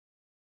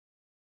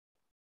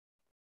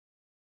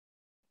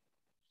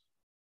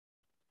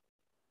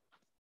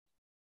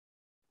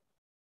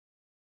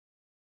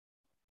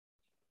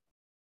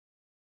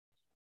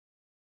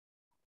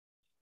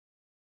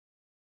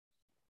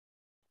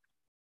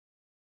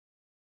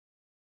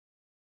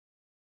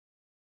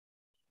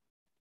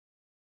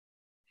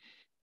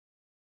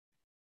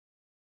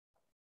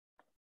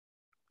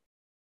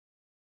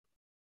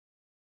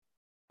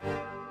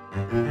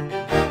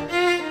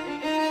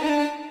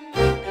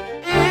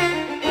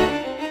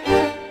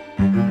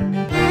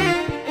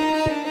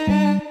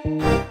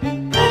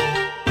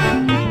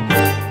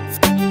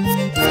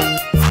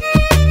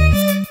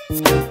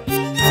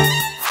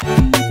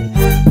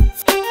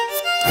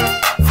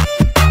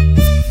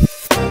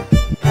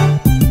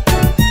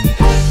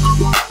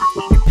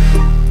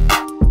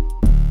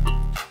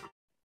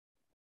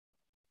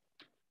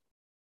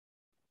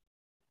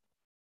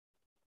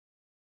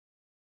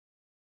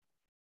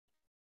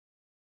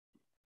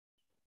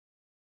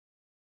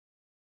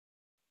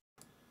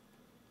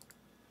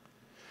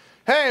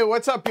Hey,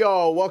 what's up,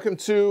 y'all? Welcome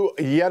to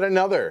yet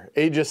another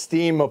Age of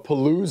Steam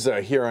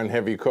Palooza here on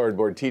Heavy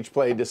Cardboard. Teach,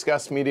 play,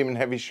 discuss medium and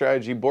heavy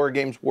strategy, board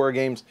games, war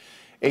games,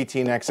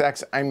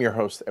 18xx. I'm your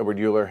host, Edward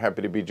Euler.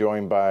 Happy to be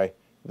joined by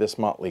this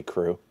motley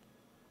crew.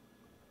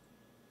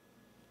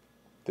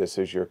 This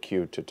is your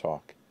cue to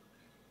talk.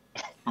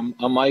 I'm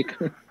Mike.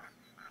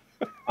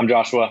 I'm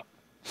Joshua.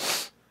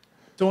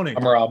 Tony.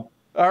 I'm Rob.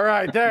 All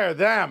right, there,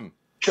 them.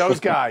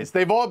 Those guys.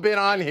 They've all been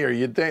on here.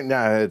 You'd think,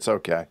 nah, it's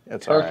okay.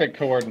 It's Perfect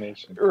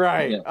coordination.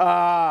 Right.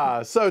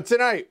 Yeah. So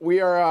tonight we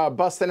are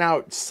busting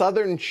out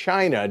Southern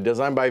China,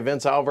 designed by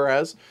Vince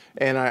Alvarez.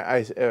 And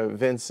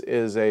Vince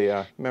is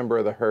a member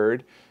of the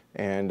herd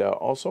and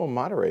also a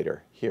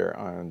moderator here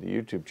on the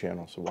YouTube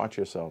channel. So watch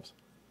yourselves.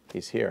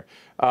 He's here.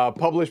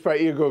 Published by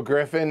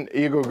Eagle-Gryphon.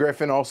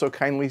 Eagle-Gryphon also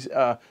kindly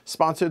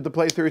sponsored the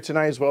playthrough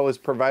tonight, as well as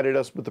provided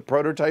us with the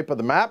prototype of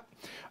the map.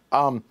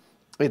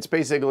 It's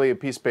basically a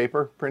piece of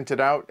paper printed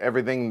out,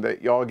 everything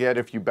that y'all get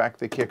if you back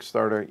the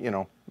Kickstarter, you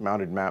know,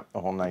 mounted map, the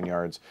whole 9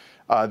 yards.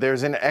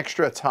 There's an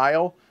extra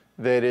tile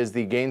that is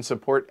the gain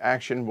support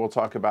action. We'll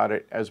talk about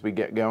it as we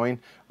get going.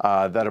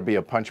 That'll be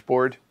a punch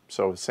board,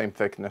 so same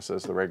thickness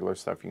as the regular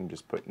stuff you can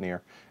just put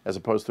near, as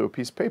opposed to a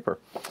piece of paper.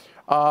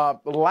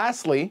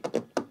 Lastly,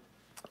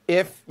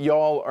 if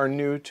y'all are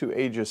new to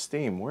Age of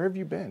Steam, where have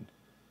you been?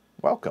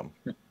 Welcome.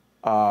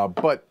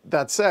 But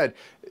that said,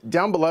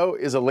 down below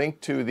is a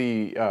link to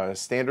the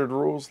standard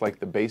rules, like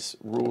the base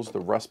rules, the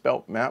Rust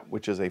Belt map,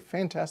 which is a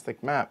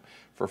fantastic map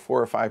for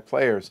 4 or 5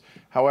 players.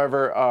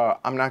 However,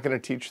 I'm not going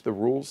to teach the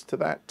rules to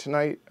that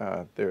tonight.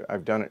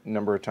 I've done it a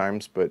number of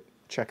times, but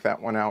check that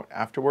one out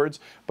afterwards.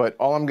 But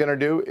all I'm going to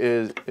do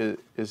is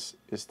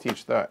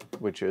teach that,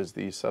 which is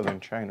the Southern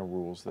China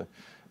rules, the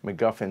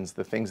MacGuffins,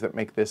 the things that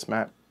make this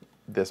map.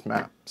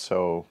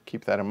 So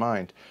keep that in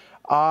mind.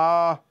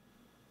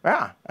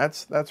 Yeah,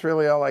 that's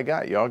really all I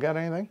got. Y'all got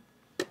anything?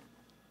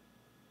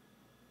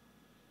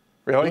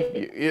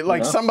 Really?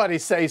 Like somebody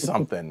say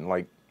something.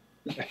 Like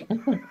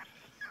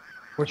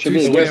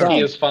Whiskey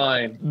is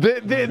fine.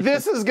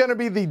 This is going to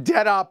be the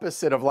dead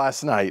opposite of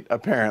last night.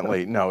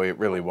 Apparently, no, it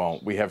really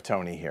won't. We have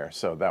Tony here,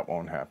 so that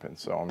won't happen.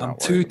 So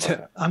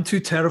I'm too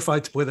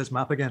terrified to play this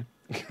map again.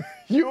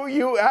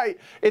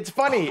 It's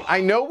funny. I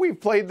know we've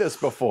played this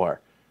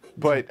before,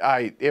 but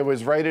it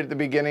was right at the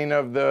beginning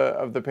of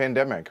the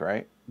pandemic,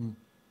 right?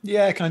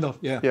 Yeah, kind of.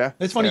 Yeah.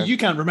 It's funny, you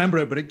can't remember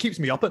it, but it keeps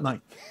me up at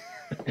night.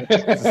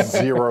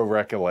 Zero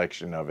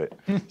recollection of it.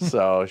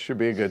 So it should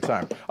be a good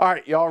time. All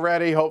right, y'all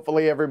ready?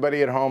 Hopefully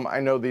everybody at home. I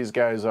know these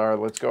guys are.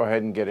 Let's go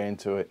ahead and get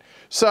into it.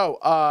 So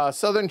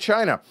Southern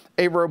China,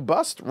 a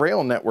robust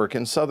rail network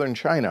in Southern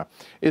China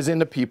is in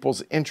the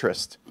people's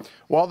interest.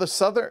 While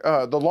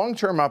the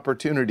long-term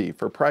opportunity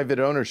for private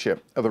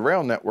ownership of the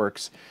rail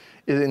networks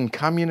in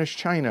communist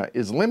China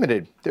is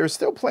limited, there is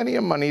still plenty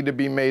of money to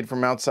be made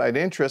from outside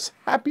interests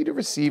happy to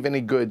receive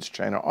any goods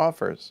China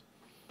offers.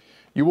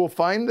 You will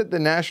find that the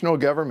national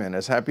government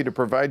is happy to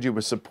provide you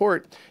with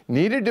support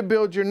needed to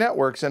build your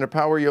networks and to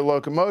power your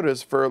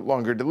locomotives for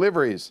longer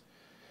deliveries,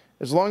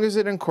 as long as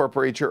it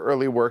incorporates your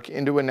early work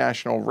into a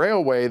national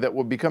railway that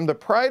will become the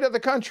pride of the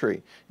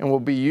country and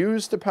will be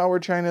used to power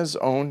China's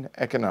own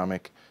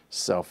economic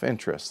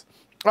self-interest.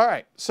 All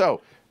right,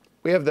 so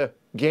we have the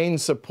gain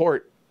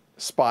support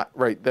spot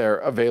right there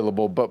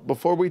available. But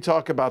before we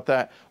talk about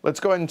that,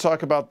 let's go ahead and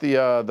talk about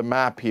the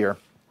map here.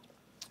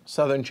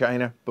 Southern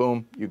China,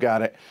 boom, you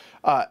got it.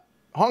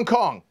 Hong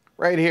Kong,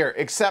 right here,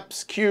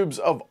 accepts cubes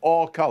of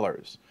all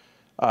colors,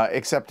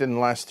 except in the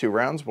last 2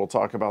 rounds. We'll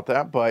talk about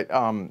that. But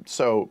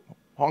so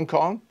Hong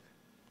Kong,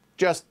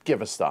 just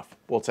give us stuff.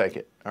 We'll take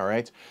it, all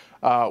right?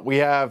 We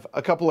have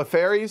a couple of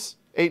ferries,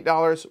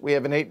 $8. We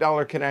have an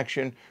 $8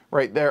 connection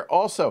right there.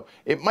 Also,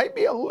 it might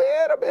be a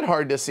little bit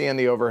hard to see on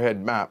the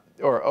overhead map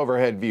or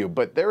overhead view,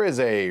 but there is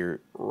a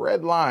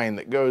red line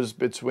that goes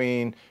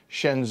between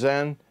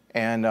Shenzhen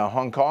and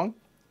Hong Kong.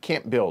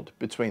 Can't build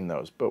between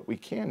those, but we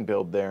can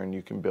build there, and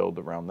you can build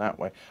around that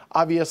way.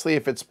 Obviously,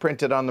 if it's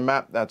printed on the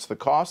map, that's the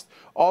cost.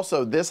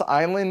 Also, this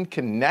island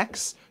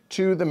connects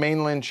to the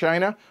mainland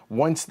China.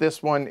 Once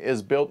this one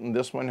is built, and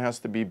this one has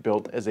to be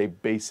built as a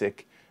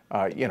basic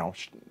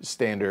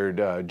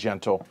standard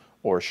gentle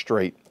or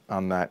straight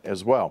on that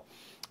as well.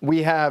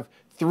 We have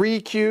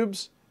 3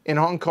 cubes in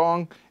Hong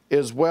Kong,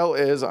 as well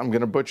as, I'm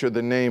going to butcher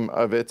the name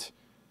of it,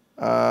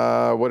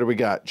 what do we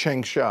got?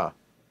 Changsha.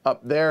 Up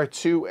there,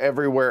 2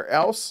 everywhere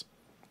else.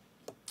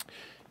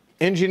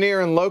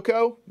 Engineer and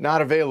Loco,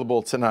 not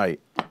available tonight.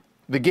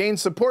 The gain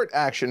support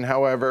action,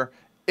 however,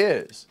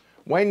 is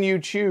when you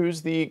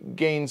choose the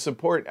gain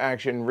support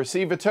action,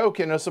 receive a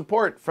token of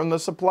support from the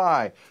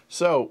supply.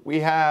 So we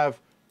have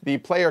the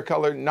player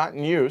color not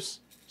in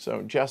use.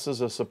 So Jess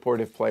is a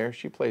supportive player.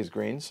 She plays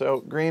green, so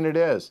green it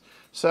is.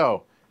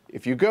 So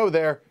if you go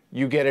there,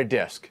 you get a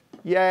disc.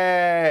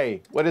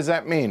 Yay! What does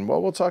that mean?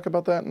 Well, we'll talk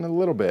about that in a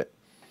little bit.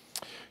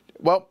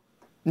 Well,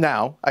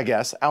 now, I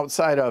guess,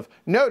 outside of,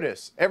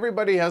 notice,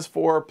 everybody has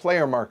 4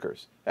 player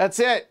markers. That's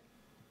it.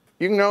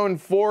 You can own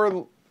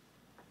 4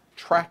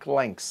 track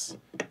lengths.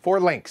 4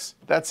 links.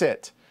 That's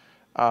it.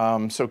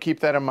 So keep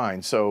that in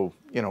mind. So,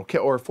 you know,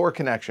 or 4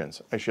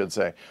 connections, I should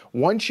say.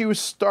 Once you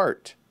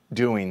start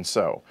doing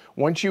so,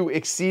 once you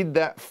exceed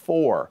that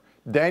 4,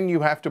 then you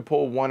have to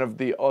pull one of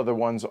the other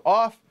ones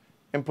off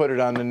and put it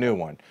on the new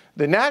one.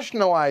 The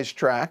nationalized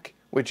track,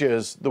 which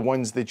is the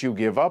ones that you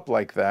give up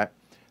like that,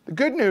 the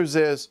good news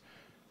is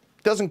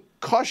it doesn't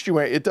cost you,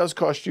 it does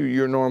cost you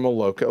your normal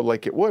loco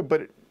like it would,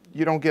 but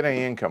you don't get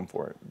any income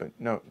for it. But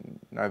no,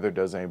 neither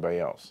does anybody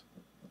else.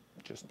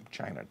 Just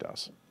China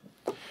does.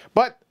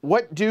 But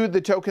what do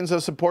the tokens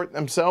of support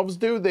themselves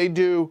do? They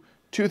do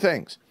 2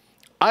 things.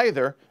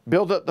 Either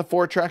build up the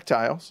 4 track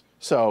tiles,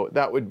 so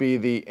that would be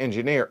the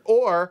engineer,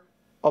 or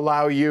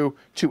allow you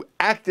to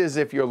act as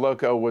if your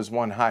loco was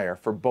 1 higher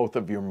for both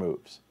of your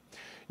moves.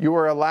 You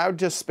are allowed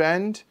to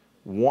spend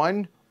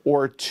 1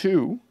 or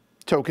 2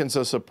 tokens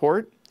of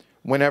support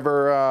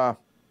whenever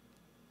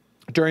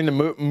during the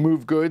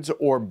move goods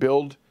or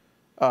build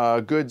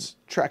goods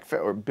track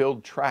or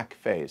build track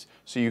phase.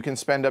 So you can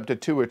spend up to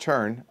 2 a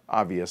turn,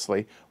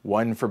 obviously,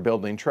 1 for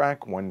building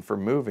track, 1 for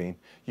moving.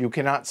 You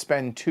cannot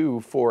spend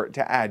 2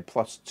 to add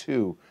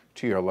 +2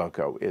 to your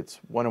loco. It's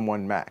 1 and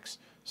 1 max.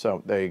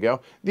 So there you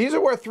go. These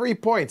are worth 3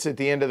 points at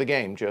the end of the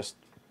game. Just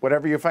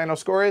whatever your final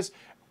score is,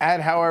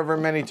 add however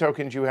many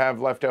tokens you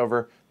have left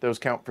over. Those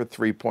count for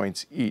 3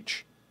 points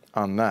each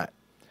on that.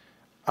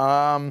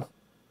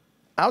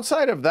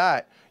 Outside of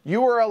that,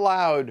 you are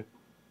allowed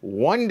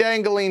 1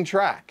 dangling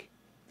track.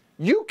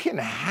 You can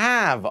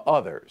have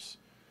others.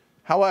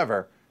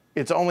 However,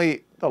 it's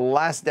only the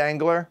last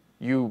dangler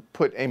you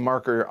put a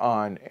marker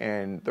on,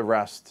 and the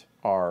rest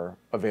are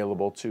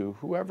available to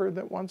whoever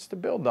that wants to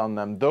build on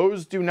them.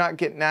 Those do not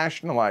get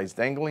nationalized.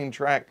 Dangling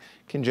track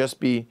can just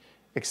be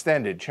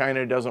extended.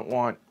 China doesn't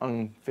want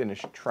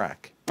unfinished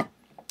track.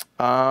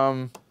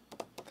 And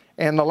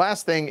the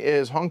last thing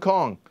is Hong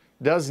Kong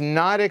does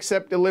not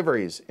accept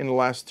deliveries in the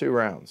last 2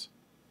 rounds.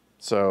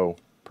 So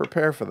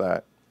prepare for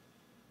that.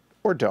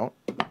 Or don't.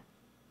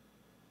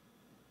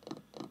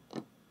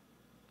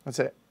 That's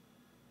it.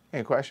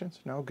 Any questions?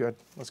 No? Good.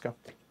 Let's go.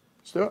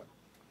 Let's do it.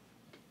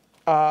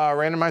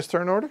 Randomized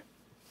turn order?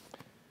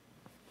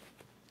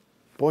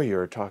 Boy,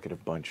 you're a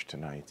talkative bunch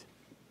tonight.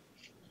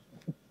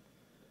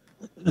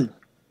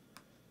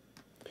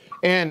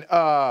 And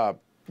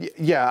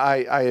yeah,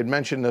 I had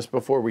mentioned this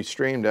before we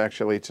streamed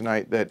actually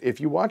tonight, that if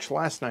you watch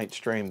last night's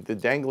stream, the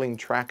dangling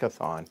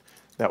trackathon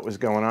that was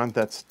going on,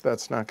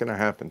 that's not going to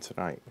happen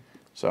tonight.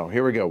 So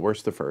here we go.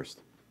 Where's the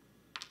first?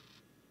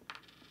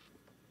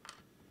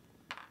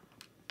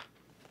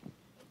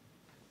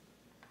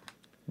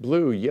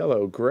 Blue,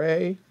 yellow,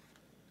 gray,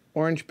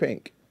 orange,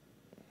 pink.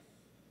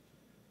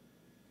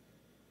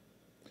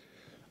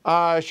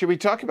 Should we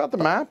talk about the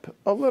map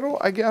a little,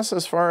 I guess,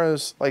 as far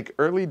as like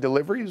early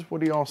deliveries?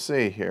 What do y'all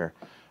see here?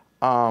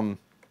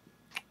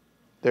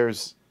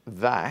 There's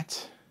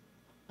that.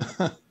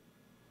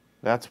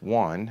 That's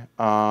one.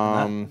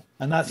 And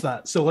that's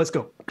that. So let's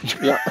go.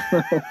 Yeah.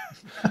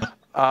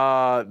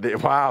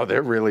 Wow,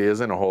 there really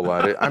isn't a whole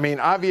lot. I mean,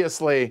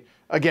 obviously,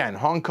 again,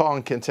 Hong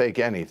Kong can take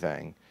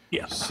anything.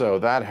 Yeah. So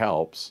that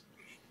helps.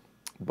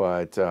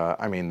 But,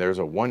 I mean, there's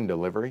a 1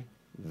 delivery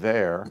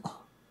there.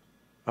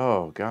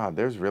 Oh, God,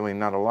 there's really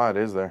not a lot,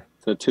 is there?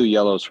 So 2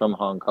 yellows from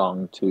Hong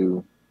Kong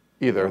to...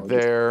 Either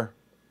there.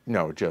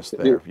 No, just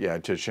there. Yeah,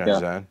 to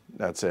Shenzhen. Yeah.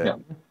 That's it. Yeah.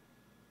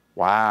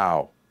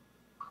 Wow.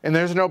 And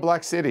there's no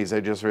black cities, I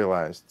just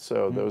realized.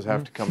 So those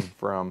have to come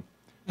from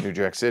New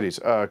Jack cities.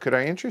 Could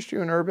I interest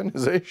you in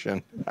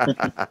urbanization?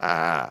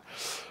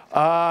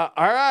 All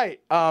right.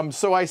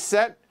 So I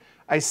set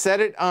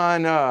it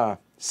on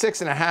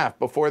 6.5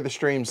 before the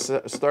stream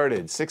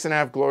started.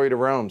 6.5 Glory to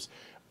Rome's.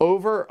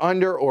 Over,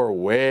 under, or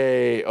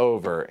way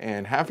over.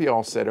 And half of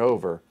y'all said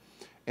over.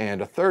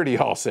 And a third of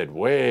y'all said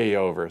way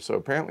over. So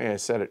apparently I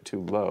set it too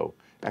low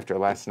after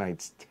last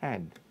night's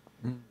 10.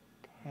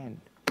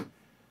 10.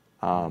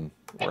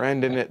 We're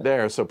ending it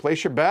there. So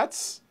place your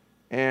bets.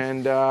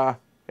 And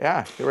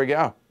yeah, here we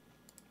go.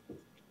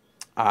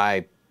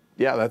 Yeah,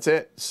 that's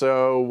it.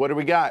 So what do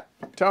we got?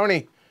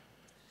 Tony.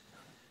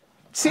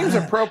 Seems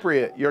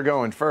appropriate you're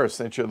going first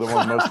since you're the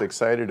one most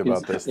excited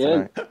about this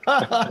tonight.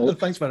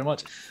 Thanks very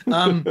much.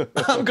 I'm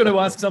going to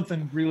ask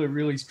something really,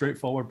 really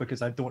straightforward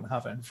because I don't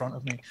have it in front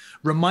of me.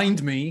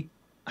 Remind me,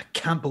 I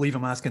can't believe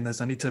I'm asking this.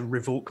 I need to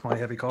revoke my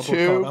heavy cardboard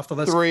card after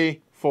this. 2, 3,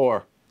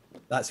 4.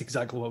 That's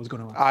exactly what I was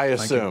going to ask. I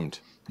assumed.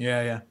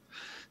 Yeah.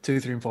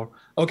 2, 3, and 4.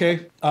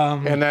 Okay.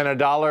 And then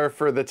 $1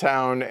 for the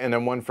town and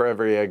then 1 for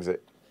every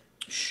exit.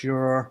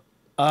 Sure.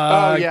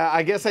 Oh, yeah,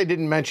 I guess I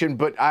didn't mention,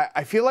 but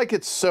I feel like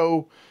it's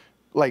so...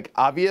 like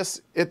obvious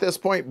at this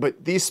point,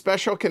 but these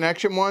special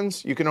connection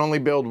ones, you can only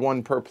build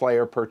 1 per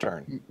player per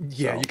turn.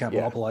 Yeah, so, you can't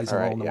monopolize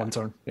them all in the 1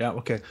 turn. Yeah,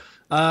 okay.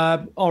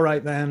 All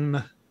right,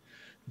 then.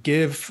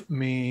 Just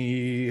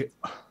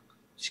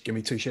give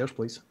me 2 shares,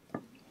 please.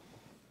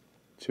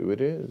 2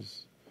 it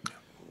is.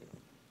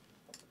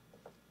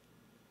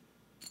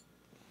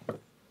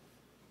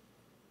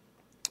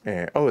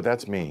 Oh,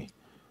 that's me.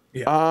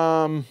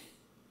 Yeah.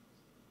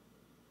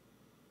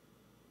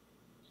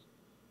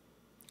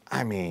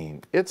 I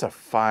mean, it's a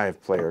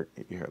 5-player.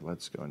 Here,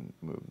 let's go and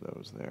move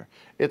those there.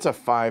 It's a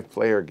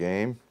 5-player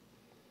game.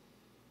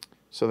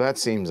 So that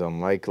seems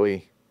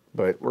unlikely,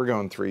 but we're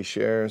going 3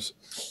 shares.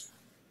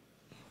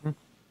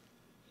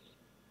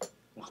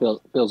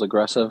 Feels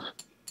aggressive.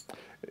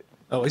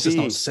 Oh, it's just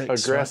not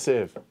 6.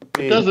 Aggressive.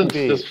 It doesn't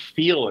just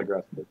feel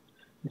aggressive.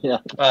 Yeah.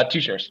 2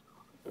 shares.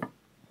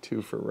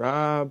 2 for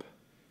Rob.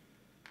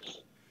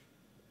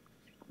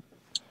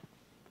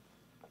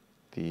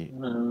 The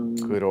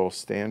good old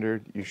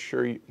standard. You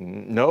sure you...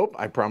 Nope,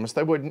 I promised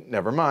I wouldn't.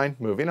 Never mind.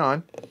 Moving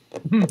on.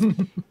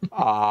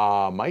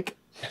 Mike?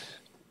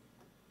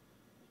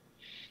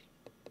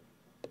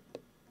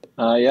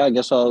 Yeah, I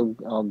guess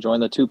I'll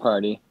join the 2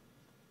 party.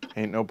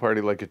 Ain't no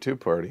party like a 2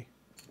 party.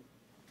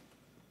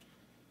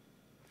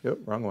 Yep,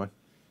 wrong one.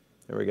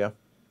 There we go.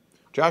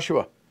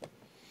 Joshua?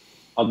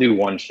 I'll do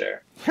 1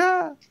 share.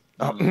 All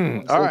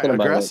right,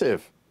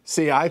 aggressive.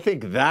 See, I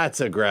think that's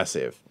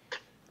aggressive.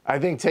 I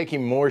think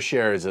taking more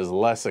shares is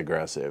less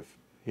aggressive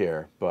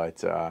here,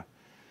 but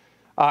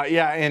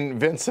yeah, and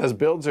Vince says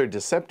builds are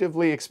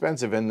deceptively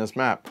expensive in this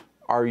map.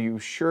 Are you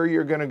sure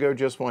you're going to go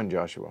just 1,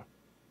 Joshua?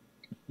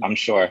 I'm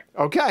sure.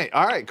 Okay,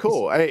 all right,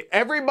 cool. Hey,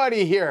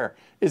 everybody here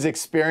is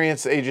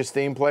experienced Age of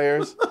Steam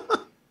players.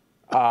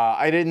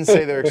 I didn't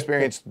say they're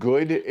experienced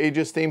good Age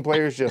of Steam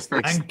players, just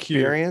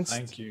experienced.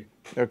 Thank you.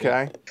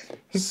 Okay,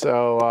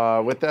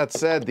 so with that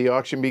said, the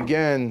auction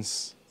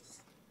begins.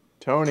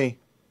 Tony,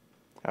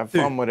 have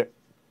fun with it.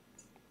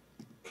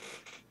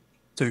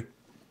 2.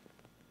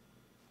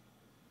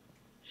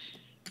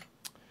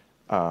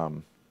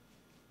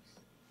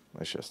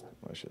 Let's just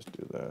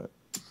do that.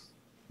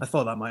 I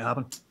thought that might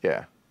happen.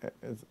 Yeah,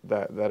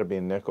 that'd be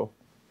a nickel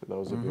for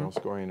those of you all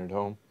scoring at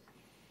home.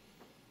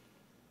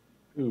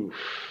 Oof.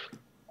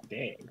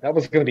 Dang, that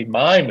was going to be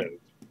my move.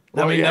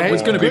 I mean, that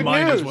was going to be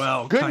mine as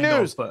well. Good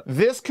news. But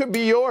this could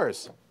be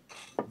yours.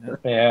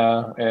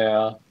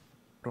 Yeah.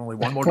 only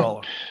 $1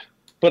 more.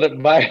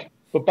 But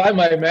by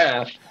my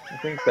math, I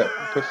think that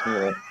puts me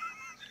at...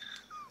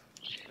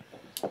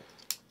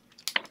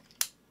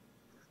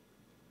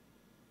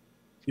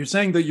 You're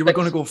saying that you were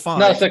going to go 5?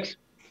 No, 6.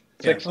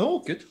 Yeah. 6. Oh,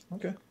 good.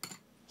 Okay.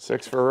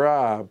 6 for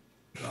Rob.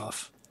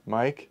 Rough.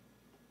 Mike?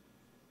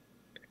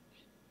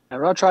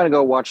 I'm not trying to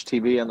go watch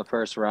TV in the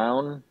first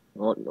round. I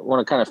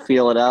want to kind of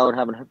feel it out.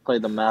 Haven't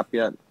played the map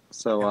yet,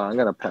 so I'm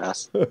going to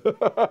pass.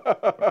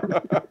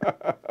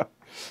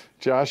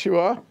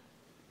 Joshua?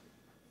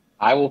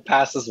 I will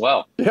pass as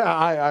well. Yeah,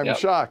 I'm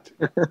shocked.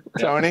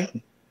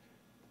 Tony?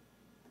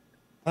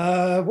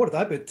 What did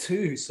I bid?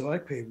 2, so I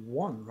pay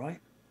 1, right?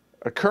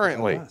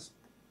 Currently.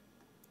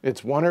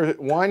 It's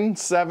 1,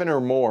 7,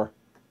 or more.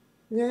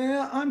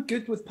 Yeah, I'm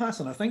good with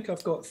passing. I think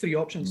I've got 3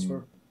 options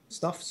for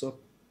stuff, so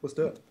let's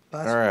do it.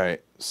 Pass. All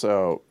right,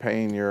 so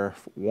paying your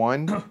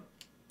 1.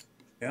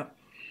 Yeah.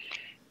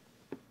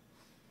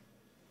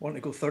 Want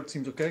to go 3rd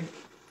seems okay.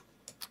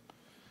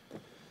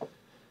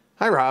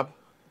 Hi, Rob.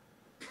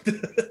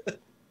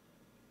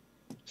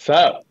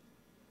 So.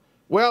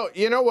 Well,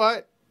 you know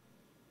what?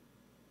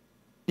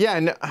 Yeah.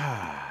 No,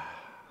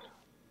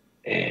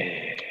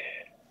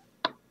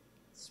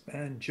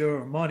 Spend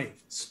your money.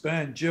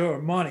 Spend your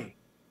money.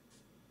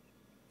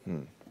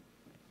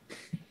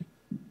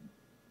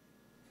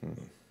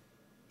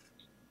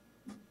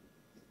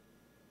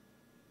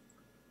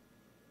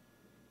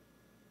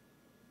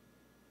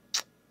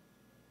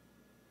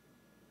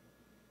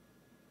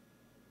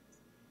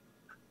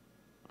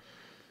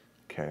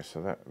 Okay,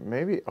 so that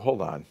maybe,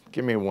 hold on.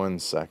 Give me 1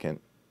 second.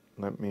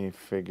 Let me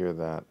figure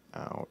that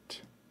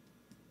out.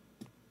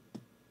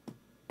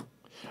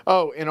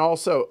 Oh, and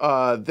also,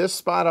 this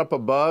spot up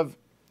above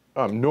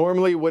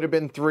normally would have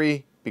been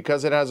 3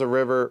 because it has a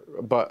river,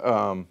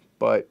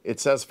 but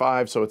it says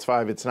 5, so it's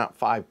 5. It's not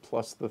 5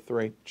 plus the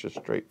 3, just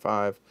straight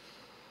 5.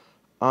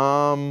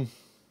 You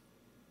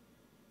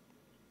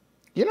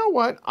know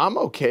what? I'm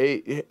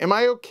okay. Am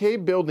I okay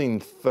building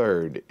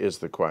 3rd is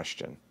the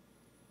question.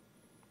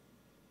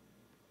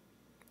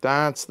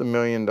 That's the $1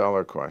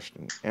 million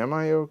question. Am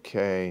I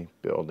okay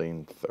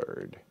building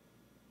 3rd?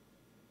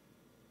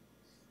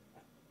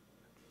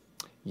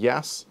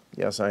 Yes.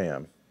 Yes, I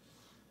am.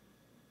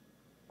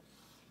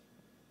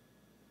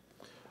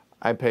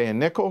 I pay a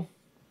nickel,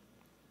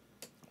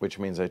 which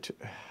means well,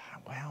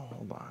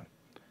 hold on.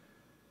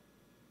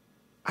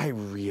 I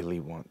really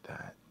want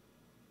that.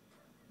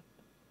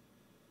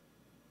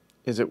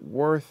 Is it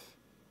worth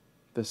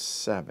the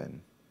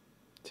 7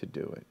 to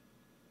do it?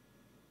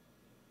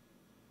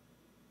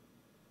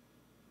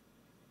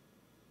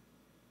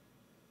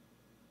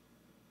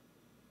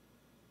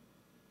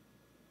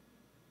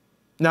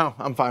 No,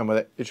 I'm fine with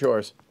it. It's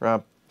yours,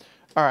 Rob.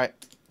 All right,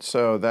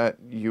 so that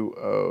you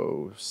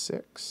owe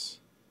 6.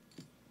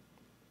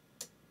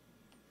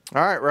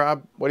 All right,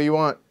 Rob, what do you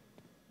want?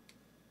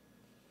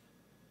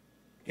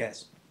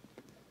 Yes.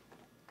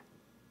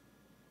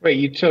 Wait,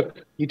 you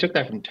took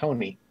that from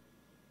Tony.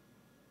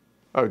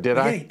 Oh, did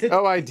I? Yeah,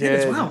 Oh, I you did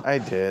as did. well. I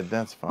did.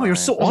 That's fine. Oh, you're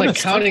so I was like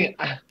honest. counting.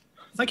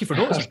 Thank you for I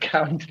was noticing.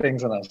 counting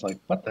things, and I was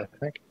like, "What the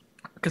heck?"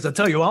 Because I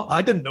tell you what,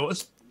 I didn't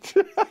notice.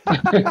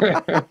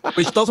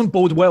 Which doesn't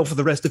bode well for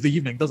the rest of the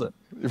evening, does it?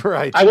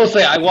 Right. I will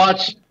say I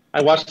watched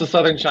the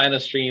Southern China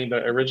stream,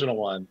 the original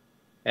one,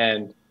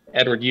 and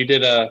Edward, you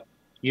did a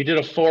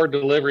 4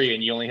 delivery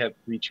and you only had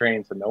 3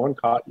 trains, and no one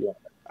caught you on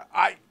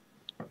it.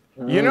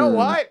 You know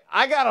what?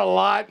 I got a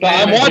lot. So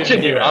I'm managing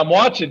watching you. here. I'm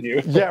watching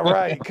you. Yeah,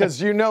 right.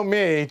 Because you know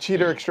me,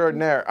 cheater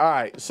extraordinaire. All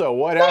right. So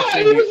what No,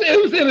 action? it was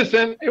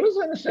innocent. It was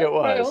innocent. It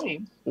By was. all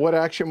means. What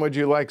action would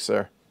you like,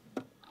 sir?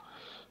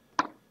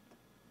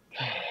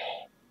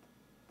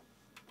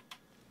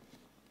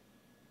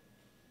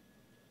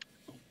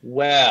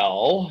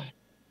 Well,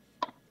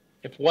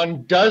 if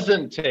one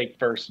doesn't take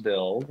first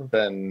build,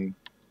 then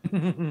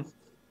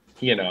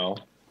you know.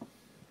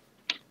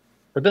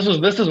 But this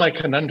is my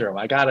conundrum.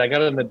 I got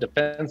in the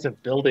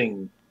defensive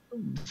building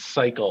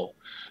cycle,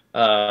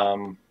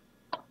 but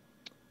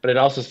it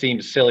also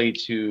seems silly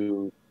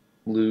to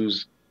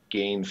lose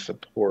gain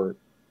support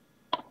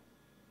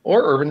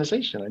or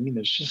urbanization. I mean,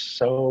 there's just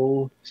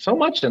so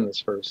much in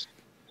this first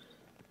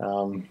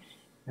one.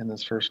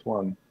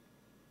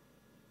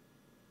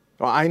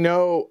 Well, I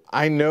know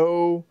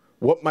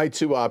what my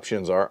 2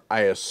 options are. I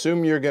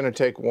assume you're going to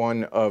take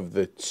one of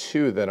the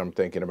 2 that I'm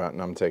thinking about,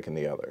 and I'm taking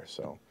the other.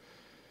 So.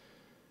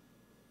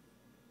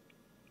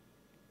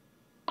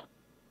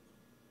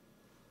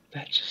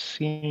 It just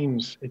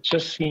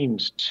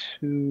seems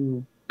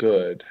too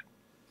good.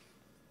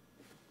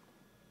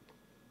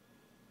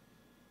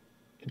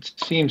 It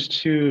seems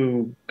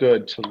too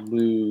good to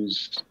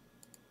lose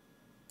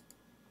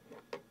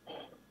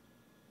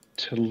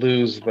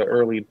the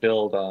early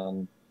build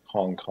on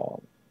Hong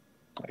Kong.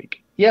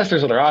 Like, yes,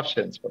 there's other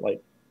options, but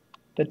like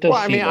that does. Well,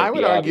 I seem mean, like I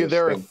would the argue obvious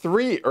there are thing.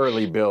 3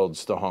 early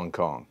builds to Hong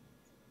Kong.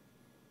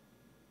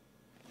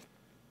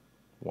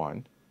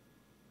 1,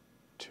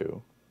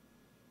 2,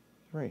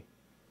 3.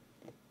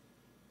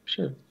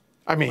 Sure.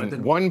 I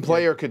mean, one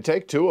player could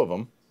take 2 of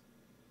them.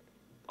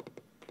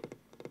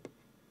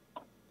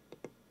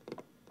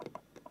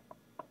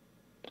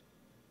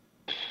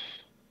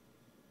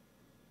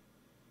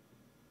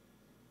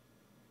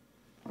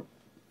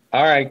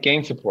 All right,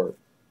 gain support.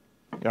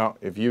 No,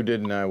 if you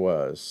didn't, I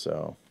was.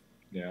 So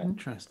Yeah.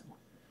 Interesting.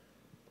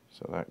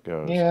 that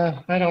goes. Yeah,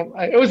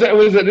 it was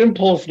an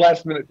impulse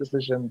last minute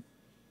decision.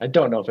 I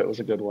don't know if it was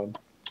a good one.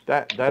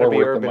 That'll be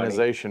worth the money.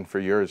 urbanization for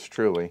yours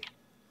truly.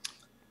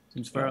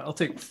 Seems fair. I'll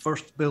take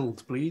first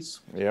build,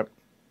 please. Yep.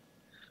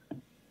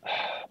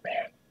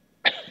 Man.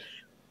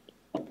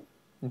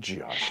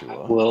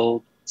 Joshua.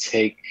 We'll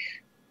take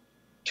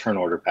turn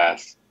order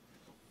pass.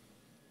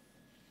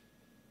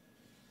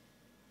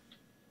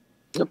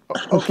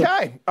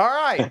 Okay. All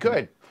right.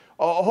 Good.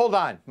 Oh, hold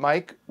on,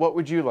 Mike. What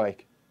would you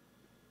like?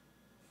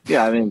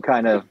 Yeah, I mean,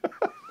 kind of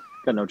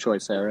got no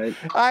choice there, right?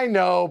 I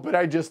know, but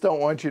I just don't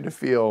want you to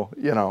feel,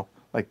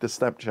 like the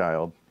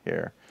stepchild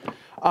here.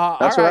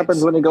 That's what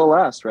happens when you go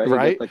last, right?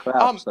 Right. You get the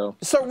crap, So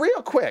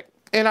real quick,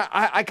 and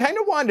I kind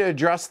of wanted to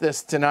address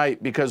this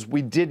tonight because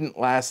we didn't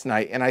last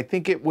night, and I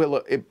think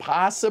it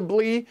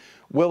possibly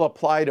will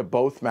apply to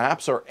both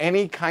maps or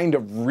any kind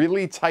of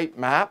really tight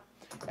map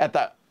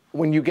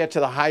when you get to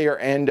the higher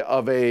end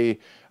of a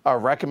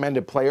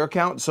recommended player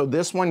count. So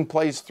this one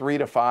plays 3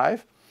 to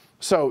 5.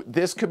 So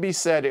this could be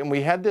said, and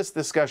we had this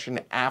discussion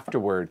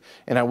afterward,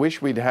 and I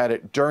wish we'd had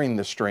it during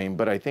the stream,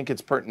 but I think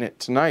it's pertinent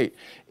tonight,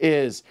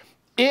 is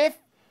if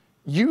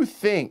you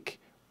think,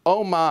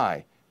 oh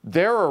my,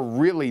 there are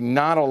really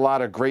not a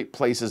lot of great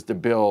places to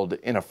build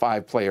in a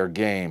 5-player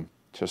game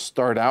to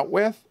start out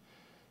with,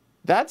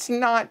 that's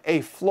not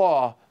a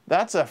flaw,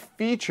 that's a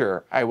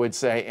feature, I would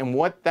say, and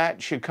what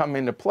that should come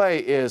into play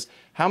is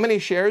how many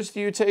shares do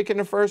you take in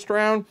the first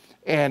round,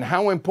 and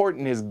how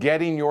important is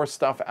getting your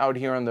stuff out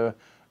here on the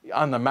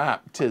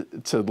map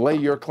to lay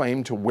your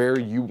claim to where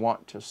you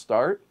want to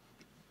start.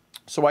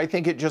 So I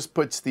think it just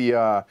puts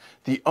the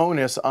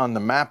onus on the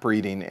map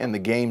reading and the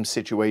game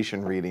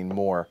situation reading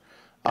more.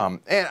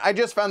 And I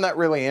just found that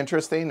really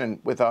interesting, and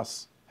with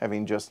us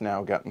having just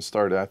now gotten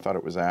started, I thought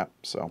it was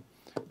apt. So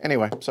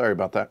anyway, sorry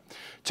about that.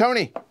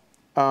 Tony,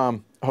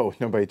 oh,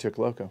 nobody took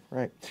Loco,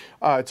 right.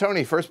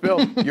 Tony, first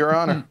build, your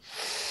honor.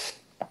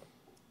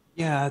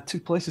 Yeah, 2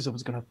 places I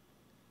was going to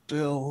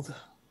build.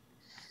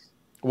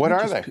 What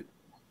are they?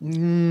 I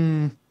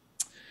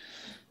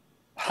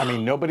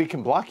mean, nobody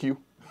can block you.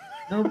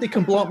 Nobody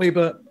can block me,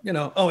 but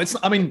it's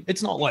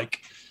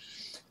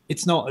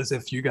not as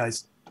if you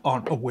guys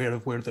aren't aware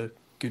of where the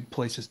good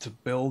places to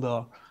build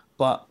are.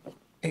 But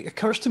it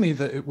occurs to me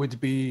that it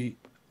would be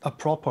a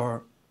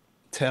proper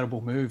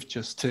terrible move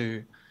just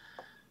to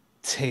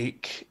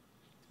take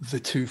the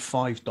 2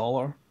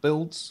 $5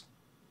 builds.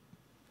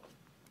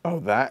 Oh,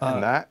 that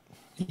and that?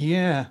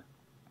 Yeah.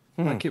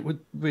 Like it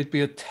would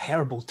be a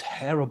terrible,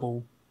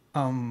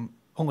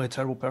 only a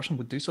terrible person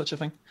would do such a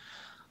thing.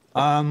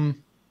 What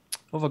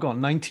have I got?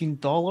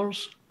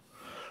 $19?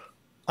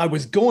 I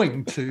was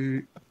going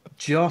to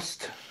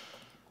just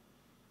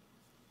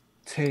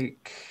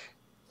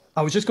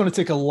I was just going to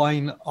take a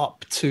line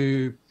up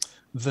to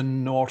the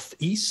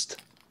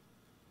northeast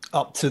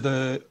up to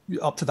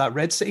that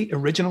red city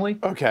originally.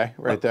 Okay,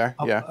 right there.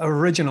 Yeah.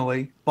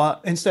 Originally,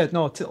 but instead,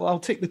 no, I'll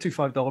take the two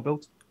 $5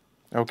 bills.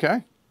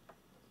 Okay.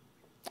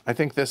 I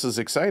think this is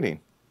exciting.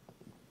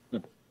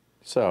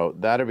 So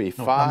that'd be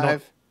No,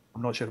 5.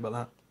 I'm not sure about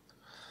that.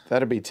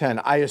 That'd be 10.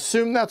 I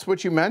assume that's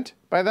what you meant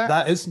by that?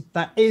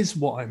 That is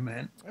what I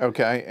meant.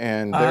 Okay,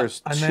 and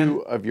there's and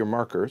two of your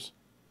markers.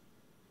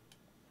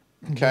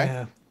 Okay.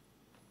 Yeah.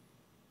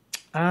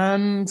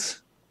 And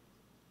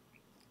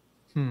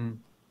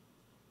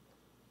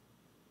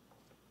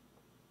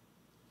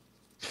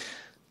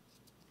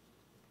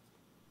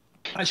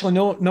actually,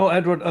 no,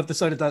 Edward, I've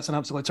decided that's an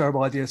absolutely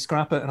terrible idea.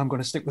 Scrap it, and I'm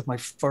going to stick with my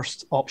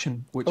first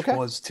option, which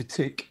was to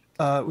take,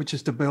 which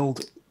is to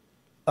build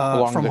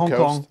from Hong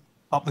Kong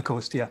up the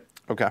coast. Yeah.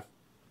 Okay.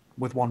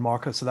 With one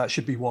marker, so that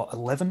should be what,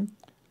 11?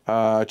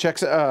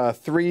 Checks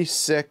 3,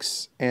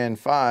 6, and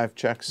 5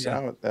 checks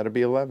out. That'll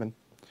be 11.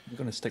 I'm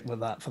going to stick with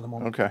that for the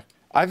moment. Okay.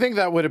 I think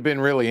that would have been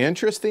really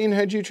interesting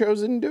had you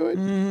chosen to do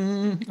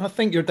it. I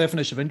think your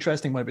definition of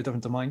interesting might be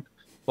different to mine,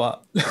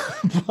 but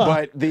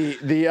but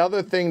the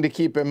other thing to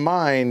keep in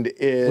mind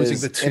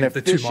is an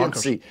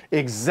efficiency.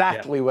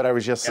 Exactly what I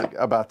was just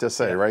about to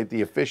say, right?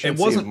 The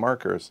efficiency of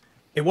markers.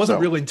 It wasn't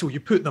really until you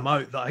put them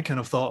out that I kind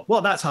of thought,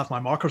 well, that's half my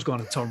markers gone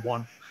in turn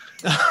 1.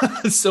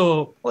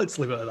 So let's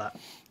leave it at that.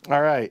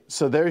 All right.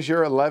 So there's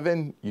your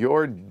 11.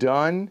 You're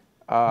done.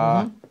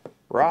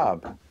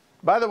 Rob.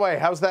 By the way,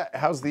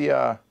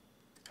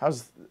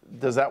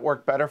 does that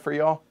work better for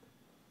y'all?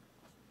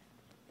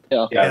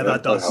 Yeah,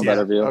 that does.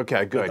 Better view.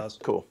 Okay, good.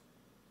 Cool.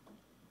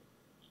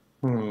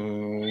 I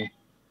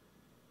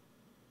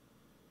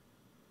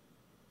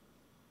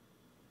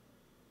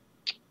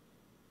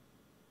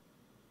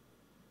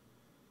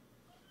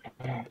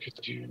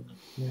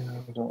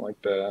don't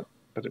like that,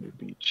 but it would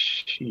be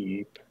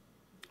cheap.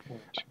 1,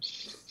 2,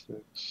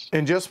 6.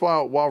 And just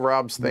while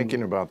Rob's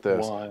thinking about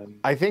this,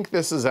 I think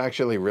this is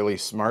actually really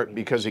smart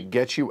because it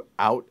gets you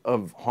out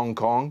of Hong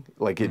Kong.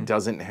 Like it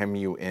doesn't hem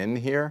you in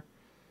here.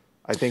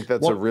 I think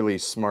that's a really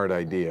smart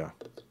idea.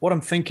 What I'm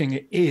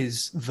thinking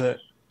is that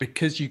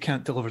because you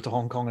can't deliver to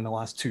Hong Kong in the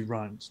last 2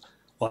 rounds,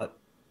 but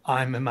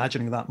I'm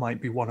imagining that might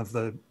be one of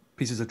the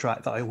pieces of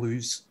track that I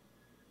lose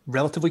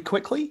relatively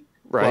quickly.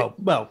 Right.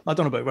 Well, I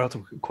don't know about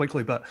relatively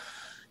quickly, but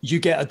you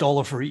get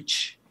 $1 for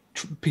each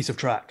piece of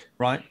track,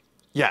 right?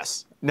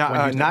 Yes.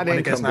 Not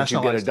income, but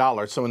you get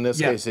 $1. So in this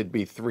case, it'd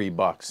be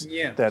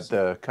 $3 that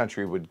the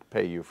country would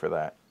pay you for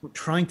that. We're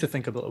trying to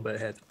think a little bit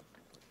ahead.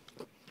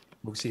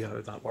 We'll see how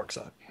that works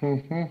out.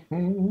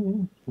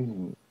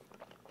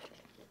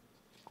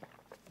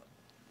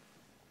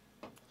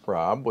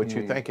 Rob, what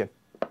you thinking?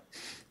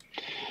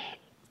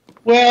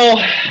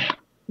 Well,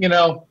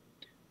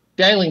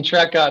 dangling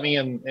track got me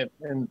in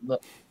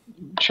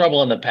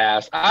trouble in the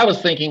past. I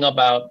was thinking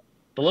about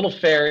the little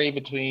ferry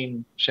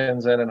between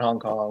Shenzhen and Hong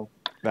Kong.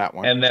 That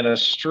one. And then a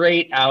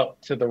straight out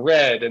to the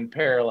red and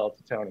parallel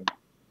to Tony.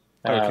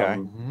 Okay.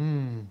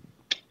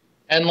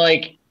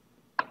 And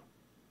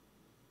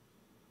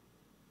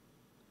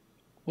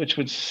which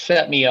would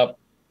set me up.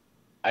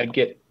 I'd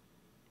get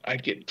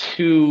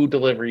 2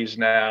 deliveries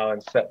now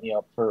and set me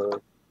up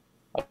for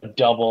a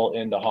double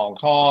into Hong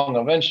Kong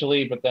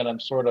eventually, but then I'm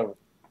sort of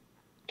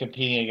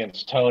competing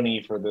against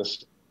Tony for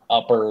this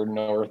upper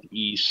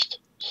northeast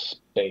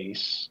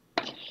space.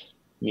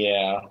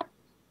 Yeah.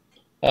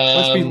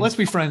 Let's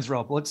be friends,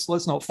 Rob. Let's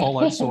not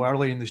fall out so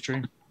early in the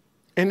stream.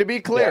 And to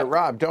be clear,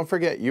 Rob, don't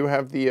forget you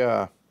have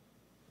the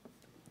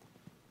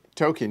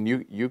token.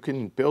 You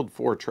can build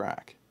 4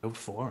 track. Build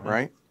 4,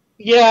 right?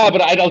 Yeah,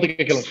 but I don't think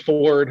I can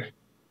afford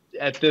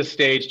at this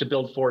stage to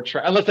build 4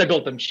 track unless I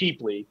built them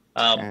cheaply.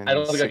 I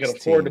don't think I can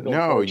afford to build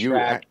 4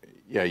 track.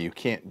 You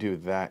can't do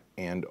that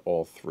and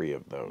all 3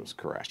 of those,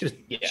 correct? Should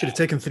have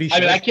taken 3. I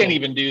mean, I can't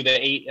even do the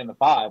 8 and the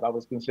 5. I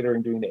was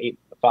considering doing the 8 and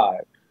the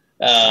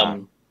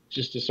 5.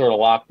 Just to sort of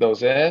lock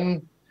those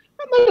in.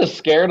 I'm not as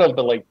scared of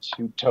the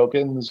 2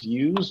 tokens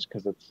used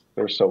because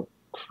they're so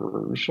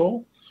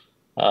crucial.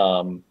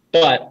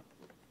 But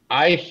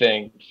I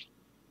think,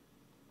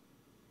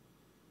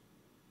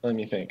 let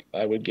me think.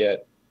 I would be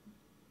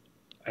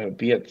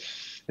at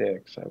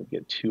 6. I would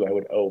get 2. I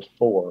would owe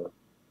 4.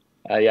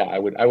 I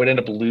would end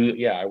up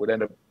I would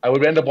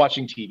end up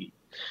watching TV.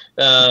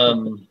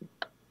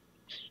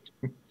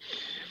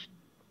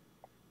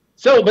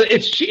 So, but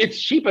it's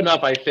cheap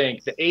enough. I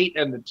think the 8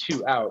 and the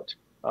 2 out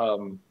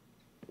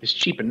is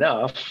cheap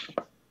enough.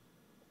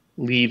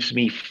 Leaves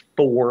me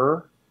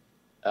 4.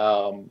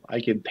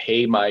 I can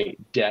pay my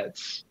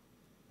debts,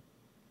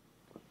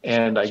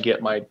 and I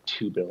get my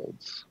 2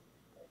 builds.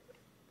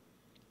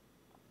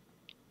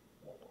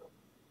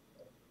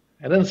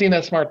 It doesn't seem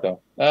that smart though.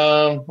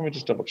 Let me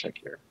just double check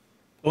here.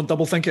 Don't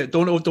double think it.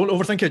 Don't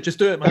overthink it. Just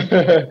do it,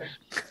 man.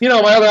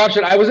 My other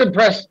option. I was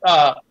impressed.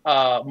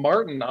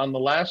 Martin on the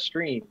last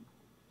stream,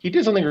 he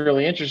did something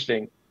really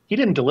interesting. He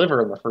didn't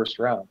deliver in the first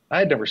round. I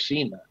had never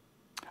seen that.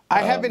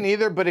 I haven't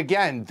either, but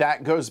again,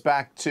 that goes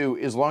back to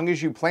as long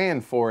as you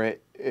plan for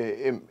it,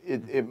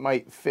 it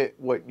might fit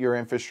what your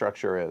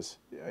infrastructure is.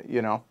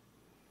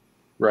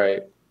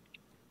 Right.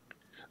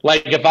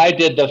 Like if I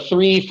did the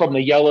 3 from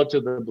the yellow to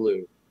the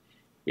blue,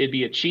 it'd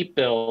be a cheap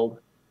build.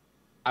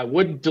 I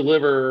wouldn't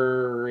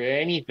deliver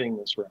anything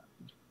this round.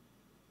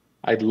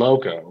 I'd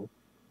loco.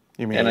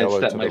 You mean And I'd yellow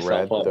set to the red?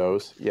 myself up.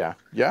 Those? Yeah.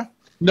 Yeah.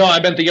 No,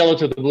 I meant the yellow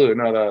to the blue.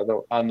 No,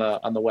 the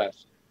on the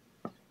west.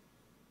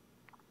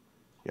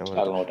 Yellow I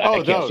don't know what that.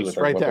 Oh, I can't see those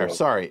what right what there. those-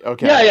 Sorry.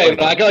 Okay. Yeah, yeah.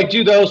 Okay. I can like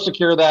do those,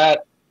 secure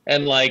that,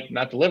 and like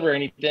not deliver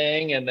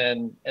anything, and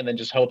then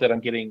just hope that I'm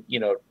getting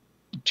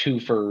 2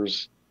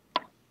 furs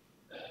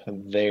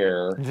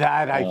there.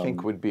 That I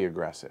think would be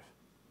aggressive.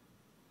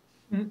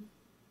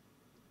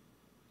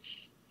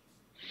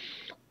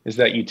 Is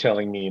that you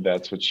telling me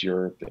that's what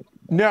you're thinking?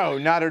 No,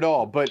 not at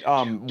all. But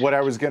what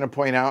I was going to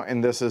point out,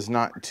 and this is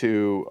not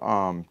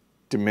to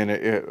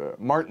diminish,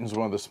 Martin's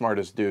one of the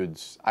smartest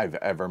dudes I've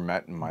ever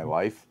met in my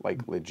life,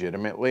 like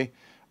legitimately.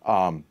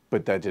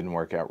 But that didn't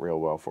work out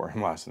real well for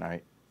him last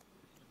night.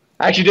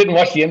 I actually didn't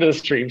watch the end of the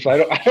stream, so I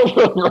don't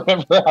really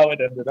remember how it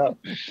ended up.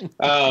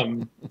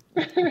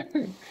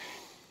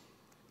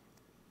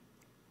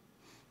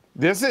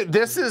 This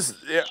is.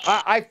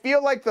 I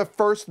feel like the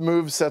first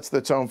move sets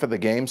the tone for the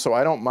game, so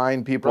I don't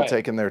mind people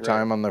taking their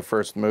time on their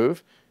first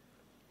move.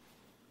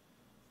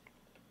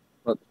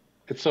 But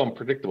it's so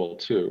unpredictable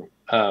too.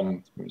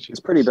 It's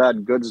pretty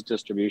bad goods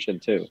distribution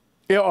too.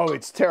 Yeah, oh,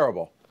 it's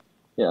terrible.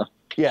 Yeah.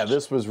 Yeah,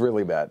 this was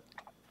really bad.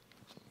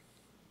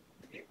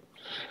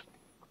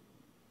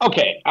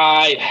 Okay,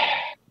 I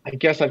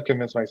guess I've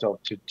convinced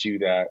myself to do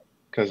that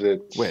because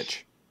it's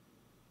Which?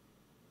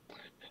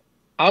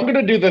 I'm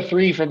gonna do the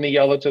 3 from the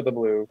yellow to the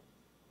blue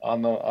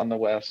on the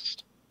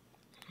west.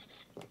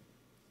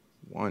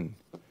 1,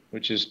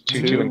 which is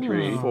 2, 2, and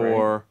 3,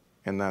 4, right?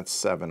 and that's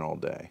 7 all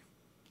day.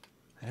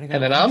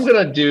 And then I'm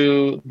gonna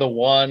do the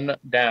 1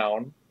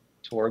 down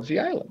towards the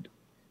island.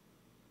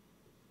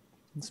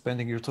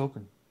 Spending your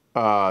token.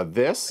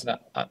 This?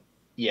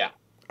 Yeah.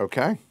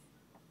 Okay.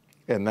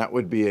 And that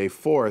would be a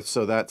 4th,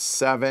 so that's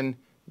 7.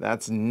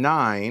 That's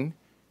 9.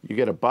 You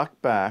get a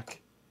buck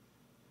back,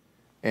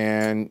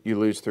 and you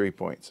lose 3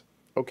 points.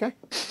 Okay.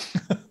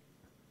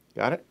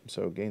 Got it?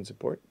 So gain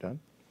support, done.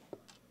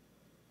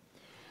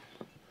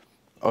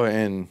 Oh,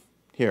 and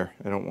here,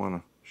 I don't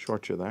want to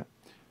short you that.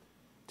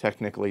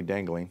 Technically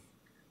dangling.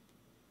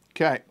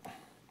 Okay.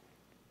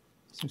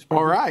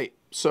 All right.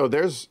 So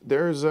there's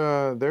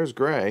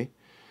gray.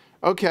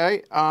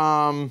 Okay.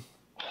 Well,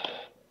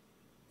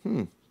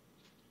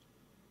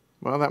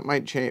 that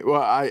might change.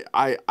 Well,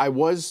 I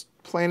was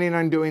planning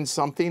on doing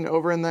something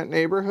over in that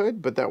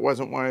neighborhood, but that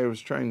wasn't why I was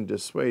trying to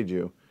dissuade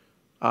you.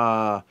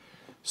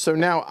 So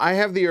now I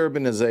have the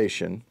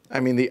urbanization. I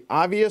mean, the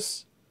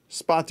obvious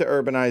spot to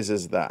urbanize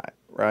is that,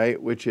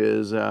 right? Which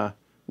is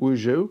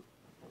Wuzhou.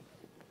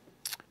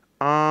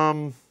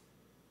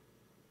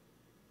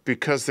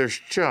 Because there's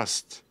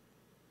just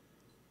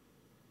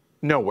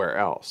nowhere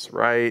else,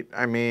 right?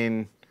 I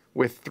mean,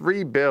 with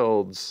 3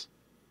 builds,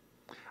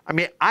 I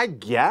mean, I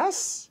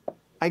guess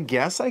I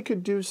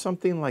could do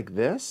something like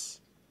this,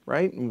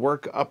 right? And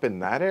work up in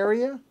that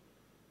area.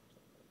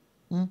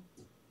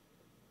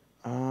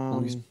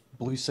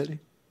 Blue City.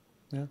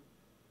 Yeah.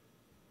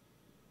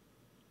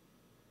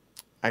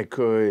 I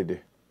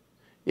could.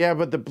 Yeah,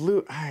 but the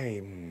blue,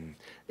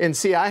 and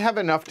see, I have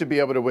enough to be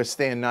able to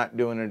withstand not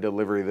doing a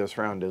delivery this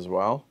round as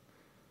well.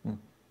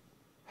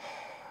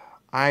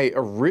 I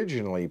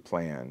originally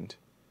planned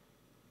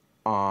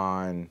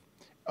on,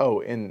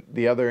 and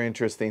the other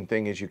interesting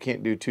thing is you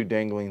can't do 2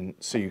 dangling,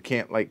 so you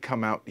can't like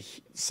come out,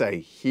 say,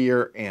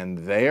 here and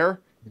there.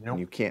 Nope.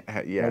 You can't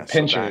have, yeah. No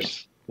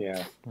pinchers.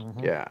 Yeah.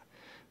 Yeah.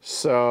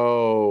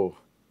 So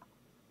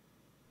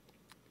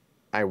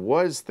I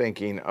was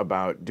thinking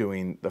about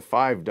doing the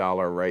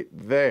 $5 right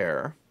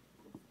there.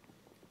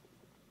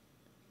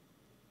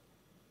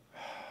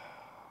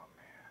 Oh,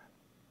 man.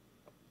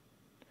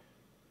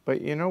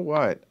 But you know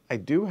what? I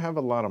do have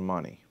a lot of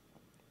money.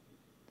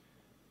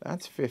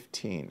 That's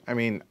 15. I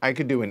mean, I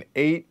could do an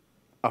 8,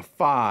 a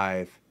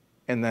 5,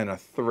 and then a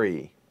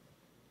 3.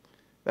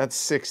 That's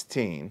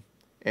 16.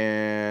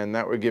 And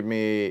that would give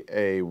me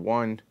a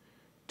 1,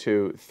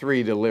 2,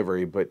 3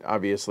 delivery, but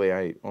obviously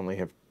I only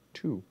have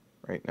 2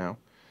 right now.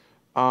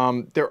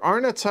 There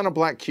aren't a ton of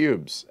black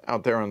cubes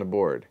out there on the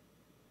board,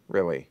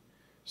 really.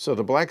 So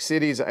the black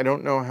cities, I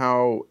don't know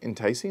how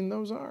enticing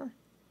those are.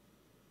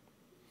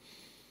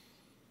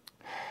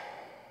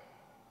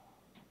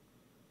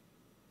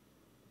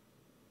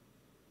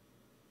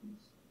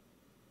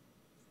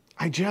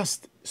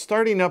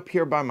 Starting up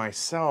here by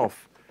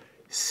myself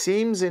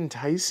seems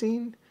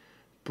enticing,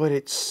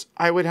 but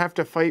I would have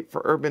to fight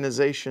for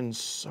urbanization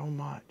so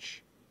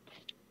much.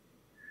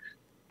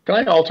 Can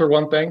I alter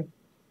one thing?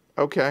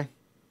 Okay.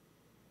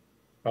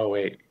 Oh,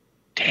 wait.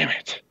 Damn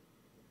it.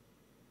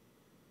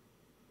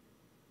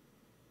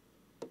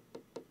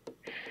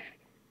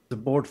 The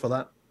board for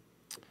that.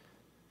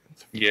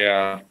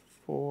 Yeah.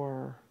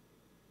 4.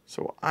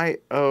 So I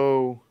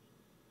owe,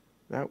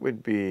 that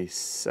would be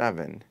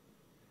 7.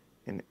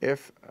 And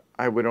if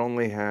I would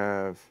only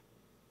have,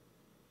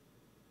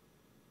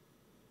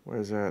 what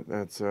is that?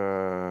 That's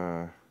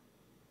 13,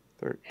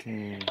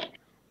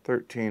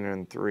 13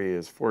 and 3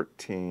 is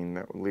 14.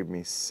 That would leave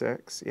me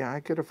 6. Yeah, I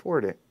could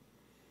afford it.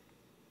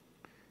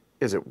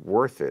 Is it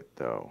worth it,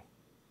 though?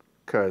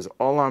 Because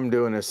all I'm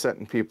doing is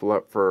setting people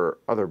up for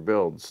other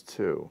builds,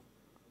 too.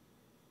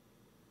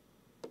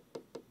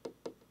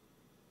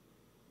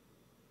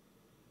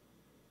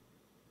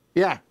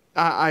 Yeah,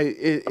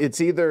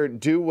 it's either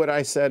do what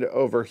I said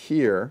over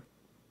here.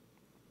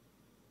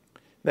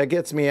 That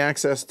gets me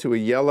access to a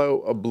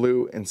yellow, a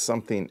blue, and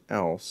something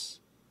else.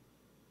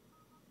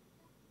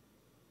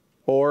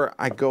 Or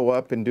I go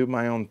up and do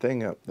my own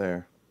thing up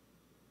there,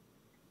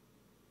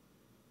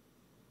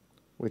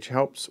 which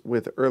helps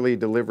with early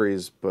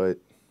deliveries, but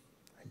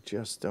I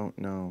just don't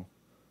know.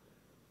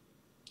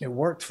 It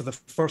worked for the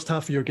first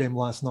half of your game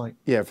last night.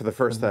 Yeah, for the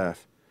first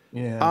half.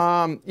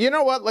 Yeah. You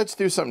know what? Let's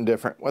do something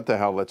different. What the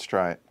hell? Let's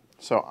try it.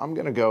 So I'm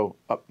going to go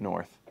up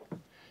north.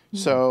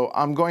 So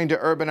I'm going to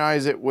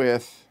urbanize it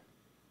with,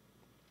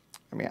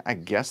 I mean, I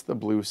guess the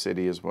blue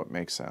city is what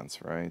makes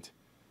sense, right?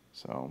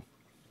 So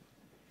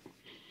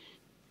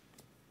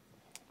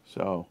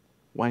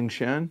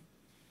Wangshan.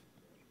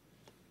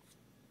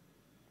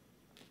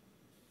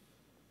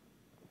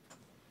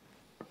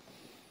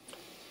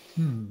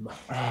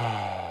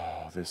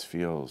 Oh, this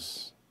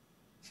feels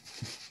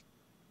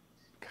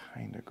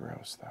kind of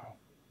gross, though.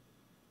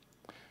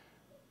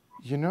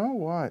 You know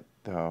what,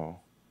 though?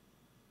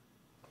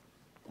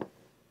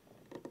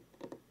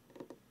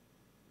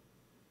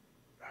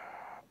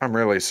 I'm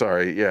really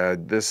sorry. Yeah,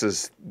 this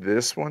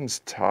one's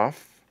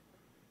tough.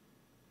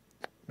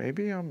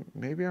 Maybe I'm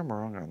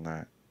wrong on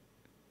that.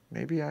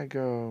 Maybe I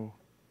go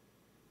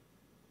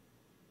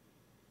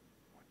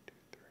 1, 2,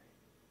 3.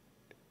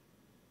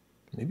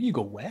 Maybe you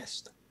go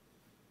west.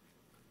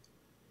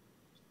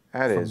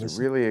 That From is this-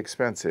 really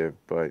expensive,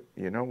 but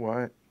you know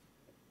what?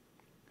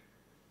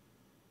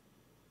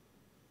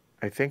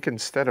 I think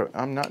instead of,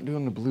 I'm not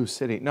doing the blue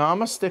city. No, I'm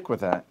gonna stick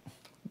with that.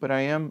 But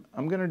I'm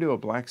gonna do a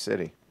black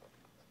city.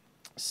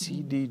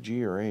 C, D,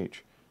 G, or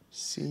H.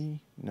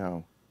 C,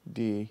 no.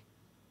 D,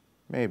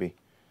 maybe.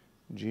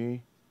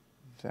 G,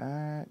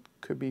 that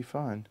could be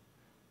fun.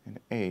 And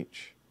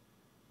H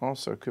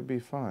also could be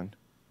fun.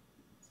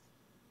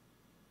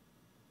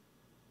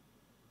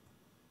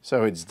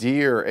 So it's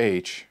D or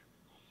H.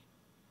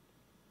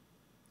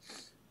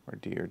 Or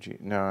D or G.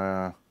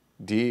 No,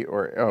 D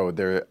or, oh,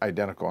 they're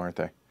identical, aren't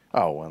they?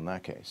 Oh, well, in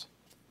that case.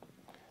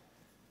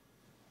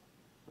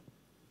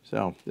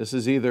 So this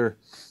is either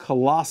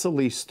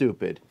colossally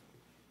stupid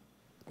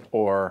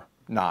or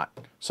not.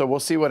 So we'll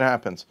see what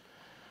happens.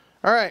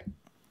 All right,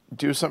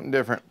 do something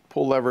different.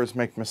 Pull levers,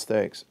 make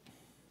mistakes.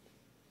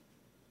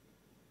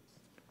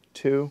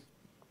 2,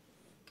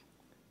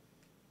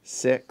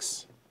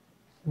 6.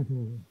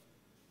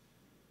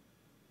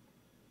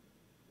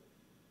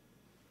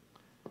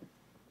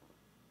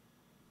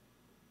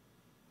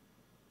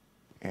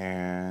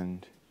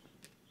 And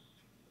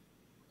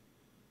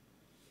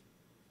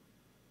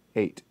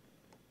 8.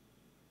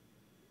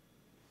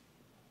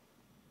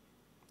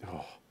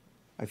 Oh,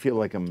 I feel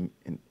like I'm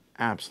an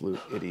absolute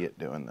idiot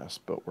doing this,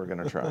 but we're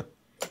going to try.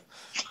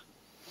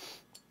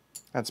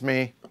 That's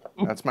me.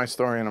 That's my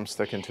story, and I'm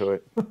sticking to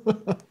it.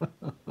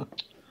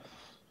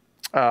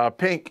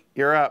 Pink,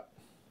 you're up.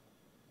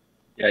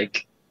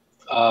 Yike.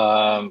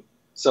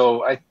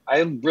 So I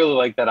really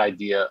like that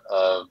idea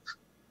of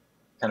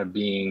kind of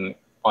being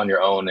on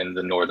your own in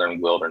the northern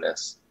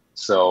wilderness.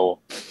 So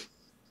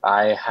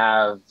I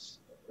have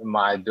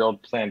my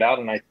build planned out,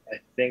 and I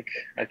think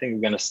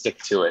I'm going to stick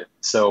to it.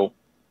 So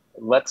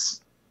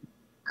let's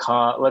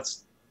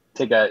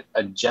take a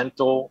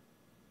gentle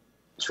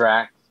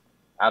track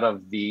out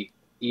of the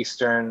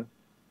eastern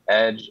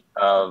edge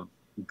of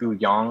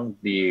Guyang,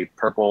 the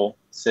purple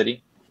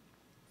city.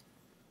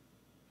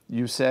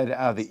 You said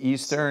the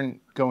eastern,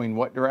 going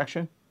what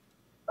direction?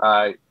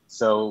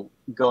 So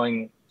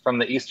going from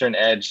the eastern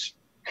edge,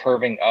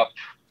 curving up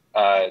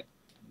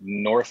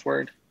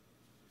northward.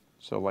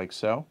 So like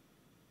so?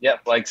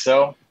 Yep, like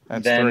so.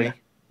 That's then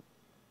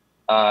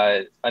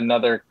 3.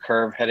 Another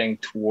curve heading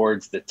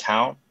towards the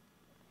town.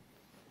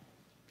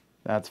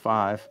 That's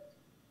 5.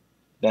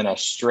 Then a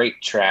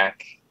straight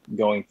track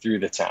going through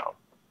the town.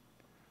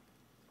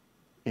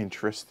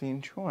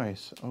 Interesting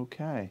choice.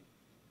 Okay.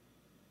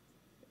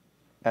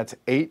 That's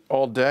 8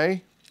 all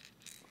day.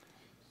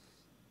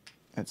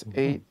 That's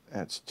 8.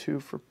 That's 2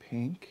 for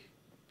pink.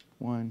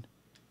 1,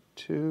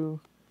 2.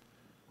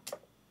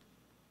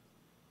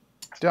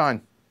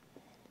 Done.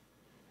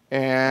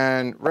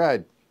 And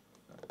red.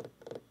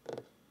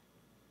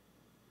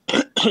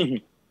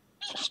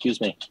 Excuse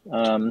me.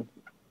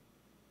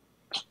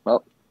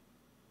 Well,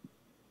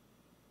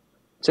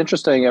 it's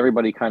interesting.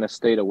 Everybody kind of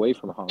stayed away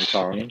from Hong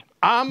Kong.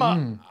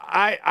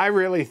 I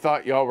really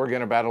thought y'all were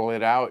going to battle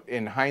it out.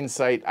 In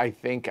hindsight, I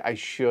think I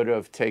should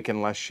have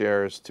taken less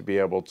shares to be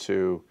able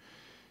to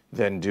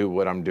then do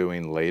what I'm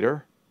doing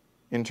later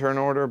in turn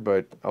order,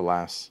 but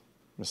alas,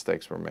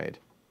 mistakes were made.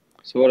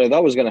 So what I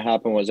thought was going to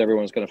happen was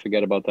everyone's going to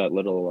forget about that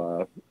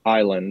little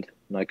island,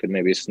 and I could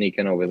maybe sneak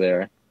in over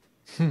there.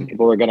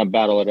 People were going to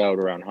battle it out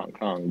around Hong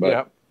Kong, but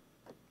Yep.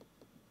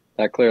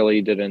 that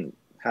clearly didn't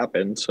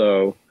happen.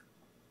 So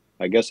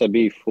I guess I'd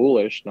be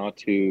foolish not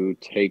to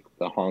take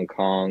the Hong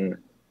Kong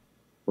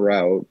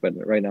route. But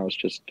right now it's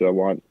just, do I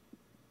want?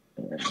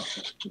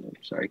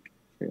 Sorry,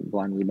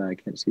 blindly back. I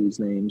can't see these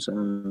names.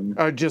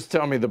 Just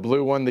tell me the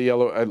blue one, the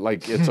yellow.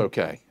 Like it's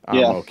okay. I'm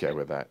Yeah. okay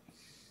with that.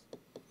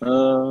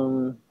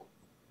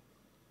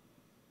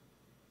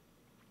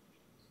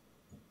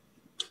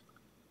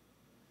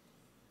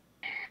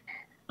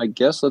 I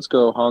guess let's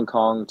go Hong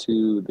Kong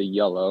to the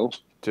yellow.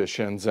 To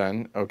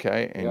Shenzhen,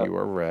 okay, and Yep. you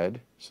are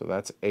red, so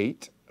that's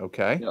 8,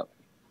 okay. Yep.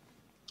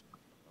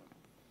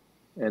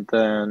 And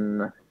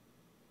then,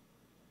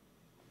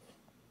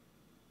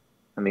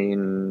 I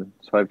mean,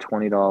 so I have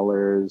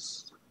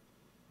 $20.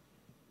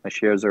 My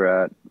shares are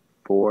at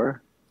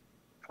 4,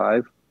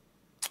 5.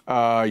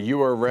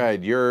 You are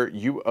red.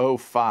 You owe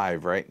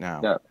 5 right now.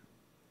 Yeah.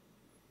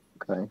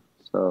 Okay,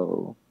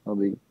 so I'll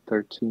be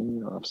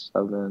 13. I'll have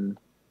 7.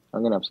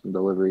 I'm gonna have some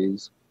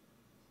deliveries.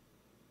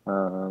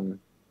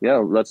 Yeah,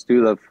 let's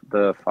do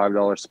the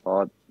 $5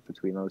 spot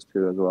between those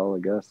two as well, I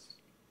guess.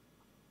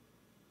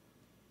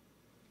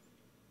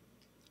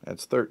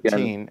 That's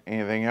 13.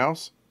 Anything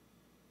else?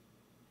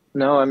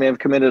 No, I mean I've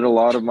committed a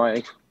lot of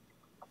my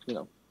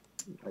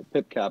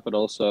PIP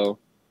capital, so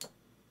I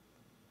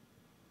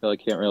feel I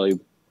can't really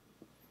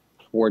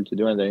afford to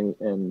do anything.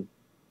 And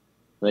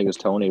I think as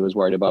Tony was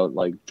worried about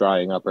like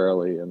drying up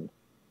early, and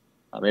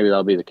maybe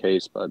that'll be the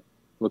case, but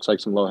looks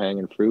like some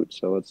low-hanging fruit,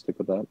 so let's stick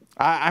with that.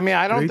 I mean,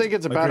 I don't Agreed. think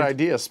it's a bad Agreed.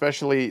 idea,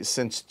 especially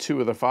since 2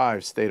 of the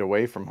 5 stayed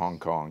away from Hong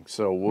Kong.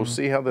 So we'll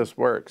see how this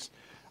works.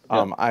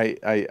 Yeah. I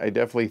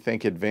definitely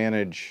think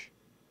advantage.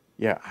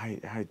 Yeah,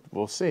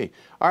 we'll see.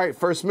 All right,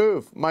 first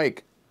move,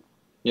 Mike.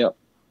 Yep.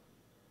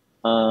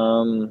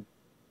 I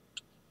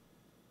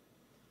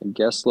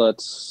guess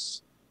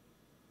let's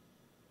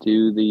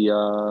do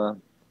the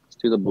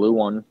blue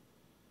one,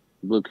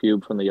 blue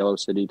cube from the yellow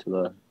city to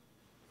the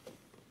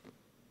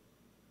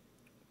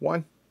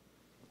 1.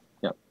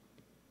 Yep.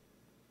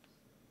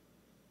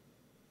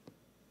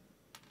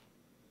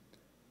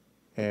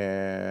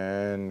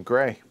 And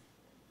gray.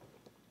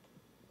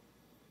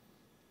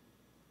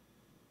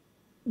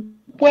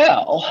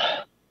 Well,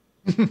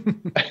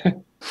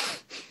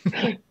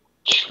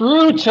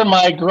 true to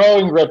my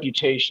growing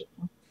reputation,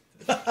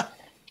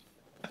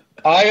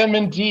 I am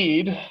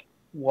indeed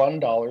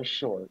 $1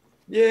 short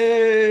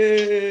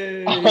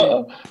Yay!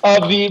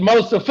 of the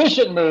most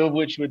efficient move,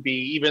 which would be,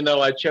 even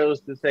though I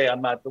chose to say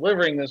I'm not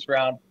delivering this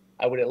round,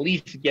 I would at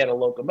least get a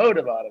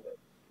locomotive out of it.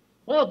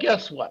 Well,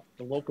 guess what?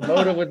 The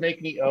locomotive would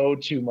make me owe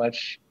too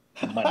much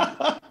money.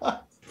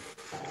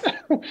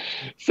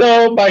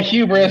 So my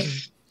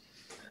hubris,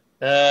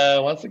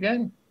 once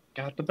again,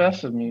 got the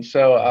best of me.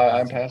 So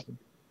I'm passing.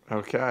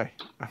 Okay.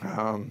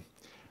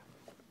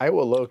 I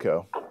will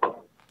loco.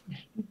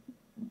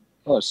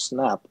 Oh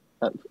snap!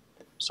 For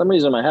some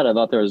reason in my head I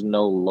thought there was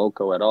no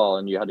loco at all,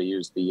 and you had to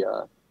use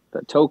the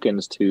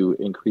tokens to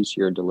increase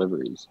your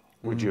deliveries.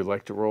 Would you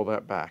like to roll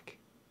that back?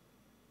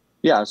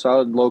 Yeah, so I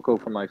would loco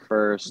for my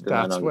first. And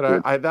That's then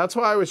what I. That's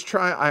why I was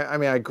trying. I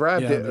mean, I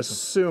grabbed Yeah, it,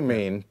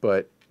 assuming,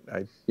 but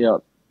I. Yeah,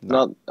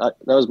 that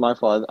was my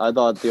fault. I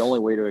thought the only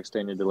way to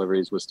extend your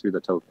deliveries was through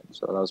the token,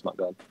 so that was my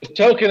bad. The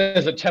token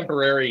is a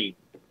temporary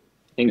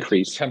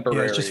Increase. Temporary.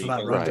 Yeah, it's just for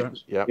that round. Right.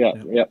 Yep.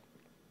 Yeah.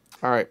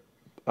 All right.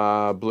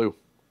 Blue.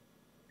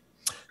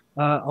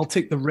 I'll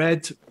take the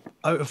red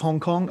out of Hong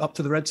Kong up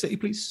to the red city,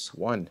 please.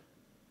 1.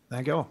 There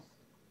you go.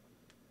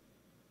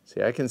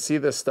 See, I can see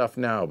this stuff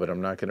now, but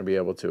I'm not going to be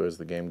able to as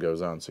the game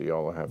goes on. So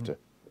y'all will have to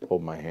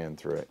hold my hand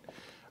through it.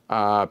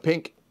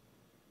 Pink.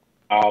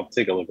 I'll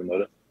take a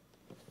locomotive.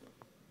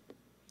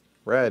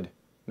 Red.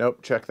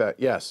 Nope. Check that.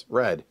 Yes.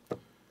 Red. All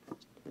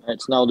right,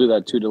 so now I'll do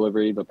that 2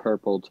 delivery, the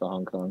purple to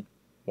Hong Kong.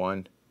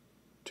 1,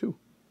 2.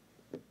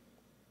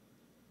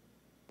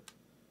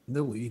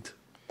 The lead.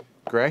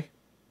 Gray.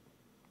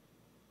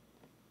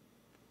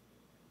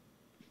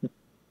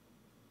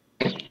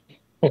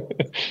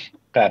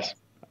 Pass.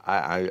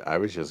 I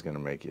was just going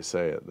to make you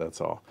say it.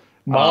 That's all.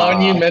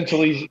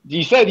 Monumentally,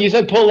 you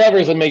said pull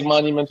levers and make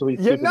monumentally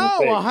Yeah, stupid no,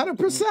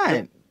 mistakes.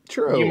 100%.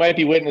 True. You might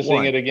be witnessing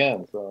 1. it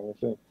again. So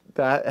we'll see.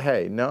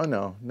 Hey,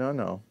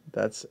 no.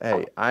 That's,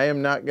 hey, I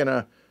am not going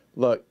to,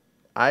 look,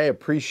 I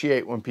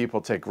appreciate when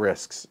people take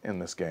risks in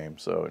this game,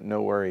 so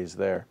no worries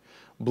there.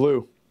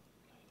 Blue.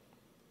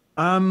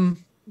 So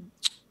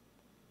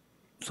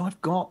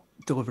I've got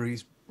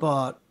deliveries,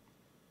 but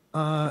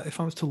if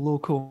I was to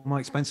local, my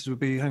expenses would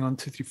be, hang on,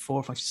 2, 3,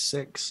 4, 5,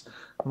 6.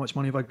 How much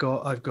money have I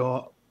got? I've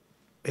got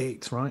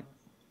 8, right?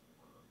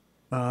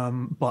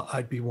 But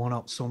I'd be 1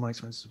 up, so my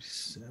expenses would be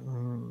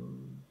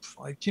 7,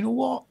 5. Do you know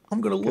what?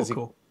 I'm going to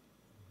local.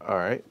 All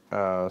right.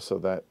 So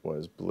that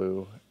was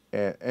blue.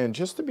 And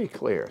just to be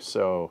clear,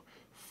 so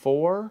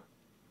 4,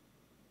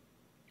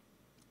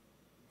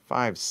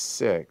 5,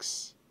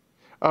 6.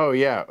 Oh,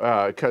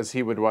 yeah, because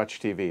he would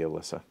watch TV,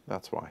 Alyssa.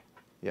 That's why.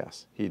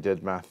 Yes, he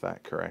did math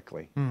that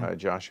correctly.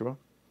 Joshua?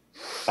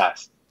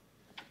 Pass.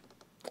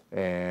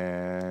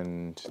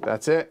 And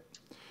that's it.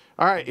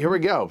 All right, here we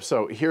go.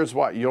 So here's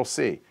what you'll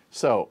see.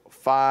 So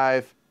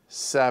 5,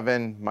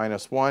 7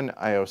 minus 1,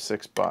 I owe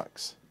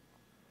 $6.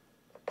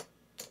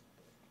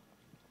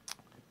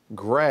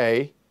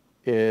 Gray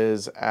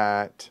is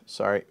at,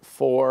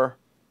 4,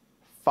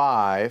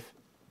 5.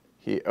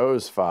 He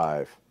owes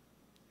 5.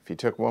 If he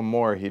took one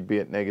more, he'd be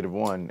at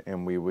 -1,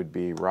 and we would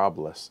be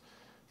robless.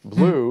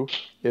 Blue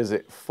is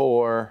at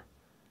 4,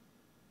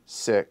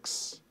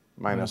 6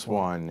 minus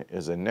 1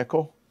 is a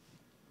nickel.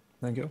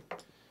 Thank you.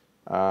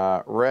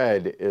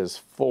 Red is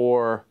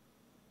 4,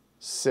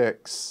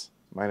 6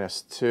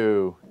 minus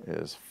 2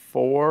 is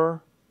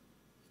 4.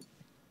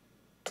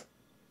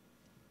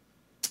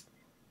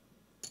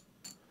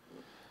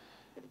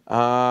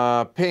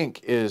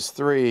 Pink is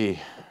 3,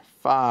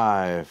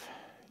 5.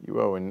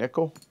 You owe a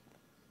nickel.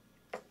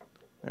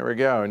 There we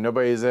go.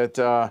 Nobody's at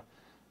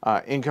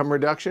income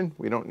reduction.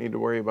 We don't need to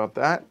worry about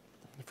that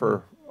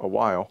for a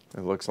while,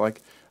 it looks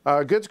like.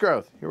 Goods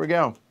growth. Here we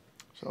go.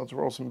 So let's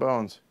roll some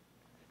bones.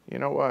 You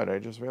know what? I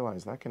just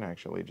realized that can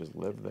actually just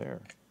live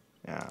there.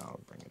 Yeah, I'll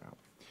bring it out.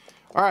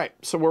 All right,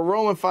 so we're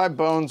rolling 5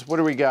 bones. What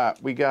do we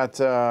got? We got,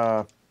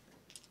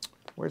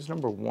 where's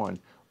number 1?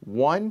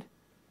 1,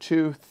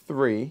 2,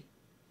 3,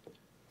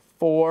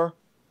 4,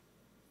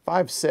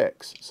 5,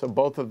 6. So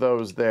both of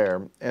those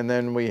there. And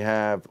then we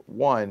have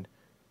 1,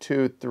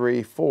 2,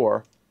 3,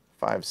 4,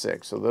 5,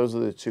 6. So those are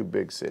the 2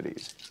 big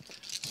cities.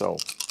 So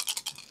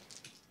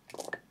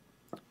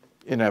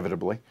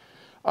inevitably.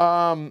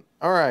 All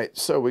right,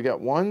 so we got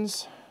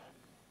 1s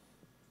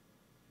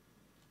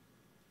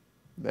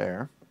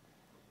there.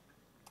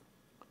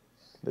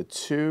 The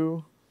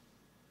 2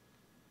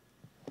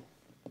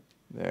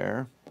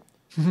 there.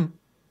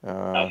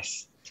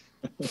 Nice.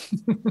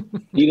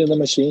 Eat in the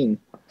machine.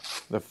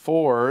 The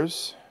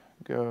 4s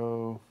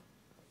go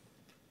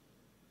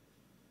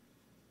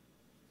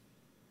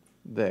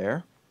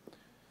there.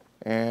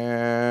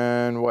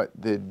 And what?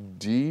 The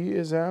D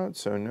is out,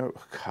 so no.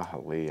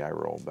 Golly, I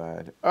roll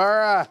bad. All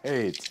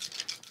right.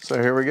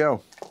 So here we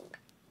go.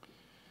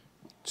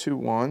 2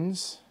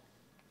 1s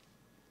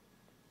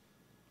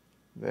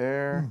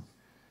there.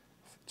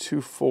 2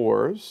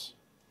 4s.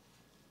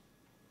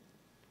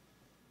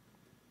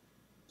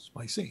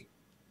 Spicy.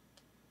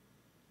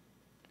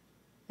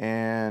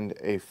 And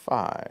a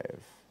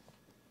 5.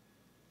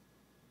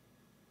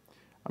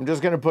 I'm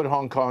just going to put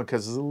Hong Kong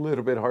because it's a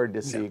little bit hard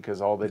to see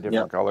because all the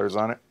different colors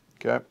on it.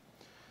 Okay.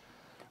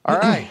 All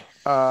right.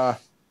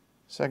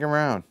 Second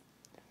round.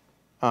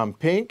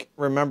 Pink,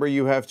 remember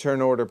you have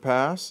turn order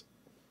pass.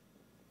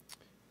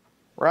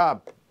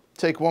 Rob,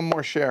 take one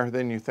more share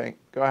than you think.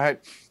 Go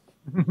ahead.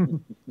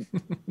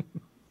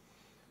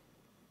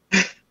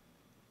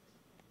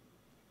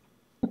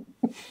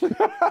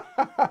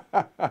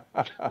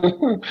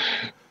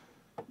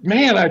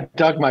 Man, I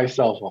dug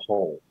myself a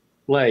hole.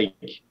 Like,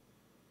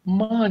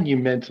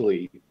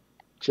 monumentally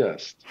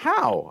just.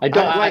 How? I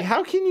don't like.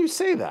 How can you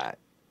say that?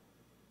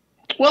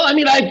 Well, I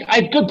mean, I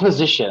had good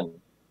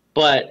position,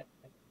 but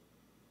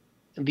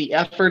the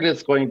effort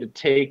it's going to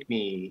take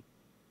me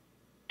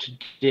to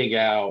dig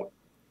out.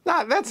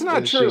 No, that's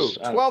not true.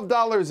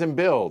 $12 in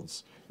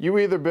builds. You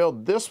either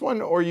build this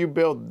one or you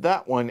build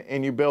that one,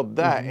 and you build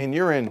that, and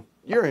you're in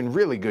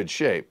really good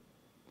shape.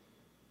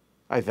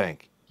 I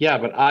think. Yeah,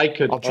 but I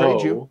could. I'll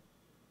trade you.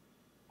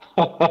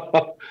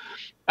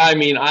 I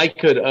mean, I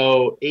could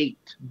owe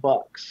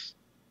 $8.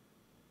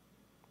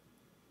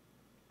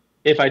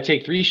 If I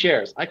take 3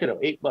 shares, I could owe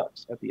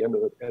 $8 at the end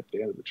of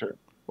the term.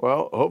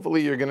 Well,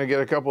 hopefully you're going to get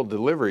a couple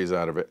deliveries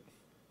out of it.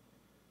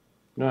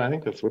 No, I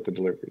think that's with the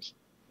deliveries.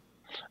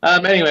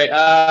 Anyway,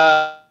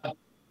 yeah,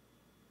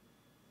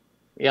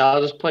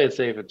 I'll just play it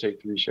safe and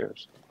take 3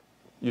 shares.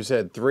 You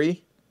said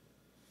 3?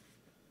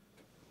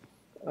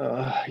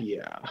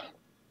 Yeah.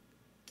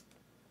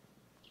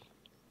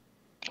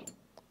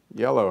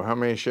 Yellow, how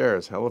many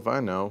shares? Hell if I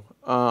know.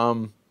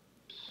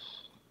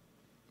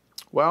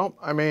 Well,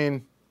 I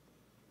mean,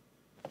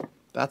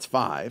 that's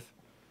 5.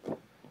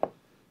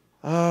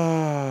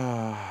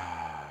 I'm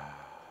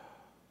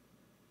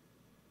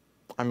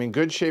in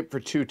good shape for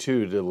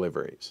 2-2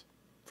 deliveries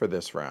for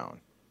this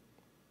round.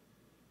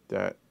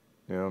 That,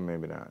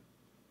 maybe not.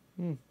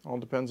 All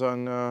depends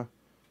on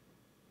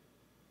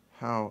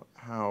how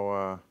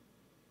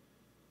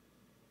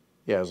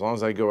yeah, as long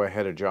as I go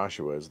ahead of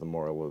Joshua is the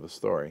moral of the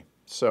story.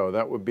 So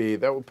that would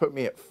put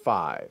me at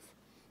 5.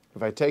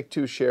 If I take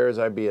 2 shares,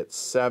 I'd be at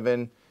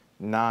 7,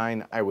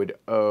 9. I would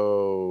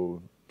owe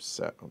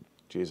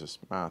Jesus,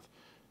 math.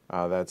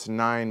 That's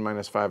 9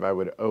 minus 5. I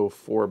would owe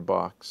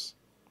 $4.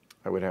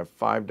 I would have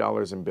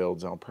 $5 in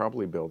builds. I'll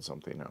probably build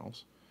something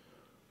else.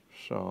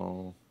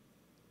 So,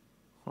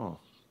 oh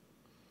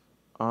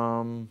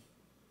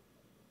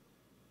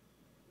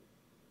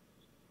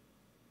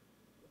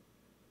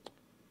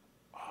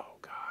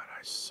God,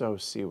 I so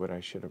see what I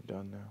should have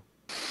done now.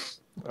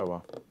 Oh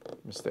well,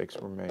 mistakes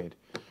were made.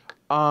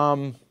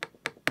 I'll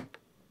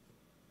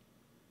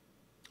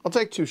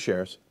take 2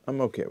 shares.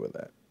 I'm okay with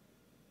that.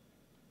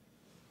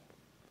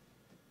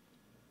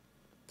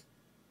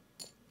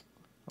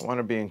 I want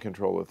to be in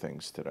control of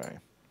things today.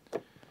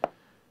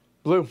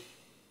 Blue.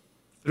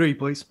 3,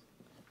 please.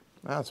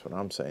 That's what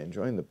I'm saying.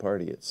 Join the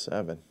party at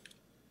 7.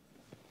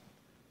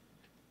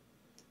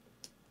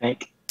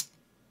 Hank,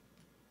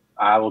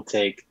 I will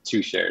take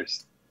 2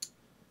 shares.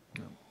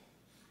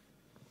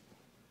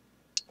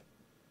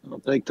 I'll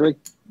take 3.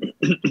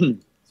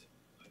 And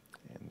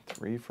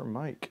 3 for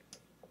Mike.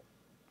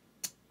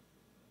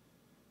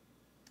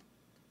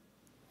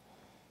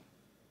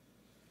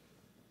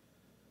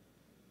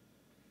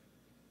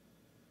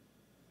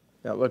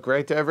 That look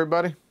great to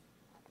everybody?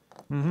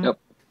 Yep.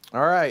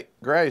 All right,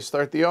 Gray,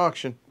 start the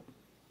auction.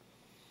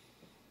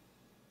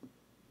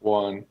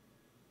 1.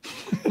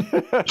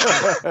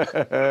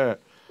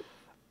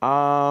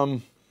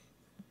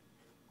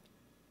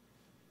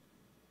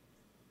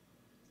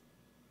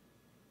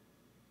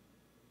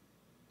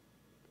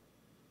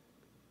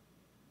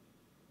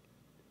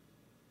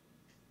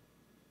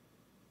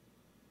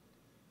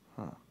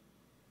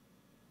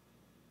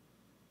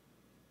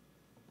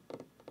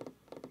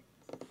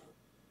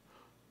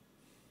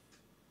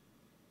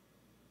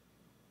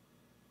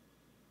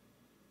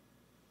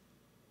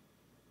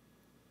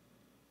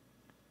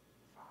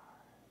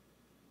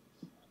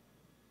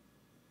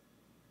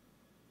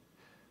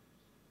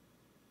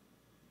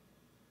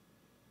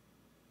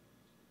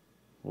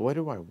 What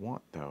do I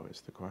want, though,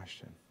 is the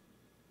question.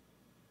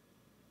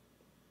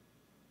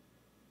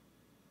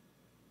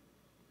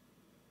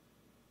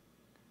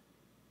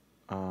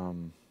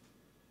 I'll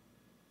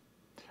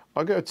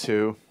go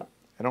 2.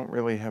 I don't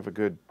really have a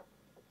good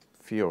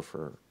feel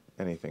for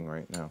anything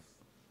right now.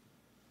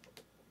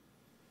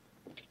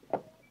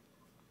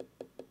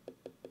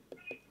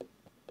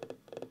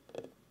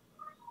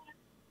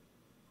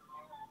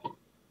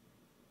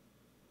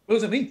 What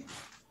does it mean?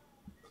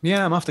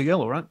 Yeah, I'm after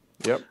yellow, right?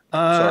 Yep.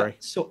 Sorry.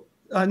 So,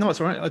 no,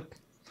 it's all right.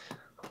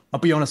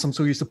 I'll be honest, I'm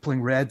so used to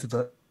playing red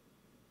that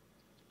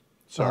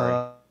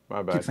Sorry. My I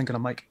keep bad. thinking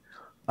of Mike.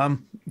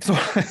 So,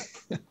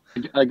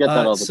 I get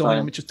that all the so let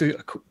time. me just do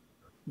a quick,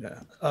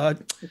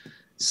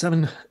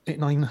 7, 8,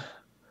 9.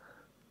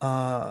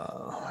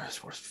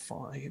 It's worth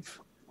 5.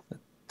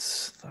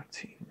 That's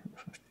 13.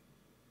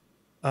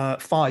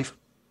 5.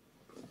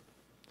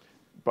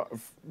 But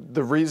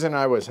the reason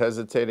I was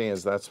hesitating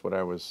is that's what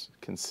I was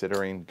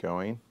considering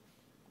going.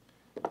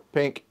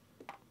 Pink.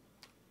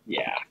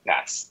 Yeah,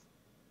 pass.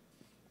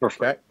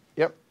 Perfect. Okay.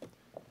 Yep.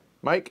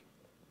 Mike.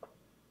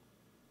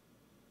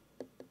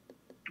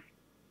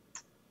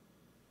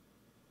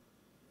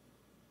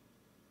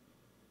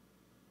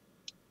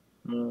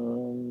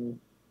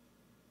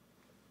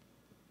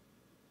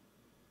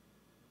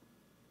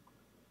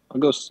 I'll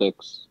go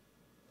 6.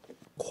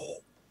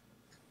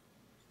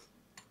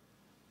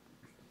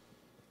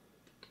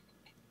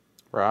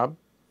 Rob.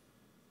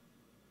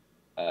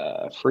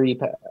 Free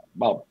pass.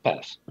 Well,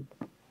 pass.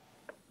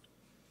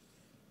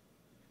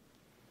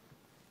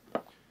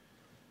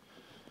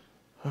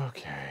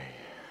 Okay.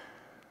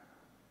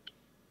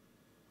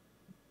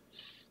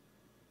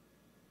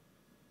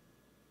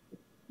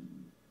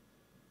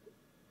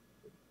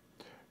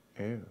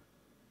 Ew.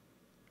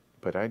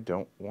 But I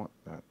don't want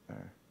that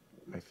there.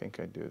 I think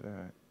I do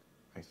that.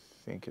 I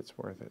think it's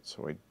worth it.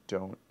 So I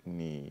don't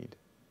need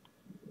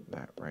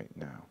that right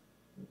now.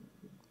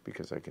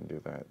 Because I can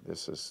do that.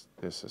 This is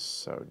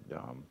so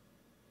dumb.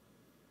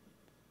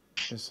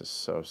 This is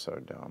so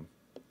dumb.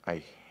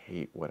 I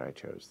hate what I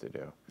chose to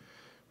do.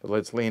 But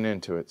let's lean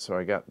into it. So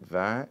I got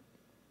that.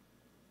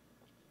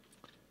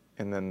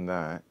 And then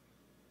that.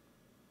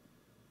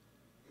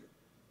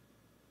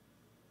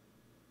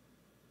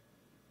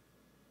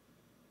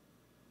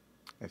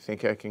 I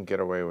think I can get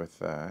away with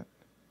that.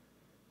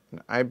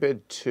 And I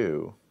bid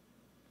 2.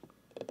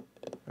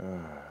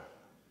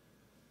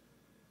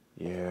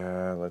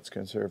 Yeah, let's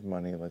conserve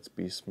money. Let's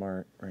be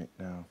smart right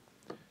now.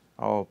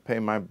 I'll pay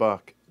my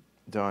buck.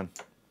 Done.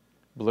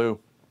 Blue.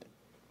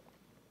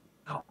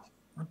 Oh,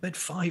 I bid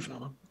 5 now.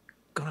 I'm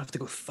gonna have to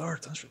go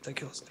 3rd. That's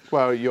ridiculous.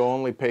 Well, you'll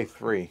only pay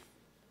 3.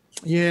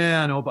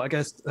 Yeah, I know, but I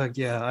guess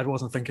I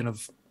wasn't thinking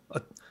of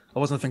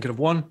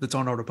 1, the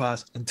turn order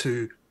pass, and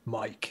 2,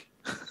 Mike.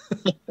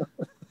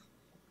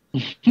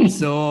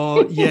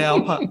 So yeah,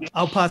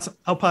 I'll pass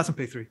and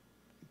pay 3.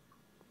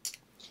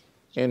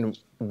 And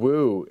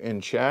Woo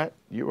in chat,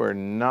 you are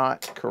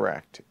not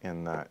correct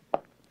in that.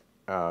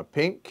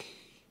 Pink.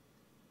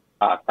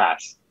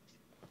 Pass.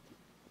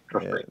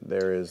 Yeah,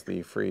 there is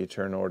the free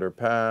turn order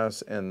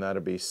pass, and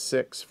that'll be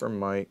 6 for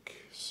Mike.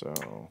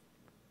 So,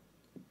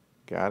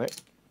 got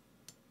it.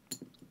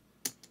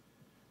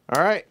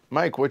 All right,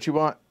 Mike, what you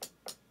want?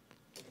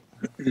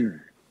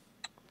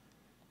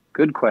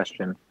 Good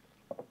question.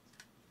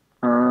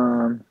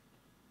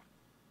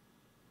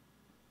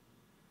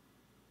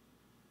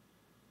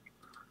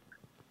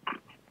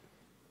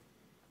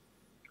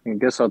 I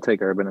guess I'll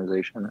take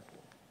urbanization.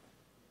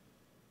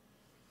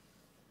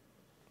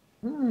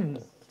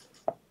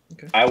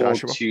 Okay. I will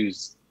Joshua?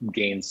 choose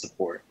gain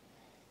support.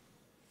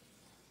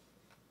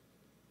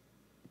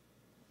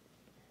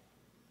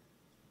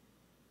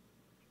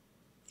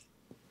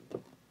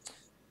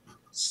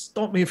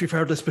 Stop me if you've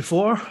heard this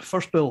before.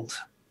 First build.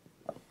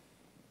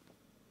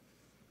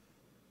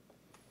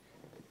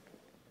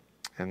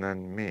 And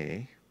then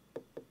me.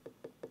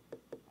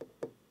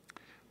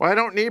 Well, I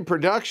don't need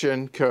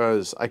production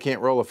because I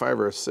can't roll a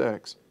 5 or a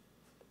 6.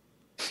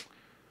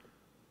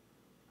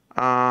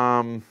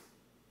 I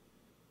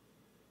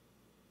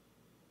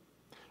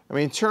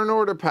mean, turn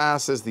order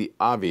pass is the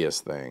obvious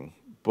thing,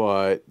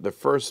 but the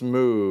first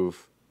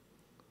move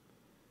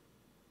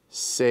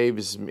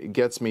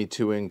gets me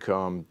 2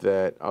 income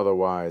that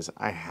otherwise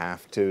I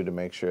have to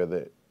make sure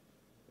that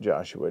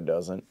Joshua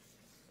doesn't.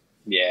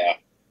 Yeah.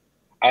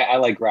 I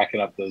like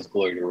racking up those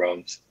glory to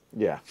roams.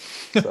 Yeah.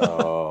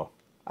 So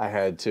I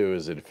had 2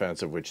 as a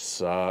defensive, which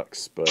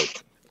sucks,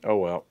 but oh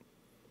well.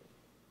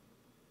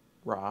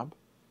 Rob?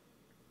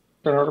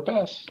 Turn order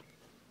pass.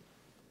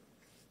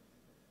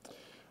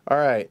 All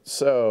right,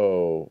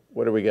 so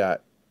what do we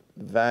got?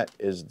 That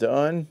is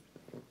done.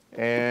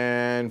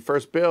 And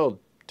first build,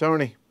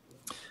 Tony.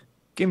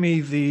 Give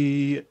me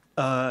the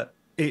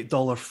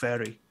 $8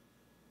 ferry,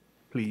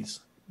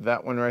 please.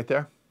 That one right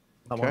there?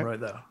 That one right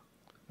there.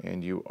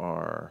 And you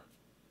are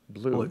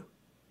blue. Blue.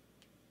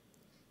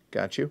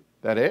 Got you.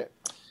 That it?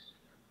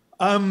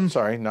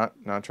 Sorry, not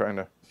trying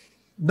to.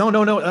 No.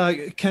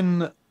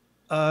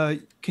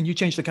 Can you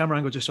change the camera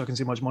angle just so I can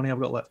see how much money I've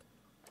got left?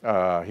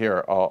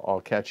 Here,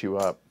 I'll catch you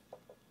up.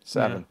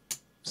 7. Yeah.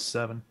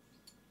 7.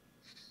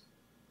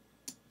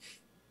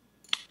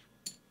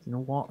 You know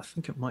what? I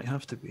think it might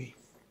have to be.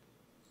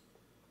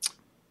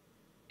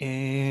 I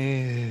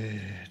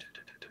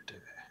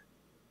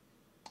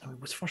mean,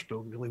 was first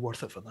build really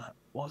worth it for that?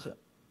 Was it?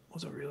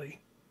 Was it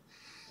really?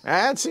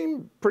 That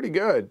seemed pretty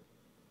good.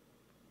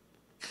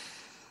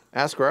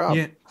 Ask Rob.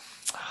 Yeah.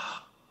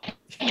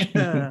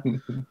 Yeah.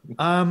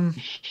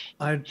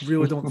 I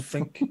really don't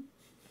think.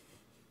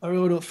 I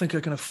really don't think I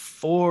can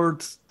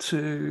afford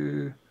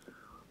to.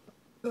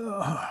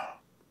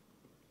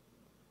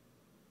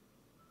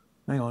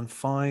 Hang on,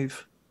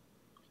 5.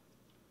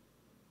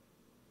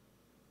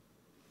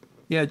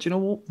 Yeah, do you know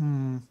what?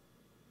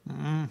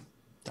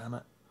 Damn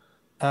it.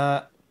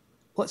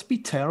 Let's be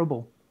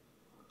terrible.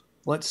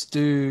 Let's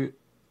do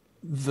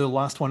the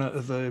last one out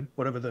of the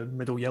whatever the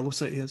middle yellow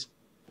city is.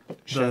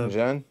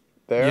 Shenzhen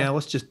there. Yeah,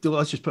 let's just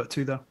put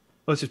 2 there.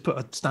 Let's just put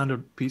a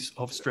standard piece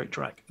of straight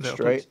track there.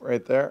 Straight please.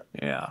 right there.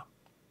 Yeah.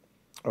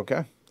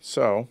 Okay.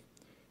 So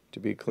to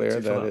be clear,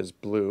 that is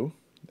blue.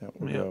 That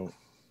will go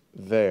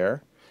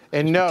there.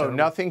 And no,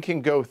 nothing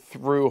can go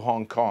through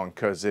Hong Kong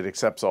because it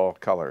accepts all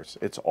colors.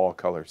 It's all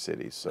color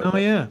cities. So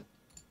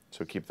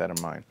so keep that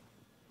in mind.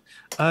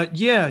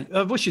 Yeah,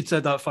 I wish you'd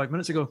said that 5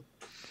 minutes ago.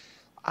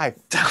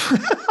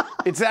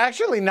 It's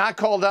actually not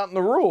called out in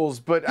the rules,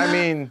 but I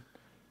mean.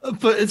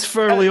 But it's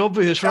fairly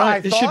obvious,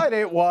 right? I thought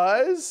it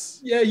was.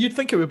 Yeah, you'd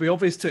think it would be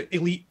obvious to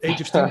elite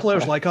Age of Steam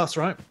players like us,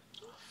 right?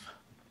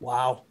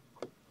 Wow.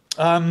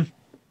 I've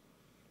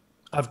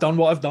done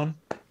what I've done.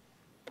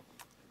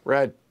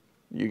 Red,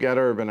 you got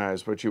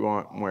urbanized. What you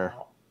want and where?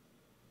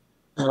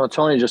 Well,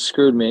 Tony just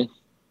screwed me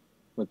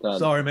with that.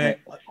 Sorry, mate.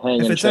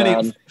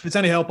 If it's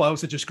any help, I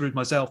also just screwed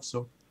myself.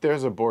 So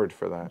there's a board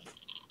for that.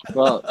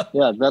 Well,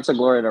 yeah, that's a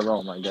glory to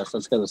Rome, I guess.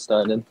 Let's get it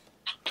started.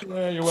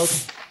 Yeah, you're welcome.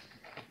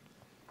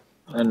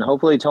 And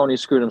hopefully Tony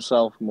screwed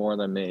himself more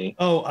than me.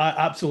 Oh, I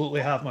absolutely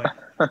have, mate.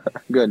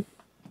 Good.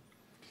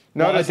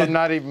 Notice I'm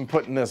not even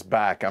putting this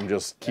back. I'm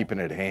just keeping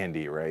it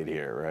handy right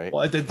here, right?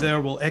 What I did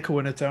there will echo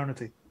in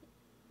eternity.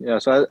 Yeah,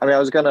 so I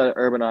was going to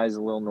urbanize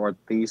a little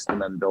northeast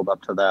and then build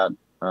up to that.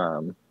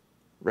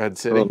 Red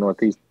City? A little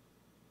northeast.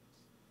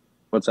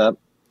 What's that?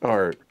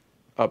 Or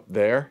up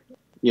there?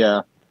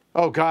 Yeah.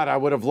 Oh, God, I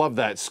would have loved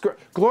that.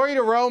 Glory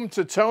to Rome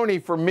to Tony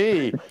for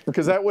me,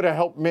 because that would have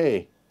helped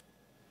me.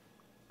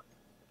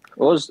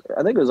 I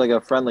think it was like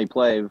a friendly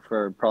play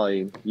for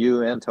probably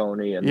you and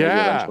Tony. And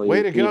yeah,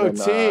 way to go,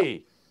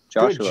 T.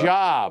 Joshua. Good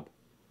job.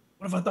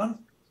 What have I done?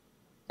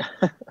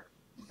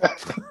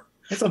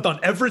 Yes, I've done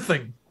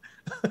everything,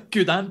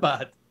 good and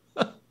bad.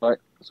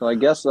 So I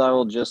guess I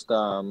will just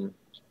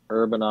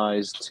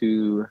urbanize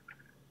to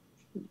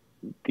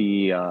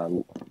the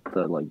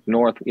like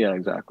north. Yeah,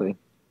 exactly.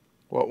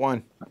 What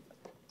one?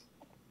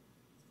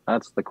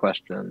 That's the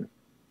question.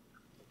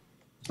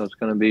 So it's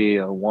going to be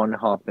a 1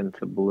 hop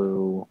into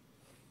blue.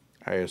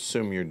 I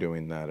assume you're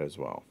doing that as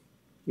well.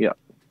 Yeah.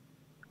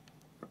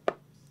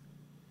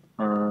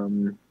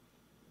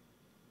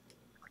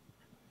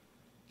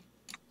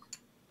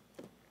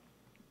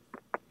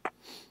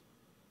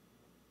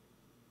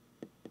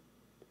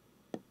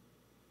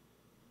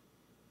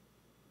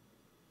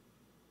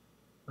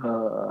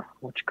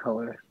 Which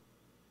color?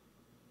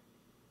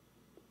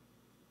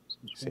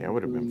 See, I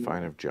would have been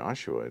fine if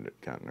Joshua had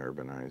gotten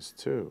urbanized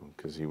too,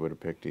 because he would have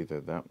picked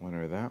either that one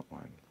or that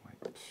one.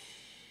 Like,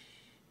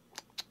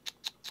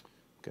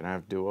 gonna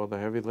have to do all the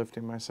heavy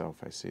lifting myself.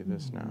 I see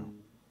this now.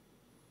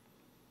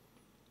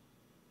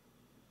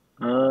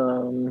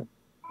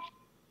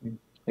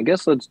 I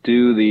guess let's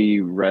do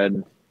the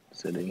red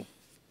city.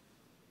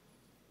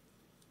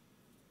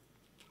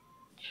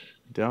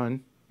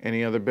 Done.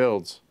 Any other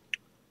builds?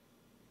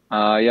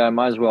 Yeah, I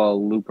might as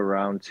well loop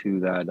around to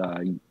that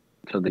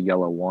to the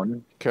yellow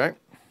one. Okay.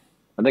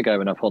 I think I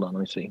have enough. Hold on, let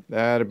me see.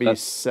 That'd be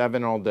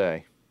 7 all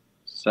day.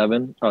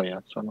 7? Oh yeah,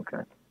 so I'm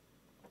okay.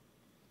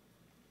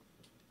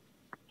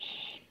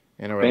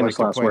 And I would Famous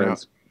like last to point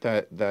words.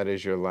 out that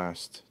is your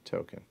last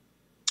token.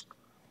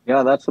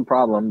 Yeah, that's the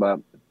problem, but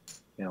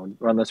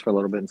run this for a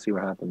little bit and see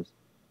what happens.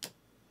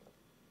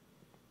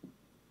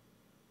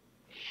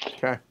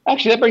 Okay.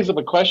 Actually, that brings up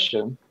a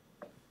question.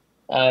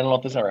 I don't know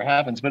if this ever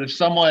happens, but if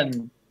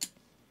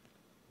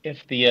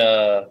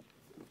the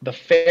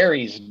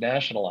ferry's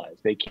nationalized,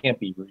 they can't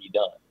be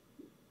redone.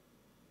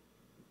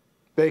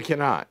 They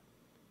cannot.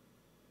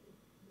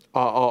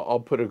 I'll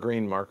put a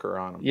green marker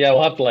on them. Yeah,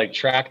 we'll have to like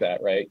track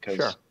that, right?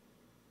 Sure.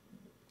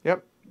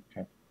 Yep.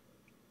 Okay.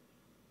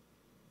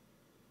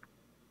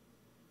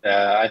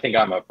 I think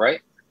I'm up,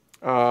 right?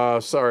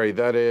 Sorry,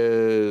 that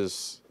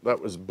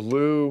was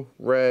blue,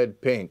 red,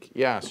 pink.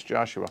 Yes,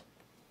 Joshua.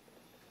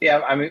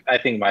 Yeah, I mean, I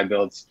think my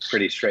build's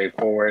pretty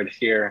straightforward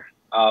here.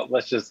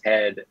 Let's just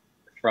head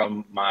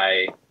from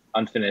my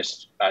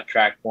unfinished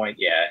track point.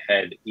 Yeah,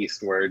 head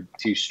eastward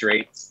 2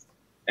 straights,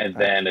 and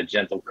then a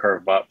gentle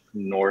curve up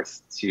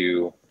north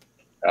to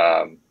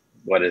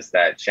what is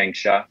that,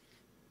 Changsha?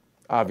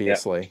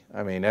 Obviously,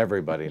 I mean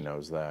everybody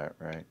knows that,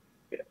 right?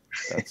 Yeah.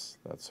 That's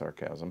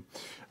sarcasm.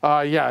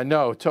 Yeah,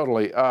 no,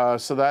 totally.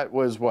 So that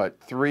was what,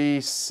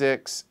 3,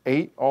 6,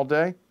 8 all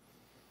day?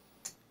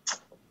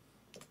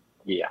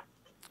 Yeah.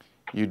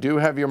 You do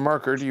have your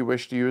marker. Do you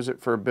wish to use it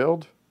for a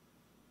build?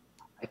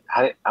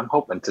 I'm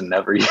hoping to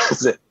never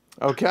use it.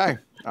 Okay,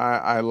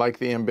 I like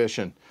the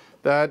ambition.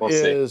 That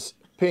is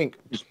pink.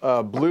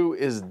 Blue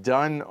is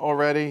done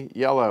already.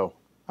 Yellow.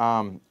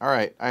 All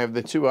right, I have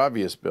the 2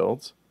 obvious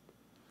builds.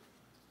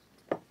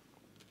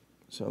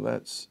 So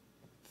that's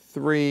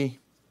 3.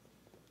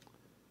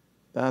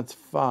 That's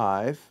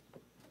 5.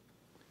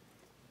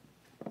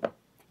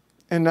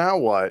 And now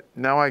what?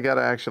 Now I got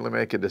to actually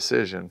make a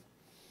decision.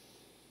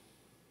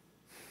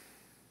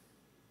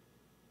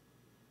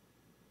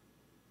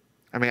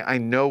 I mean, I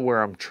know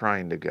where I'm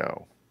trying to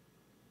go.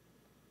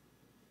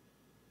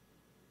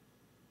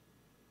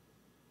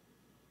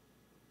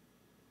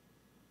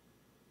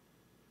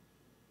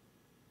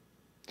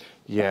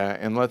 Yeah,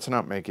 and let's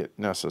not make it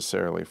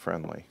necessarily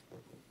friendly.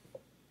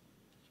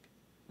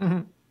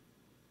 Mm-hmm.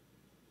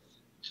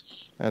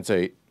 That's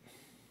 8.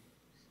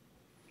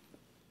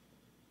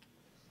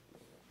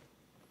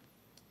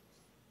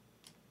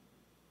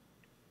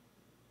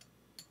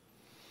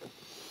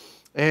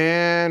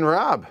 And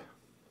Rob.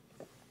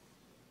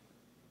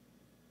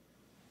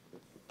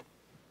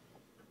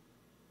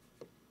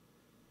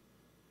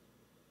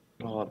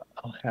 Well,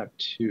 I'll have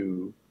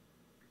 2.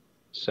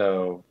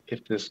 So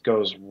if this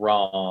goes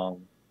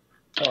wrong,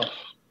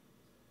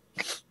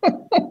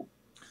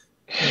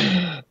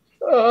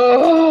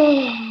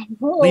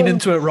 Lean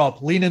into it,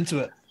 Rob. Lean into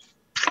it.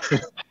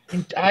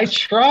 I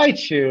try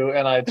to,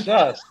 and I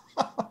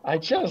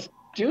just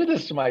do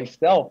this to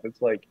myself.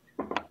 It's like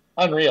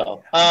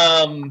unreal.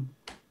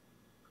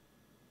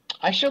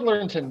 I should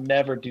learn to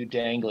never do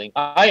dangling.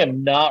 I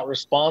am not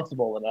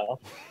responsible enough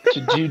to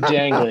do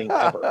dangling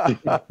ever.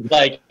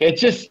 Like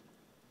it's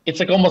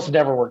like almost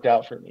never worked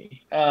out for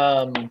me.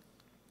 Almost.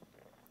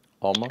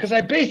 Because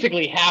I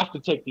basically have to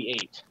take the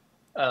 8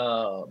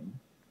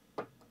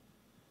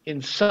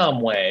 in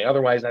some way.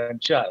 Otherwise, I'm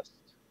just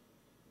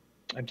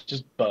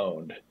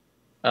boned.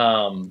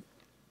 And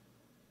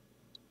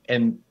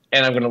I'm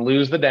going to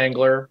lose the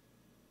dangler,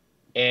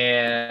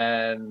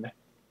 and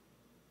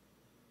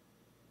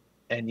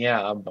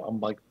yeah, I'm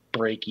like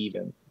break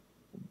even,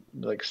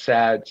 like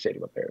sad state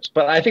of affairs.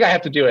 But I think I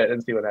have to do it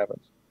and see what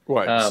happens.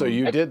 What? So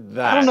you did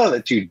that? I don't know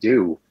that you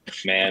do,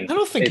 man. I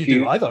don't think you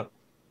do either.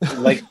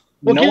 Like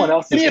Well, no one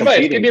else give is me advice.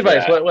 competing. Give me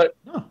advice. For that. What?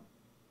 No.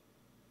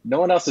 No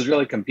one else is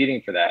really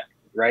competing for that,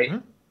 right? Hmm?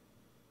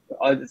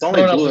 It's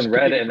only No one else blue is and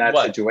red competing in for that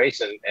what?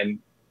 situation, and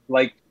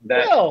like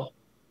that. Well,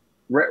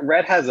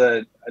 Red has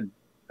a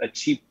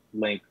cheap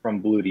link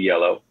from blue to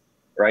yellow,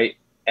 right?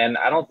 And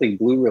I don't think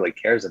blue really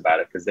cares about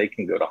it because they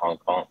can go to Hong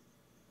Kong.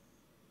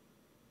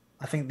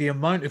 I think the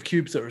amount of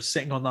cubes that are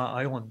sitting on that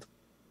island,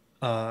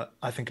 I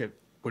think it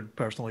would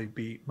personally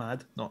be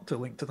mad not to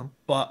link to them.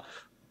 But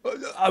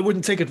I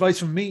wouldn't take advice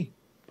from me.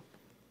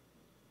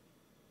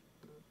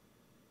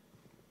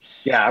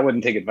 Yeah, I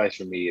wouldn't take advice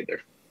from me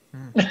either.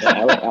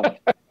 Yeah,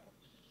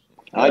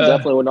 I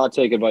definitely would not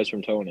take advice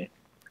from Tony.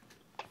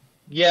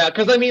 yeah,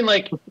 because I mean,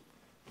 like,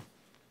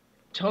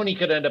 Tony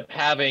could end up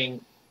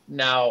having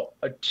now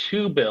a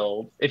 2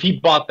 build. If he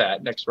bought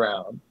that next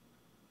round,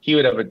 he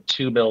would have a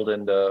 2 build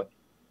into,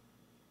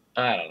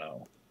 I don't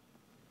know.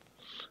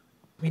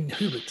 I mean,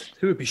 who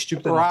would be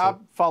stupid enough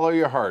Rob, follow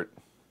your heart.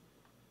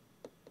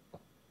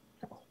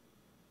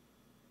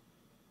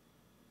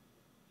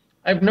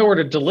 I have nowhere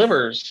to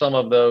deliver some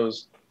of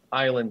those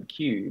island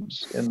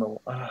cubes in the.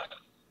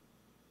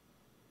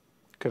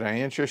 Could I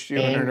interest you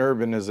in an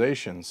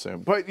urbanization soon?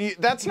 But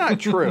that's not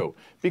true,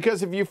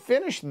 because if you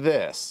finish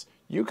this,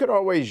 you could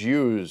always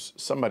use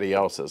somebody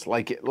else's.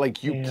 Like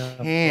you can.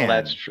 Well,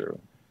 that's true.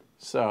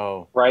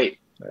 So Right.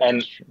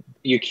 That's true.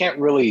 You can't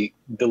really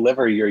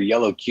deliver your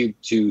yellow cube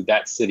to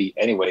that city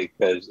anyway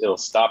because it'll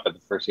stop at the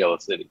first yellow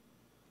city.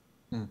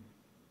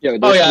 Yeah,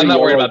 Oh yeah, I'm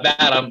not worried about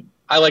that.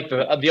 I like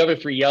the other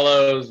 3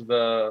 yellows.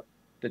 The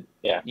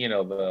Yeah. you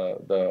know,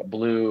 the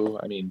blue.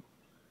 I mean,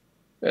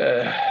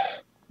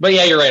 but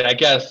yeah, you're right. I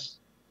guess.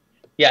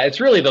 Yeah, it's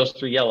really those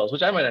 3 yellows,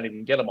 which I might not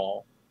even get them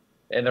all,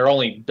 and they're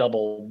only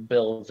double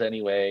bills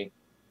anyway.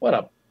 What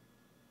up?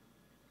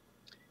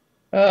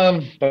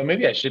 But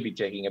maybe I should be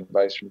taking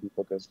advice from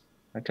people because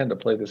I tend to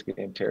play this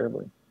game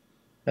terribly.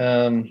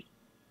 I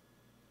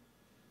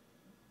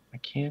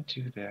can't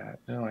do that.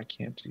 No, I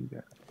can't do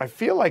that. I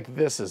feel like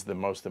this is the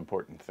most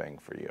important thing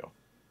for you.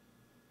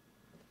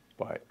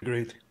 But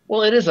Agreed.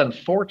 Well, it is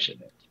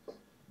unfortunate.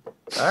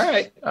 All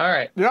right, all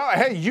right. no,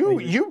 hey,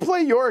 you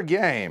play your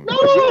game.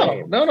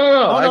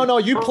 No. No,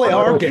 you play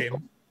our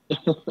game.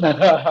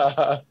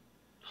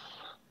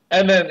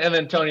 And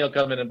then Tony will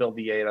come in and build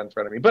the 8 in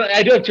front of me. But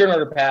I do have turn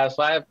order pass,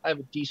 so I have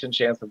a decent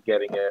chance of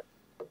getting it.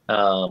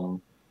 All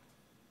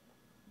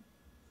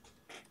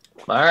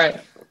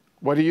right.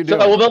 What are you So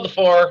doing? we'll build the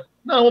 4.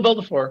 No, we'll build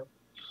the 4.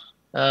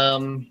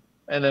 And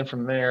then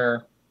from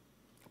there.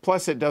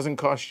 Plus, it doesn't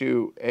cost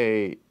you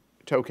a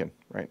token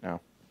right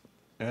now.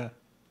 Yeah.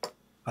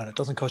 And it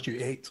doesn't cost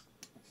you 8.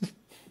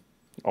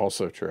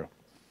 Also true.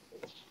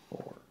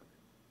 4.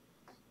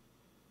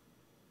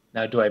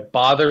 Now, do I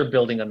bother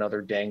building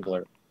another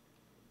dangler?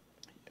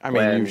 I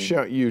mean,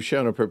 you've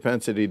shown a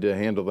propensity to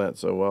handle that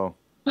so well.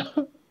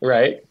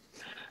 Right.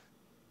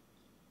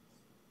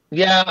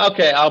 Yeah.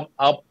 Okay.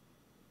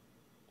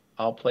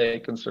 I'll play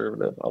it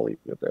conservative. I'll leave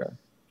it there.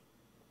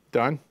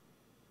 Done?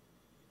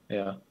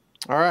 Yeah.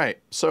 All right.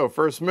 So,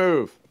 first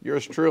move.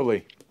 Yours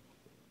truly.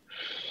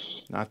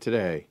 Not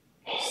today,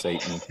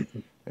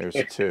 Satan. There's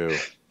 2.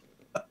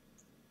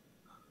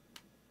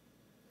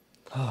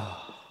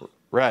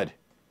 Red.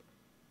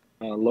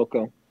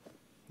 Loco.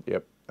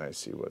 Yep. I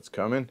see what's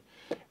coming.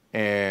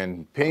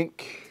 And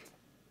pink.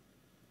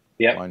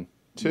 Yeah. 1,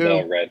 2.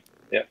 Bell red.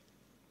 Yep.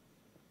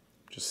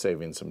 Just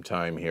saving some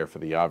time here for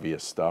the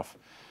obvious stuff.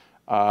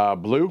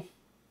 Blue.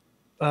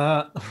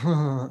 Yeah.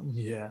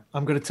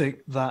 I'm going to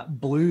take that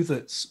blue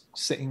that's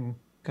sitting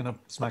kind of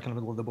smack in the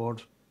middle of the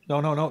board.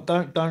 No. Don't.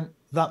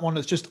 That one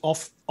that's just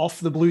off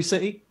the blue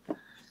city.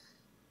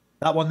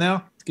 That one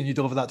there. Can you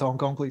deliver that to Hong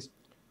Kong, please?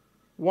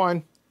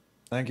 1.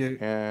 Thank you.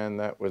 And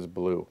that was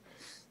blue.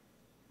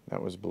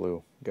 That was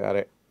blue. Got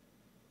it.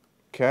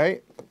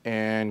 Okay.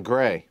 And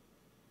gray.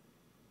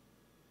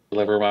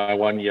 Deliver my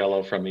 1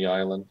 yellow from the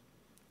island.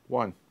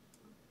 1.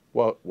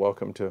 Well,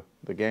 welcome to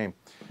the game.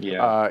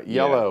 Yeah.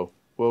 Yellow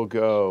will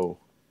go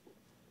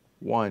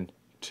 1,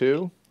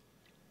 2.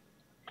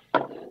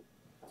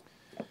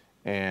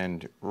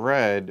 And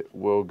red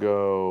will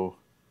go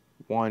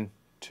 1,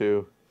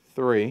 2,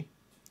 3.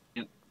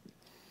 Yep.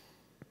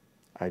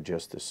 I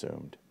just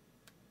assumed.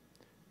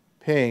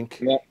 Pink.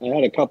 Yeah, I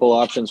had a couple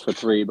options for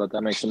 3, but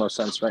that makes the most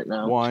sense right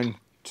now. 1,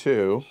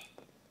 2.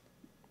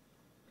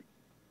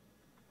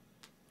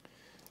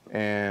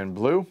 And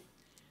blue.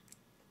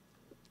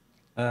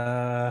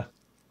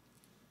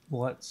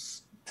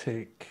 Let's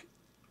take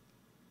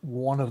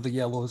one of the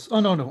yellows. Oh,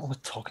 no, what am I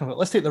talking about?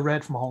 Let's take the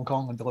red from Hong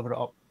Kong and deliver it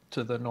up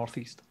to the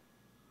northeast.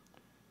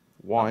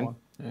 1.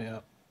 Yeah.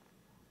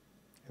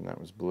 And that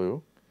was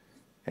blue.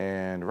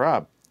 And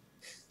Rob.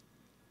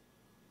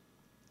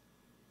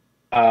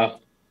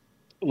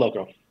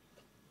 Loco.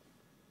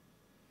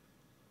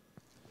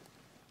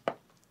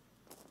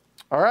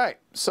 All right,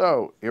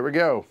 so here we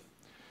go.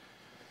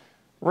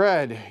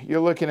 Red,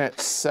 you're looking at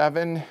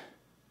 7,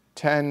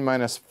 10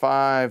 minus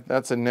 5.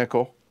 That's a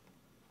nickel.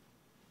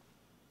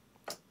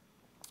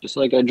 Just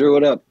like I drew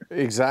it up.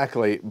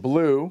 Exactly.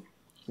 Blue,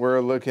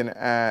 we're looking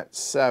at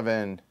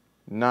 7,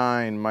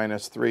 9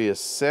 minus 3 is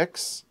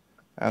 6.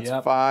 That's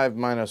Yep. 5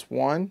 minus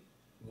 1.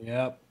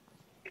 Yep.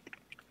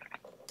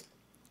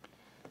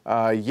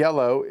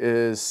 Yellow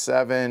is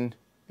 7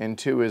 and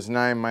 2 is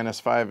 9 minus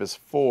 5 is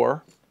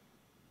 4.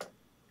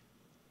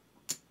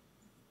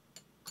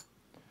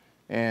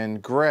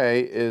 And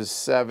gray is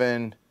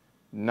 7,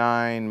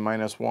 9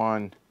 minus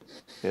 1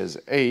 is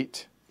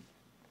 8.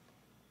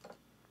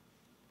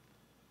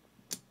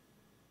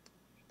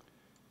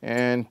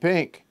 And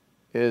pink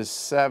is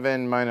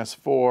 7 minus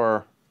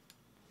 4,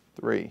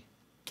 3.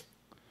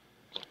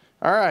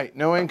 All right,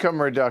 no income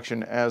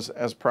reduction as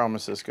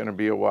promised. It's going to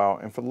be a while.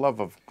 And for the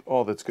love of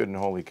all that's good and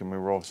holy, can we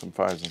roll some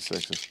 5s and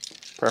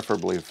 6s?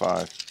 Preferably a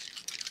 5.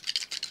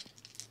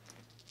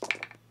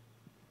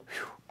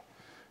 Whew.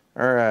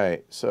 All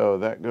right, so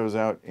that goes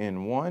out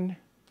in 1.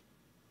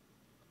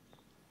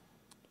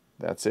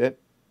 That's it.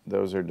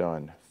 Those are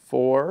done.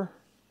 4.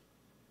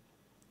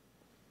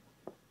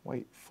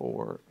 Wait,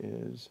 4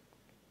 is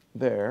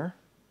there.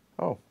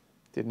 Oh,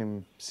 didn't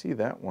even see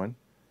that one.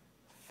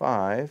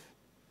 5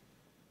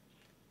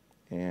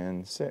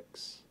 and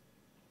 6.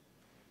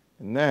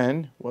 And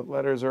then, what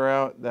letters are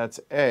out? That's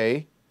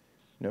A,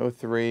 no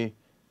 3,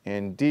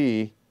 and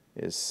D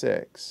is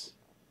 6.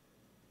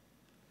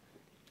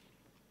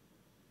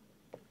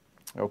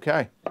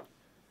 Okay.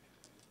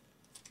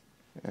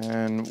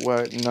 And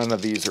what? None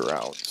of these are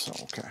out, so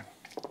okay.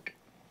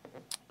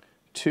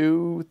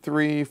 2,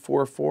 3,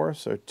 4, 4.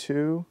 So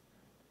 2,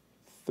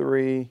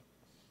 3,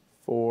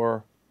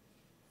 4,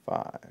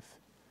 5.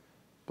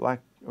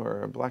 Black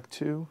or black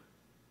 2,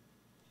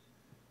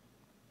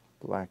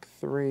 black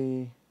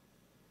 3,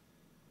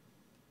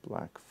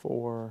 black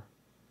 4,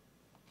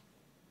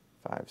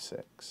 5,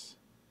 6.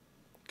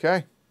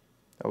 Okay,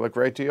 that look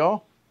right to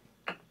y'all?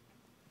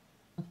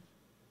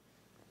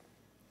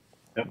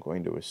 Yep. I'm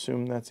going to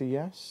assume that's a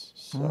yes.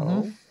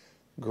 So,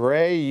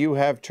 Gray, you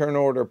have turn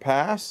order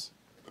pass.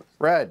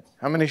 Red,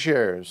 how many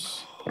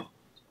shares?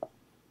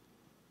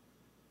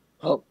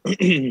 Oh,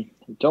 I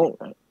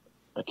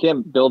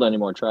can't build any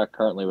more track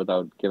currently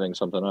without giving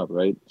something up,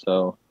 right?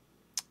 So,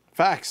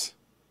 Facts.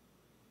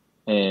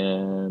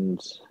 and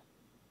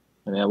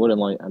I mean, I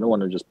don't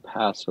want to just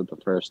pass at the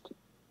first.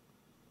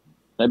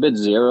 Can I bid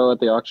 0 at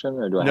the auction,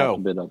 or do I have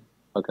to bid up?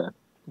 Okay.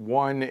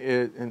 1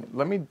 is, and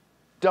let me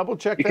double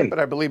check You that, can- but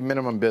I believe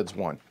minimum bid's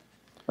 1.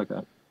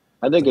 Okay.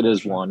 I think it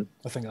is 1.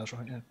 I think that's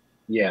right. Yeah.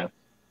 Yeah.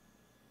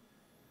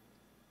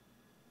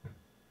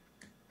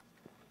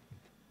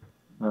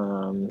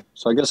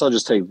 So I guess I'll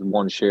just take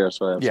 1 share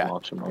so I have Yeah, some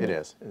auction money. it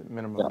is.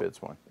 Minimum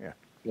bid's 1. Yeah.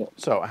 Yeah.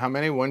 So how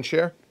many? 1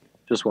 share?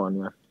 Just 1,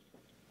 yeah.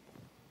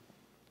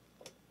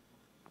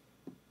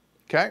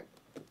 Okay.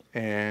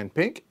 And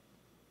pink?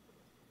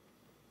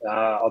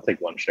 I'll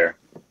take 1 share.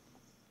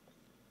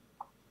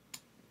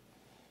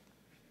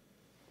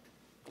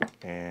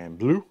 And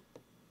blue?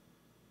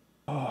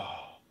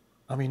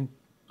 I mean,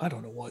 I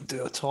don't know what to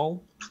do at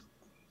all.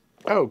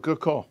 Oh,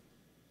 good call.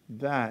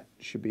 That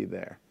should be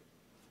there.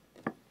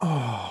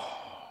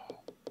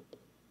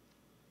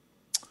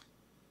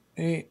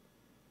 Eight.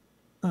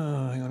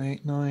 Hang on,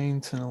 8, 9,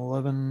 10,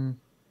 11.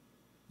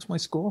 What's my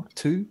score?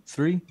 2,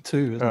 3, 2,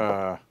 isn't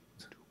it?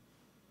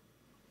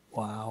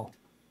 Wow.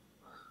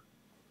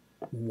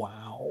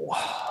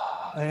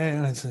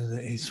 And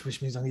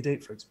which means I need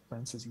 8 for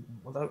expenses even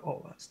without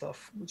all that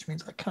stuff, which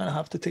means I kind of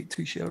have to take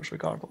 2 shares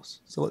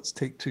regardless. So let's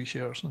take 2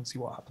 shares and see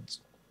what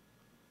happens.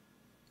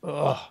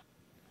 Ugh.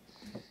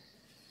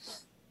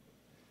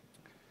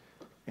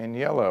 And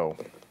yellow.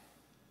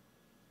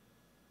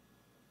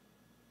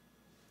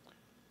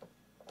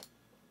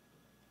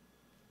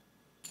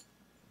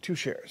 Two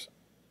shares.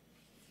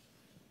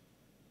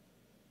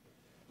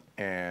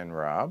 And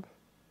Rob.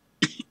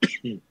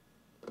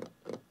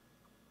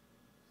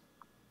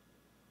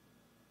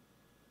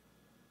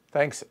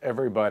 Thanks,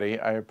 everybody.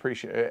 I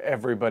appreciate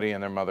everybody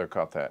and their mother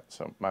caught that.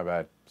 So my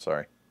bad.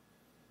 Sorry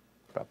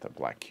about the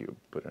black cube.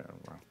 Put it in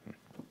wrong.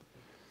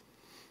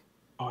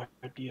 Oh,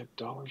 I'd be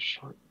 $1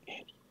 short.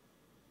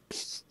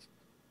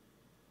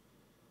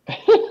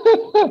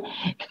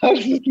 How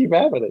does this keep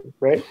happening,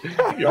 right?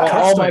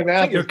 all my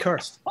math. You're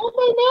cursed. All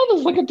my math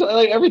is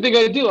like everything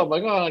I do. I'm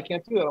like, oh, I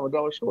can't do that. I'm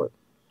 $1 short.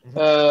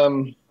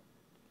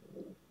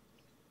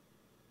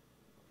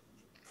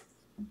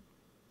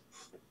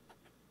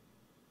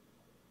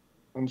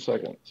 One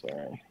second,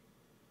 sorry.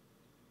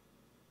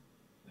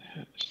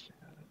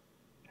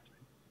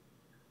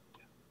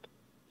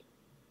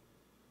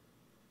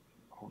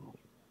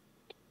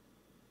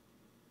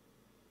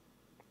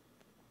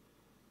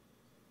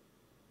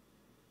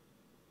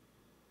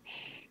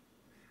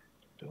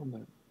 Build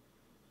that.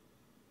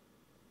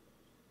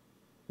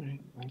 Right,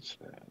 what's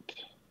that?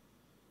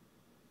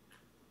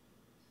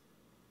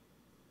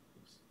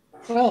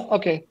 Well,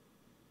 okay.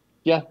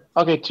 Yeah,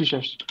 okay, 2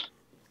 shares.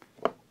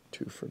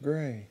 2 for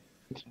Gray.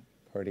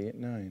 Party at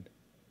 9.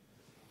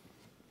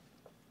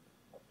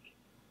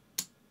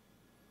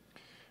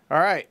 All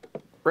right,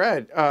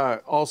 Red.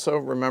 Also,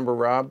 remember,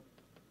 Rob,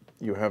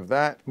 you have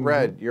that.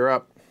 Red, you're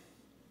up.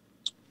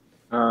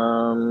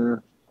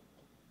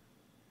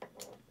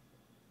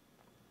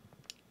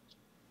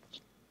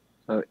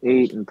 So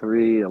 8 and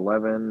 3,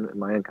 11.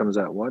 My income's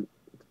at what?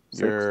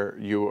 6?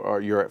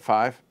 You're at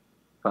 5.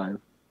 5.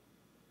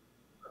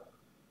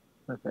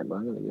 Okay, but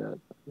I'm gonna get.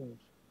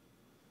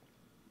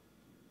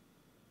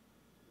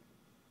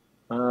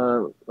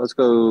 Let's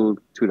go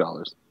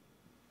 $2.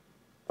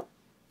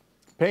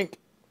 Pink.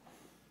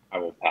 I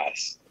will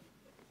pass.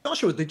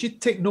 Joshua, did you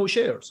take no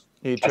shares?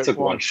 He I took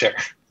 1 share.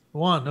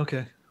 1,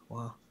 okay.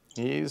 Wow.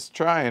 He's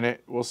trying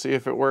it. We'll see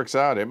if it works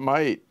out. It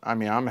might. I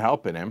mean, I'm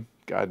helping him.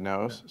 God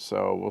knows.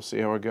 So we'll see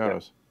how it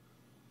goes.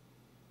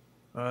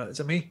 Is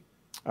it me?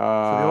 For the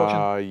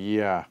auction?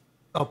 Yeah.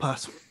 I'll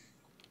pass.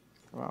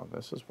 Wow,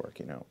 this is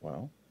working out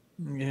well.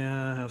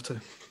 Yeah, I have to.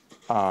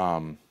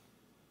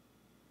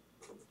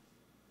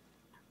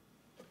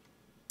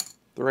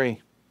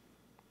 3.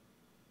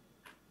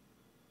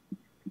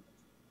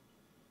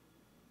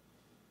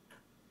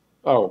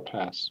 Oh,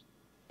 pass.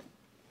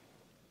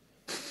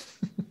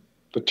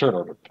 The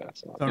turnover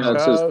pass. Yeah, it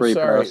says 3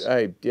 sorry. pass.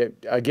 Hey,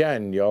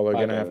 again, y'all are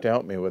going to got have it. to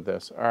help me with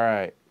this. All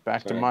right,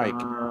 back to Sorry. Mike.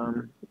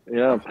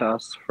 Yeah, I'll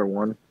pass for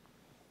 1.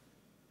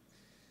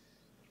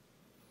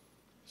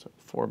 So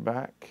 4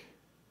 back.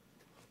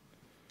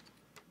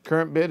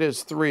 Current bid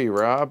is 3,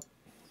 Rob.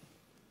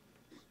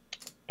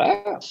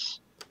 Pass.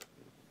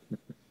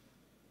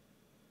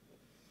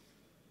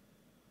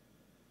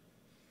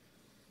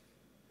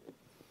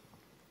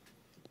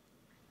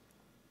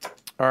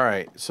 All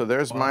right, so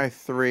there's my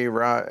 3,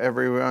 Rob.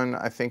 Everyone,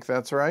 I think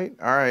that's right.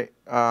 All right,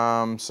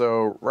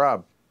 so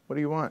Rob, what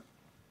do you want?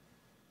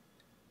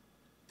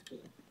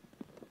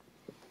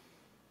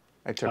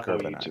 I took Oh, you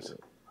urbanize. took it.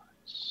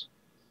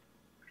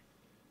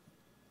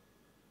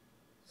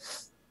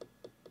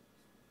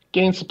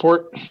 Gain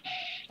support.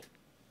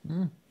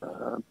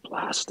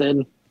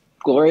 Blasted.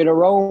 Glory to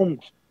Rome.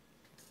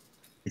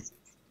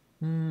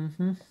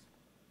 Mm-hmm.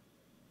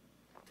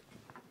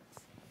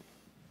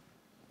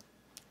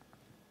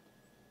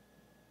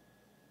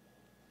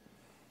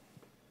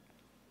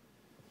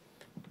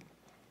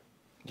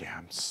 Yeah,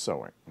 I'm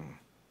so.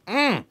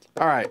 All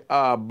right.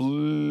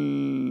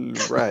 Blue,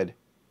 red.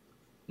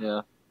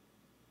 Yeah.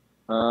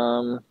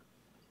 Well,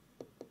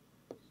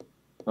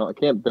 I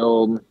can't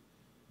build.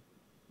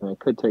 I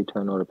could take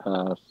turn order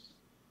pass.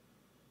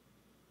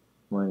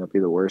 Might not be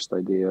the worst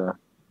idea.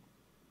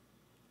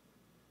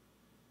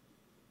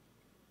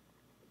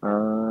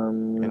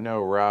 And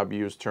no, Rob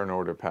used turn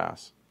order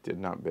pass. Did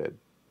not bid.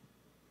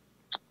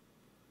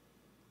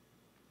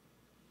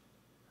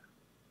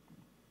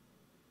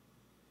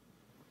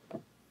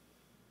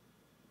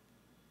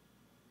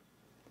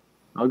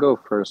 I'll go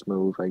first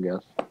move, I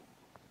guess.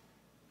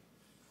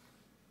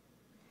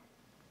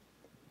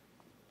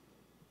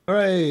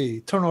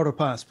 Hooray! Turn order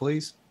pass,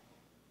 please.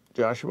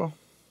 Joshua?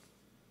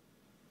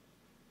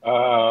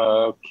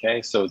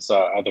 Okay, so it's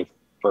either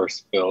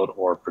first build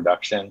or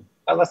production.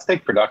 Let's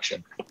take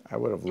production. I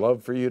would have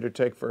loved for you to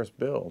take first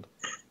build.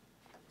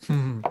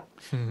 Hmm.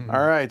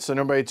 All right, so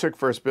nobody took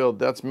first build.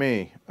 That's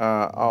me.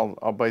 I'll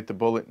bite the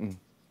bullet and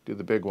do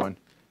the big one.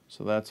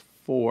 So that's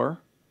 4.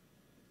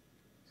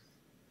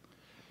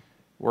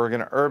 We're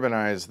going to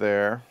urbanize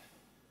there.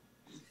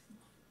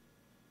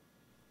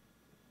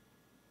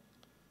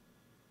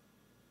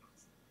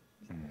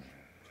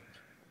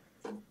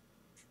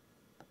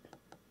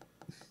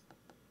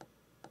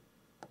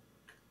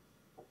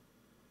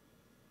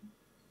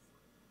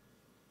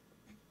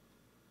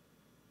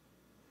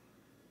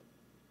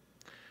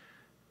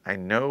 I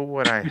know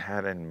what I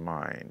had in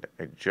mind.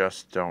 I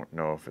just don't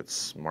know if it's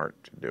smart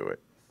to do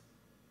it.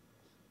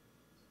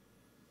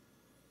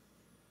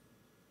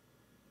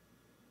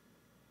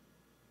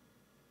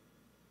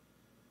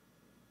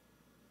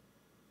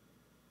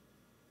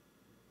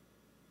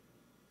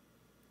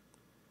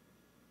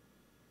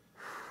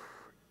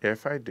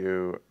 If I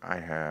do, I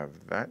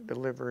have that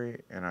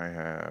delivery and I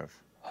have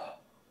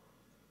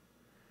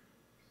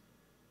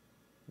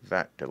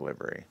that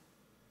delivery.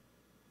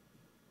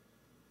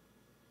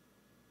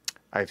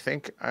 I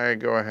think I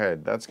go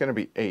ahead. That's going to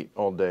be 8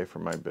 all day for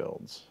my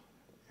builds.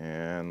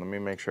 And let me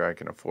make sure I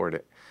can afford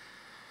it.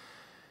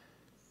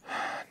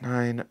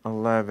 9,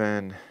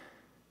 11.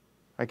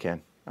 I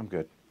can. I'm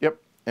good. Yep.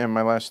 And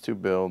my last 2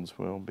 builds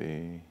will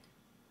be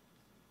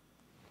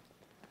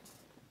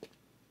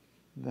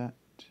that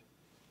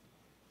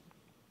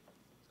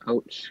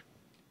Ouch.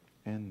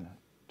 and that.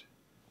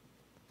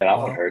 That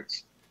one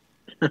hurts.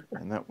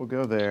 And that will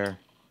go there.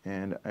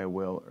 And I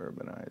will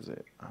urbanize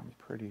it. I'm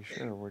pretty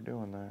sure we're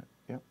doing that.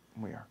 Yep,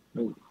 we are.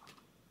 Ooh.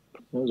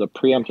 That was a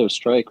preemptive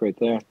strike right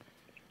there.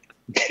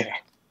 Yeah.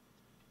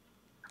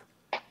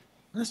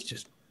 That's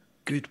just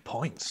good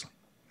points.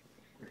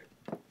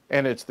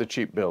 And it's the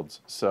cheap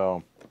builds,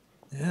 so.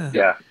 Yeah.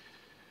 Yeah.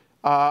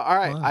 All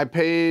right, Wow. I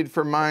paid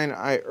for mine.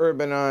 I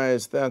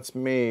urbanized. That's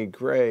me.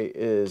 Gray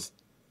is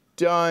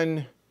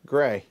done.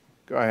 Gray,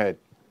 go ahead.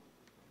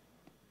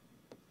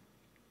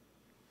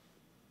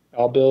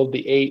 I'll build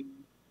the 8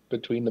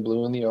 between the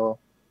blue and the yellow.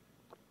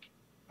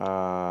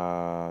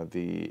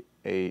 The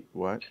 8,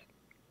 what?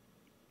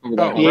 Over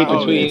that The 8 one.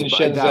 between it's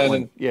Shenzhen that one.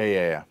 and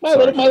Yeah. my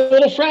Sorry.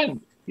 little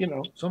friend. You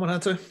know. Someone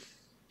had to.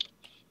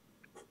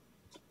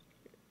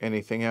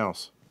 Anything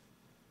else?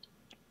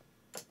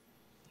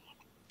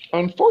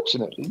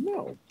 Unfortunately,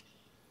 no.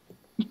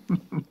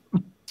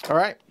 All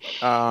right.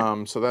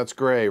 So that's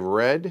gray.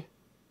 Red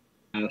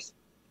Yes.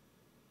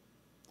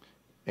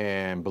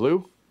 and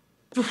blue.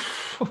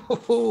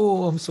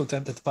 Oh, I'm so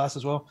tempted to pass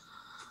as well.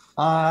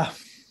 Right,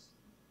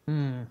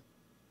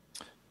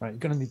 you're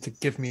gonna need to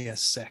give me a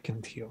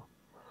second here.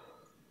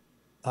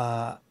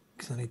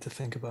 Because I need to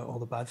think about all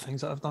the bad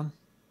things that I've done.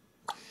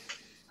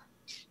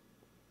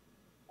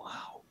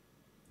 Wow.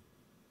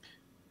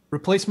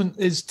 Replacement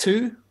is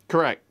 2.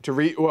 Correct. To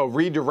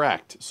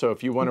redirect. So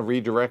if you want to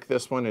redirect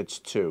this one, it's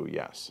 2.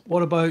 Yes.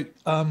 What about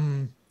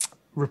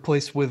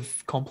replace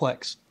with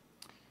complex?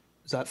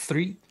 Is that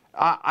 3?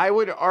 I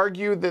would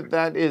argue that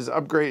that is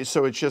upgraded,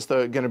 so it's just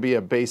going to be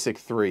a basic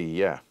 3.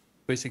 Yeah.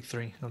 Basic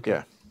 3. Okay.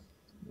 Yeah.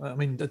 I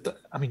mean,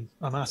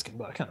 I'm asking,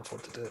 but I can't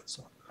afford to do it.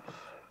 So.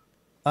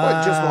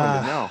 But just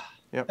wanted to know.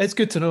 Yep. It's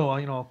good to know.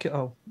 You know,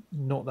 I'll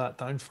note that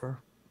down for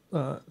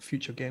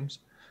future games.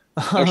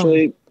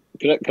 Actually,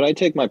 could I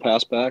take my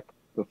pass back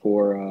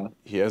before?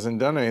 He hasn't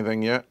done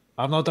anything yet.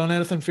 I've not done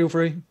anything. Feel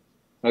free.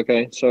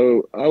 Okay,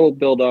 so I will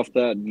build off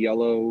that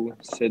yellow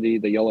city,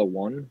 the yellow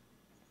one,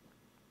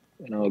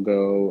 and I'll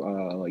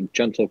go like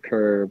gentle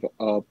curve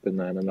up, and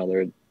then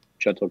another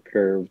gentle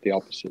curve the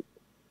opposite.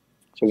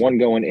 So one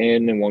going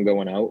in and one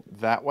going out.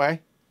 That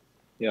way.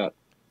 Yeah,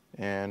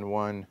 And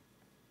one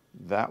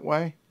that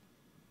way.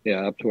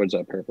 yeah, up towards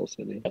that purple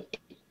city.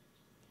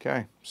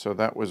 Okay, so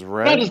that was I'll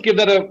red. just give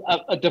that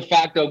a de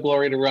facto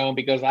glory to Rome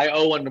because I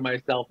owe one to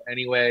myself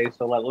anyway.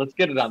 So let's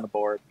get it on the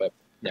board. But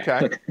yeah.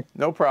 Okay,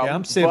 no problem. Yeah,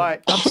 I'm saving.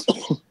 But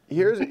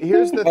here's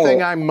the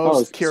thing I'm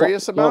most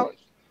curious about.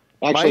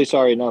 Actually, Mike?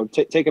 sorry, no,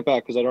 take it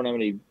back because I don't have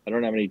any. I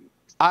don't have any.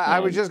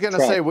 I was just gonna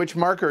track. say, which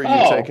marker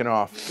are you taking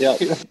off? Yeah,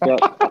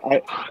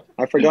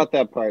 I forgot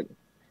that part.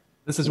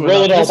 This is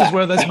Roll it all this is back.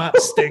 where this map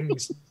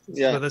stings. This is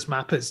Yeah. where this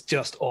map is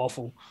just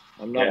awful.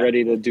 I'm not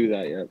ready to do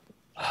that yet.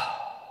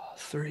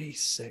 3,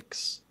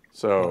 6.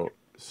 So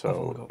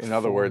only got in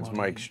other 4 words, money.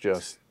 Mike's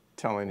just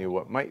telling you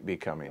what might be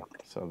coming.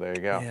 So there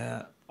you go.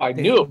 Yeah. I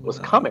knew it was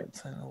 9, coming.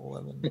 10,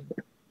 11.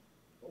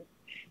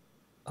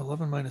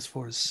 11 minus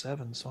 4 is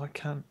 7, so I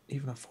can't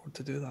even afford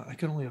to do that. I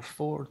can only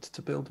afford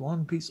to build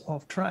one piece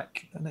of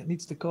track, and it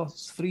needs to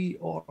cost 3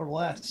 or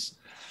less.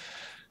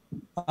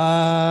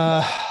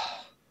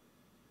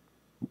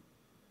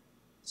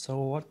 So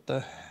what the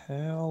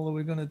hell are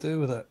we going to do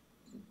with it?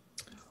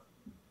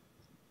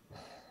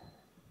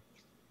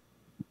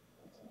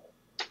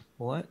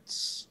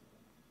 Let's...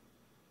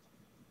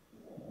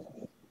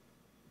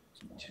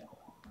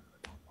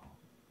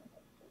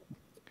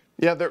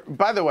 Yeah.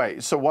 By the way,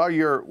 so while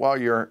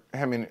you're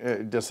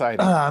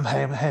deciding, I'm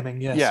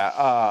hemming, yes.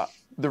 yeah.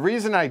 The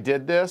reason I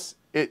did this,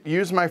 it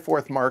used my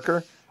 4th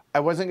marker. I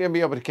wasn't going to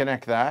be able to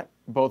connect that,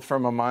 both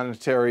from a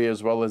monetary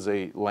as well as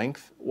a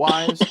length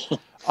wise.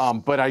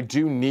 But I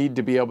do need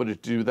to be able to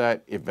do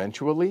that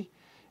eventually.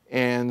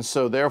 And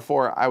so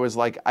therefore I was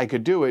like, I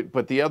could do it.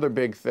 But the other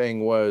big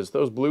thing was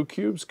those blue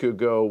cubes could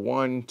go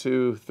 1,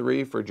 2,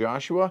 3 for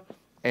Joshua.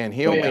 And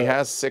he only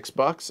has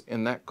 $6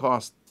 and that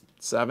cost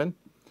 7.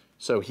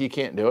 So he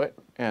can't do it.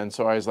 And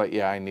so I was like,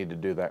 yeah, I need to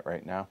do that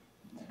right now.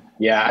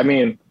 Yeah, I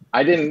mean,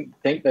 I didn't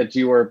think that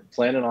you were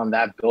planning on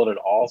that build at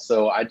all,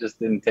 so I just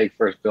didn't take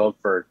first build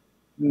for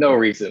no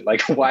reason.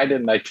 Like, why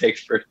didn't I take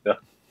first build?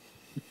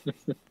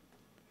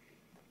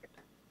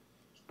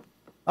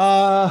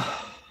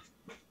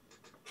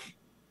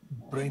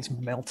 Brain's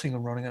melting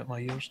and running out my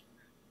ears.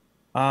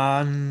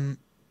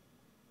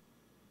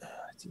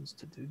 Just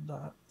to do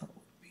that, that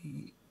would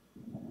be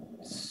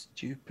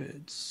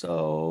stupid.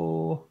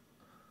 So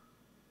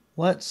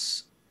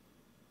let's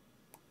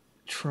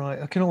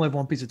try. I can only have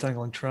one piece of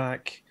tangling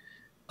track.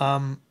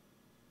 Can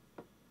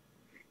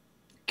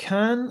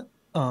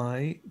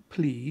I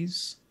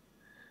please?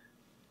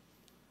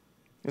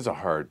 It's a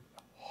hard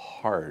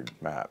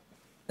map.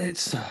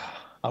 It's.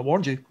 I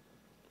warned you,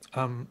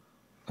 and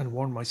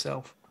warned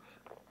myself.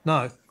 No,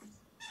 I'm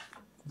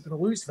gonna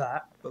lose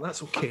that, but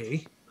that's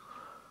okay.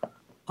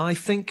 I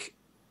think,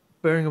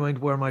 bearing in mind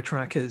where my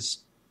track is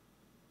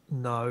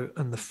now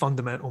and the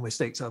fundamental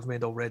mistakes I've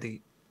made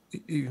already,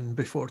 even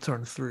before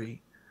turn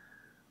 3,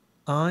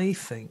 I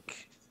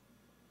think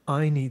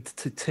I need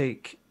to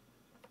take.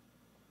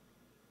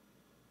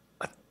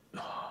 I'm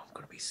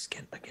going to be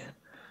skint again.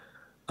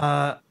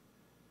 I'll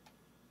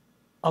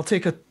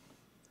take a.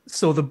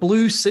 So the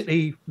blue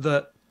city in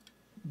the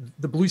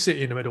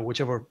middle,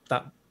 whichever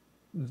that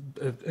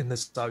in the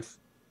south,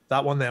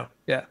 that one there,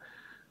 yeah.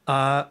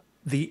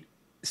 The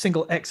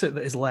single exit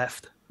that is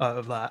left out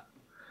of that.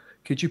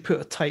 Could you put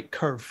a tight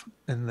curve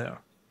in there?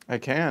 I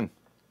can.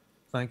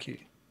 Thank you.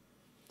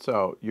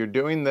 So you're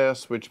doing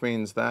this, which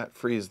means that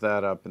frees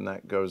that up and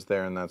that goes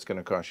there, and that's going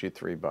to cost you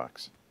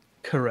 $3.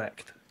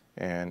 Correct.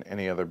 And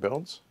any other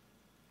builds?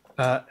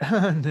 No.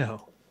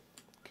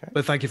 Okay.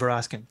 But thank you for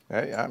asking.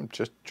 Hey, I'm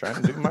just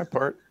trying to do my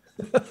part.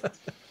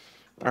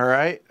 All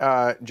right,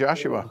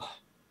 Joshua.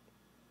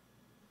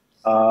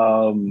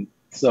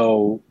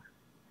 So,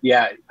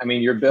 yeah, I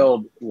mean, your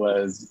build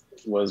was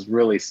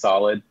really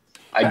solid.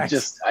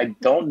 Thanks. I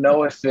don't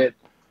know if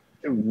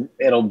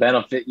it'll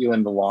benefit you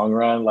in the long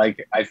run.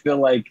 Like, I feel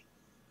like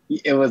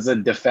it was a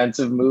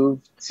defensive move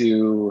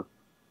to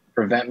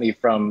prevent me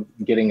from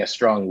getting a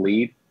strong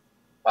lead.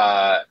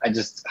 I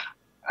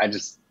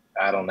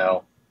don't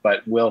know,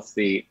 but we'll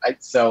see.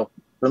 So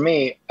for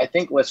me, I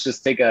think let's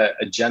just take a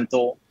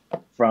gentle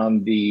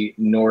from the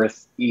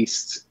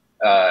northeast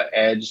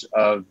edge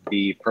of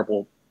the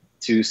purple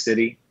 2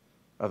 city.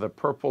 The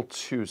purple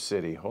 2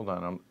 city. Hold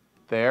on, I'm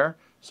there.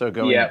 So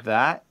going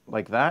that,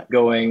 like that?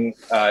 Going,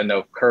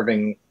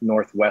 curving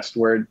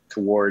northwestward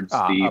towards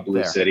the up blue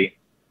there. city.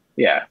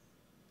 Yeah.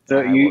 So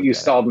I you looked at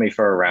stalled me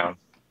for a round.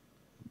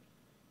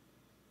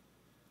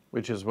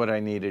 Which is what I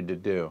needed to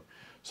do.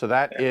 So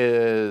that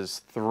is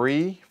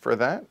 3 for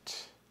that.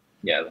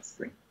 Yeah, that's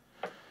 3.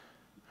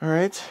 All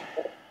right.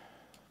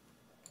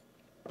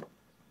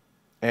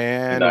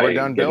 And we're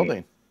done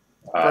building.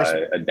 First,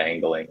 a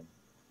dangling.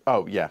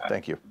 oh, yeah,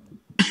 thank you.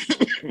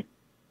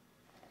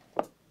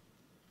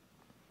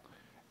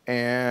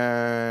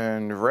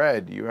 And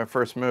red, you have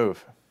first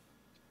move.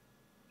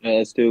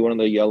 Let's do one of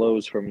the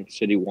yellows from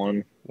City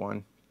 1.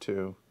 1,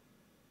 2,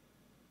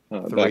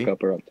 3. Back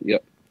up or up.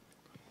 Yep.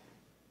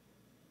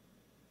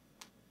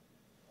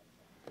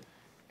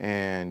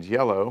 And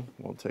yellow,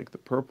 we'll take the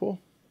purple.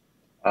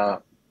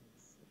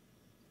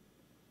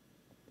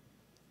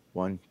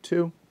 1,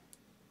 2.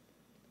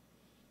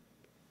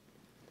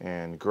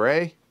 And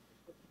gray.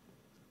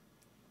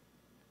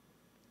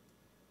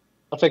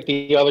 I'll take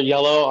the other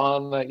yellow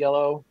on that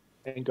yellow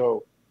and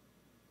go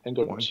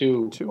One,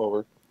 two two.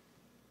 over.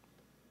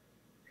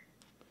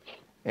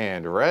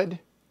 And red.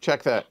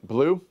 Check that.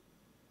 Blue.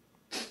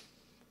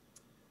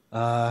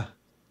 I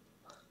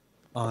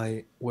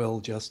will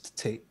just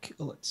take.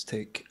 Let's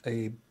take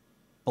a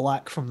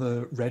black from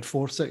the Red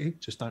 4 city,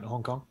 just down to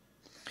Hong Kong.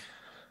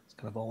 That's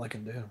kind of all I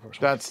can do.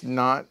 That's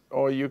not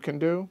all you can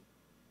do?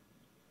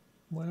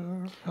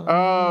 Where,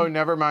 Oh,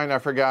 never mind. I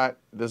forgot.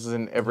 This is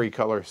in every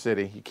color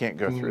city. You can't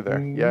go through there.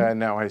 Yeah,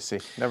 now I see.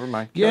 Never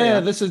mind. Carry yeah,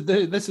 on. this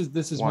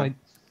is One.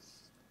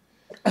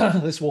 my.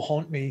 This will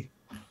haunt me.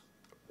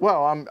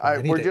 Well,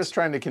 Many we're days. just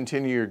trying to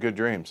continue your good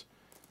dreams.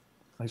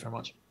 Thanks very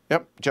much.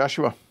 Yep,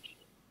 Joshua.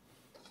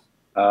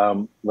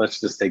 Let's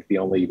just take the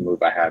only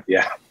move I have.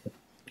 Yeah.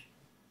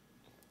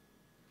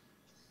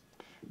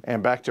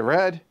 And back to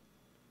red.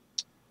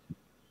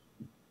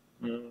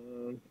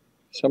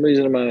 Some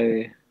reason in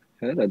my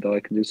head I thought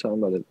I could do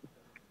something, but it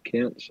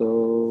can't.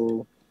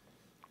 So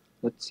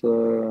let's.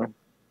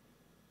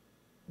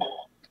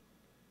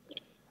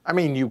 I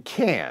mean, you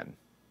can.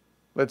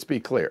 Let's be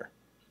clear.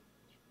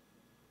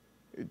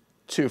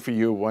 2 for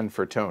you, 1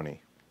 for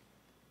Tony.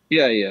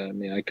 Yeah. I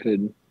mean, I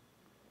could.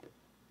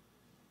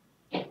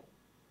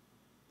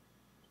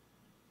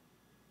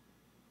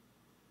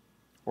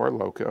 Or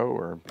Loco,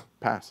 or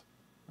pass.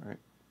 All right.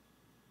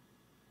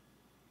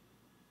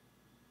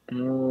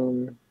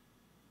 Trying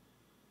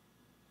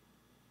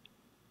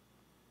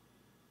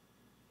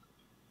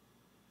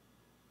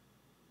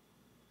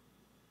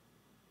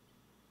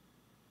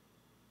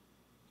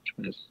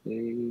to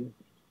see.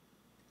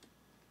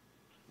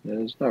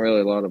 There's not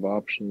really a lot of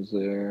options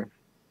there.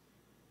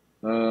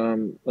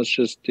 Let's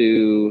just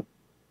do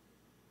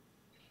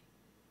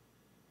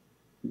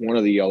one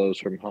of the yellows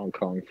from Hong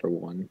Kong for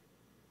 1.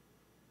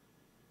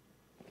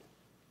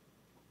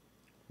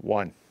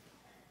 1.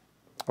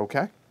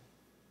 Okay.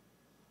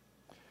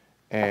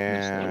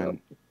 And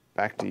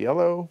back to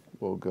yellow.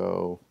 We'll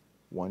go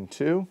 1,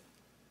 2.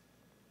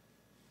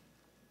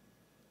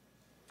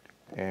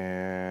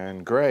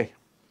 And gray.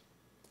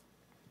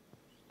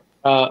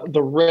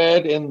 The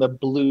red in the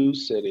blue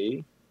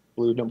city.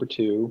 Blue number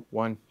 2.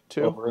 1,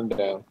 2. Over and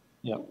down.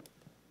 Yep.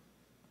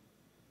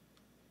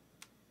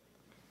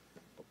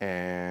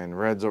 And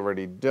red's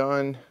already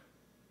done.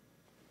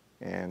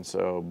 And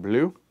so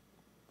blue.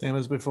 Same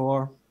as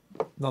before.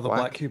 Another Black.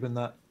 black cube in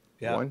that.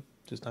 Yeah. 1.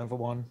 Just down for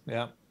 1.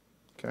 Yeah.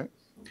 Okay.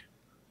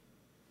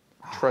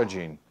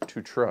 Trudging.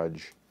 To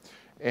trudge.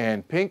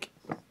 And pink.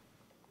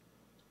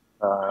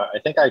 I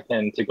think I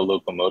can take a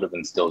locomotive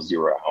and still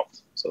 0 out.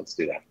 So let's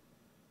do that.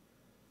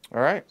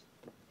 All right.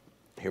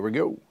 Here we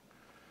go.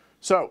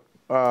 So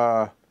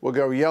we'll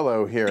go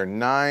yellow here.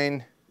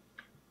 9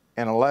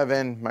 and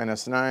 11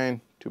 minus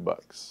 9,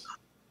 $2.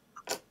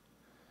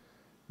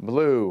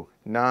 Blue,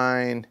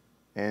 9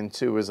 and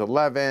 2 is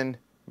 11.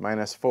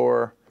 Minus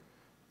 4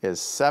 is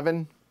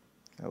 7.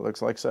 That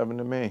looks like 7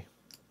 to me.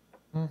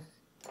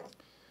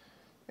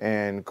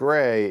 And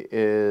gray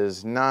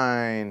is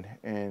 9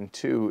 and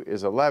 2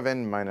 is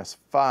 11. Minus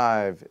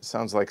 5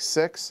 sounds like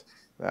 6.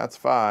 That's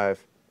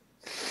 5.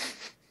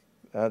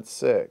 That's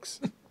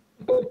 6.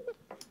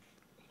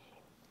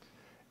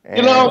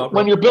 You know,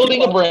 when you're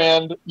building a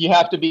brand, you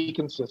have to be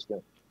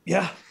consistent.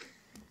 Yeah.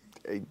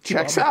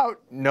 Checks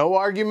out. No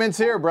arguments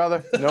here,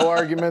 brother. No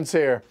arguments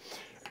here.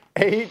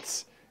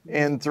 8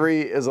 and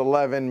 3 is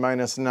 11.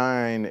 Minus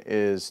 9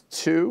 is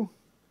 2.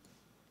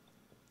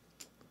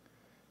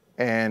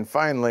 And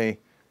finally,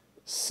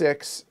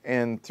 6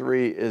 and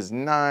 3 is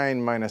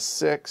 9. Minus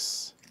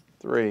 6,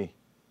 3.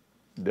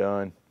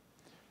 Done.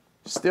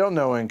 Still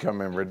no income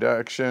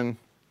reduction,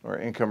 or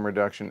income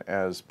reduction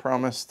as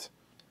promised.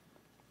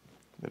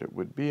 That it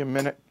would be a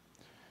minute.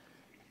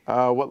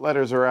 What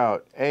letters are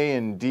out? A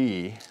and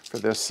D for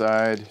this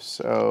side.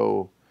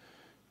 So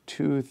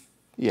 2,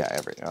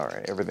 yeah, all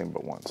right, everything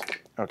but 1s.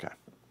 Okay,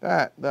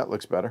 that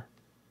looks better.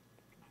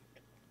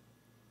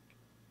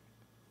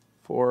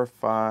 4,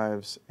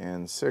 5s,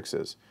 and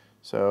 6s.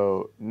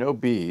 So no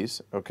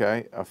Bs,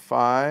 okay. A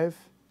 5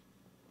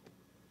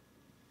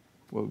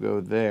 will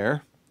go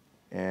there,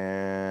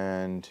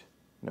 and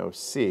no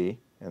C,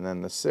 and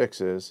then the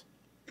 6s,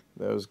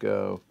 those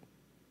go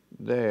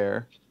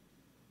there,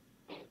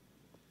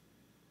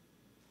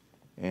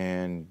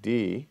 and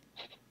D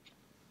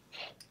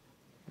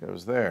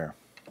goes there.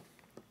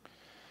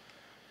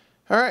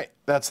 All right,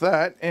 that's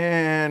that.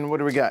 And what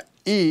do we got?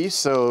 E,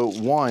 so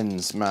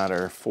 1s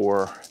matter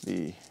for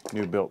the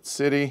new built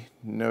city.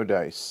 No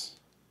dice.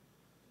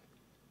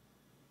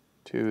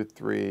 2,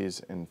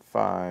 3s, and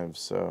 5s.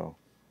 So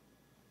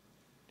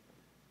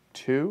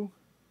 2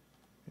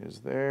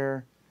 is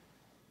there.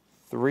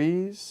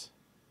 3s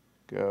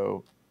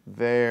go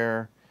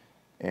there.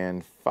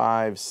 And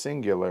 5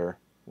 singular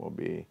will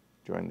be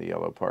join the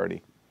yellow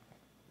party.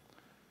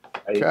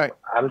 Okay.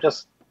 I'm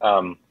just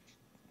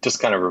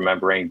kind of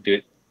remembering,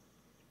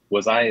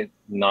 was I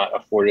not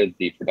afforded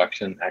the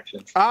production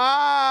action?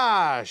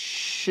 Ah,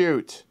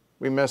 shoot.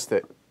 We missed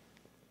it.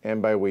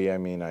 And by we, I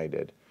mean I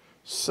did.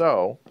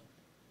 So,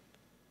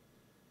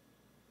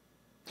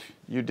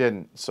 You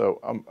didn't. So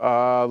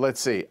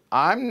let's see.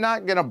 I'm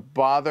not gonna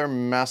bother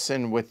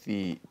messing with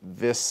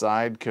this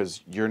side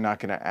because you're not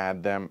gonna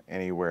add them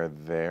anywhere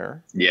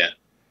there. Yeah.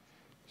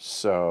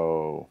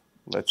 So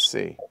let's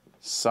see.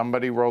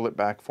 Somebody roll it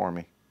back for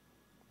me.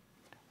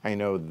 I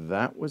know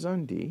that was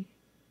on D.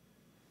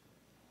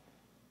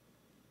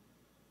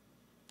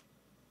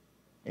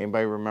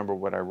 Anybody remember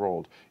what I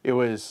rolled? It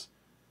was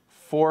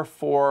 4,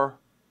 4,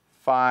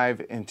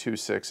 5, and 2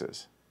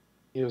 6s.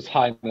 It was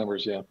high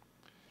numbers, yeah.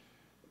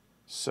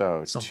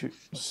 So,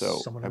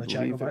 someone I in the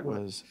chat go believe back it with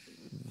it. was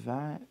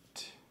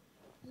that.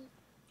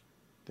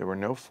 There were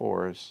no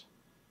 4s,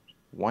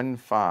 1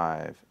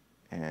 5,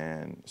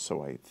 and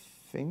so I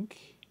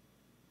think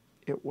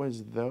it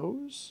was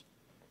those.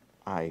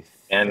 I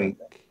And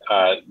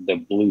think. the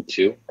blue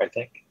 2, I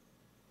think.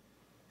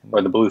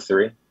 Or the blue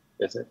 3,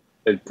 is it?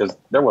 Because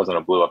there wasn't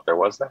a blue up there,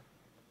 was there?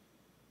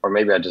 Or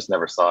maybe I just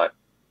never saw it.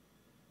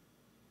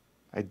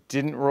 I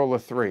didn't roll a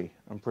 3,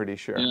 I'm pretty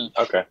sure. Yeah.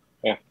 Okay.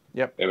 Yeah.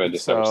 Yep. Maybe I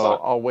just so never saw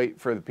it. I'll wait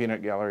for the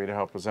peanut gallery to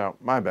help us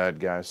out. My bad,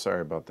 guys. Sorry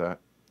about that.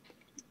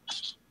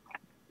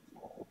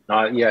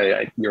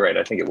 Yeah, you're right.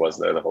 I think it was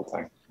there the whole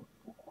time.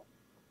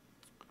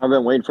 I've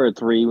been waiting for a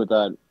 3 with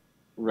that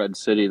red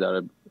city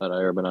that I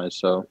urbanized.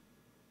 So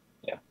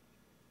Yeah.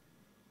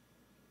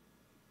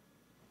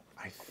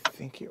 I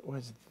think it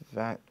was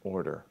that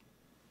order.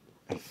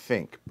 I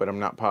think, but I'm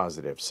not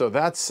positive. So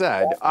that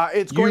said,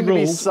 it's going to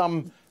be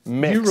some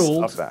mix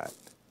of that.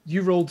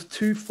 You rolled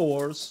 2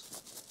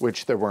 4s,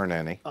 Which there weren't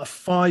any. a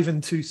 5,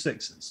 and 2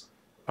 6s.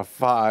 A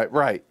 5,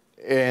 right.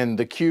 And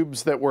the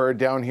cubes that were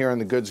down here in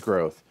the goods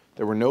growth,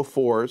 there were no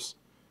 4s.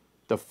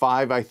 The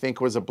 5, I think,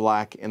 was a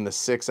black, and the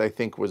 6, I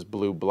think, was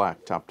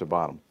blue-black, top to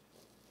bottom.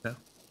 Yeah,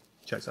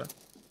 checks out.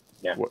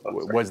 Yeah.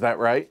 Was that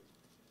right?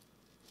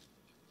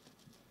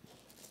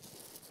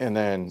 And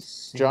then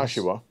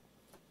Joshua.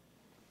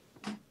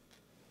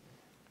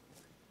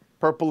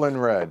 Purple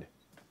and red.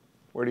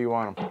 Where do you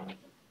want them?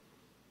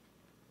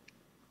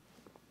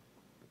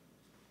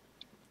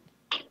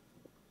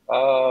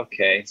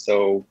 Okay,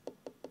 so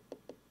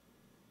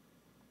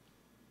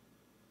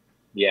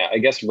yeah, I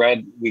guess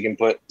red we can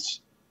put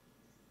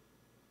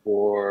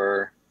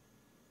for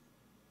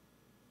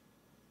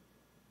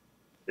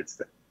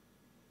it's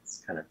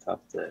kind of tough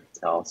to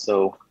tell.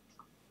 So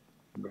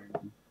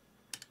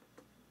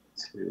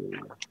 2,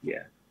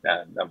 yeah,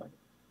 that might.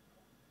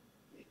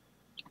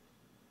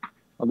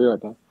 I'll be right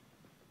back.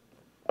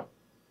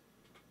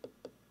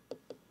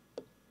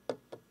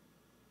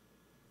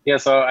 Yeah,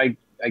 so I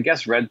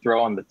guess red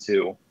throw on the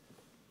 2.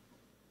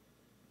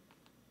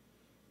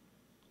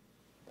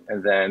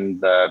 And then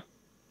the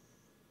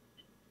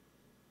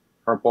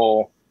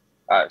purple,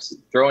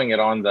 throwing it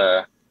on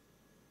the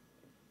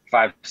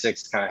 5,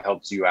 6 kind of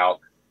helps you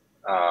out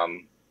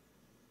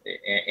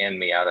and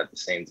me out at the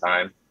same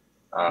time.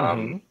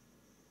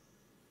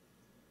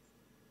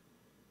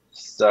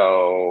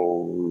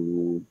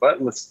 So,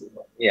 but let's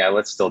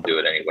still do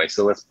it anyway.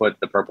 So let's put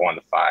the purple on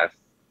the 5.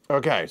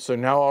 Okay, so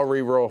now I'll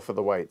re-roll for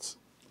the whites.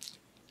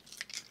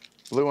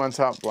 Blue on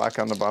top, black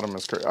on the bottom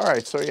is correct. All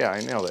right, so yeah, I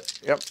nailed it.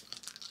 Yep.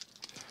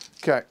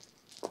 Okay.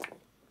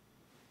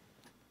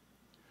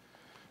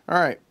 All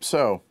right,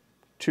 so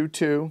 2,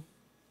 2,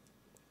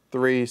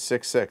 3,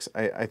 6, 6.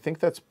 I think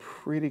that's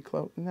pretty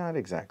close. Not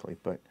exactly,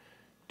 but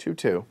 2,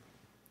 2.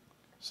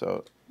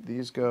 So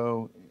these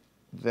go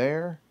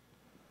there.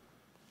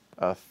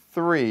 A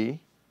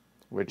 3,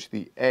 which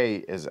the A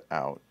is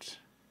out.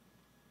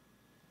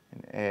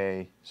 An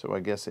A, so I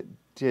guess it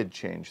did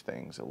change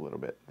things a little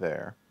bit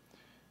there.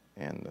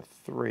 And the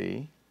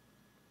 3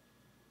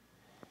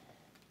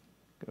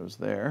 goes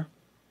there.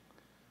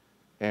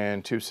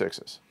 And 2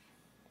 6s.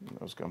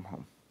 Those come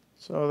home.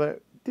 So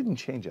that didn't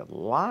change a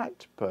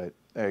lot, but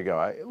there you go.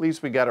 At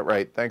least we got it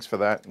right. Thanks for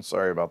that, and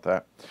sorry about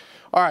that.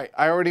 All right,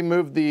 I already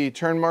moved the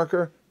turn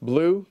marker.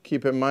 Blue,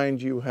 keep in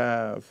mind you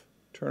have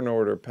turn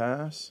order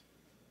pass.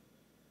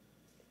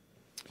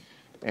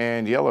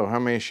 And yellow, how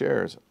many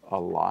shares? A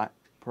lot,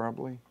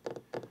 probably.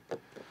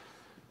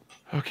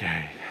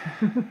 Okay.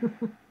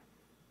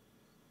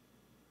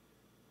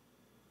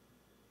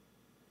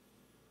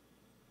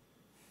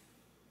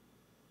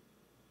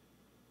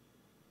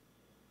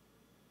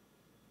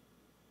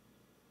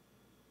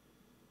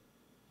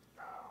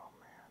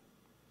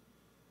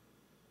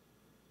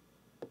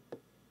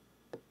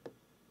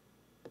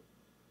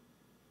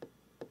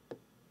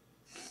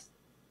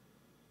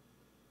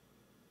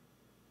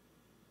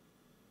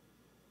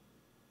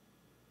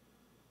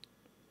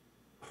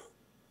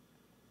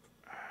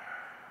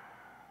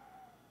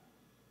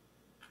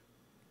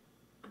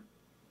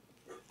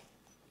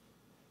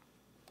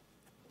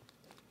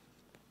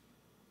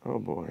 Oh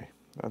boy,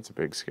 that's a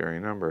big scary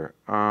number.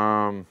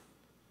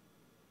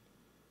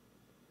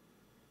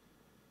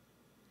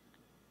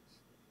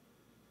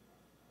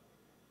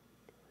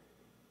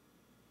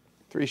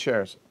 3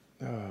 shares.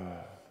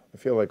 I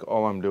feel like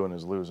all I'm doing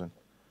is losing.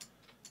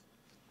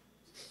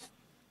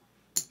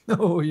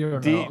 No, you're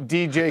not.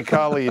 DJ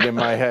Khaled in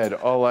my head.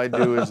 All I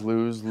do is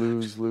lose,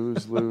 lose,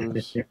 lose,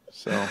 lose.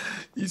 So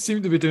You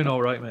seem to be doing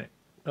all right, mate.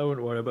 I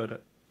wouldn't worry about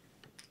it.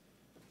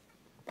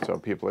 So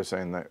people are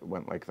saying that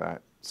went like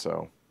that.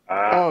 So,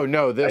 Ah, oh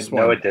no, this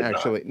no, one it did not.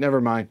 actually. Never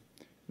mind.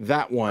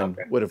 That one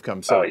Okay. would have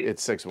come. So Oh, yeah.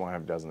 it's 6 of one,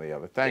 half dozen of the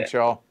other. Thanks,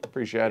 y'all.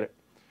 Appreciate it.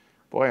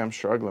 Boy, I'm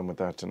struggling with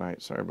that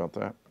tonight. Sorry about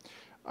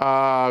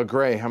that.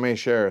 Gray, how many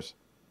shares?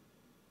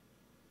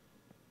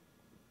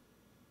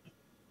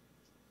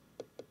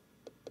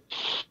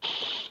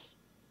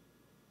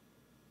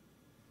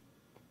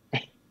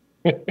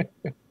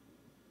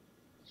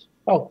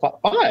 Oh,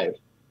 5.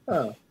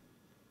 Oh.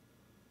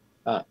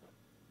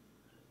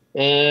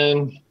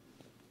 And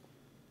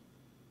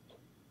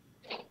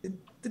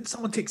Didn't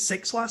someone take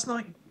 6 last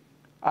night?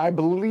 I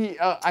believe.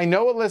 I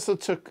know Alyssa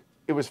took.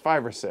 It was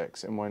 5 or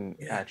 6 in one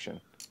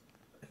action.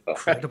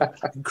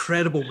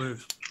 Incredible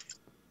move.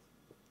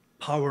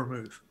 Power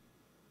move.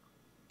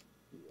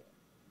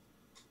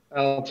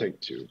 I'll take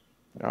 2.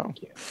 No.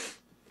 Yeah.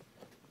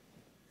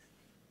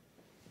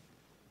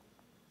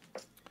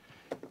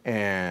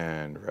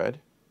 And red.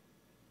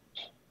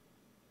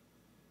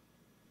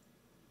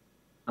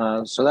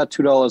 So that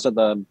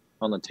 $2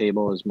 on the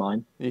table is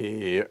mine.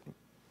 Yeah.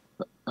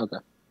 Okay.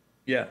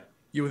 Yeah.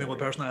 You were the only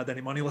person that had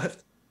any money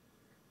left.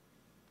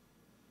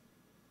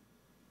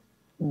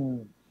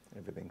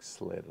 Everything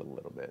slid a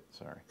little bit.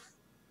 Sorry.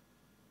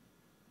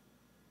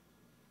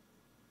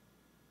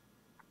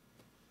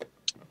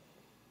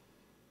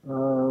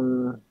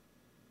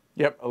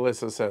 Yep.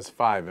 Alyssa says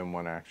 5 in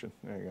one action.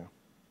 There you go.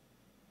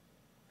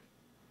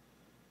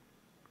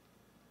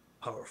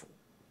 Powerful.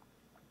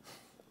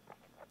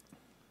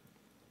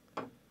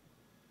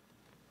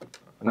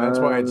 And that's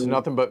why it's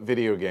nothing but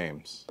video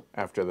games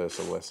after this,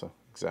 Alyssa.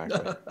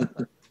 Exactly.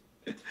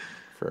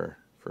 for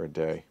a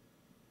day.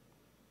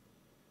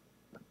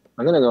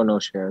 I'm gonna go no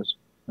shares.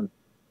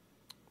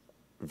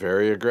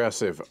 Very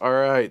aggressive. All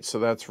right, so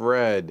that's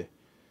red.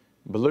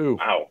 Blue.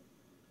 Wow.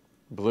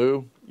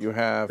 Blue, you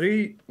have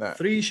that.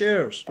 3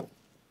 shares.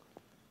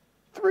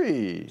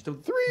 3. Still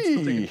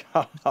 3.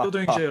 Still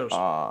doing shares.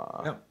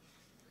 Yep.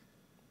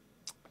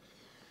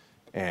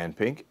 And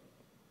pink.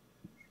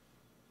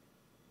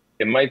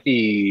 It might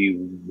be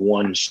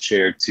 1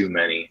 share too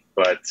many,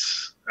 but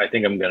I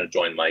think I'm going to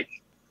join Mike.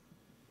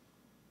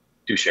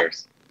 2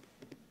 shares.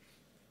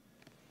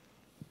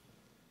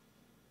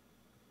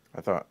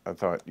 I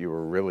thought you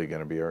were really going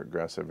to be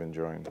aggressive and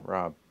join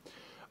Rob.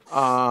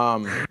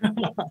 All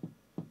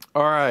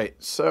right,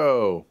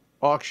 so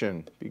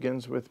auction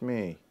begins with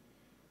me.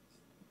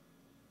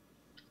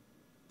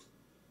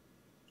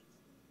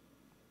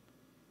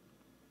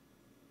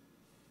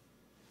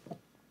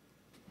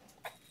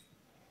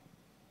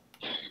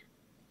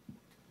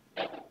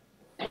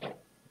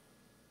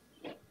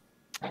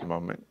 A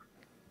moment.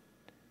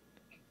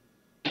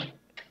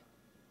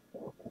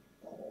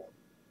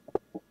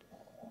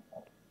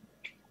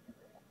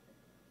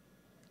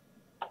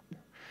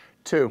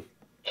 Two.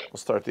 We'll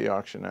start the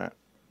auction at.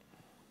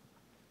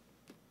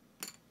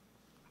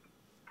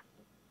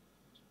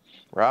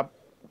 Rob?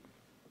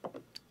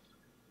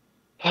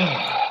 And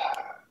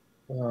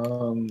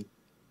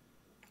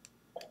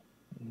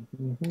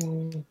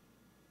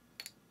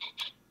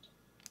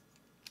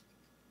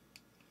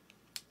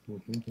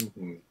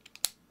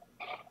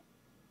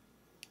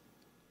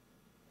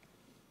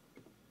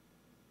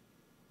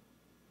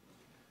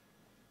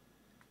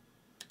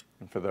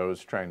for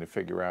those trying to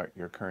figure out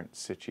your current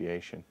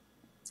situation.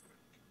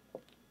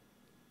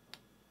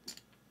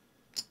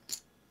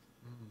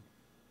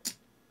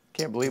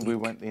 Can't believe we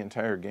went the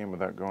entire game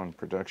without going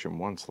production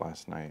once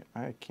last night.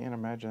 I can't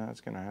imagine that's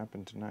going to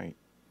happen tonight.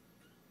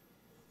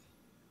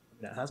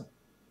 It hasn't.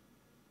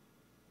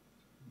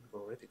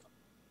 We've already done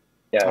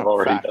Yeah, I've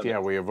already fact, done yeah,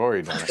 we have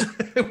already done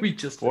it. it. We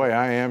just Boy,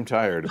 I am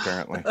tired,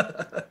 apparently.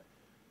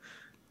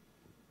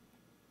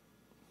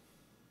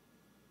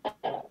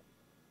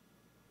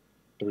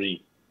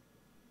 Three.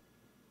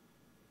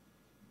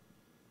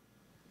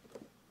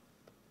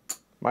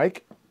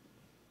 Mike?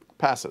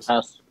 Passes.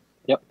 Pass.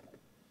 Yep.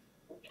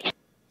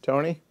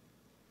 Tony?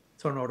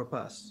 turn order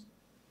pass.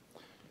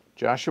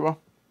 Joshua?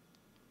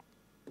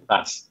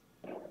 Pass.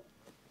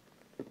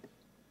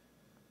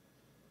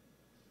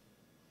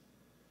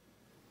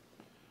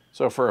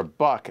 So for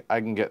 $1, I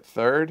can get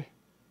third.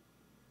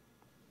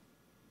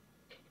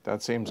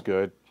 That seems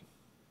good.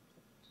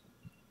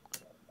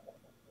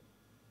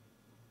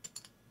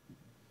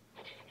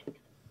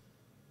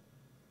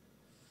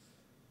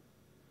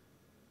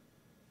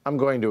 I'm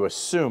going to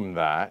assume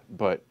that,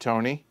 but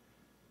Tony,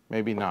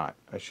 maybe not.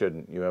 I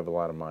shouldn't. You have a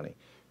lot of money.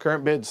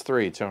 Current bid's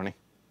 3, Tony.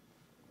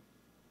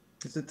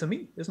 Is it to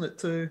me? Isn't it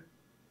to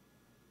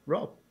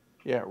Rob?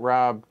 Yeah,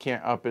 Rob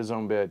can't up his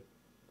own bid.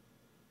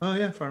 Oh,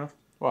 yeah, fair enough.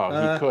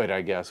 Well, he could,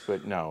 I guess,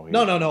 but no.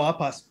 No, I'll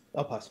pass.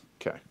 I'll pass.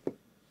 Okay.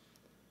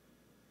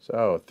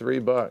 So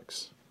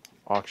 $3.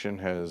 Auction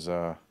has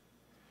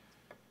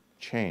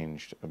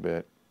changed a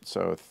bit.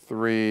 So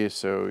 3,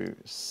 so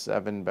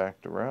 7 back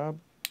to Rob.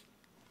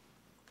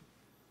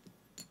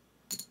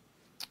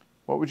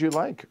 What would you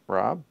like,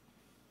 Rob?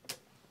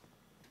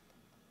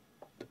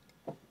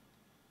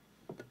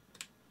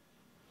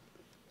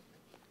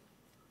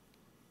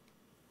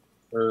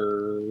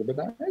 For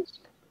Urbanized?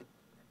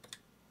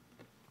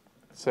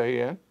 Say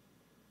again.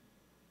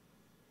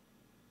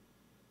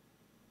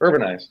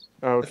 Urbanized.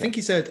 Oh, I think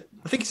he said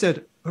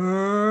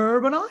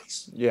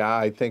urbanize. Yeah,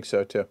 I think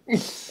so too.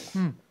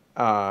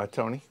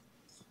 Tony.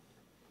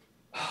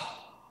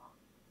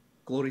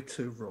 Glory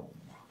to Rome.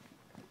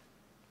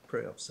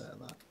 Pretty upset at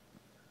that.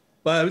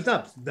 But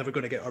it's never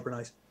going to get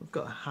urbanized. I've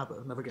got a habit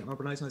of never getting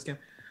urbanized in this game.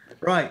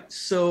 Right,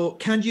 so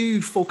can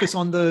you focus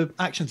on the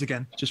actions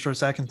again, just for a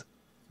second,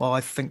 while I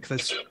think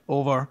this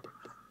over?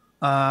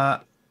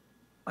 I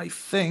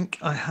think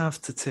I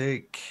have to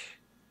take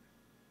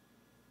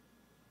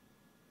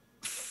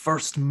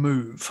first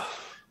move.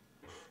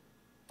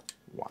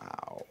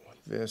 Wow,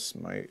 this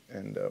might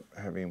end up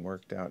having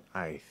worked out.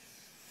 I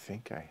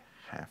think I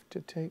have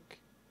to take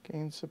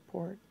gain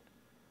support.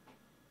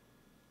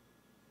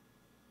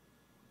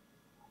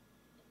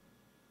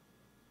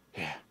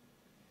 Yeah.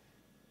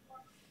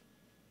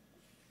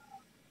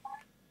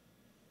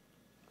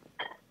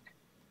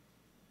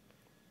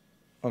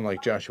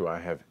 Unlike Joshua, I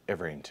have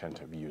every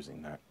intent of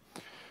using that.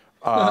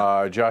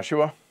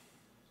 Joshua?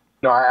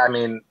 No, I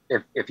mean,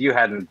 if you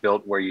hadn't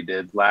built where you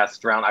did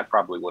last round, I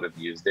probably would have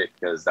used it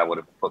because that would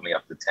have put me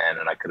up to 10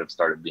 and I could have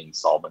started being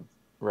solvent.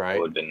 Right. It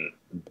would have been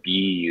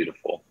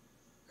beautiful.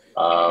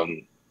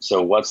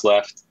 So what's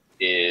left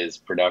is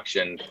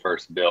production,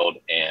 first build,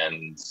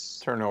 and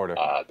Turn order.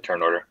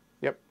 Turn order.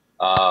 Yep.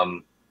 I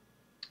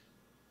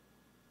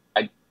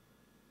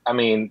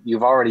mean,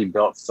 you've already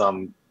built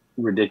some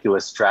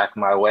ridiculous track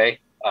my way,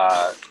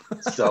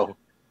 so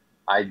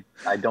I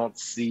don't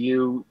see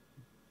you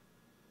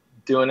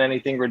doing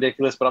anything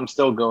ridiculous, but I'm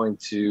still going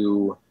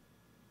to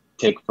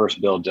take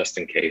first build just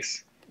in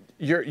case.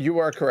 You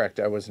are correct.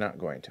 I was not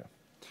going to.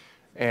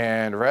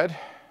 And Red?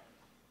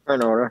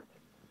 Turn order.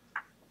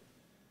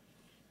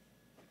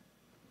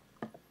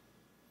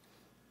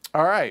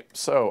 All right,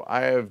 so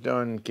I have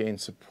done gain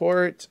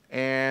support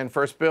and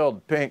first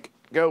build. Pink,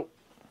 go.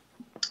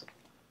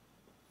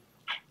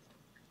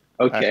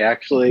 Okay,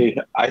 actually,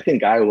 I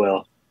think I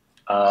will.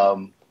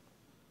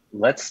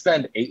 Let's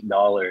spend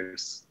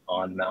 $8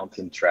 on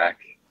mountain track.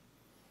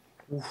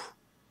 Oof.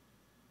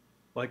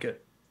 Like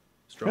it.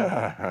 Strong.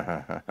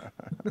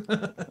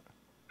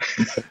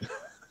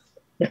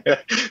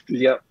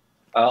 Yep.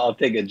 I'll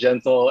take a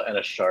gentle and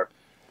a sharp.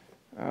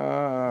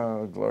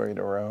 Oh, glory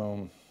to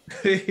Rome.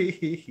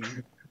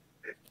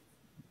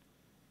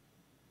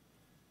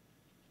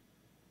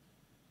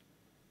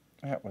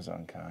 That was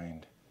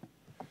unkind.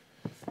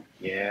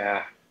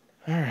 Yeah.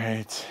 All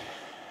right.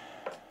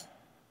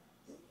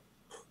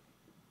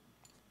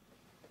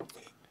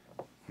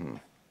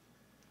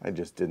 I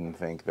just didn't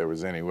think there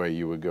was any way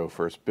you would go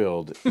first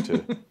build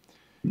to.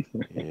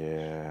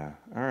 Yeah.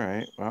 All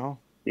right. Well.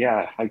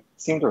 Yeah, I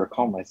seem to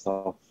recall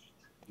myself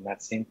in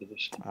that same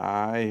position.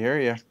 I hear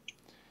you.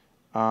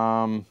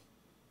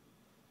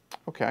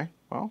 Okay.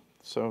 Well,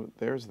 so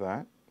there's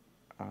that.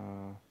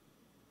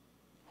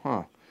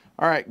 All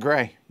right,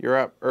 Gray, you're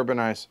up.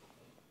 Urbanize.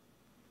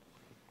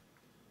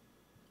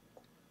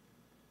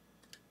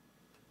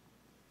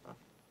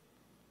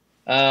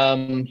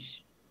 Gonna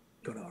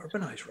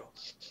urbanize, Rob.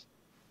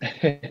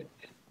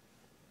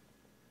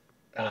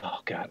 Oh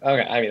God.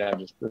 Okay. I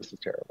mean, this is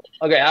terrible.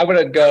 Okay, I'm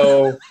gonna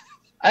go.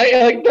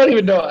 I don't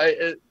even know.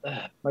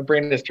 My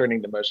brain is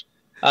turning to mush.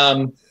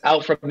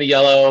 Out from the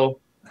yellow,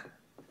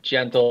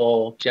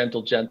 gentle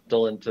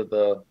into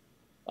the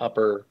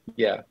upper.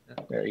 Yeah,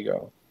 there you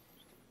go.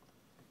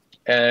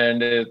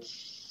 And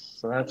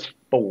so that's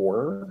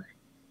 4.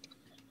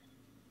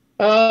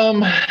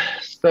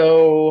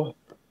 So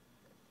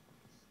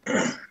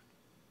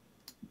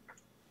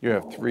You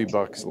have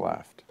 $3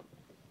 left.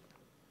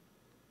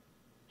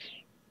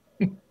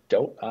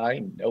 don't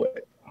I know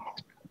it?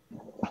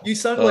 You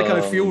sound like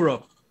I feel,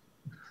 Rob.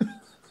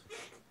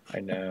 I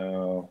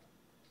know.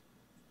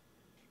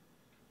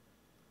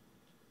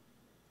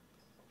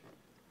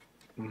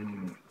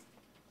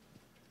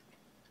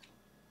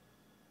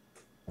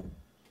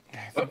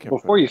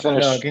 Before you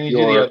finish, can you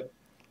do the?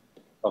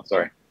 Oh,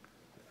 sorry.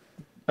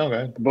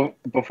 Okay.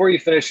 Before you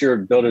finish your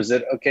build, is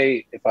it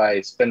okay if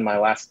I spend my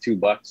last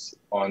 $2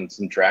 on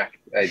some track?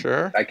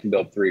 Sure. I can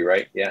build 3,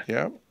 right? Yeah.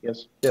 Yep.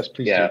 Yes,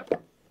 please. Yeah. Do.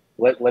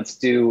 Let's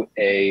do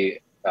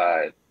a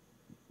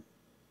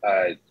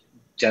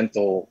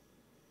gentle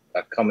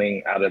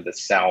coming out of the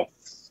south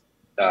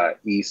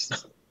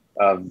east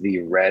of the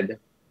red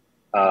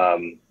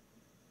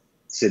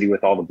city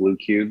with all the blue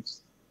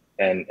cubes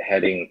and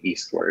heading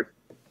eastward.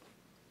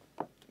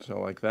 So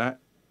like that?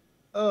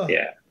 Oh,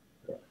 Yeah.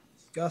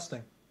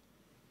 disgusting.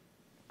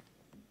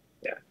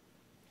 Yeah.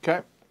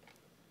 Okay.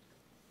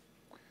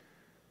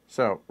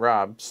 So,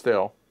 Rob,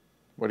 still,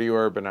 what are you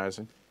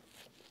urbanizing?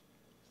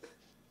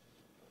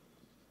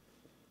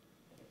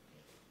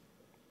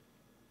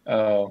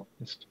 Oh,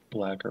 it's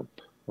black or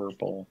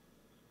purple.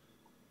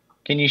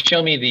 Can you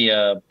show me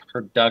the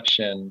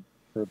production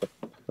for the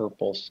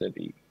purple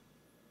city?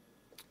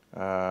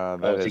 That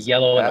it's a is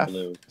yellow and a F,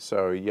 blue.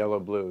 So yellow,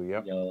 blue,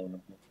 yep. Yellow and a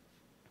blue.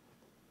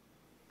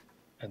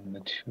 And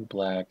the 2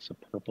 blacks, a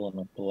purple and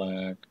a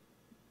black.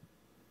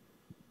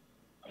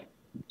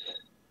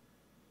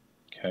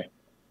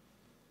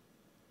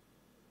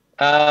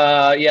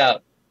 Yeah,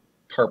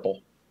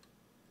 purple.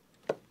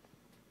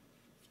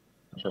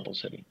 Purple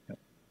city. Yep.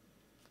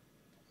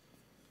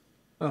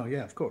 Oh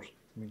yeah, of course.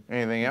 I mean,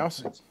 Anything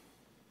else?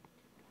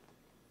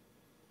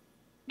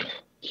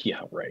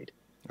 Yeah, right.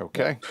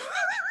 Okay.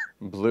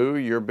 Blue,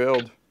 your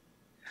build.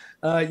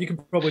 You can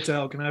probably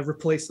tell. Can I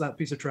replace that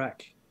piece of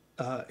track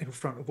in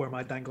front of where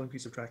my dangling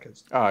piece of track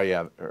is? Oh,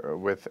 yeah.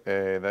 With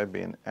a, that'd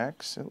be an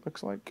X, it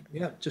looks like.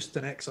 Yeah, just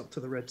an X up to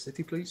the red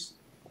city, please.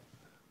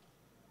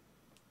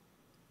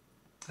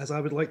 As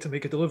I would like to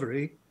make a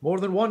delivery, more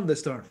than one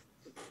this turn.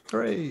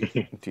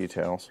 Hooray!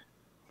 Details.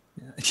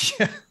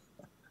 Yeah.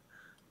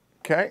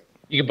 Okay.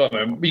 You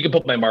can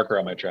put my marker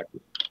on my track.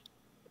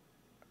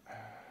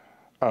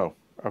 Oh,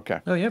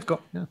 okay. Oh yeah, I've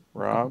got yeah.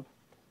 Rob,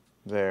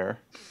 there.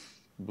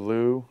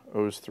 Blue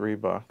owes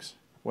 $3.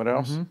 What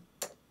else?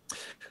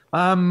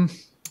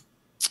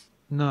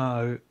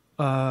 No.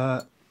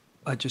 I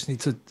just need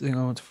to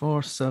it's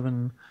 4,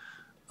 7.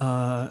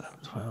 Well,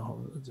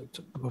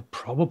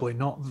 probably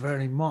not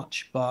very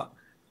much, but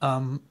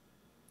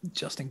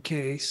just in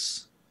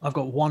case, I've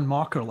got one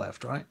marker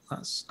left, right?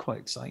 That's quite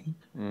exciting.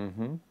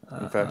 Mm-hmm.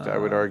 In fact, I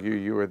would argue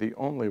you are the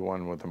only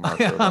one with a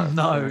marker I am left.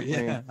 now, currently.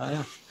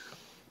 yeah.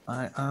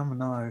 I am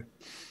now.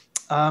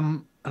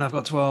 And I've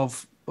got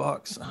 $12.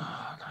 9,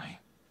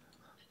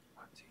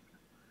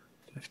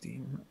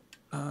 15,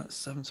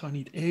 7, so I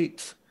need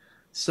 8.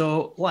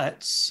 So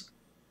let's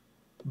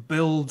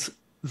build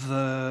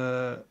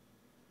the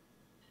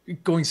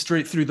going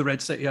straight through the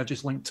red city I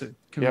just linked to.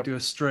 Can we do a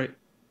straight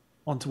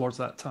on towards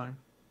that town?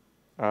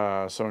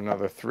 So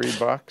another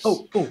 $3.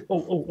 Oh,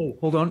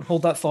 hold on.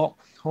 Hold that thought.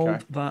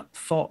 Hold that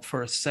thought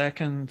for a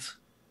second.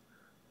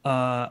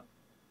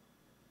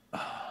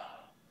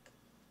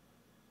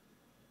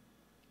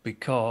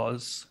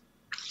 Because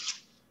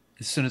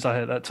as soon as I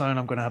hit that town,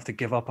 I'm going to have to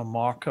give up a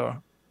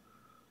marker.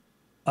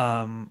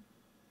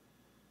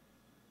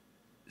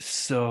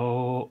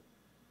 So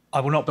I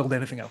will not build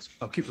anything else.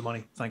 I'll keep the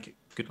money. Thank you.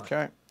 Good night.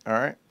 Okay. All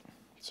right.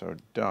 So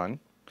done.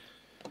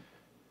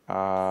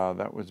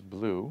 That was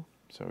blue.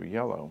 So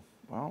yellow.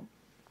 Well,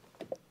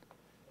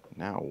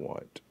 now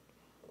what?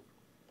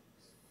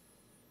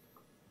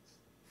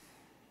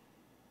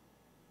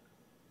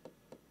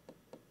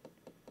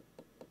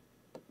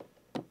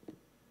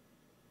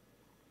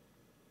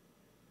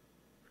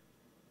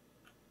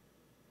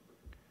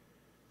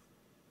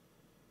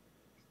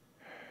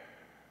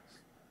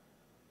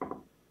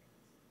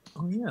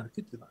 Oh yeah, I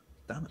could do that.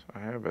 Damn it. So I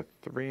have a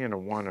 3 and a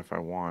 1 if I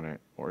want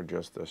it, or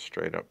just a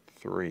straight up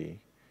 3.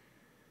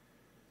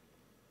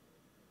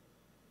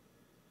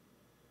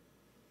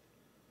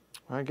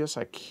 I guess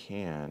I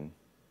can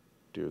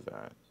do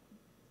that.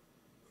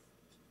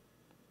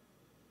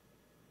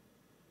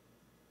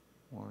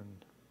 1.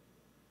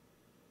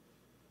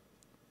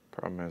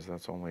 Problem is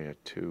that's only a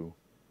 2.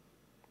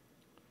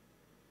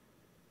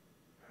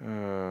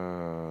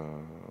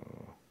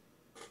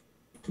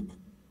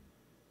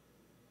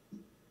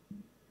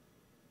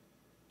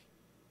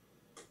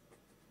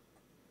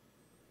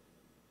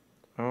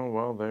 Oh,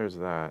 well, there's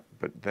that.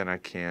 But then I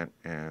can't,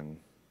 and...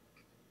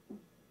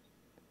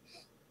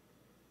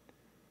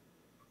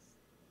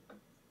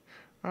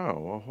 Oh,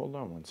 well, hold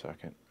on one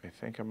second. I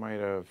think I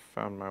might have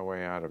found my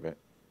way out of it.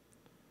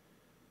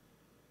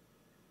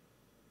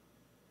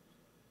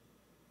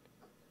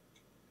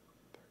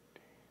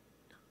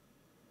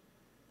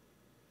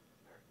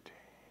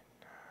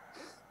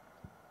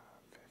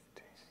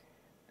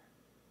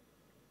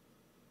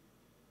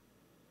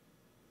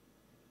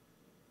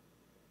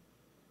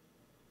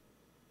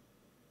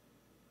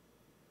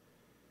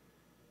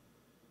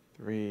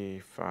 Three,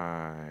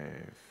 5,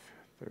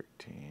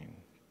 13,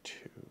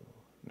 2,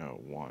 no,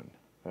 1.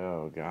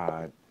 Oh,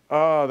 God.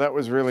 Oh, that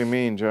was really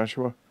mean,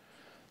 Joshua.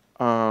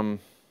 Oh,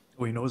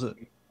 he knows it.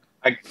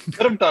 I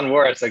could have done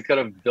worse. I could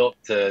have built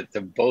to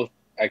both.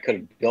 I could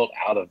have built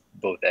out of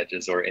both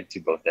edges or into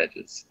both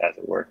edges, as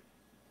it were.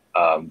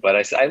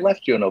 But I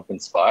left you an open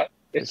spot.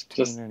 It's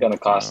just going to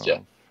cost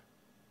you.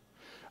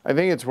 I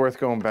think it's worth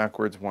going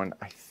backwards 1,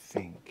 I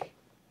think.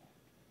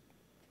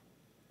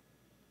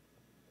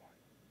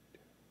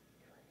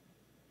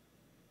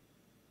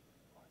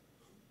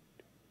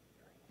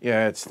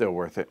 Yeah, it's still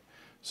worth it.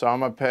 So I'm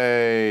going to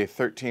pay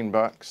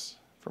 $13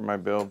 for my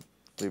build,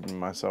 leaving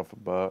myself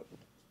 $1. Wow.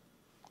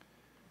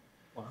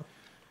 All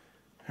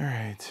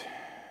right.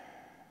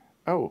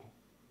 Oh.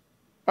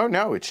 Oh,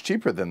 no, it's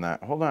cheaper than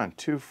that. Hold on.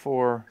 2,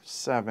 4,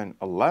 7,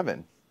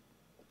 11.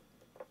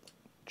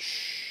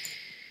 Shh.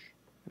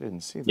 I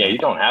didn't see that. Yeah, you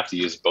don't have to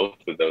use both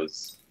of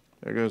those.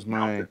 There goes my...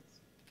 mountains.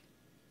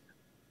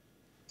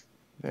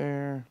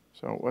 There.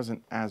 So it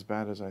wasn't as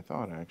bad as I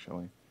thought,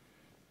 actually.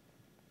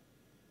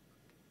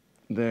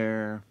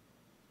 There.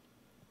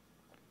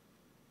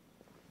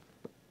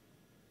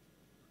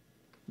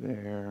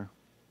 There.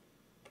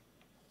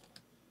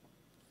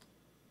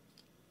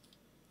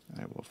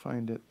 I will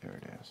find it. There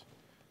it is.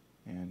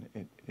 And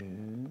it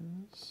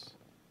is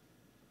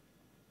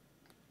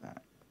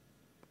that.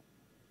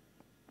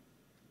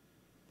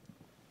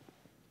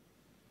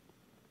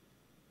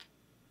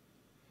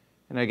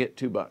 And I get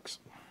 $2.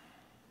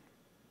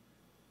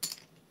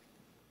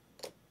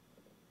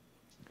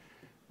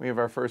 We have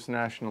our first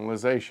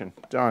nationalization.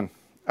 Done.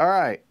 All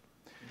right.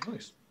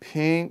 Nice.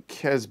 Pink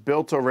has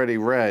built already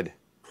red.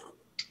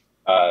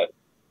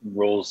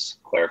 Rules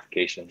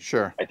clarification.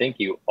 Sure. I think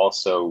you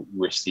also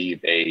receive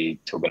a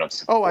token of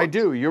support. Oh, I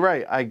do. You're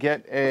right. I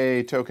get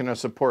a token of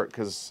support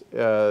because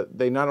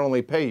they not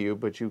only pay you,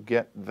 but you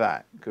get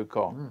that. Good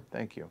call.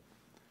 Thank you.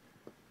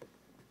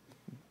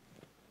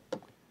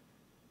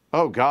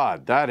 Oh,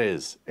 God, that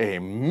is a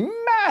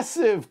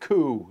massive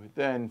coup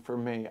then for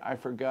me. I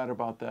forgot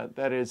about that.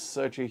 That is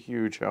such a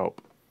huge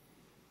help.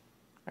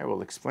 I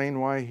will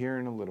explain why here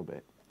in a little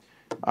bit.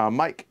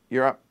 Mike,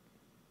 you're up.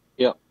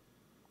 Yep.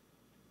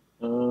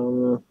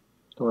 Don't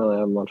really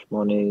have much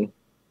money.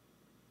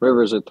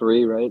 River's at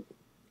 3, right?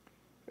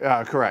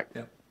 Correct.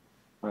 Yep.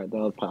 All right,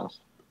 that'll pass.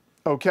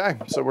 Okay,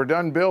 so we're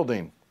done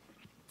building.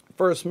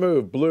 First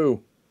move,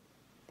 blue.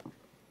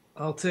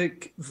 I'll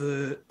take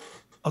the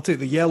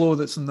yellow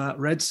that's in that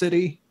red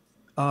city,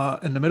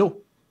 in the middle.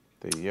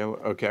 The yellow.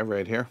 Okay,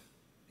 right here.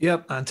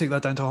 Yep, and take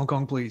that down to Hong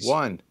Kong, please.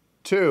 1,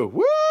 2.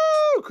 Woo!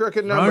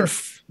 Crooked number.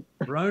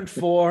 Round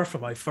 4 for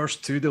my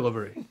first 2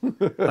 delivery.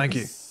 Thank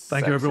you.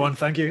 Thank you, everyone.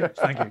 Thank you.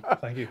 Thank you.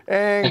 Thank you.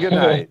 And good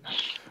night.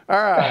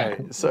 All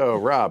right. So,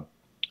 Rob.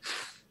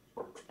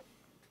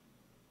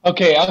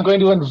 Okay, I'm going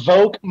to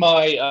invoke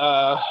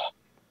my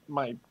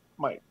my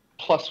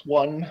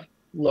 +1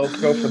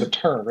 loco for the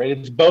turn. Right?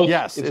 It's both.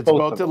 Yes, it's both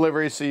both of them.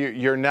 deliveries. So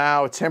you're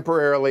now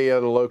temporarily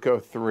at a loco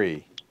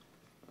 3.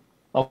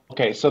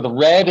 Okay, so the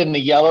red and the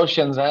yellow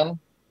Shenzhen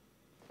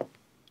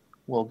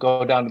will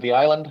go down to the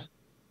island.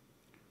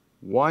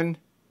 1,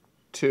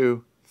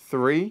 2,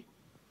 3.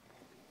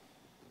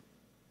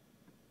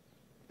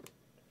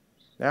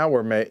 Now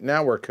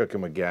we're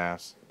cooking with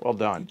gas. Well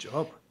done. Good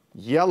job.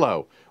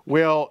 Yellow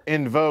will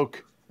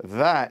invoke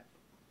that.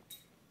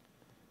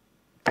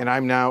 And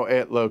I'm now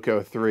at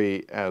loco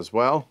 3 as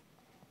well.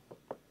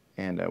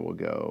 And I will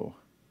go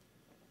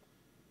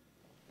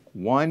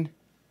 1,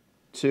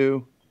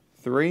 2,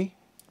 3.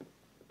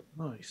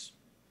 Nice.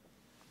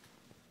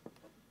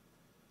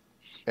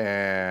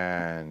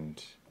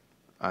 And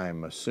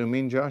I'm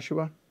assuming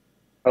Joshua.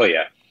 Oh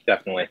yeah,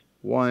 definitely.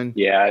 1,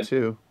 Yeah.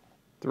 2,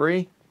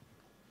 3.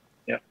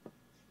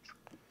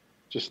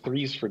 Just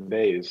 3s for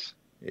days.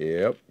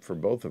 Yep, for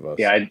both of us.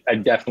 Yeah, I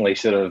definitely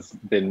should have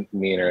been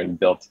meaner and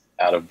built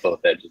out of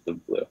both edges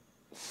of blue.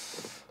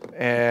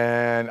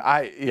 And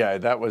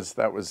that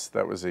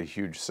was a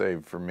huge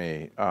save for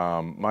me.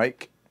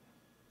 Mike.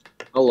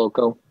 A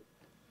loco.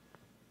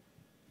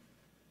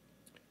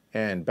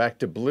 And back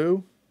to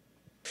blue.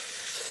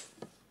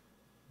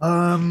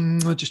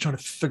 I'm just trying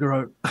to figure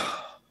out.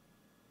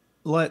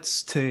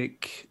 Let's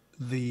take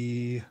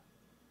the.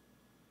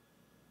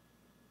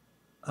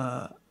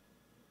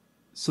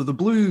 So the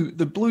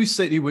blue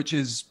city, which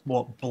is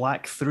what,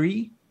 black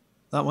 3,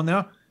 that one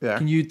there. Yeah.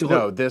 Can you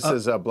No, this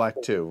is a black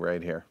 2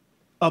 right here.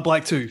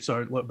 Black 2.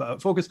 Sorry,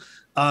 focus.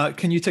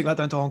 Can you take that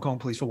down to Hong Kong,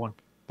 please, for 1?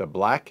 The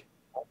black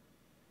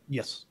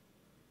Yes.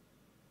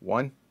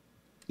 1.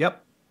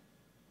 Yep.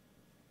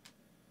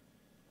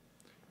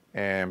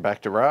 And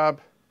back to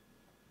Rob.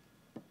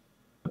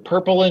 The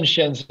purple in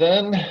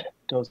Shenzhen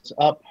goes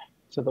up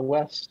to the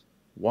west.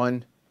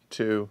 1,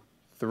 2,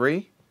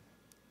 3.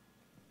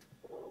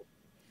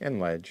 And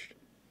ledged.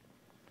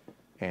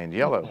 And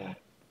yellow.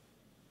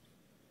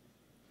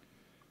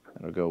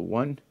 That'll go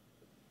 1,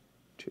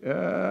 2.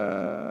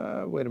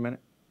 Wait a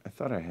minute. I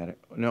thought I had it.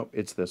 No,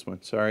 it's this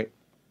one. Sorry.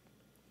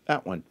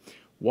 That one.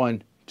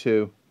 1,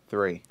 2,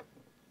 3.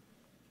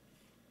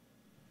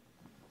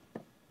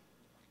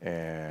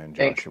 And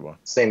Joshua.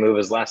 Same move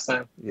as last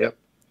time. Yep.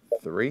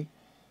 3.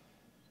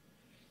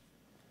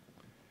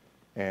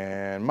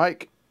 And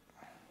Mike.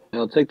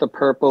 I'll take the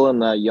purple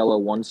and the yellow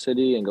 1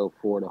 city and go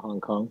 4 to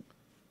Hong Kong.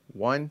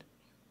 1,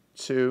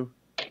 2,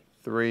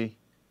 3,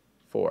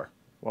 4.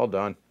 Well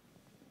done.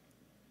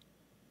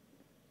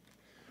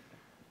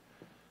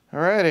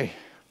 Alrighty.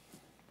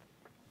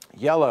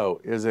 Yellow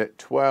is at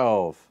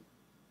 12,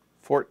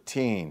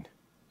 14,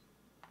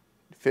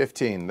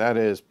 15. That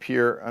is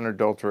pure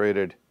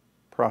unadulterated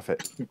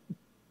profit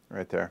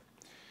right there.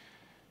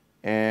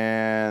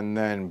 And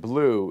then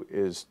blue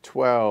is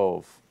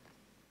 12.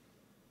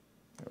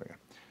 There we go.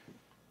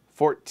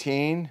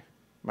 14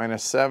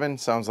 minus 7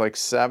 sounds like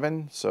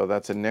 7, so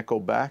that's a nickel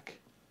back.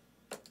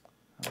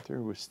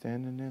 Arthur was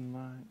standing in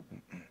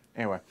line.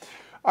 Anyway.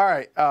 All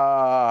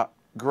right.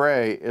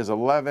 Gray is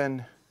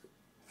 11,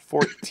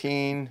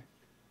 14,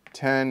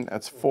 10.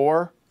 That's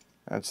 4.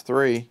 That's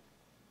 3.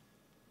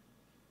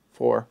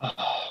 4.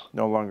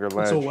 No longer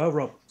ledge. So well,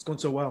 Rob. It's going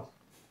so well.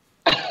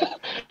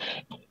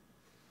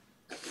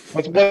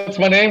 What's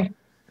my name?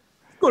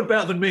 It's going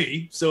better than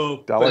me.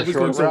 So Dollar it's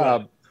short going so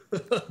well.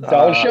 Rob.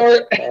 Dollar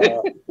short.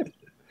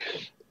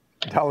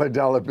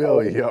 Dollar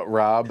bill, yeah,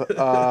 Rob.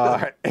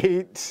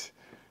 8,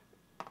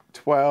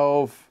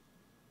 12,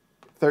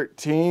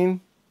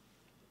 13.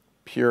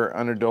 Pure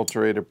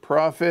unadulterated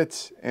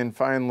profit. And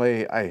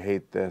finally, I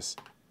hate this,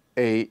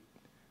 8,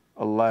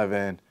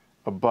 11,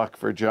 a buck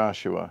for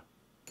Joshua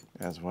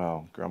as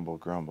well. Grumble,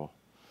 grumble.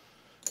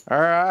 All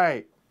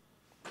right.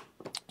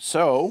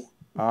 So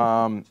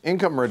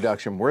Income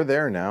reduction. We're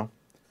there now.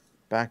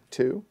 Back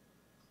two,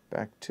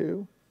 back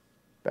two,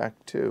 back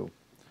two.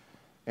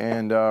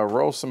 And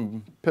roll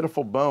some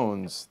pitiful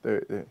bones.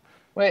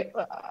 Wait,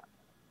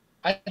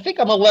 I think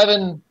I'm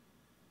 11.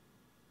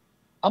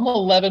 I'm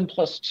 11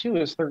 plus 2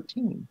 is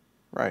 13.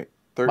 Right.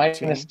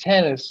 13.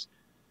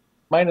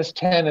 Minus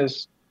 10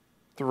 is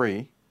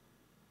 3.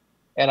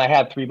 And I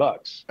had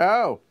 $3.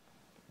 Oh.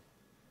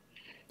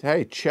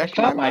 Hey, check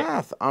my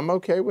math. I'm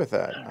okay with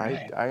that.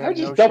 I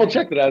just double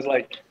checked it. I was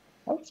like,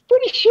 I was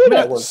pretty sure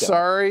that worked out.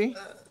 Sorry.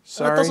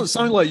 That doesn't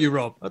sound like you,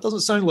 Rob. That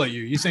doesn't sound like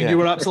you. You saying you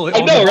were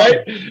absolutely I know,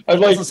 right? That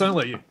doesn't sound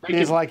like you.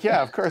 He's like,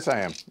 yeah, of course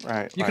I am.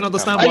 Right. You can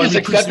understand I why just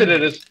accepted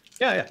it as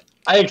yeah.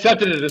 I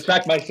accepted it as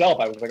fact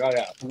myself. I was like, oh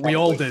yeah. We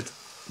all did.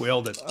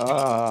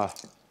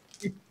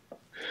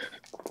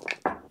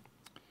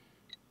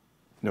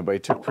 Nobody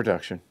took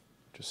production.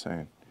 Just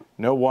saying.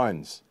 No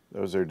ones.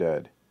 Those are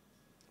dead.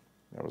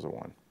 That was a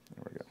 1.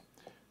 There we go.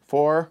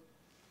 4.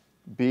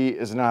 B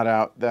is not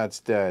out.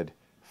 That's dead.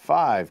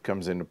 5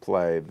 comes into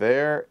play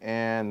there,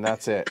 and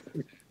that's it.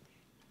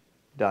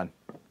 Done.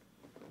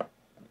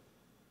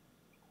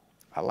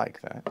 I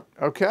like that.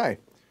 Okay.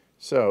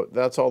 So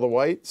that's all the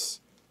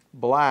whites.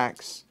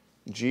 Blacks,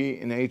 G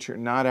and H are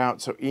not out,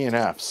 so E and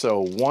F.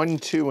 So 1,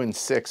 2, and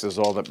 6 is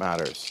all that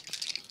matters.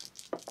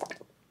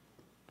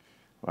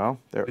 Well,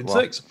 there.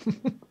 6.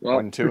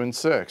 1, 2, and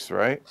 6,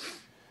 right?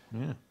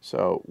 Yeah.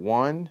 So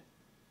 1,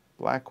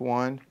 black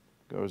 1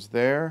 goes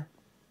there.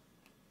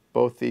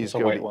 Both these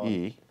go to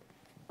E.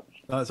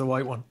 That's a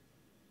white one.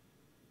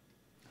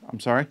 I'm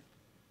sorry?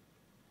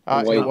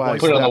 White. It was.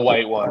 Put it on the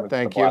white one.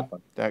 Thank you.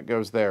 That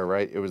goes there,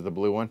 right? It was the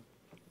blue one?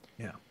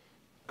 Yeah.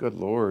 Good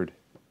Lord.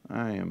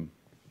 I am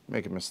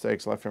making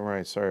mistakes left and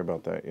right. Sorry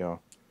about that,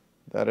 y'all.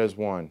 That is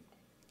 1.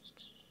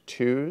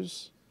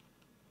 2s.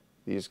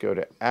 These go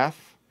to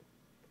F.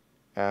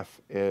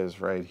 F is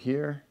right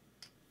here.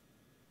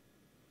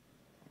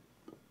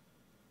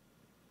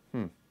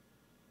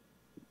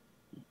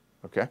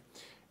 Okay.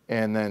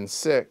 And then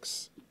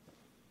 6.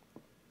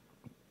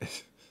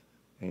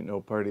 Ain't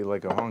no party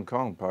like a Hong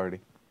Kong party.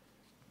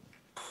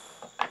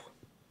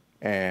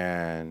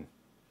 And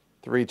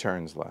 3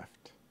 turns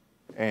left.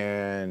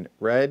 And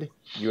red,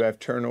 you have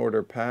turn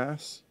order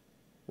pass.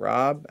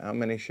 Rob, how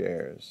many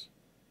shares?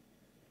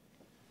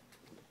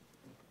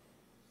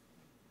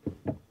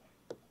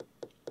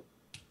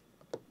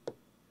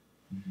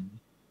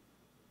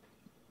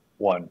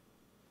 1.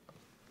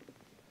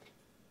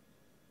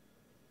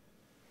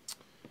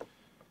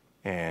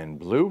 And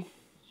blue?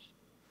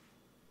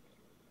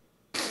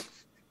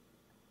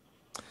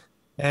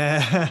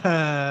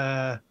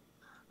 I'll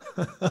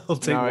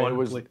take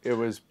 1. It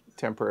was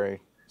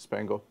temporary.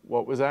 Spangle.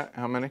 What was that?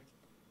 How many?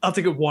 I'll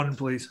take it 1,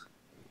 please.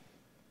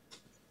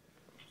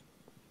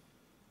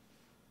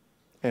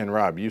 And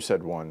Rob, you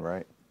said 1,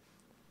 right?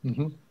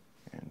 Mm-hmm.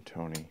 And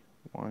Tony,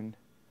 1.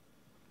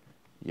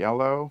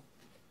 Yellow.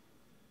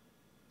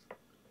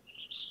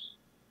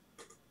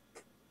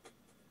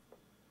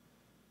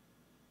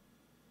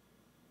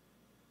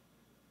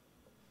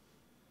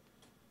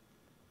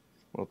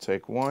 We'll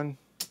take 1.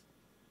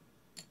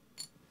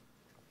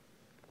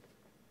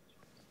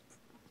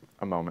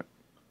 A moment.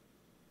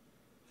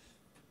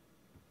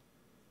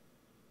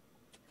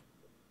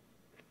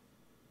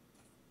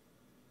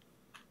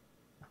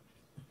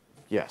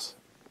 Yes.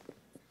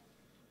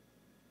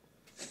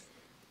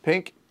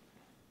 Pink.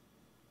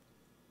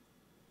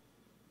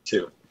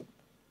 2.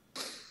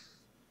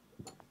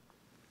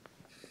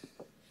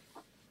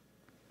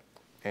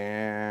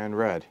 And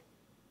red.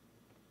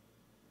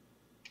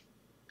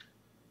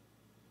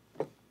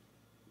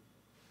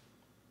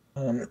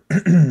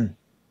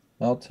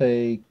 I'll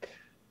take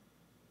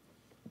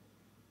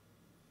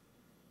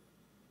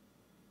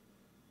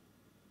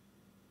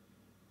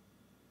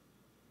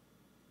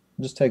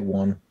just take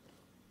 1.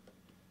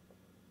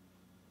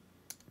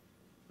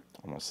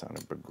 Almost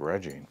sounded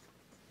begrudging.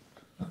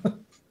 All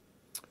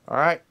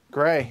right,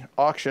 gray,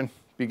 auction,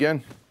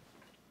 begin.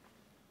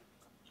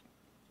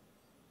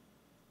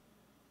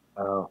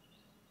 Oh.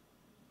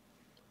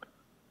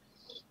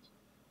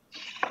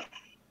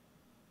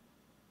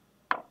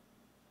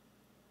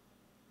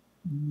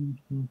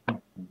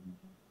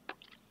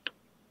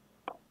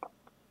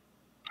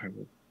 I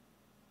would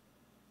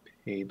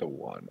pay the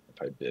 1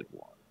 if I bid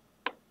 1.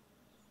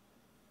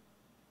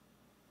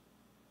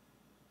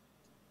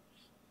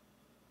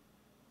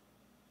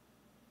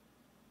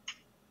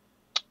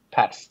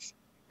 Pass.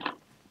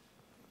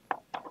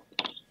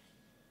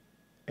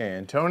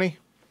 And Tony?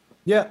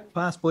 Yeah,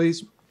 pass,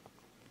 please.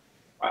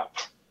 Wow.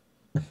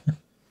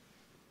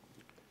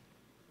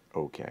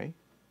 Okay.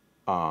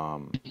 I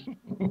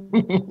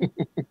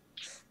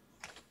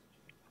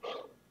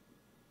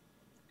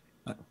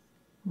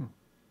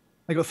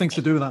got things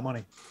to do with that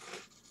money.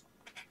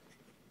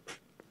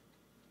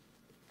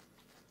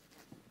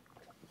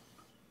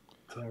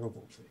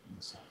 Terrible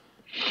things.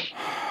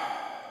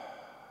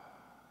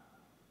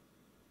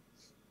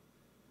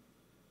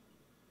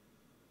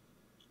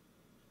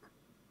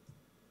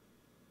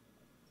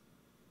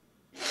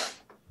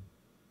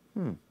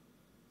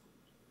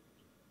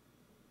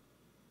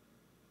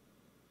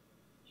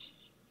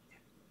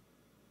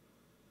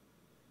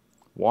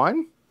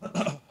 1?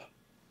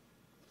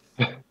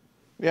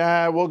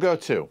 Yeah, we'll go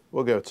 2.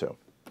 We'll go 2.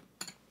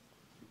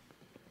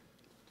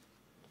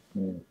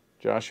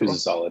 Joshua? Two's a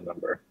solid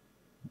number.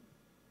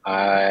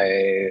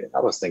 I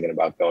was thinking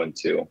about going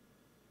 2,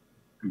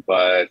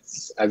 but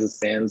as it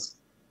stands,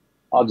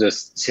 I'll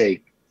just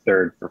take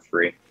 3rd for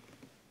free.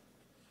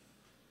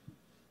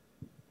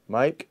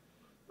 Mike?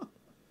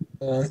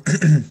 Well,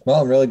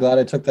 I'm really glad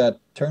I took that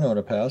turnover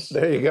to pass.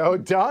 There you go.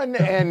 Done.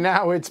 And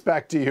now it's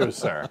back to you,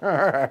 sir. All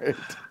right.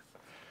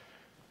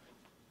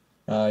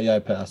 Yeah, I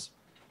pass.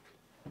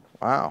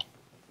 Wow.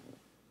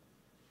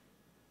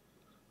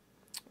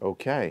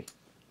 Okay.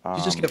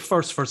 You just get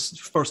first for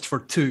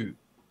 2.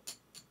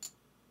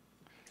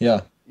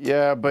 Yeah.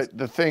 Yeah, but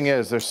the thing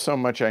is, there's so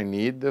much I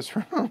need this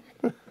round.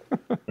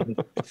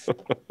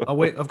 Oh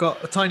wait, I've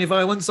got a tiny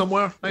violin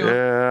somewhere. Hang on.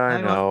 Yeah,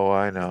 Hang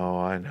on.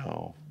 I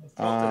know.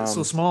 It's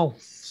so small,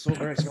 so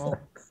very small.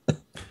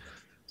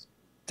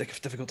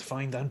 Difficult to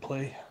find and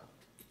play.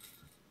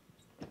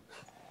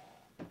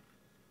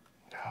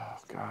 Oh,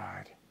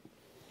 God.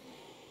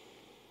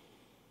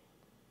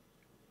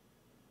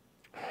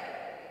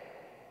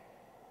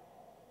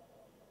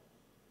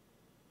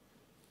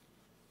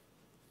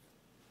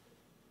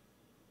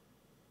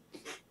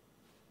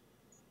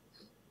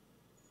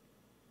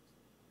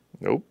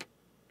 Nope.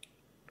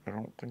 I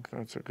don't think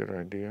that's a good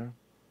idea.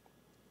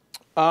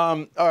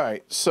 All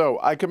right, so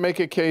I could make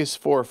a case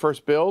for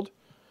first build.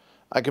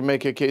 I could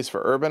make a case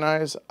for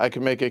urbanize. I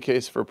could make a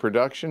case for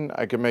production.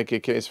 I could make a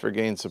case for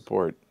gain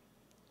support.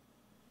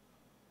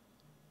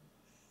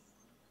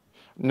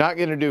 Not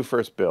going to do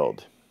first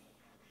build.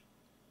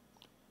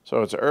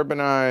 So it's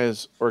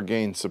urbanize or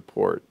gain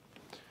support.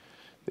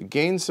 The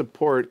gain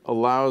support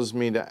allows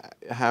me to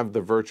have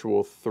the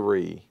virtual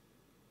 3,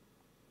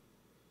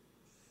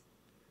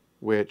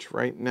 which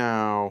right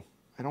now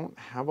I don't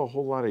have a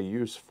whole lot of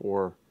use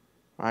for.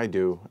 I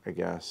do, I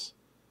guess.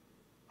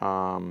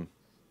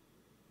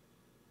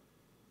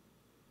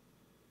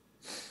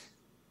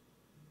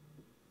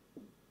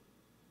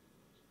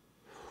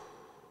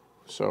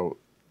 So,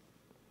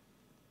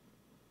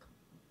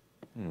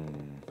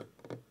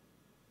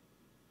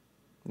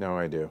 no,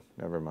 I do.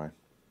 Never mind.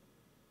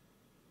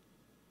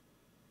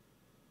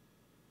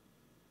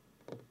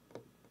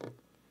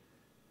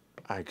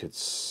 I could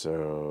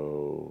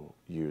so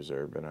use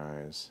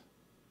urbanize.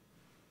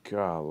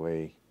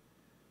 Golly.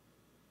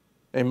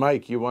 Hey,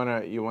 Mike, you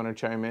wanna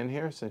chime in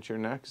here since you're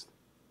next?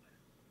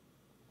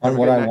 On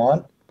what I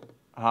want?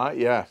 Huh?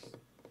 Yeah.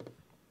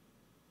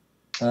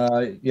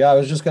 Yeah, I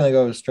was just gonna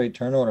go straight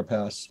turnover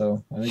pass,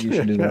 so I think you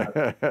should do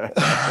that.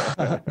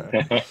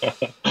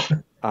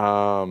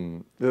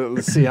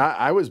 See,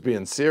 I was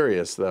being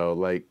serious though.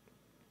 Like,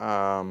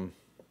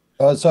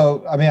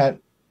 So I mean,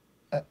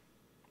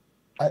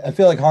 I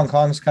feel like Hong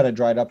Kong's kind of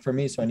dried up for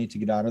me, so I need to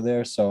get out of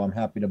there. So I'm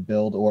happy to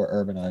build or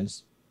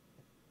urbanize.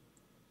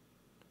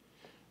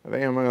 I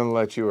think I'm gonna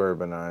let you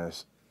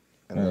urbanize,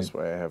 and All this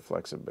way I have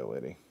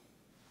flexibility.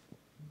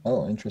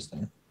 Oh,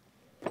 interesting.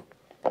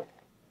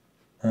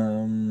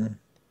 I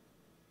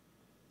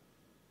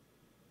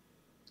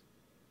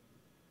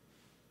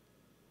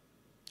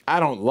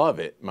don't love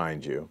it,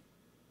 mind you.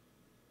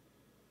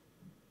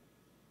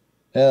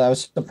 Yeah, I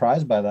was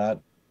surprised by that. To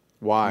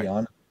be Why?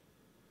 honest.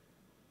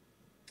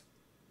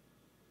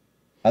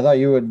 I thought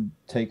you would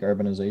take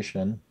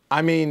urbanization.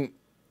 I mean,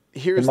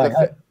 here's In my the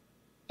head,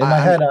 in my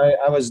I'm- head,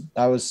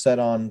 I was set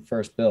on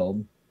first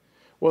build.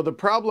 well, the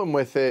problem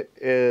with it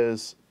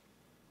is,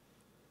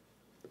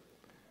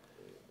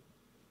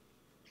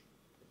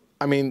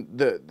 I mean,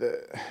 the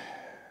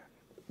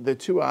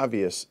two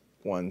obvious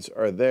ones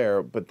are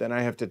there, but then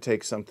I have to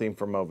take something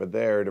from over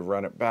there to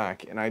run it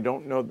back, and I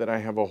don't know that I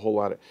have a whole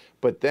lot of.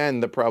 But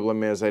then the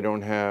problem is I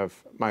don't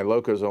have my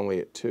loco's only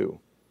at 2,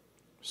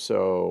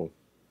 so.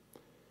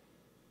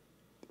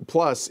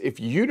 Plus, if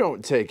you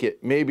don't take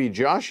it, maybe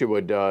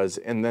Joshua does,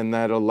 and then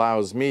that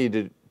allows me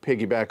to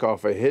piggyback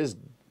off of his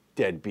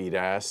deadbeat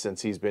ass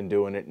since he's been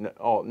doing it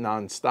all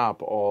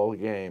nonstop all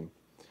game.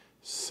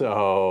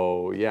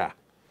 So yeah.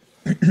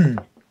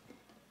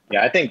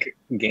 Yeah, I think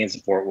gain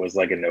support was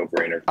like a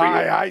no-brainer for you.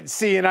 I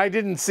see, and I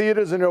didn't see it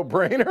as a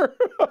no-brainer.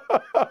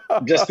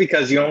 Just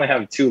because you only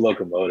have 2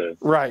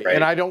 locomotives. Right,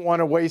 and I don't want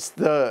to waste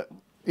the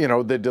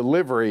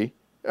delivery.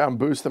 I'm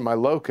boosting my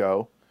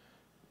loco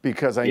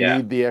because I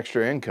need the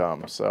extra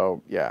income.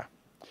 So yeah,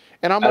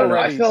 and I'm I don't know,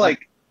 already. I feel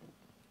like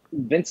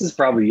Vince is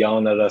probably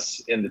yelling at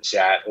us in the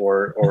chat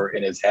or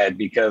in his head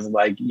because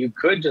like you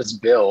could just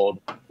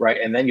build,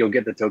 right, and then you'll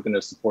get the token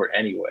of support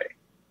anyway.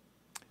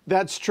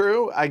 That's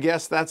true. I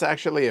guess that's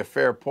actually a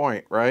fair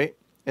point, right?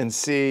 And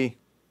see,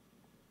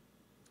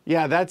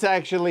 yeah, that's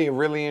actually a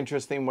really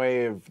interesting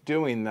way of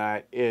doing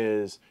that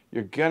is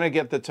you're going to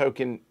get the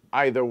token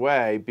either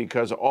way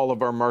because all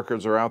of our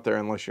markers are out there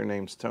unless your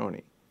name's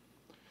Tony.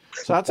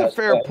 So that's a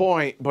fair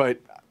point, but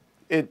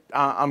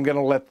I'm going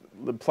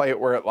to play it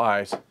where it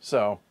lies.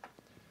 So.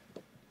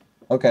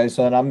 Okay,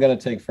 so then I'm going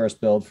to take first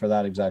build for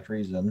that exact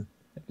reason.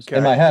 Okay.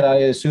 In my head, I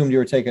assumed you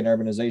were taking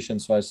urbanization,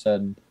 so I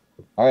said,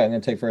 all right, I'm going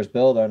to take first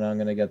build, and I'm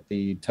going to get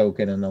the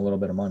token and a little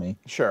bit of money.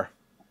 Sure.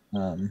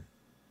 So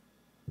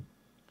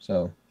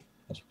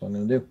that's what I'm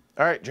going to do.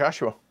 All right,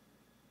 Joshua.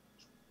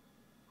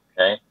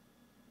 Okay.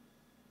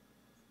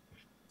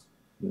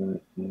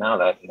 Now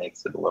that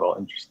makes it a little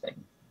interesting.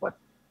 What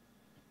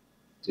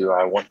do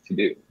I want to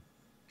do?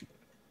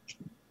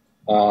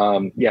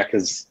 Yeah,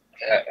 because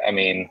I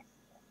mean,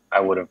 I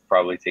would have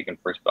probably taken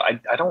first, but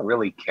I don't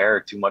really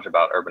care too much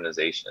about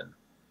urbanization.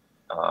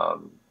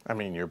 I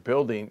mean, you're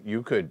building.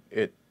 You could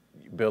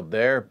build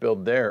there,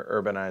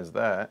 urbanize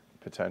that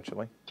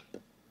potentially.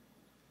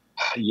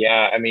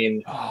 Yeah, I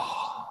mean,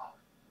 I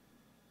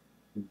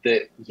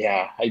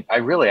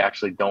really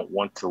actually don't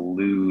want to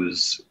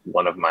lose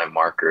one of my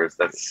markers.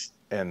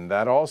 And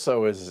that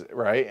also is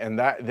right. And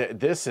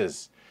this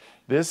is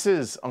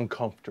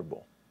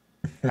uncomfortable,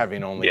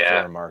 having only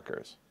 4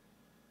 markers.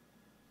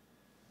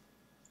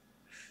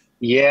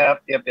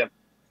 Yep.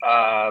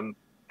 Kind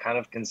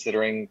of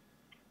considering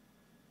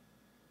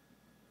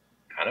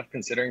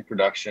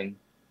production.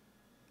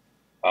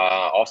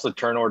 Also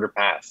turn order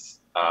pass.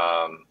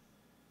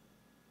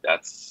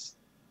 That's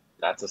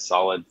a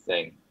solid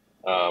thing.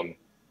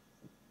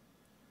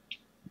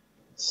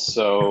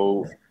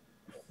 So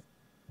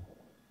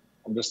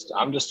I'm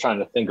just trying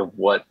to think of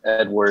what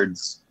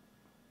Edward's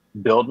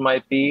build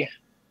might be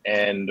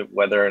and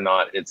whether or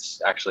not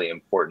it's actually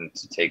important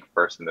to take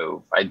first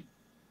move. I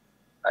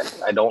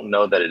don't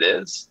know that it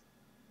is,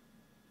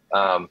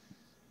 but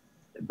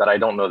I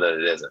don't know that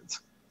it isn't.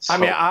 So, I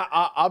mean,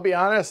 I'll be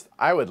honest.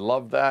 I would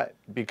love that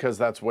because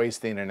that's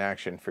wasting an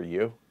action for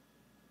you.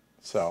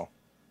 So.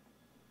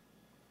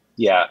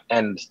 Yeah,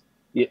 and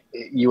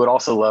you would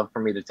also love for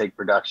me to take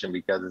production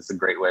because it's a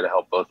great way to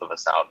help both of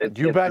us out. It's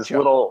this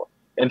little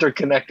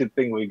interconnected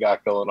thing we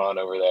got going on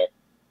over there.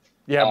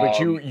 Yeah, but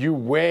you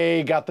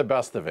way got the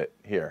best of it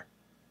here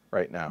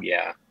right now.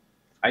 Yeah,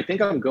 I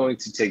think I'm going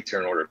to take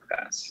turn order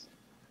pass.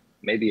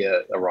 Maybe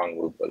a wrong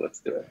move, but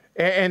let's do it.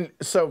 And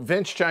so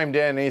Vince chimed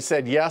in and he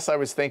said, yes, I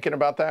was thinking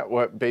about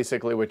that,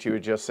 basically what you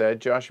had just said,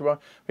 Joshua.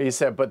 He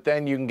said, but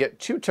then you can get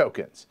 2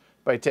 tokens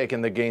by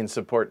taking the gain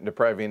support and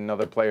depriving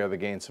another player of the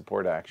gain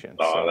support action.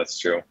 Oh, so, that's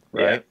true.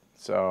 Right? Yeah.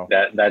 So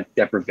that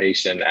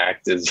deprivation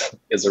act is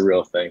a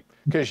real thing.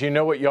 Because you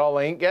know what y'all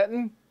ain't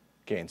getting?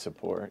 Gain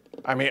support.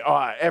 I mean,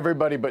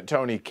 everybody but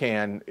Tony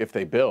can if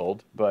they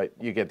build, but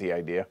you get the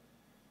idea.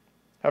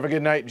 Have a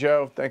good night,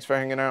 Joe. Thanks for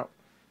hanging out.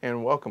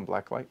 And welcome,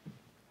 Blacklight.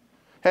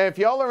 Hey, if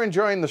y'all are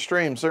enjoying the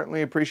stream,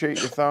 certainly appreciate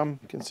your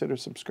thumb. Consider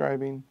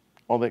subscribing,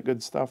 all that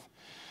good stuff.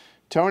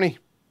 Tony.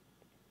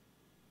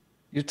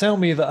 You tell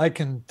me that I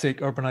can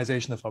take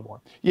urbanization if I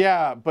want.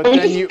 Yeah, but I was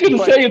then you gonna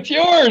say it's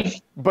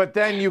yours. But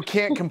then you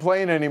can't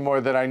complain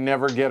anymore that I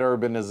never get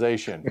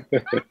urbanization.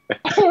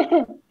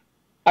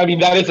 I mean,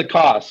 that is a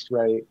cost,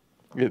 right?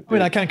 I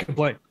mean, I can't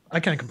complain. I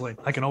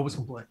can always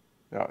complain.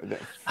 No,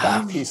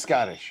 he's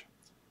Scottish.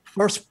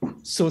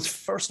 So it's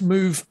first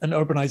move and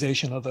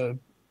urbanization are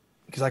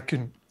because I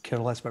couldn't care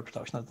less about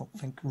production. I don't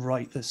think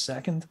right this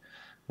second.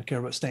 I care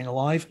about staying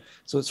alive.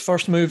 So it's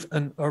first move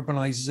and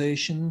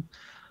urbanization.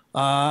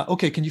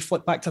 Okay, can you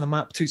flip back to the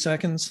map 2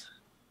 seconds?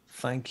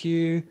 Thank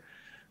you.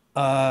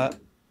 I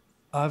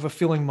have a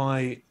feeling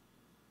my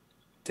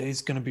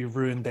day's going to be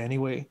ruined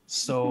anyway.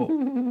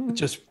 So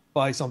just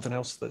buy something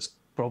else that's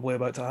probably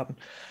about to happen.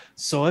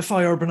 So if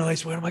I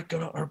urbanize, where am I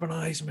going to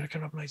urbanize? I'm going to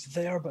urbanize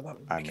there, but that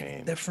would make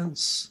a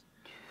difference.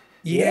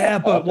 Yeah,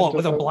 but what,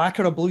 with a black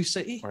or a blue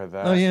city? Or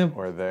that,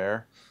 or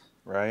there,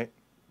 right?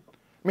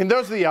 I mean,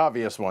 those are the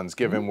obvious ones,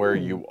 given where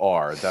you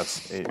are.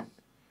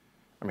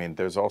 I mean,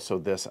 there's also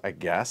this, I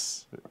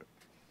guess.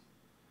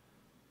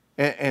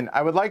 And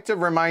I would like to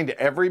remind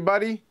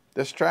everybody,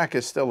 this track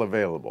is still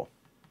available.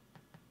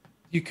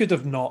 You could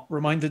have not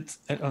reminded,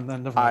 and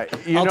then never mind.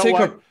 You know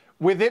what?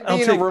 With it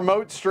being a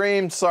remote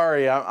stream,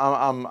 sorry,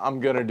 I'm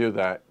gonna do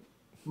that.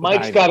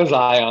 Mike's got his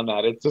eye on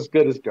that. It's as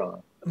good as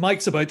gone.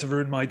 Mike's about to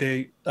ruin my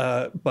day,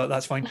 but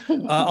that's fine.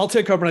 I'll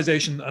take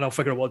urbanization and I'll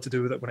figure out what to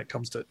do with it when it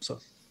comes to it. So,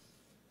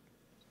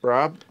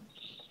 Rob,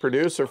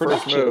 produce or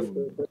first move?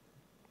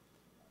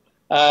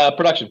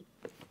 Production.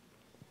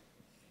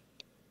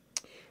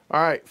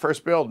 All right,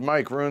 first build.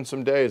 Mike ruined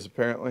some days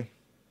apparently.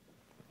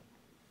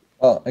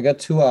 Oh, I got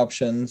 2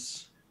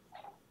 options.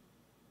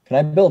 Can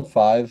I build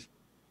 5?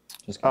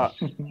 Just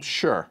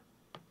sure.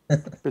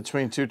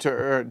 Between two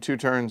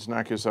turns,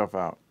 knock yourself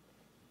out.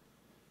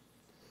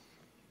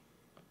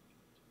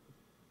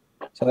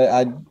 So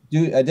I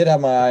did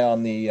have my eye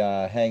on the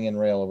hanging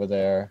rail over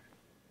there.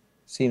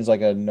 Seems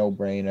like a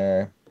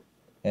no-brainer.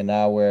 And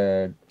now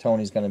where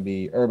Tony's going to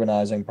be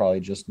urbanizing, probably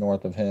just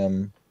north of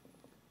him.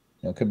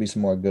 You know, could be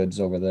some more goods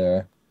over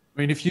there. I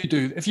mean, if you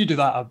do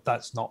that,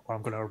 that's not where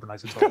I'm going to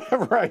urbanize at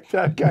all. Right,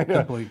 that kind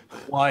of.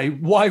 Why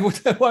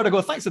would I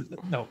go? Thanks.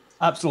 No,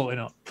 absolutely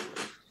not.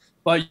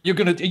 But you're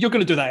gonna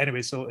do that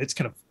anyway, so it's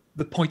kind of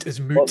the point is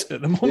moot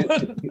at the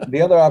moment.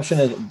 The other option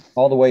is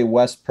all the way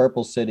west,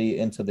 Purple City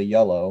into the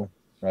yellow,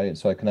 right?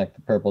 So I connect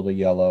the purple to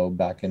yellow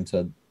back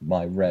into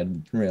my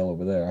red rail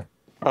over there.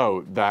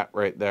 Oh, that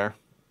right there.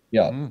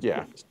 Yeah.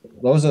 Yeah.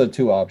 Those are the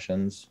 2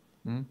 options.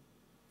 You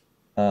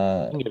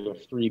can get a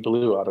 3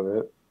 blue out of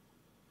it.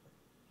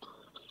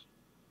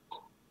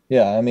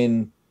 Yeah, I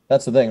mean,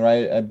 that's the thing,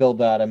 right? I build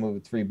that, I move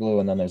it 3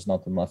 blue, and then there's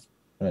nothing left,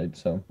 right?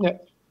 So, Yeah.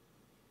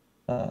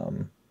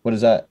 what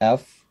is that?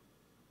 F?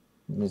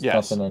 There's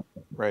Yes. nothing.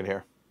 Right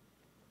here.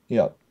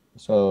 Yeah.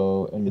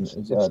 So, and It's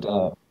is it's that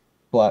done.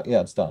 black? Yeah,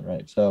 it's done,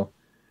 right? So,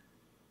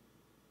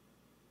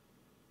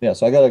 yeah,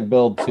 so I got to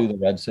build to the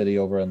red city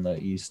over in the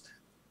east.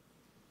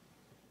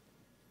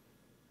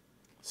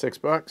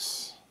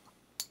 $6.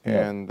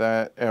 Yeah. And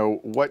that,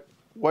 what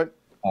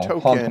Hong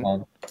token?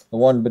 Kong, the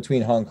one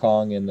between Hong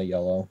Kong and the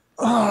yellow.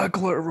 Ah,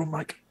 glitter room,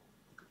 Mike.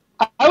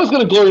 I was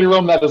going to glory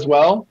roam that as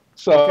well.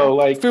 So Okay.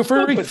 like, Feel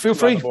don't free, put feel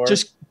two on free. the board.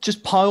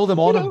 Just pile them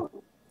on You him. know,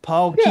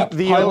 Keep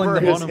The piling over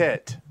them has on him.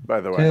 hit, by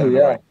the way. Two,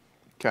 yeah.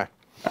 Okay.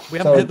 We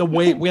haven't So- hit the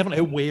way. We haven't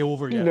hit way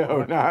over yet. No,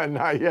 alright?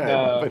 not yet,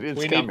 No, but it's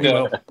we need coming. We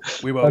will.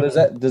 We will.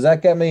 Oh, does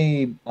that get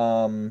me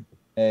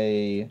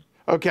a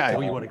Okay.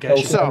 Tell you what it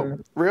gets you. So,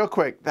 real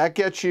quick, that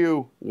gets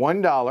you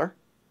 $1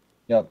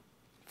 Yep.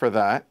 for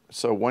that.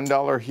 So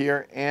 $1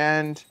 here,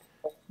 and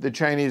the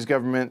Chinese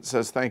government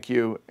says thank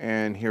you,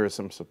 and here is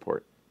some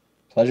support.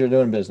 Pleasure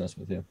doing business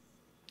with you.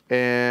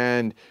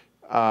 And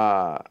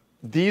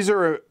these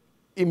are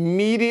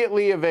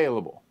immediately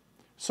available.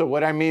 So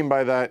what I mean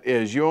by that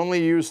is you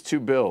only use 2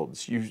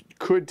 builds. You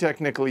could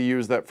technically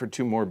use that for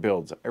 2 more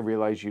builds. I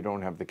realize you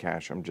don't have the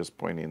cash. I'm just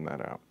pointing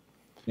that out.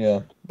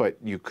 Yeah. But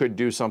you could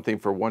do something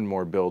for 1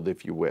 more build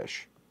if you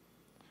wish.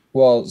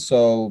 Well,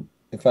 so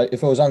if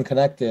it was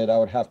unconnected, I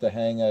would have to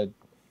hang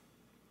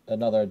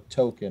another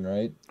token,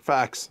 right?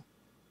 Facts.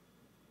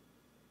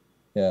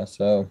 Yeah.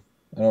 So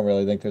I don't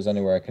really think there's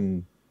anywhere I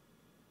can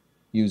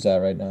use that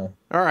right now.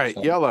 All right,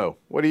 So- yellow.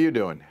 What are you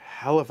doing?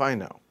 Hell if I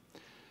know.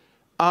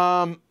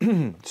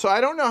 So I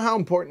don't know how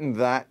important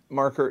that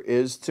marker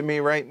is to me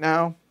right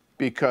now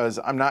because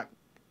I'm not.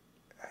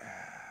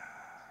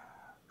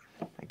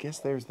 I guess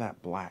there's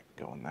that black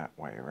going that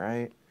way,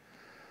 right?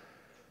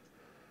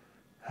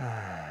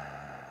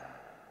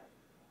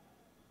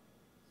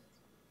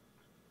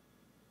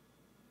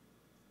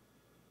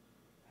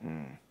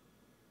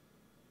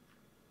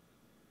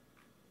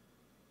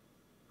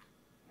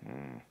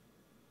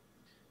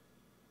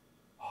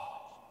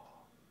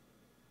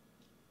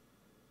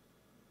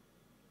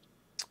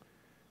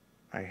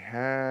 I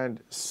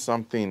had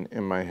something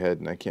in my head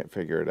and I can't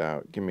figure it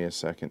out. Give me a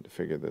second to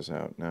figure this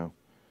out now.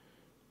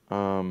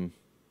 Oh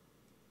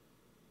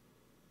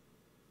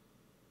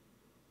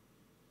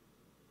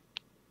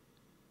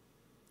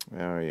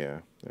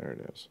yeah, there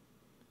it is.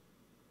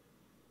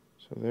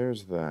 So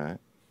there's that.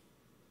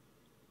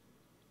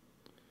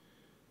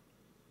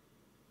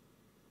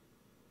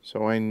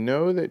 So I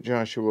know that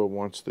Joshua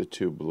wants the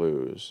 2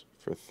 blues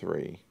for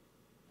 3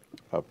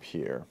 up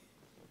here.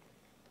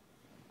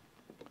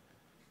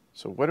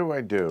 So what do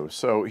I do?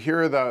 So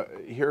here are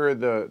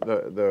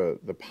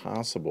the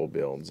possible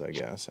builds, I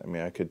guess. I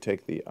mean, I could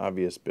take the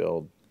obvious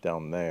build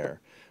down there,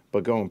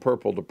 but going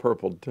purple to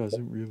purple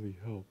doesn't really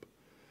help.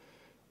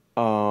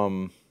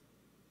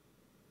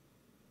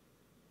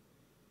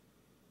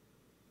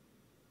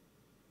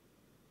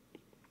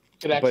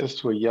 get access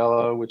to a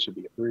yellow, which would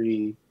be a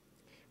 3.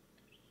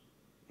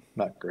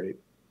 Not great.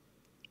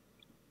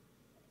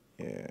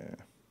 Yeah.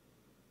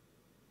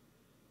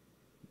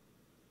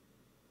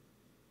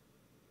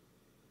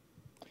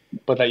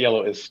 But that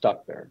yellow is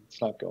stuck there.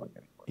 It's not going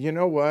anywhere. You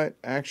know what?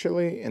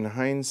 Actually, in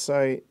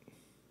hindsight,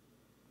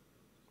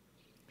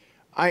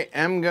 I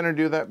am going to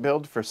do that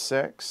build for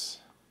 6.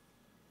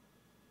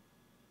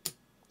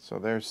 So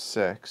there's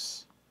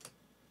 6.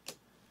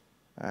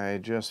 I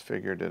just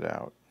figured it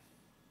out.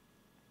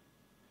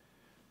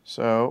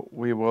 So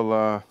we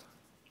will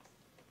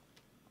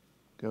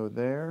go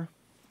there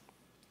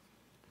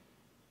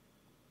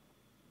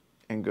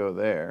and go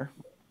there.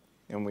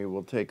 And we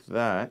will take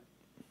that,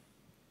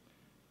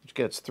 which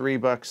gets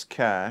 $3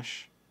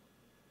 cash,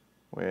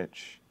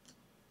 which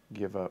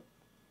give up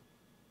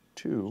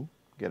 2,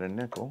 get a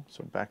nickel,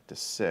 so back to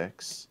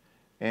 6,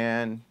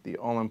 and the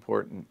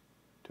all-important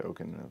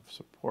token of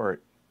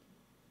support.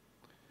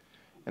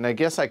 And I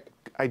guess I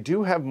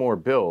do have more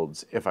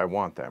builds if I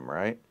want them,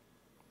 right?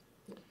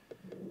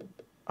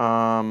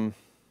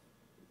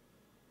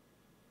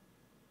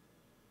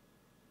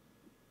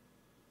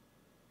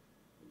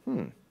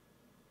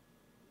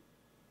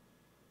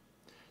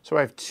 So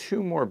I have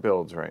 2 more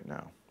builds right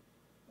now.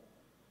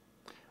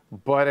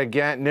 But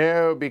again,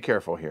 no, be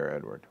careful here,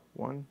 Edward.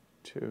 1,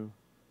 2,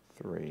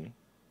 3.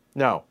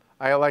 No,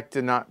 I elect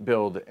to not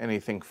build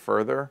anything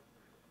further.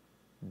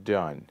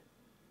 Done.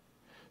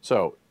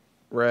 So,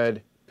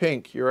 red,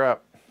 pink, you're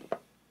up.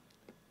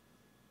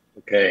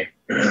 Okay.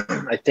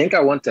 I think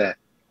I want to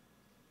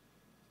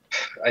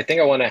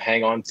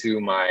hang on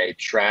to my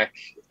track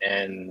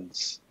and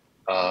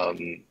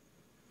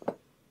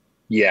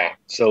yeah,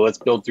 so let's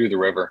build through the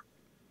river.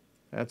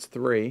 That's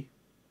 3.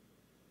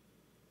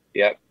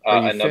 Yep.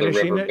 Are you Another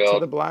finishing river it to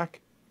build. the black?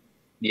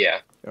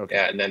 Yeah. Okay.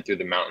 Yeah, and then through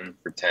the mountain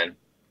for 10.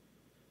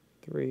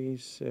 3,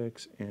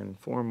 6, and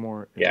 4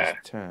 more is Yeah.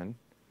 10.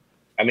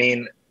 I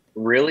mean,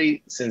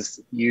 really, since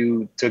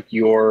you took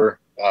your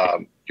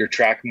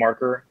track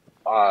marker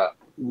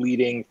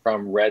leading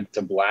from red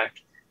to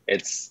black,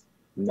 it's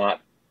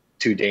not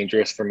too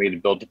dangerous for me to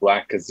build to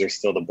black because there's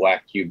still the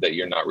black cube that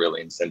you're not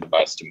really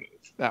incentivized to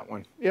move. That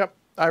one. Yep.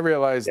 I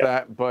realized Yep.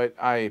 that, but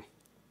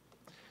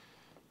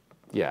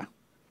yeah.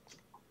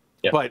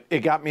 Yep. But it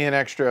got me an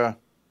extra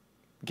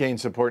gain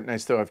support, and I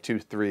still have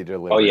 2/3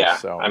 deliveries. Oh yeah.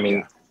 So, I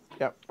mean,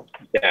 Yep.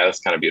 yeah, that's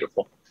kind of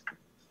beautiful.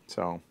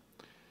 So,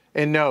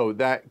 and no,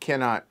 that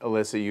cannot,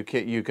 Alyssa.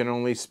 You can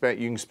only spend.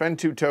 You can spend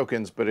 2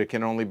 tokens, but it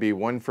can only be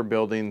 1 for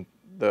building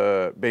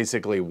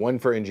basically 1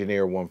 for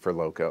engineer, 1 for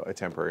loco, a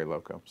temporary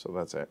loco. So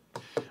that's it.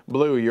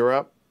 Blue, you're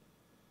up.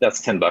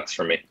 That's $10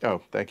 for me.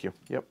 Oh, thank you.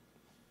 Yep.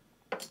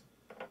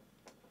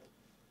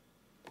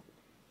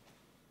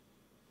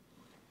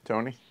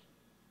 Tony.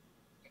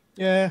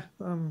 Yeah,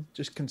 I'm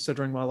just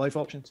considering my life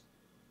options.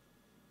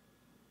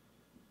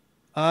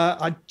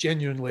 I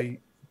genuinely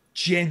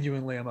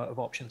am out of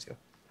options here.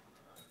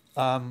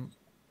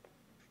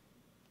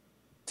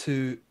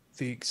 To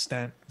the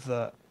extent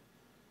that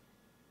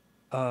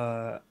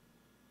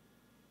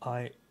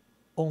I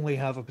only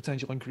have a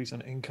potential increase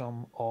in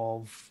income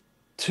of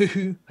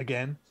 2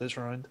 again this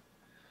round,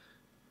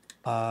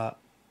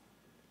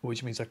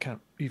 which means I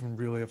can't even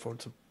really afford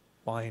to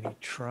buy any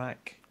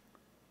track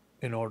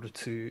in order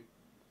to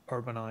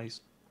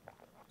urbanize,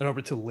 in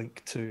order to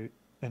link to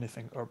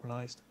anything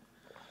urbanized.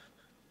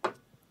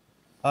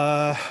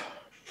 So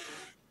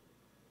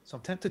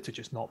I'm tempted to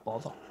just not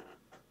bother,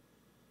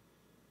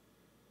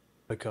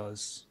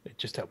 because it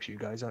just helps you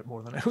guys out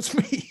more than it helps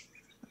me.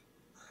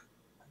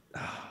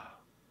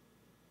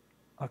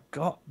 I've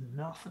got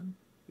nothing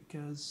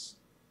because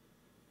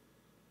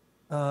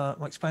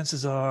my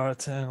expenses are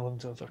 10, 11,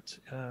 12,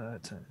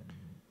 13,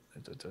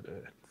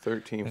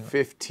 13,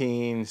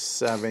 15,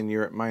 7.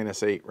 You're at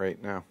 -8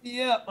 right now.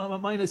 Yeah, I'm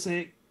at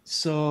 -8.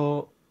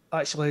 So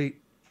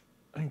actually,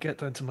 I can get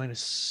down to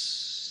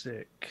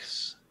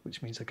 -6,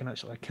 which means I can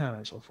actually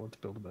afford to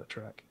build a bit of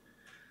track.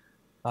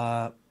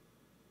 But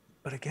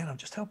again, I'm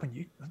just helping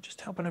you. I'm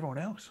just helping everyone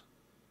else.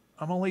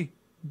 A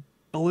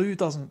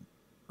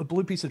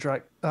blue piece of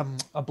track,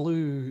 a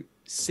blue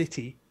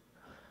city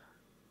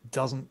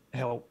doesn't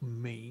help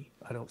me.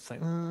 I don't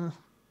think.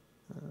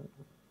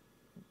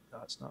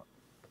 That's not.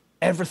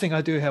 Everything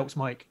I do helps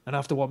Mike, and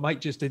after what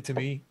Mike just did to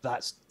me,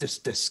 that's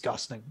just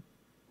disgusting.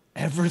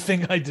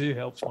 Everything I do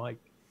helps Mike.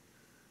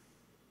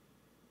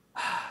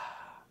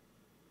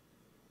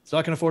 So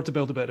I can afford to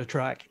build a bit of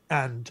track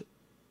and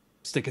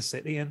stick a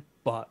city in,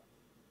 but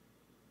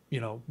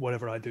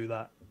whatever I do,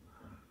 that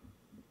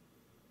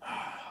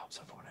helps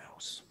everyone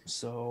else.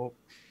 So,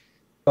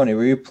 Tony,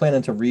 were you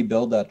planning to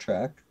rebuild that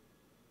track?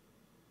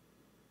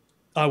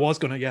 I was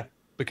gonna, yeah,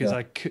 because Yeah.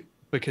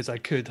 I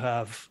could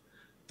have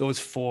those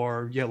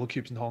 4 yellow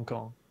cubes in Hong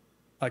Kong.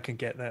 I can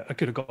get that. I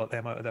could have got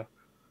them out of there.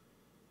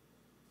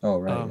 Oh,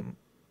 right.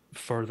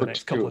 For the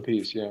next couple of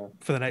piece, yeah.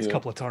 for the next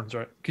couple of turns,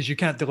 right? Because you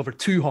can't deliver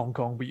to Hong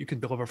Kong, but you can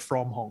deliver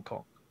from Hong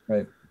Kong.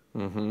 Right.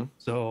 Mm-hmm.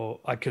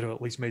 So I could have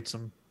at least made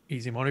some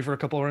easy money for a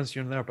couple of runs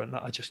here and there, but no,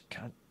 I just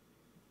can't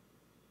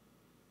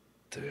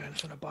do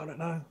anything about it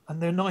now.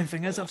 And the annoying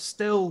thing is, I've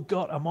still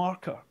got a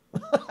marker.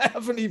 I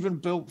haven't even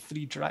built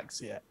 3 tracks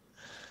yet,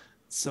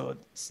 so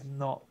it's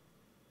not.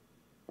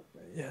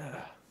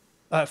 Yeah,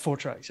 4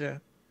 tracks. Yeah.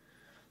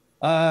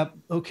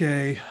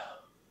 Okay.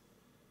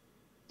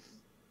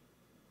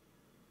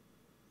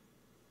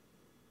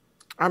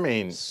 I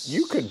mean,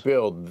 you could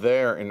build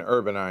there and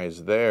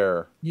urbanize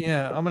there.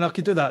 Yeah, I mean, I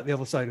could do that the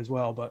other side as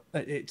well, but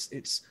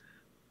it's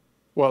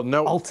Well,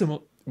 no,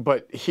 ultimate.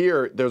 but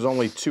here there's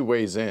only 2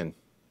 ways in,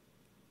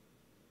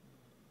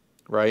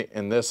 right?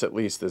 And this at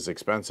least is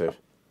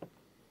expensive.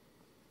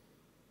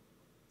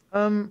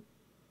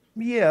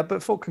 Yeah,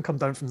 but folk can come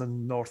down from the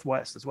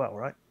northwest as well,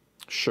 right?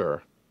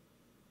 Sure.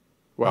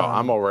 Well,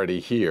 I'm already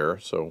here,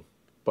 so,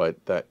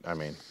 but that, I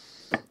mean,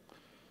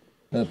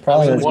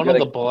 Probably So was One good- of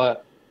the black.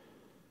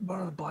 One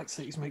of the black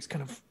cities makes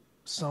kind of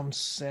some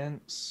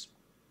sense,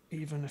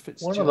 even if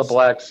it's One just... of the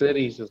black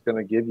cities is going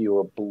to give you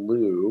a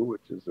blue,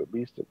 which is at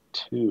least a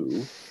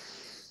 2.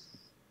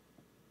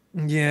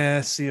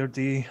 Yeah, C or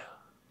D.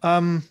 I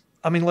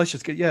mean, let's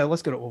get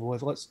it over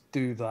with. Let's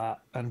do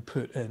that and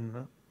put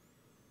in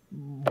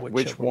which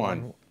whichever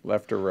one?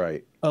 Left or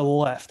right?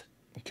 Left.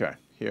 Okay,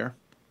 here.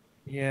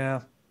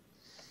 Yeah.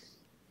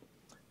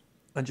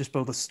 And just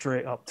build a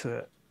straight up to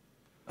it.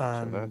 So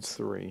And that's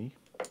 3.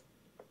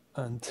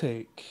 and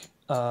take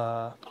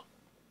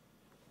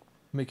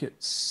make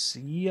it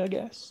C, I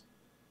guess.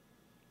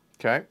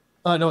 Okay.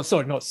 No,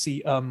 sorry, not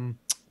C.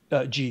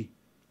 G.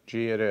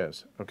 G it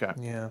is. Okay.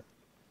 Yeah.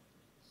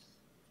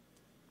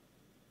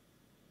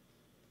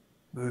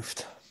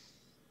 Moved.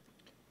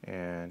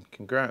 And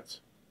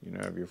congrats. You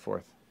now have your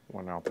 4th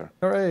one out there.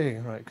 Hooray!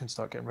 Right, can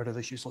start getting rid of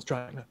this useless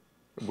track now.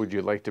 Would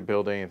you like to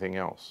build anything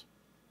else?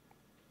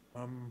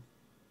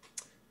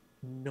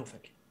 No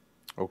thank you.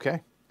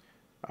 Okay.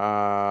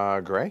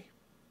 Gray?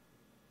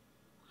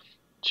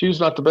 Choose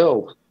not to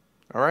build.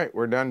 All right,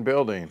 we're done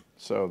building.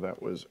 So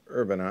that was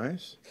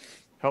urbanize.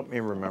 Help me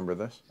remember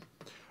this.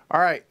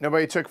 All right,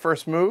 nobody took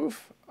first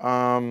move.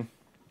 That'll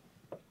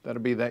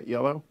be that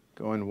yellow.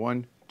 Going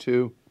 1,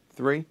 2,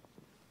 3.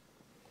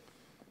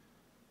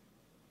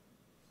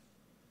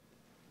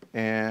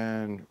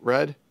 And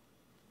red.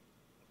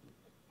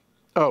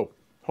 Oh,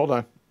 hold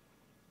on.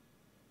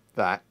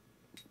 That.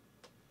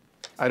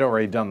 I'd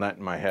already done that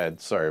in my head.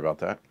 Sorry about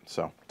that.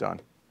 So, done.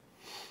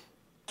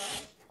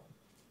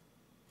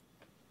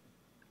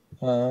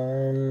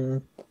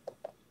 I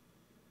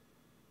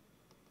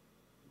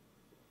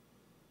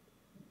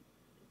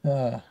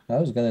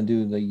was gonna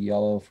do the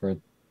yellow for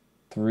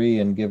 3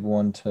 and give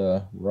one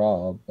to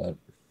Rob, but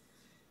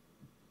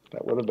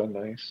That would have been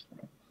nice.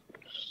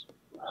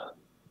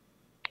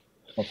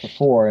 well, for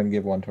 4 and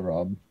give one to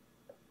Rob.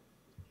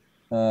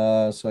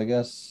 So I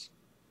guess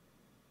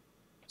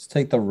let's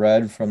take the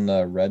red from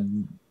the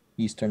red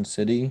Eastern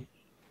City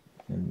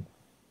and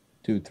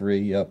do 3.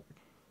 Yep.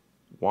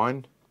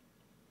 1,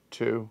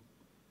 2,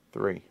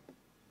 3.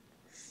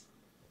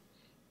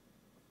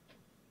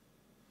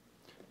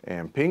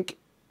 And pink.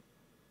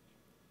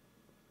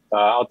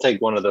 I'll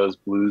take one of those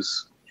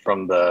blues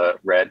from the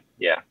red.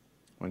 Yeah.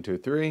 1, 2,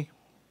 3.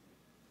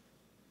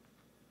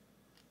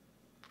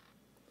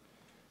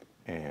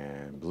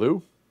 And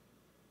blue.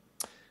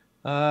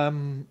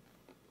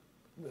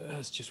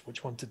 It's just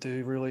which one to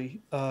do,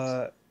 really.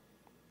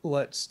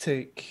 Let's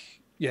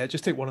take,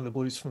 just take one of the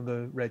blues from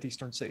the red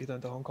Eastern City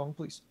down to Hong Kong,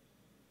 please.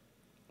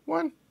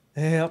 1.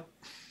 Yep.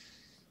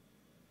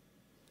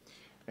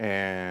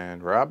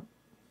 And Rob.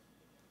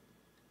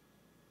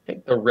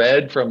 Take the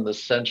red from the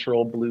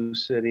central blue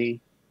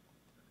city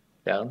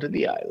down to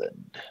the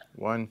island.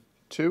 1,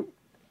 2.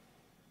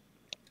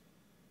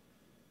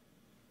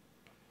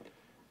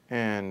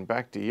 And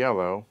back to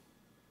yellow.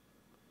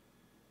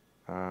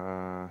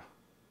 Where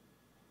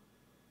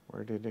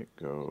did it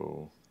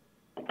go?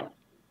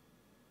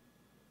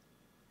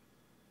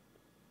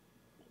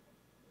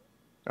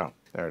 Oh,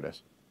 there it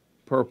is.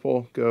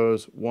 Purple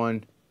goes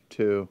 1,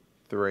 2,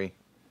 3.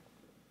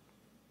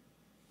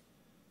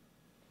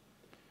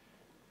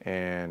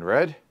 And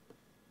red.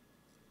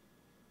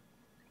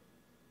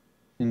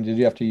 And did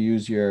you have to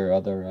use your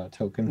other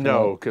token? For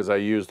No, that? because I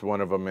used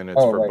one of them and it's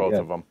Oh, for right, both yeah.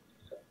 of them.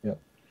 Yep.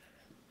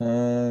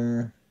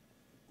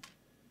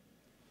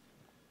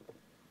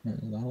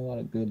 There's not a lot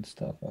of good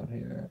stuff out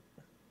here.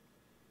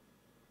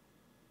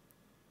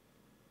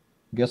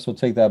 Guess we'll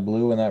take that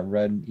blue and that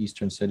red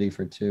Eastern City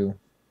for 2.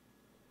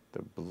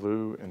 The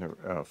blue and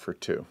the for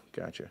 2.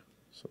 Gotcha.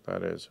 So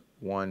that is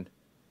 1,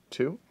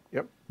 2.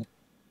 Yep.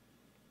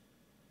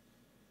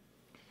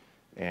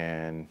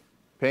 And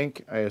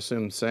pink, I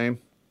assume same.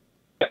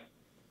 Yep.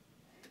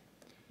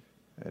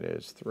 That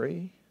is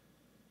 3.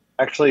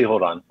 Actually,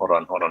 hold on.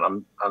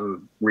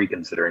 I'm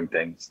reconsidering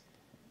things.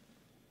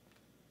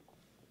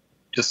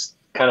 Just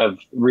kind of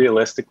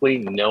realistically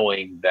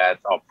knowing that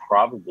I'll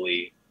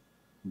probably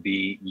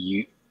be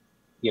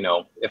you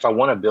know, if I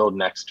want to build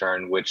next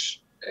turn,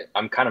 which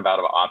I'm kind of out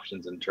of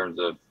options in terms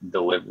of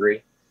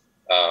delivery,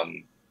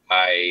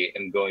 I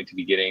am going to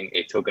be getting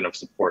a token of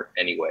support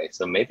anyway.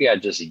 So maybe I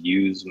just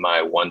use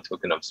my 1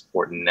 token of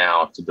support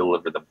now to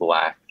deliver the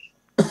black.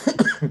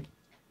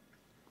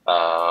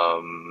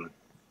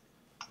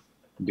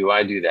 Do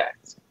I do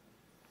that?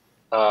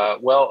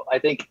 Well, I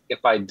think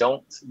if I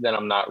don't, then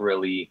I'm not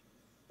really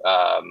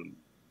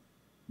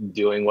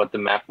doing what the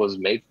map was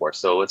made for.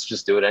 So let's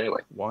just do it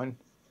anyway. 1,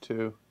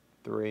 2,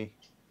 3,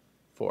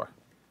 4.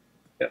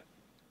 Yep.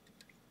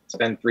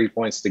 Spend 3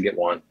 points to get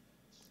 1.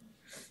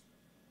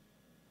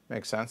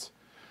 Makes sense.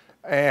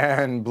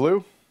 And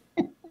blue.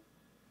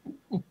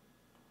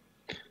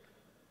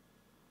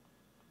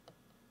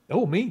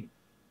 Oh, me.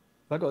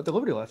 I got a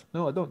delivery left.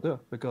 No, I don't do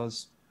it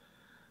because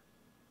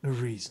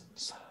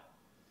reasons.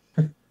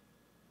 Yeah,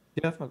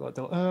 I've not got a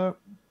delivery.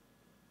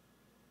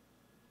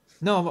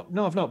 No,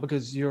 I've not,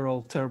 because you're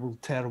all terrible,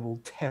 terrible,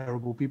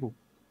 terrible people.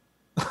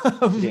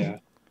 Yeah.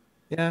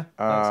 Yeah.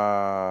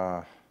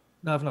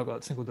 No, I've not got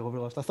a single delivery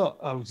left. I thought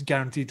I was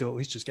guaranteed to at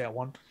least just get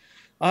one.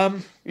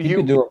 You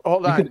could do it.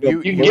 Hold on.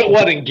 You can get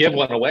one and give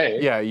one away.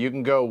 Yeah, you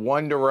can go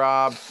 1 to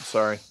Rob.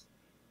 Sorry.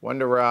 1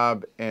 to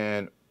Rob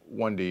and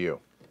 1 to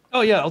you.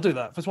 Oh, yeah, I'll do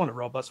that. If it's one at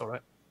Rob, that's all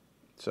right.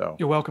 So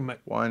You're welcome, mate.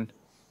 1,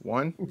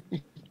 1.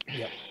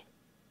 Yeah.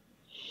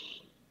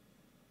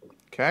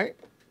 Okay.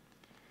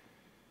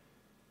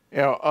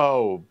 Yeah.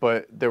 Oh,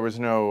 but there was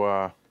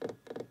no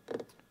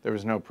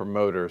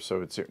promoter,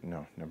 so it's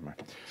no. Never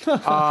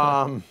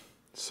mind.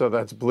 So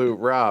that's blue.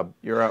 Rob,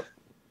 you're up.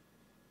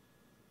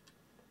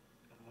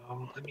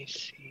 Let me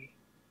see.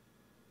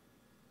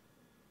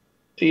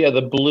 So yeah,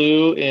 the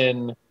blue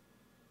in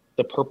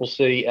the purple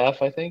city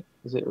F, I think,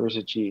 is it, or is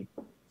it G?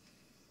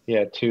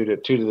 Yeah, 2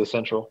 to the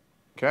central.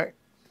 Okay.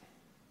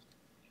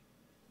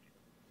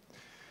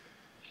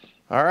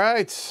 All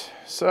right.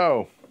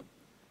 So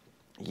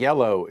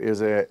yellow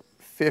is at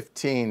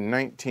 15,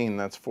 19.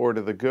 That's 4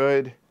 to the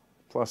good.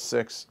 Plus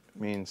 6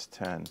 means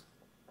 10.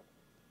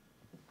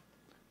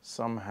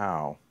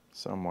 Somehow,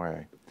 some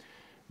way.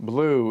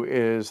 Blue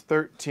is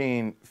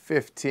 13,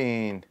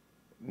 15,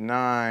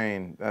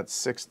 9. That's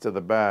 6 to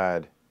the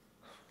bad.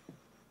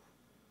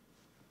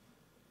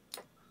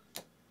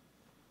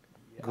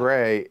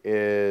 Gray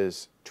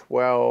is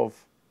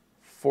 12,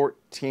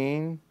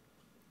 14,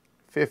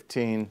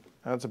 15.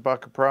 That's a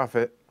buck of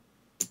profit.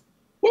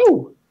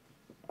 Woo!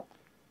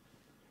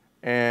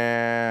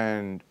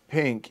 And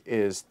pink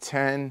is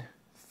 10,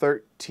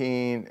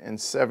 13, and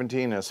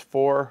 17 is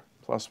 4,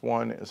 plus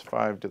 1 is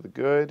 5 to the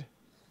good.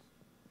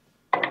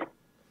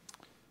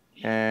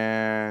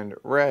 And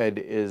red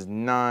is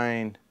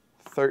 9,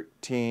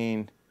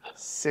 13,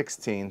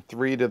 16,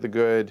 3 to the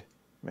good,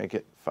 make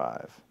it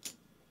 5.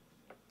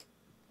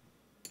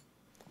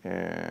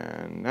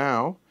 And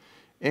now,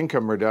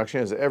 income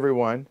reduction as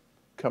everyone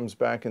comes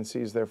back and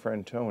sees their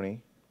friend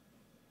Tony.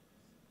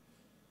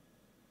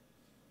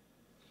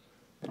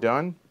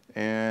 Done,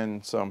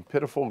 and some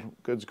pitiful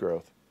goods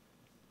growth.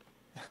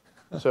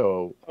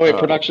 So, Oh wait,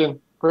 production.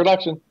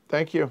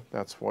 thank you.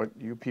 That's what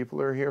you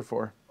people are here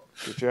for.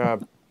 Good job.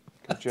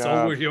 Good That's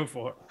all we're job. here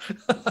for.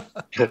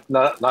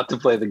 Not to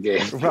play the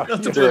game. Not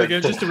to play the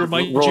game, just to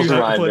remind Rules you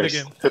how to play the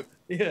reminders. game.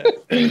 Yeah.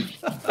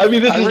 I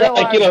mean, this I is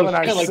like, realized when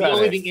I kind of like the said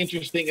only it. thing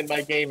interesting in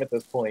my game at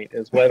this point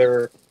is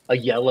whether a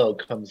yellow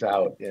comes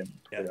out in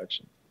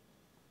production.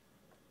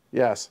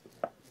 Yes.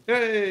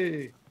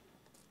 Hey.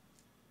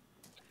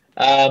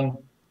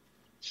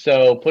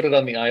 So put it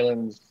on the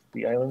islands.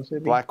 The islands,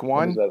 maybe? Black What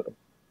one is that?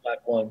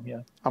 Black one,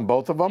 yeah. on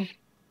both of them.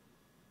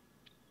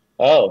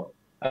 Oh,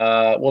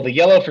 well, the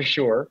yellow for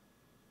sure,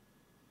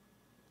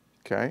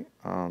 Okay.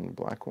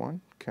 Black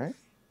one. Okay.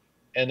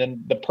 and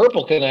then the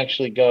purple can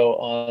actually go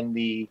on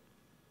the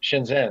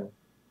Shenzhen.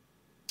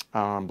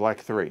 Black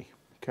 3.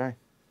 Okay.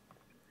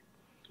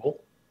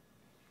 Cool.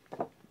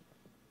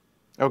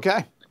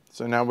 Okay.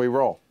 So now we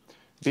roll.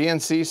 B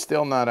and C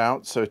still not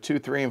out, so 2,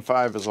 3, and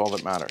 5 is all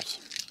that matters.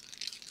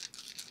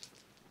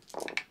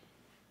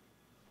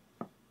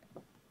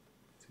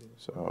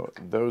 So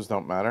those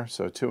don't matter.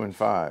 So 2 and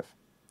 5.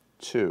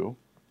 2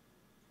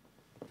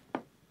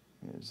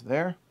 is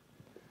there.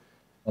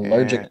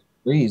 Allergic And- to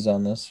freeze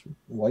on this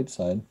white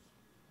side.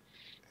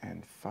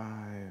 And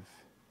 5.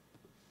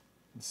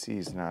 C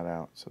is not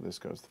out, so this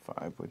goes to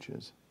 5, which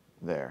is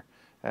there.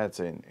 That's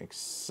an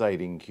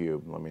exciting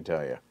cube, let me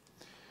tell you.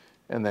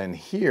 And then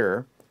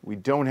here, we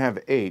don't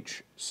have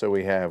H, so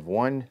we have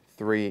 1,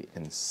 3,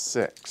 and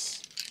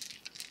 6.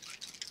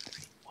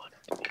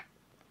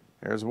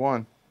 There's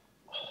 1.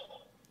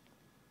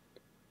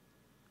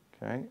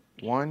 Okay,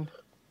 1,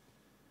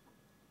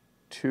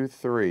 2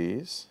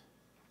 3s.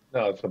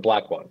 No, it's the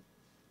black one.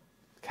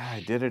 God, I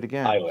did it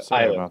again. Island,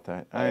 Sorry island, about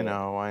that. island.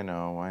 I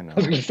know. I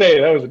was going to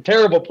say, that was a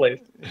terrible place.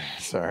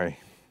 Sorry.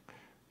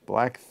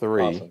 Black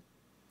 3.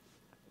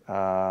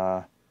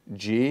 Awesome.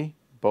 G.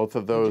 Both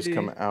of those G.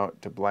 come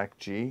out to black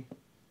G.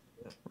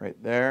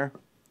 Right there.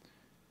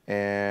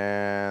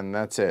 And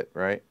that's it,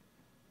 right?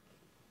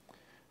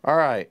 All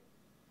right.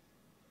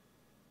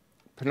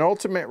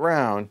 Penultimate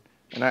round.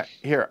 And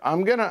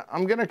I'm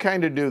gonna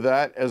kind of do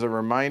that as a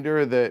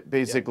reminder that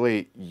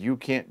basically you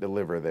can't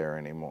deliver there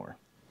anymore.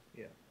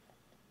 Yeah.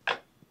 All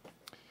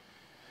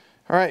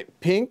right,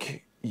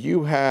 pink,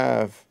 you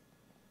have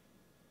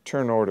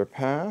turn order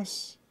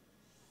pass.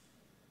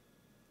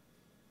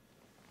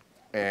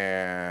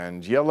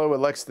 And yellow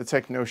elects to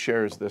take no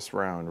shares this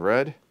round.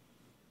 Red?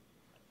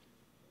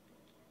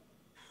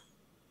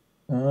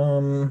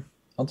 I'll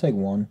take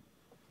 1.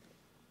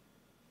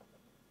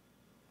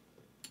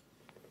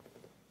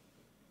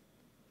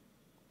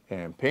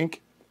 And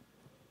pink?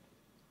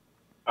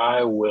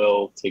 I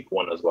will take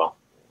 1 as well.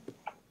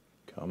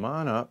 Come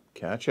on up.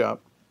 Catch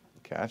up.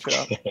 Catch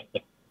up.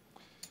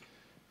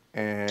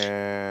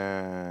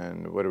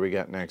 And what do we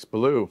got next?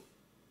 Blue.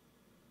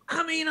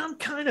 I mean, I'm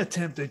kind of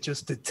tempted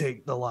just to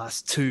take the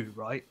last 2,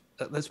 right?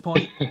 At this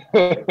point.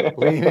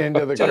 Lean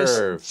into the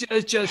curve.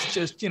 Just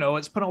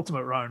it's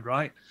penultimate round,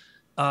 right?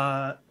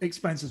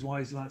 Expenses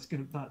wise, that's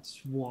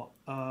what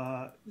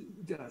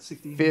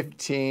 16,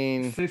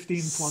 15, 15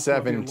 plus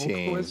whatever your local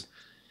 17. is.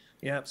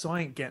 Yeah, so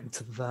I ain't getting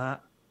to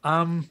that.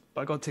 But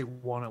I gotta take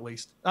 1 at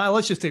least.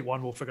 Let's just take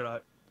 1, we'll figure it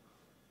out.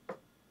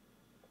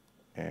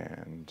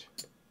 And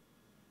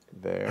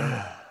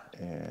there.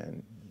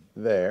 And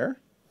there.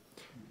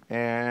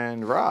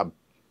 And Rob.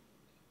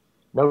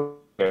 No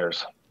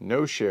shares.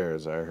 No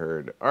shares, I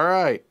heard. All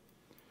right.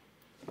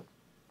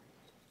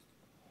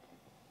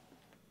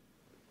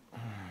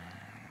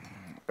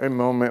 A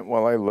moment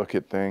while I look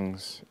at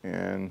things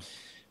and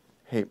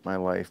hate my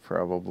life,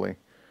 probably.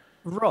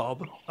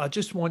 Rob, I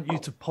just want you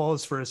to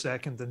pause for a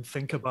second and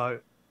think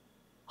about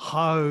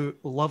how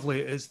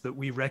lovely it is that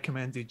we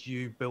recommended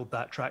you build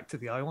that track to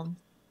the island.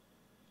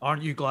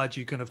 Aren't you glad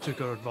you kind of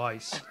took our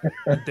advice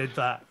and did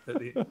that?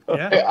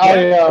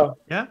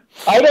 Yeah?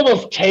 I'd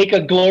almost take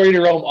a Glory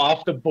to Rome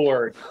off the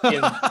board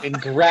in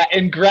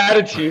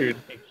gratitude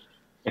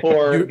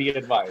for the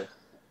advice.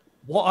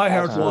 What I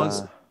heard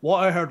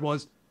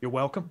was, you're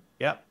welcome.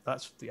 Yeah,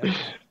 that's the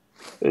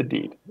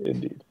Indeed.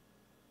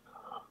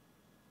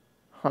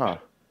 Huh.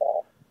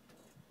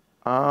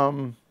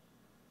 Oh,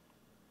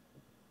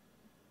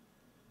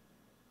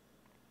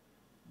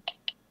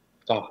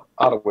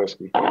 out of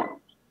whiskey.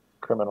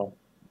 Criminal.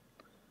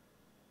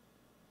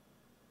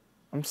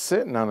 I'm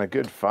sitting on a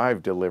good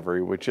 5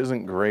 delivery, which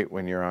isn't great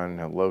when you're on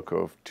a loco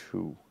of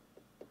 2.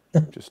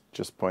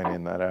 Just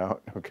pointing that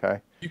out, okay?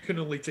 You can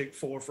only take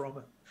 4 from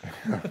it.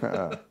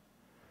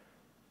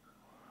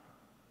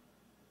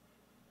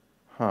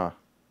 Huh.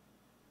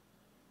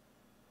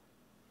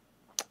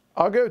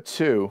 I'll go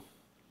 2.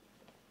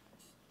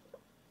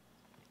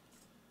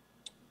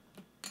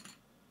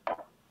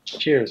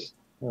 Cheers,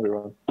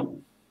 everyone.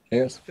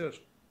 Cheers. Cheers.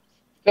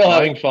 Still Mike?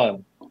 having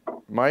fun.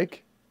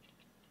 Mike?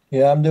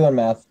 Yeah, I'm doing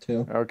math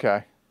too.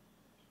 Okay.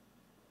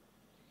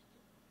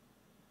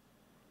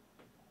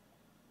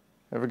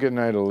 Have a good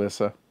night,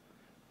 Alyssa.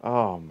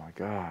 Oh, my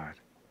God.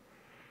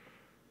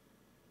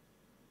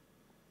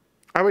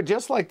 I would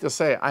just like to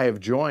say I have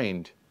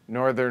joined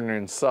northern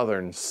and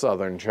southern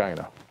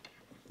China.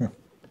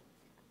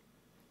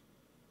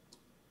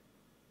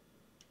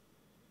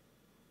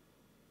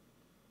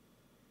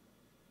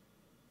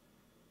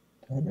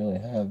 Don't really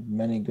have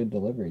many good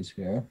deliveries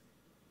here.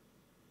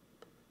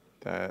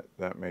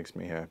 That makes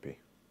me happy.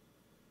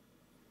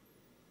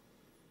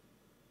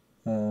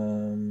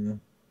 We'll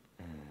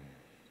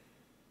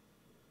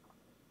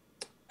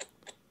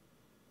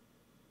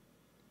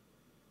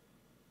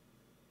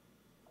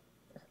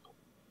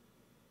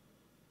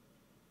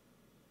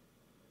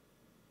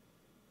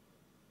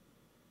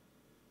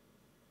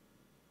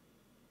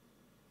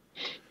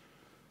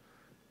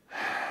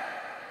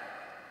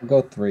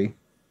go 3.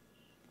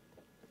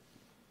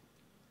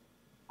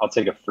 I'll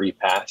take a free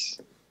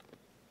pass.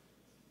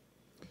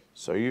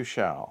 So you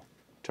shall.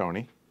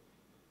 Tony?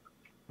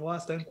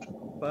 Last time.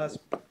 Pass.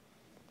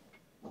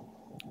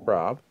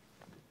 Rob?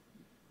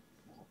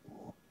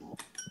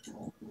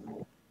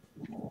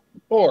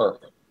 4.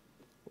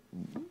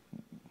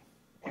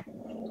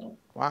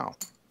 Wow.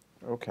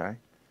 Okay.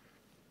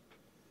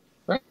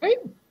 Right?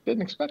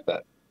 Didn't expect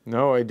that.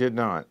 No, I did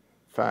not.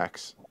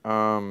 Facts.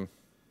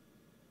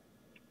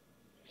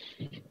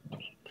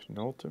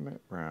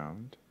 Penultimate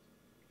round.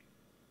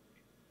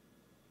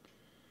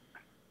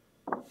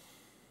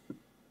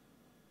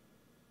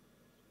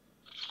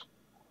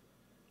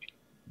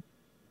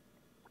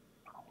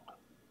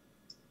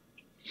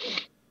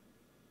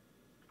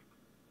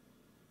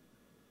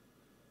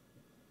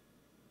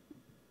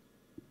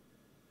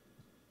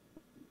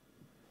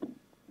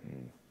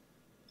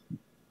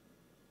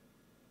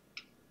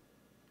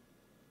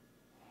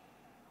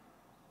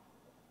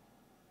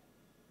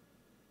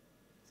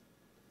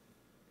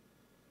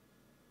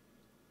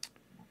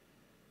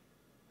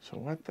 So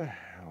what the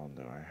hell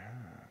do I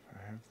have? I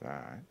have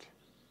that.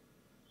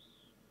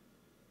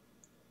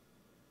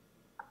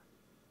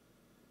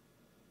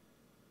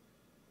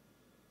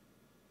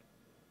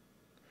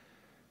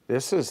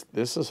 This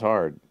is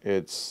hard.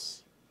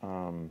 It's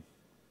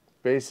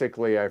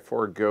basically I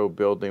forego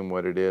building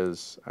what it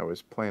is I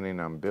was planning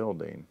on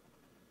building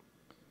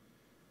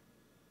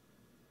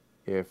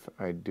if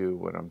I do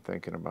what I'm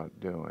thinking about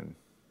doing.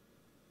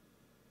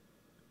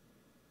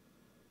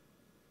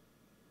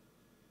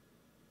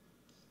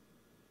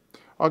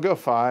 I'll go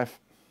 5.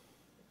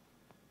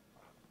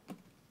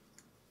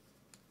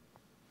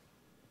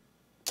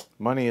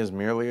 Money is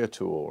merely a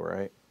tool,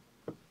 right?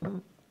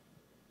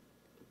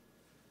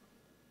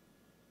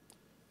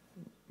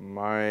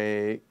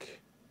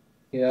 Mike.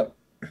 Yep.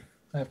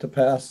 I have to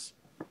pass.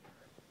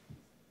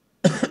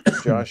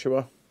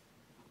 Joshua.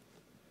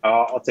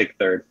 I'll take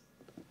 3rd.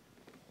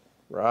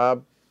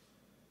 Rob.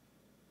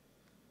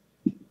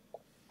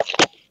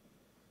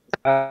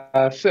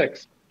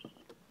 6.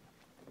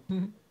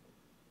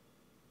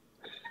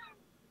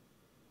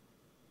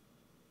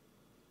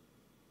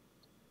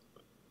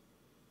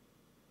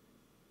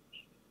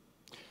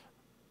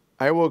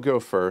 I will go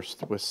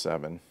first with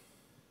 7.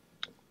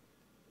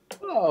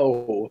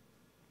 Oh.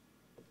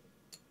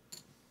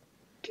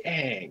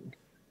 Dang.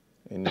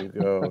 And you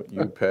go,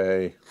 you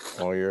pay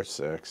all your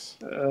 6.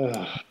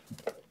 That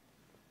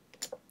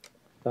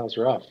was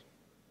rough.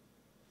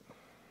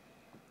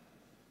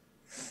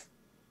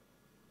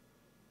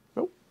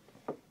 Nope.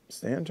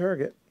 Stay on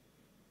target.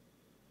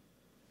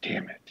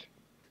 Damn it.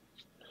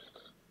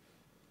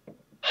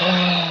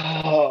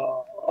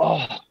 Oh,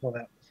 well,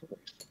 that was a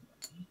waste.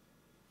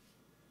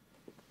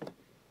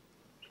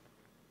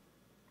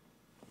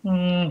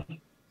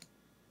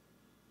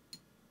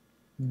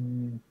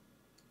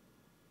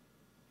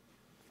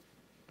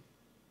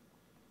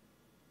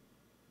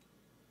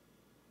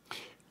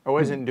 I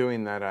wasn't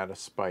doing that out of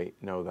spite.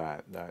 Know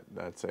that.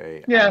 That's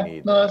a Yeah, I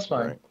need no, that, that's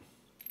fine.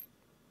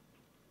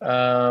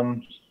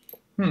 Right?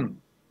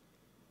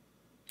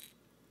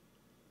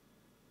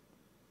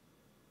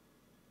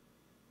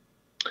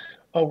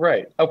 Oh,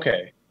 right.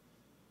 Okay.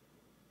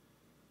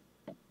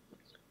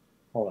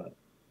 Hold on.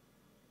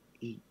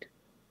 8,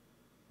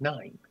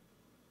 9.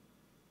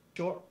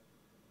 Sure.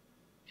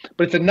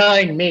 But it's a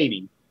 9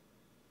 maybe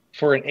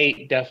for an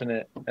 8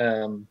 definite.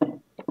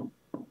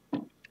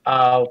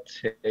 I'll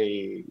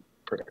take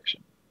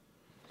production,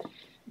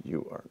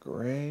 You are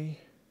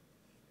gray.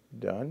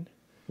 Done.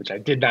 which I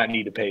did not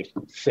need to pay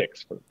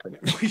 6 for the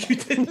production. You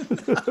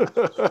didn't.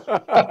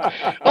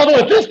 Although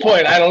at this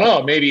point, I don't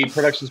know. Maybe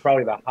production is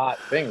probably the hot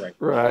thing right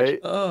now.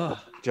 Right.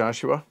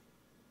 Joshua.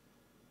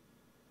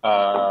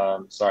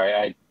 Sorry,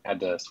 I had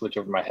to switch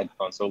over my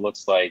headphones, so it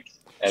looks like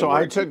So I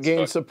Edward took gets game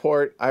hooked.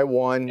 support. I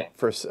won Yeah.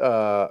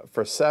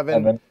 for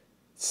 7,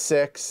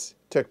 6,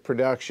 took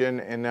production,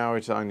 and now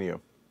it's on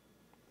you.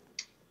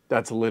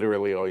 That's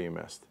literally all you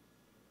missed.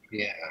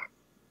 Yeah.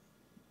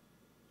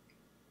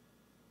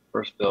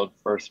 First build,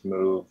 first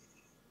move,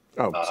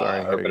 Oh,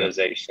 sorry. Here you go.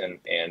 urbanization,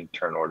 and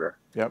turn order.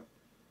 Yep.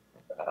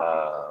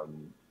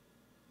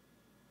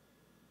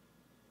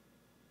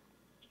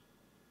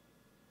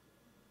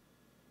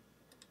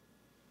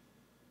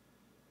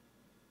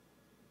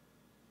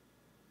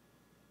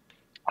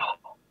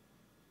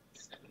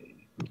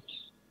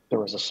 There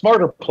was a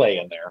smarter play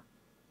in there.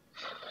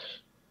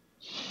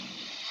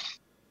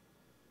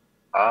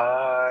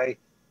 I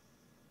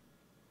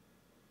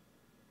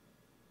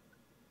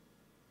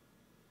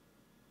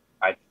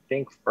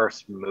think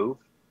first move.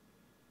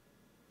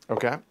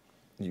 Okay.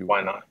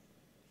 Why not?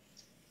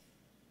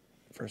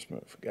 First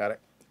move. Got it.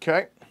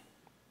 Okay.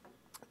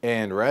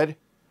 And red?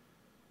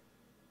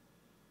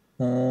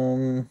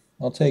 I'll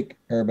take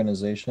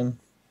urbanization.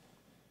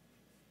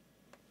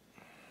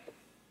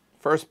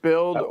 First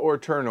build or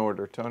turn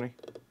order, Tony?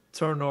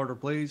 Turn order,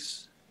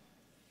 please.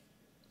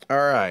 All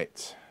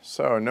right.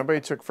 So nobody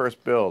took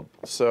first build.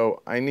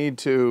 So I need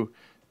to,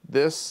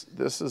 this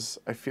is,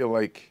 I feel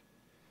like,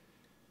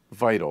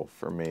 vital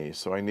for me.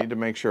 So I need to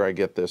make sure I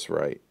get this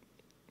right.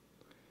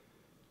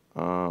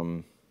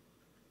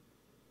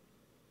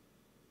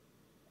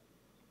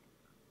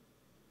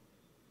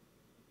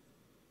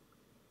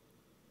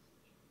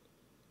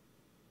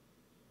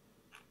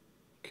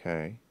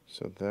 Okay,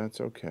 so that's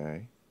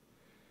okay.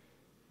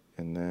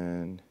 And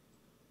then,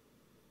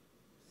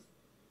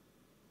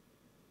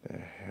 the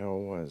hell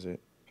was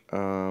it?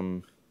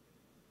 God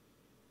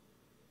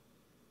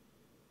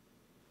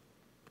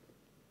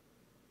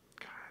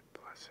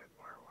bless it.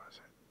 Where was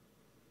it?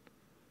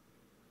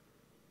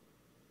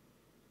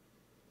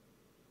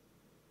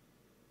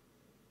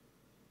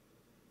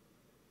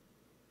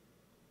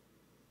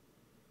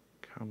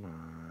 Come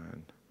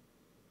on.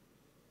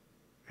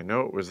 I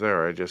know it was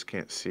there. I just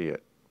can't see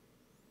it.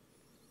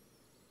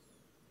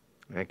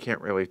 I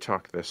can't really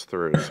talk this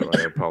through, so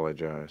I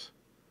apologize.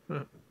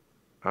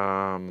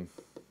 I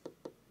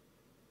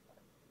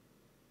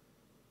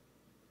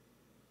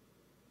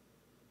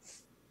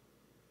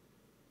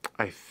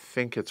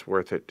think it's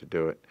worth it to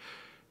do it.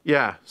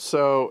 Yeah,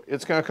 so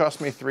it's going to cost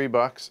me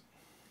 $3.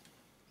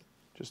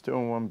 Just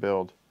doing one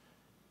build.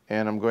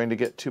 And I'm going to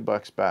get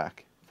 $2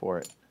 back for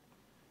it.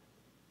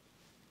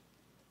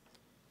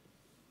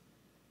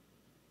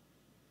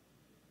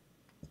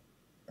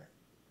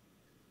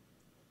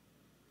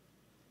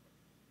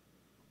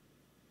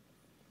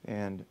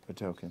 And a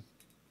token.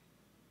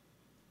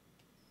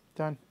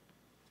 Done.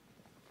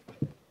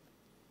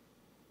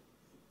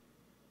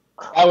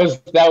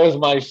 That was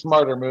my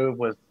smarter move,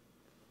 was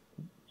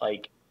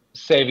like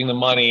saving the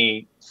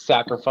money,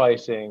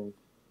 sacrificing,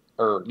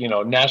 or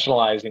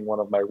nationalizing one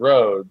of my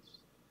roads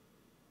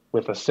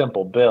with a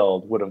simple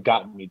build would have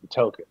gotten me the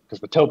token, because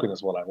the token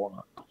is what I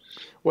want.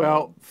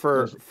 Well,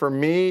 for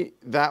me,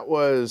 that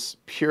was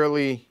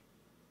purely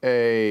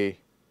a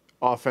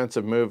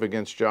offensive move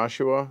against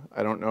Joshua.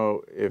 I don't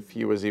know if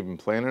he was even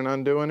planning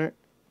on doing it,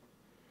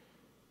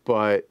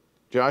 but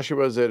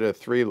Joshua's at a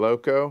 3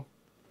 loco,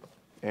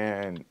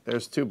 and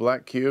there's 2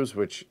 black cubes,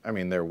 which, I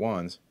mean, they're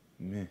ones,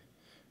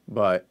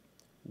 but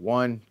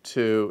 1,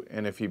 2,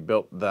 and if he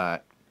built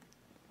that,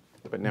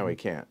 but now he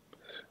can't.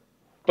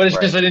 But it's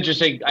just an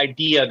interesting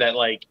idea that,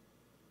 like,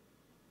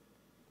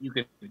 you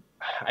could.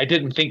 I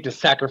didn't think to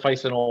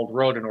sacrifice an old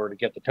road in order to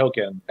get the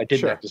token. I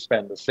didn't have to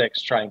spend the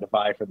 6 trying to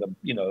buy for the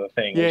the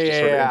thing.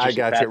 Yeah, I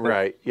got you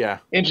right. Yeah,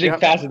 interesting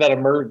facet that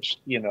emerged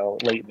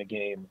late in the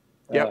game.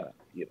 Yep.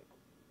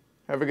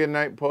 Have a good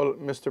night,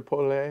 Mr.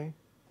 Pole.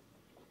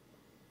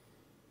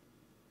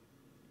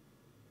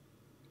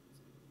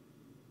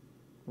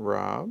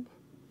 Rob.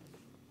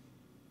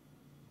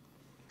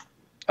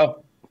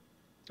 Oh,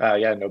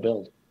 yeah, no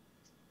build.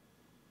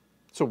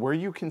 So were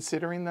you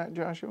considering that,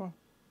 Joshua?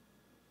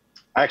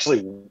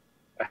 Actually,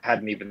 I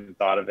hadn't even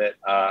thought of it.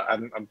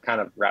 I'm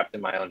kind of wrapped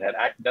in my own head.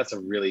 That's a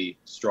really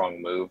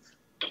strong move.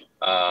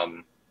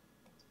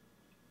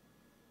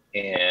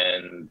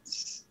 And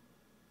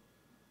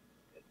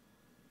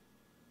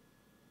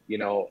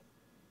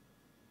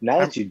now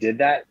that you did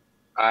that,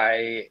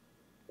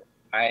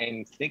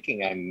 I'm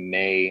thinking I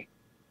may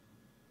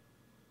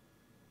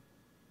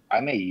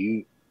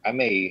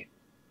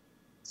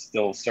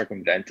still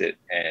circumvent it,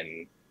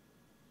 and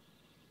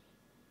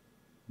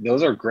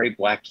those are great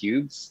black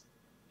cubes,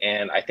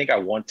 and I think I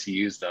want to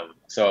use them.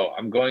 So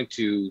I'm going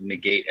to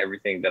negate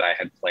everything that I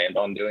had planned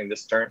on doing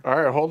this turn.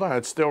 All right, hold on.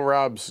 It's still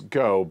Rob's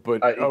go,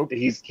 but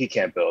he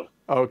can't build.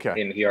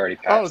 Okay. And he already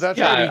passed. Oh, that's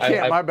right. He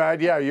can't. My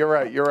bad. Yeah, you're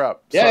right. You're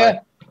up. Yeah.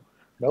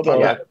 No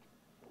build. Yeah.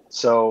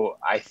 So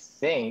I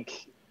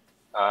think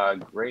a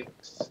great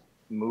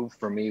move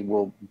for me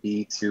will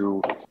be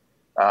to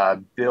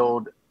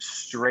build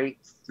straight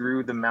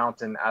through the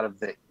mountain out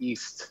of the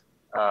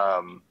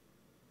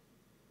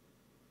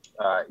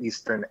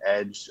eastern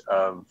edge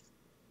of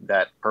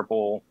that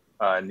purple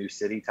new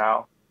city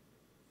tile.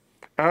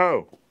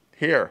 Oh,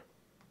 here.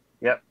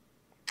 Yep.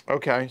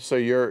 Okay, so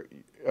you're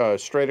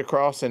straight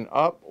across and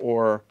up,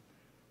 or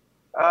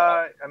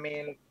I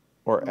mean,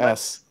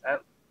 S?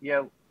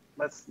 Yeah,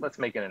 let's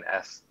make it an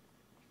S.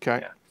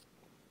 Okay.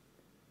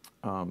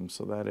 Yeah.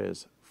 So that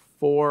is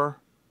 4.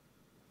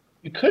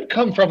 You could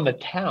come from the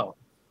town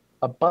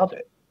above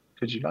it,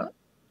 could you not?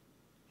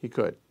 He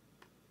could,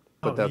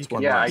 but Oh, that's he could-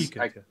 one Yeah, less. he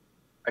could, yeah.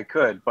 I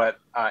could, but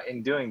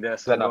in doing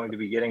this, I'm going to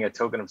be getting a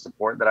token of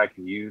support that I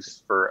can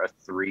use for a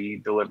 3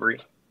 delivery.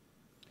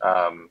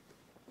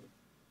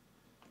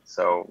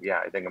 So yeah,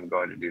 I think I'm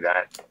going to do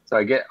that.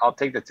 So I'll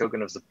take the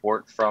token of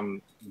support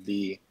from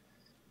the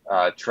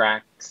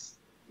tracks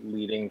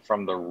leading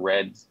from the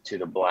red to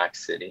the black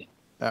city.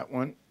 That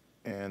one,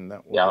 and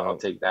that one. Yeah, I'll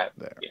take that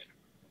there. Yeah.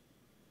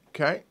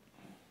 Okay.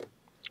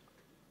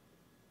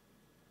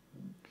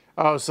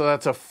 Oh, so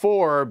that's a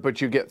 4, but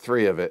you get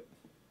 3 of it.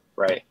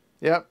 Right.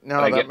 Yep. No,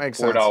 And I that get makes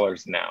sense.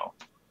 $4 now.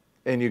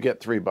 And you get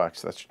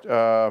 $3. That's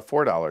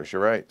 $4.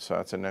 You're right. So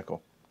that's a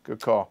nickel. Good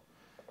call.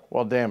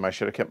 Well, damn, I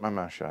should have kept my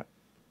mouth shut.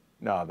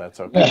 No, that's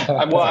okay.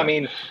 Well, I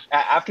mean,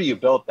 after you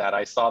built that,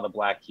 I saw the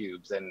black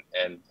cubes and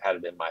had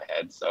it in my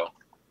head. So.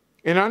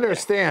 And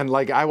understand,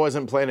 like, I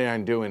wasn't planning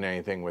on doing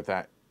anything with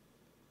that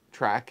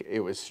track. It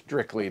was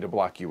strictly to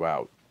block you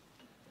out.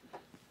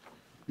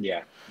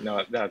 Yeah.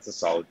 No, that's a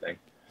solid thing.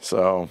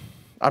 So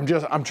I'm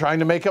trying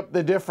to make up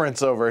the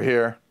difference over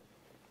here.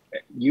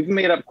 You've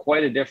made up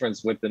quite a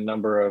difference with the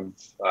number of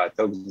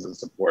tokens of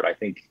support. I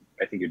think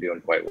you're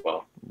doing quite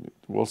well.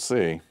 We'll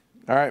see.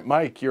 All right,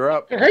 Mike, you're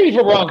up. Correct me if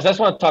you're wrong, because I just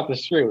want to talk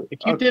this through. If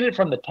you did it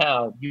from the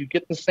town, you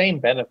get the same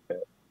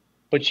benefit,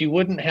 but you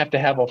wouldn't have to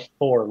have a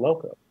 4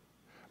 loco.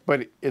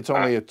 But it's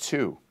only a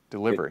 2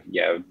 delivery.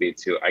 It would be a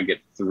 2. I get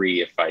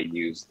 3 if I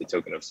use the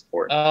token of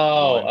support.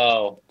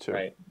 Oh, 2.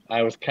 right.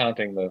 I was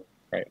counting the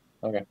right.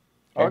 Okay.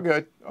 All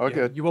good. All Yeah,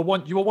 good. You were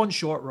one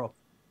short, Rob.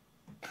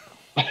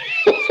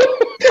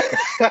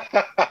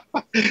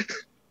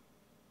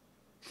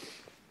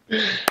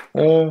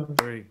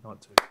 3,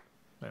 not 2.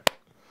 Yeah.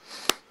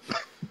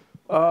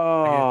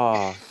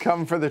 Oh,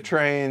 come for the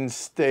trains,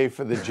 stay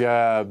for the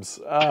jabs.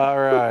 All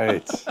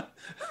right.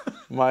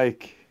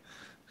 Mike.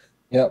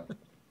 Yep.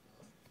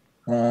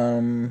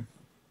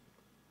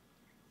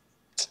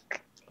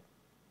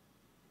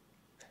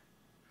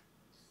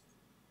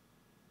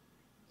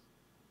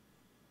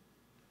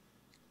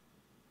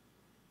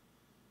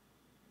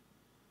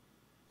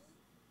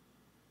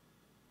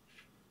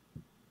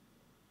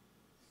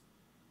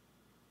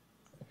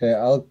 Okay,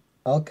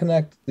 I'll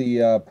connect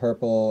the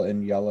purple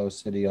and yellow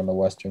city on the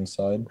western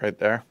side. Right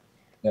there?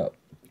 Yep.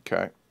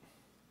 Okay.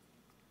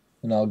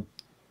 And I'll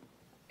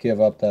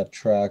give up that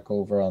track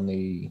over on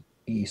the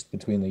east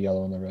between the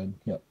yellow and the red.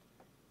 Yep.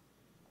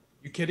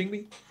 You kidding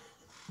me?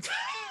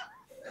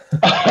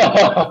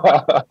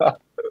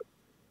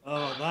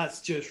 Oh, that's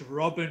just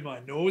rubbing my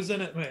nose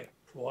in it, mate.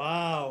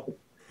 Wow.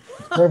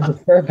 Serves a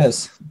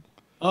purpose.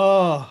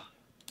 Oh.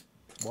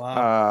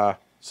 Wow.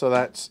 So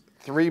that's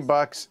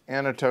 $3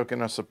 and a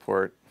token of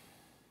support.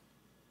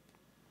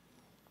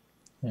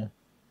 I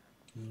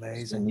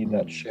Amazing. need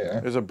that share.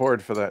 There's a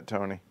board for that,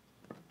 Tony.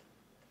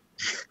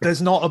 There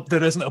isn't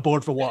a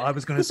board for what I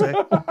was going to say. You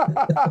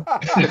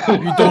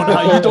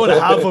don't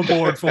have a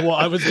board for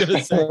what I was going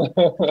to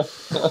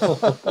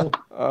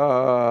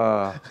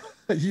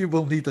say. You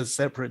will need a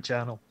separate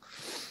channel.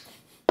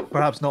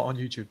 Perhaps not on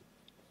YouTube.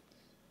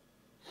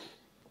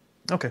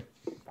 Okay.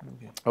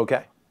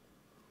 Okay.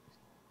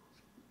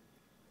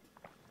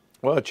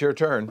 Well, it's your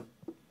turn.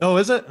 Oh,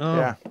 is it? Oh,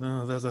 Yeah.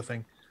 Oh, there's a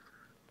thing.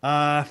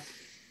 I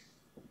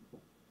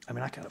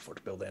mean, I can't afford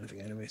to build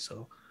anything anyway,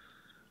 so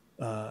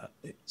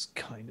it's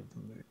kind of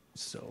moot.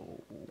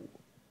 So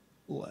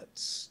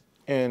let's.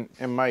 And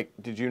Mike,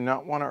 did you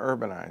not want to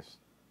urbanize?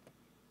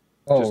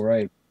 Oh, Just-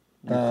 right.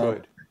 You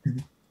could.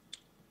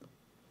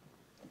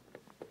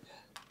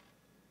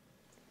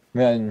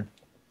 Man,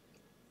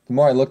 the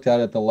more I looked at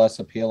it, the less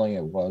appealing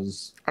it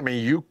was. I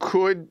mean, you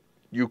could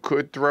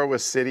throw a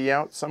city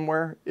out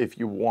somewhere if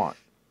you want.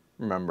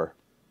 Remember.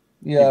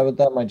 Yeah, but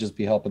that might just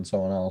be helping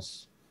someone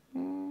else.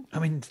 I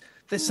mean,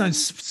 this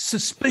sounds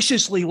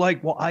suspiciously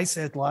like what I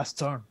said last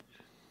turn,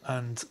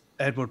 and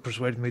Edward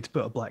persuaded me to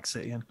put a black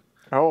city in.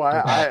 Oh,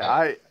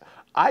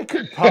 I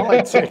could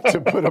politic to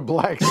put a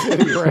black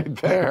city right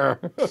there.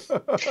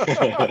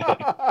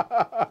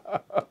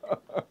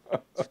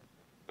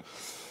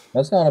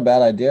 That's not a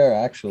bad idea,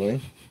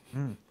 actually.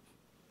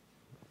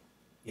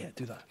 Yeah,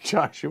 do that.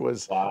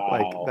 Joshua's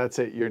like, that's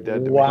it, you're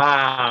dead to me.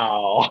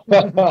 Wow.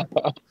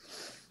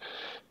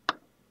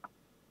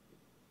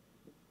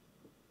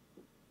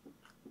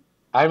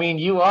 I mean,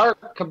 you are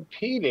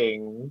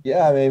competing.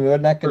 Yeah, I mean, we're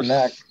neck and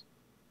neck.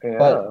 Yeah.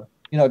 But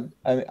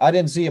I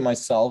didn't see it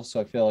myself, so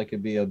I feel like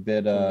it'd be a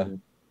bit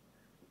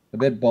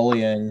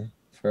bullying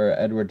for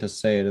Edward to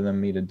say it and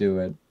then me to do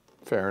it.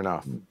 Fair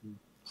enough.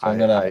 So I'm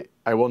gonna.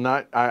 I will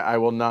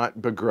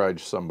not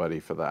begrudge somebody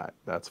for that.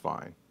 That's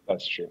fine.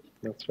 That's true.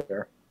 That's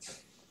fair.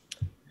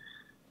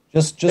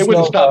 Just It wouldn't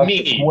know, stop Josh, me,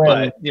 if you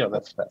win-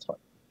 but that's fine.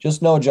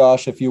 Just know,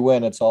 Josh, if you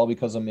win, it's all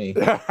because of me.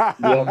 Yeah,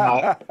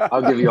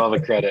 I'll give you all the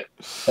credit.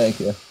 Thank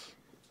you.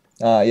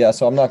 Yeah,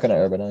 so I'm not going to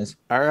urbanize.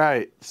 All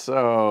right.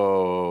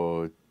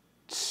 So,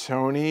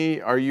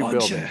 Tony, are you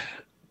building?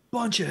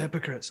 Bunch of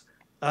hypocrites.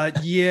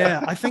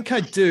 Yeah, I think I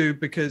do,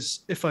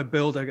 because if I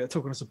build, I get a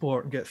token of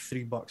support and get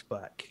 $3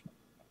 back.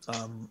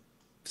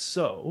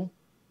 So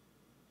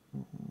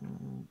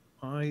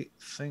I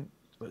think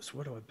that's,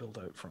 where do I build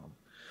out from?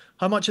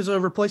 How much is a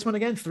replacement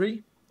again?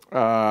 3?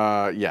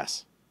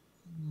 Yes.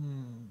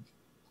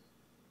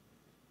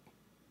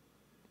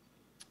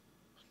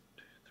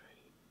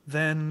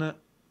 Then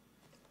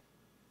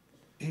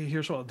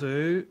here's what I'll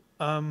do.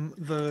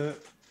 The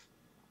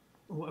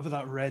whatever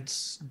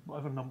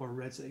number of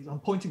reds it is. I'm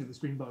pointing at the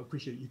screen, but I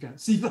appreciate you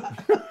can't see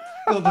that.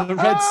 No, the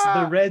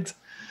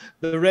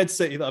red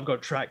city that I've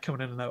got track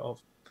coming in and out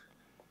of.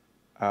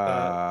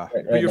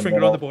 Put your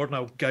finger on the board and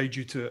I'll guide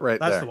you to it. Right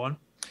That's there. the one.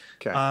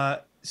 Okay.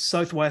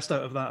 Southwest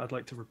out of that, I'd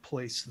like to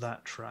replace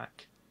that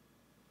track.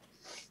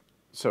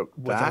 So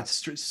With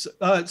that's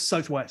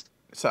southwest.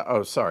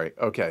 oh, sorry.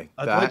 Okay.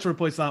 I'd like to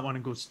replace that one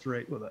and go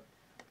straight with it.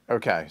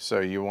 Okay. So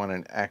you want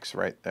an X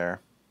right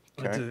there.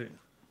 Okay. I do.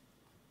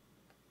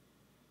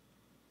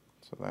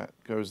 So that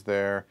goes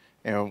there.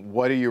 And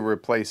what are you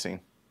replacing?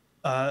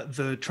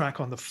 The track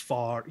on the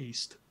far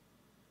east.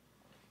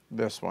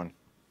 This one.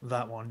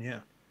 That one, yeah.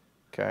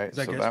 Okay.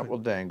 So that will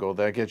dangle.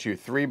 That gets you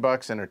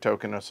 $3 and a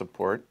token of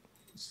support.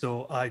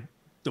 So I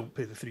don't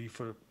pay the 3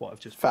 for what I've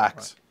just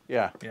Facts.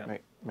 Right? Yeah.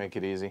 Make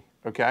it easy.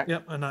 Okay.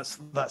 Yep, and that's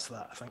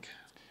that, I think.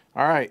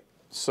 All right.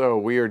 So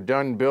we are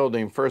done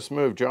building. First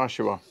move,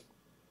 Joshua.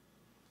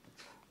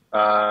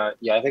 Yeah,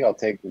 I think I'll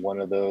take one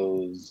of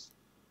those.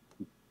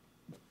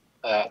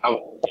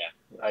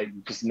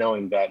 Just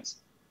knowing that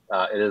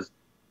it is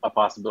a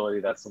possibility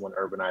that someone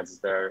urbanizes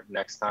there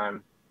next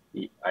time.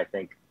 I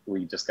think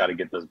we just got to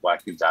get those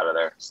black cubes out of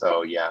there.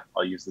 So yeah,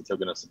 I'll use the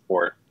token of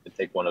support to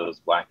take one of those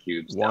black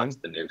cubes down to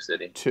the new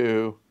city.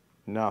 2,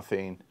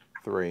 0,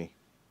 3.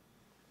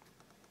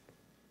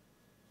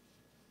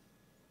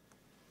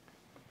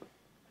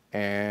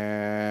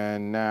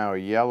 And now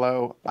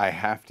yellow, I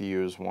have to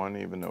use one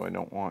even though I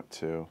don't want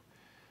to.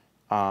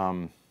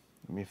 Let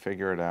me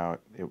figure it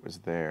out. It was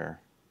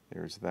there.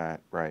 There's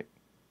that. Right.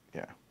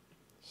 Yeah.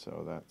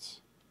 So that's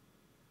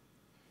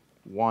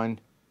 1,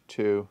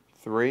 2,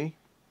 3.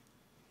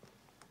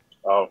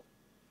 Oh,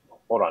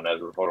 hold on,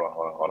 Ezra.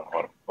 Hold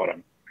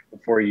on.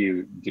 Before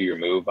you do your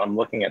move, I'm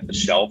looking at the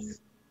shelf,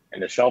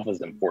 and the shelf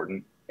is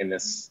important in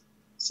this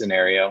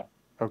scenario.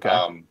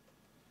 Okay.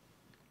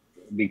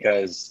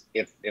 Because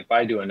if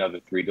I do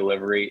another 3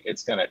 delivery,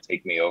 it's going to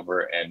take me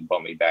over and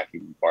bump me back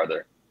even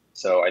farther.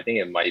 So I think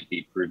it might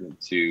be prudent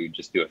to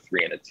just do a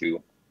 3 and a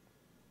 2.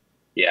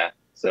 Yeah.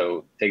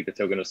 So take the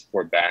token of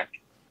support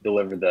back,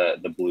 deliver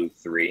the blue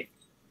 3.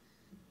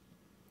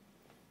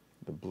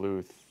 The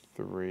blue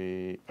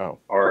 3. Oh,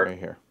 or right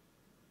here.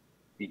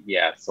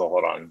 Yeah. So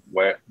hold on.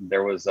 Where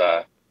there was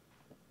hold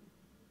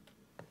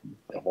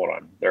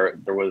on. There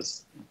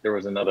was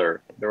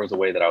a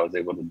way that I was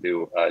able to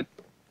do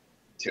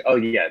oh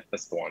yeah,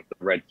 that's the one.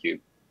 The red cube.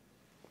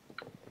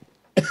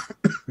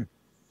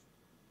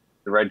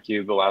 The red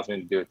cube allows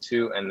me to do a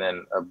 2 and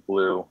then a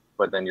blue,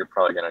 but then you're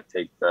probably going to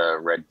take the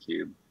red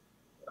cube.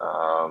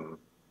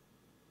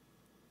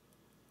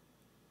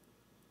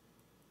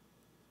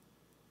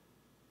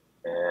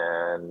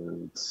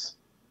 And let's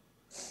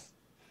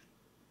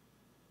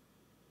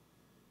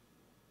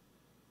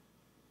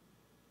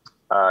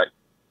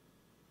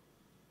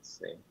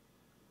see.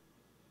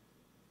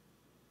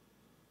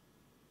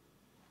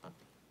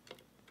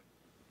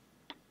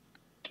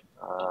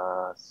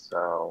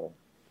 So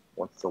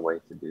what's the way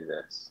to do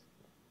this?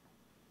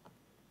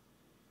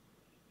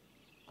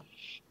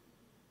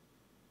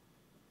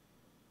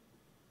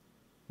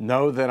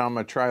 Know that I'm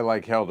going to try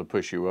like hell to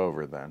push you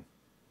over then.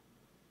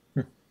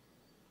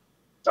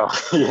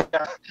 Oh,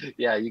 yeah.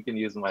 Yeah, you can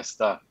use my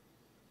stuff.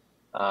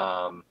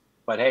 But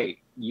hey,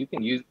 you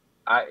can use,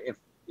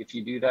 if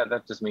you do that,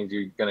 that just means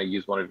you're going to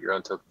use one of your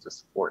own tokens to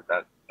support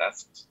that.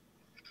 That's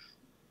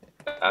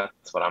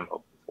what I'm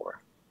hoping for.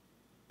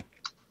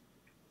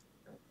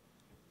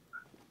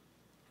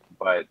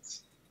 But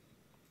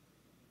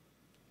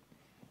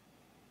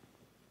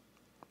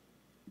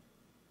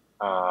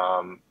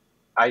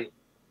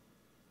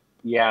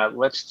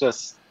let's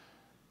just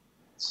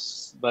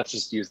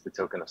use the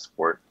token of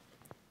support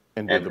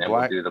And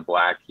we'll do the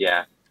black.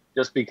 Yeah,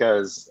 just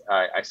because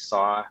I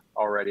saw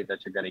already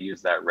that you're going to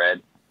use that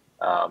red,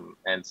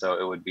 and so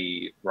it would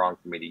be wrong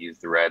for me to use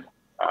the red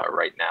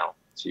right now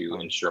to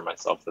ensure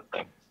myself the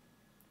thing.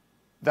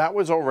 That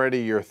was already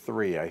your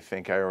 3. I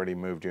think I already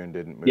moved you and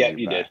didn't move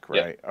you back, did.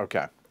 right? Yep.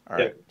 Okay. All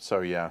right. So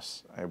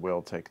yes, I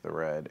will take the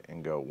red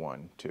and go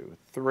 1, 2,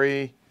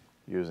 3,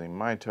 using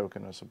my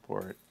token of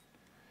support.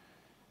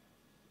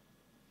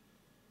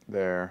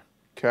 There.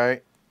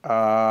 Okay.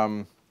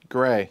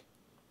 Gray.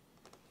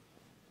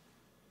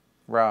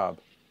 Rob.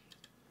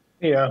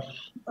 Yeah.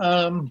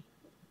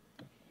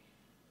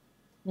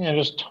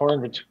 Just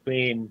torn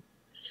between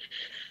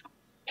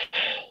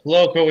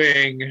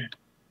locoing,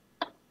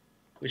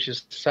 which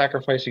is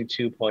sacrificing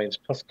 2 points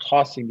plus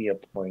costing me a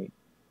point.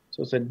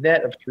 So it's a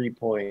net of 3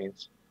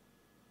 points.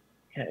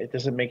 Yeah, it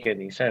doesn't make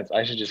any sense.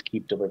 I should just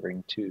keep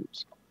delivering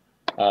twos.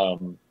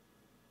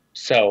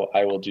 So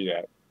I will do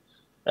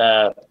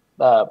that.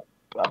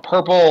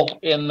 Purple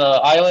in the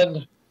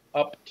island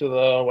up to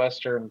the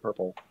western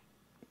purple.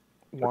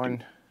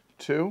 1,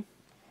 2.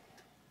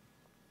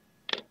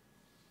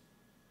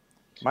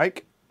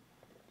 Mike?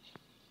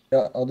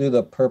 Yeah, I'll do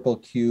the purple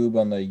cube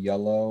on the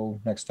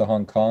yellow next to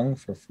Hong Kong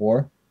for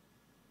 4.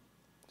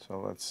 So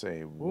let's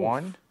see.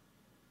 1,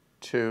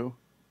 2,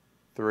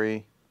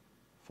 3,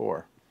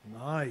 4.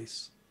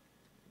 Nice.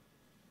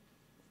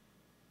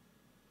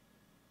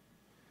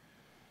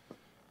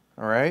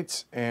 All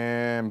right.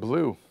 And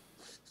blue.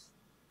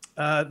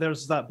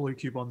 There's that blue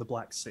cube on the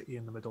black city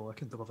in the middle. I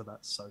can deliver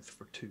that south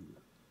for 2.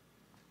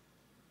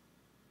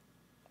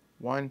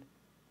 1,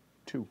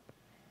 2.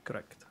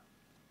 Correct.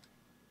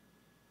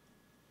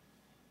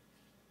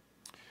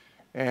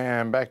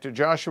 And back to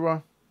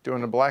Joshua,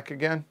 doing the black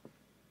again.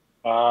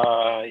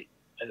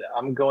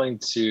 I'm going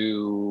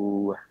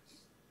to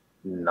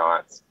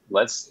not.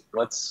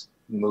 Let's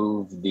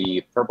move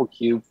the purple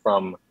cube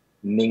from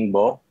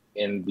Ningbo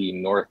in the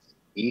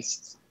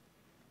northeast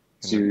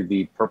to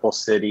the purple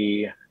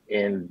city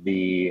in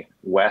the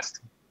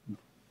west,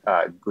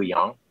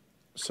 Guiyang.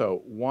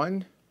 So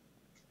 1,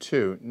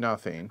 2,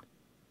 nothing.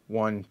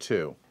 1,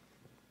 2.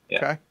 Yeah.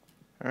 Okay.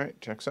 All right.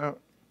 Checks out.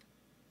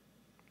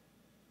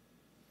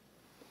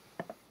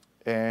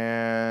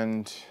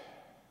 And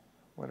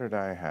what did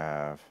I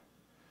have?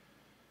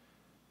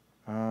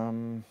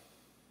 I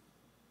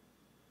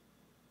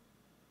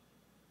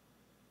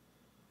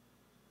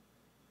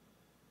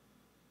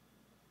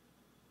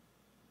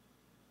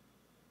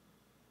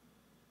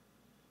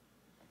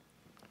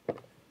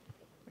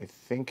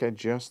think I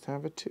just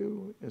have a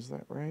 2. Is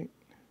that right?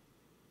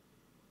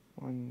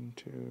 1,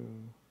 2.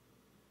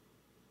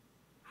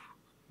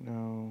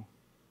 No.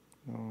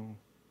 No.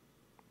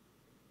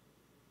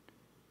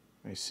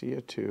 I see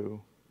a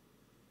 2.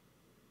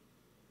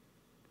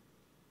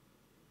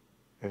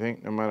 I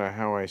think no matter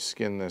how I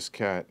skin this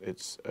cat,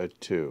 it's a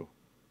 2.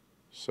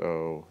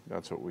 So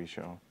that's what we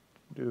shall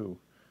do.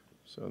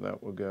 So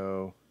that will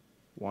go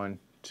 1,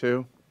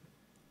 2.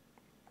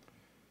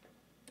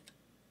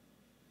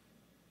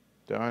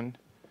 Done.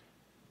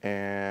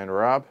 And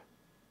Rob?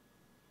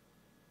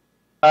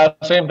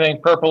 Same thing.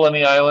 Purple in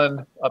the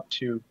island up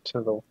to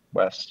the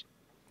west.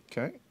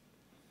 Okay.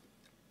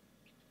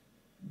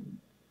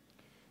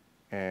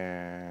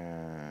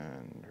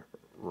 And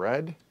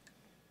red?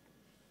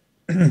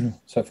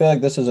 So I feel like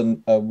this is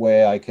a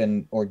way I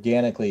can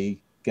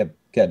organically get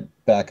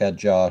back at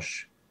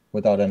Josh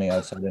without any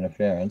outside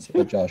interference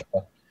with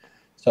Joshua.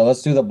 So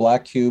let's do the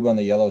black cube on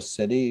the yellow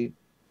city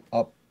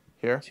up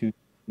Here? to,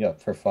 yeah,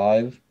 for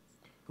 5.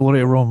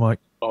 Gloria Rome, Mike.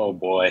 Oh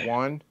boy.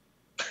 1,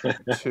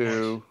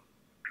 2,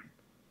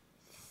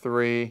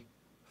 3,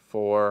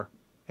 4,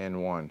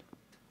 and 1.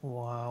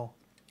 Wow.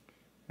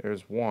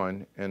 There's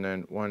 1, and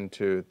then 1,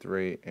 2,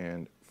 3,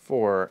 and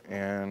 4.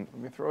 And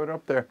let me throw it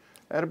up there.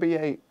 That'll be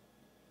 8.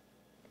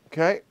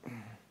 Okay.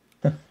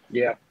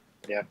 Yeah.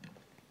 Yeah.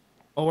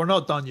 Oh, we're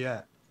not done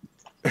yet.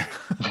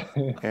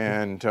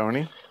 And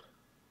Tony?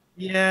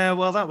 Yeah,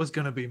 well, that was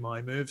going to be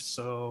my move,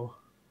 so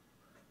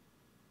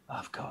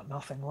I've got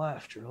nothing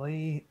left,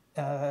 really.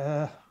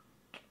 Hang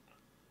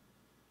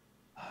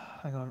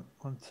on.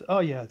 Oh,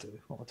 yeah, I do.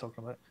 What am I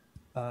talking about?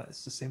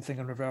 It's the same thing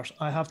in reverse.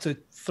 I have to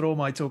throw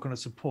my token of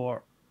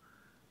support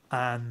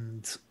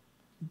and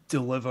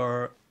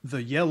deliver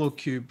the yellow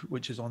cube,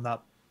 which is on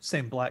that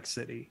same black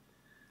city,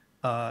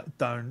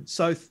 down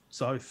south,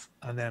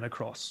 and then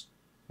across.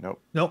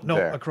 Nope. No,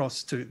 There.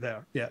 across to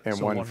there. Yeah. And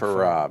so one for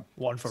Rob.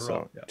 One for So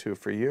Rob. Yeah. 2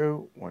 for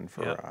you, 1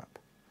 for Yeah. Rob.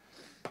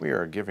 We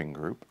are a giving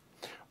group.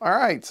 All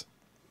right.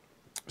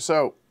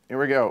 So here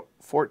we go.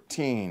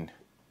 14,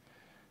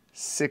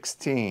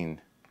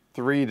 16,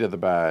 3 to the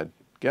bad.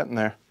 Getting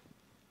there.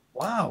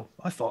 Wow,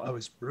 I thought I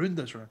was ruined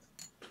this round.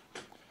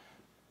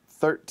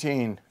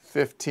 13,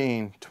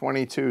 15,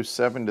 22,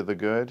 7 to the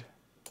good.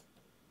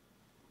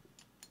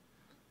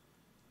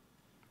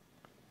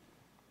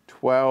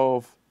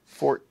 12,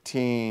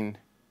 14,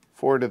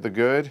 4 to the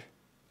good.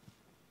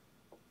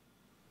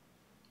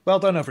 Well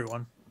done,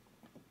 everyone.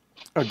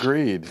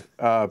 Agreed.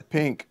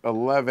 Pink,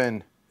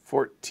 11,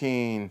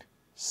 14,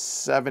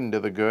 7 to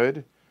the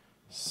good.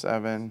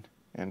 7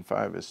 and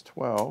 5 is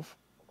 12.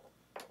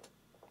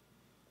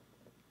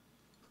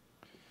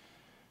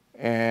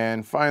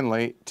 And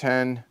finally,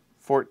 10,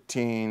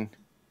 14,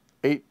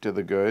 8 to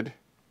the good.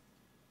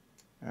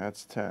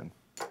 That's 10.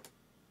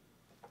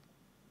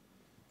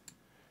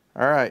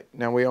 All right,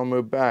 now we all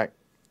move back.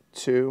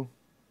 2,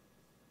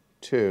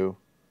 2,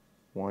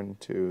 1,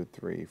 2,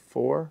 3,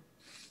 4.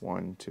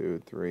 1,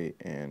 2, 3,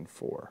 and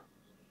 4.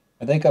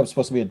 I think I'm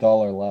supposed to be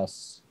 $1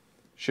 less.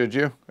 Should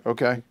you?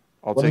 Okay.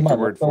 I'll What is take my your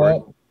word loco for at?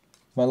 it.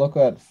 Is my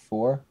loco at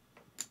 4?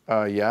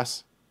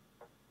 Yes.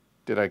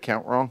 Did I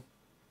count wrong?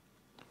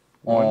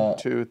 1,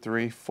 2,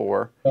 3,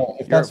 4. No,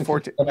 if You're that's at the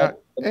 14. case, No,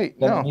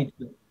 8. No.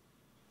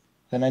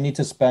 Then I need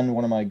to spend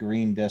one of my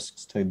green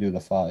discs to do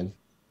the 5.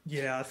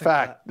 Yeah, I think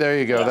Fact. There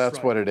you go. that's That's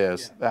right. what it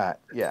is. Yeah. That.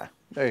 Yeah.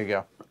 There you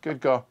go. Good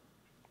call.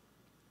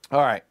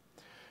 All right.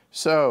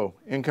 So,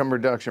 income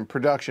reduction.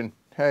 Production.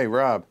 Hey,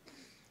 Rob,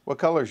 what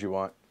colors you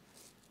want?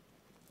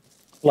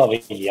 Love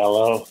a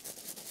yellow.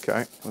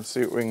 Okay, let's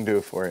see what we can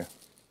do for you.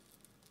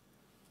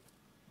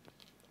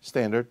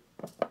 Standard.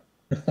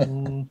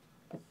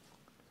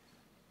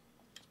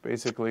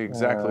 Basically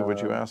exactly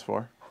what you asked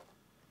for.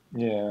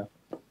 Yeah.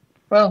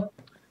 Well,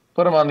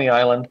 put them on the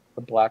island.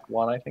 The black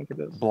one, I think it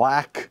is.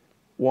 Black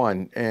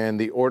one. And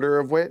the order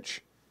of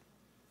which?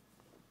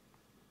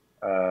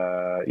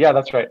 Yeah,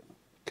 that's right.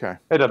 Okay.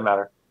 It doesn't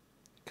matter.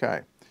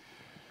 Okay.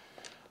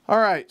 All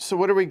right, so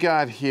what do we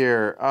got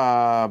here?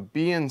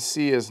 B and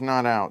C is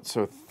not out,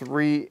 so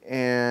 3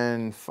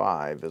 and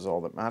 5 is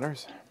all that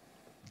matters.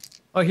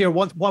 Oh, here,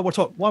 while we're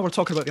talking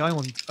about the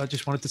island, I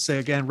just wanted to say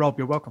again, Rob,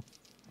 you're welcome.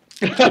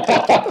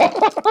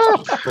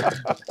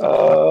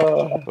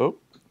 Oh,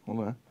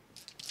 hold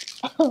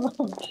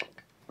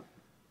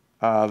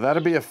on.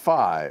 That'd be a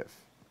 5.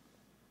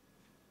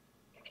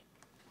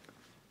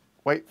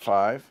 White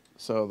 5,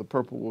 so the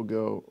purple will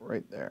go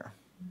right there.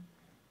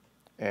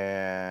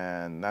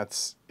 And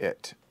that's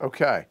it.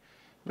 Okay.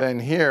 Then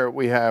here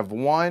we have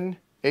 1.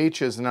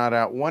 H is not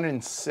out. 1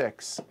 and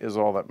 6 is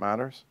all that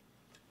matters.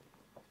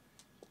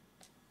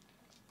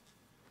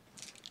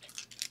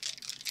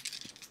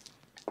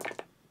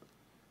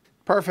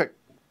 Perfect.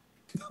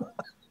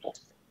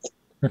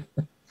 Well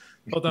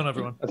done,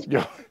 everyone.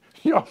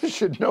 Y'all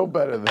should know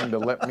better than to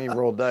let me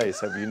roll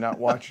dice. Have you not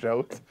watched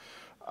Oath?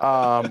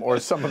 Or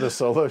some of the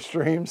solo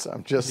streams?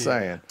 I'm just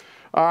saying.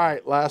 All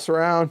right, last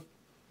round.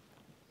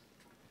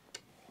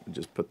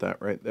 Just put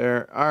that right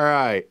there. All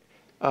right.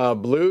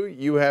 Blue,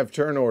 you have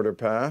turn order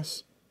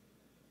pass.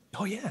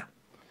 Oh, yeah.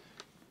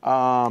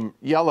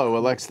 Yellow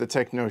elects to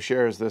take no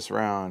shares this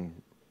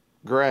round.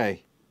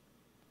 Gray.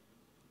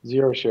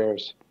 0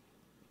 shares.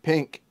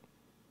 Pink.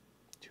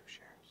 2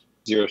 shares.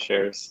 0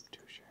 shares. 2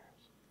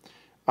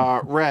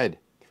 shares. Red.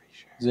 3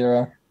 shares.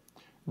 0.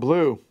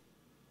 Blue.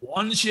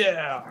 1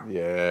 share.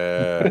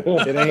 Yeah.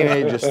 It ain't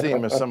age of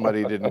steam if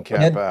somebody didn't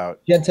cap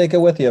out. Can't take it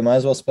with you. Might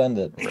as well spend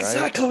it. Right?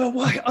 Exactly. Well,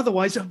 why?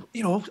 Otherwise,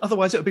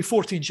 otherwise it would be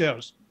 14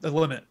 shares. The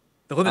limit.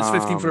 The limit's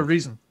 15 for a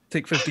reason.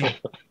 Take 15.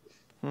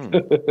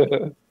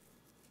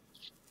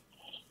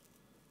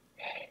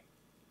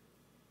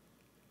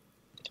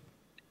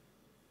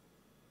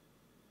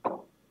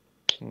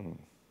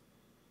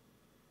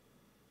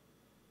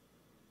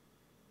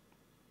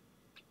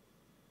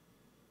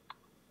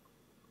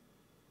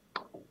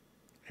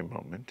 A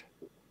moment.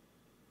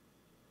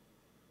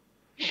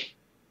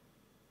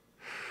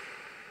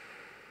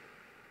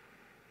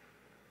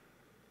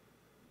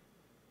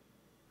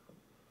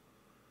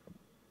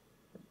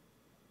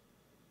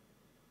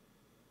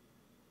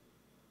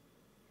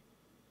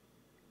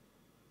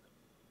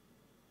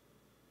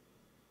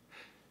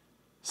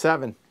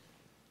 Seven.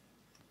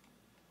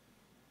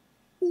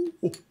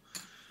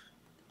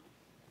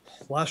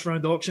 Last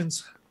round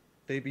auctions.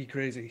 They be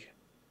crazy.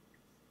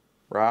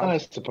 Rob? I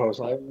suppose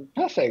I'm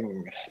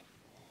nothing.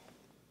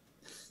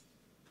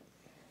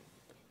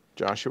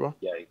 Joshua?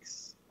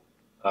 Yikes.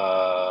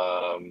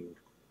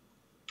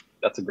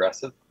 That's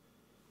aggressive.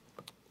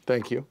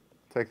 Thank you.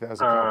 Take that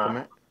as a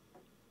compliment.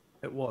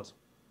 It was.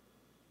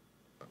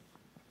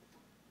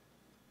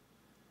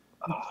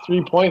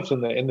 3 points in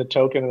the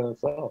token in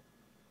itself.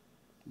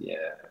 Yeah.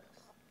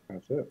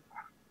 That's it.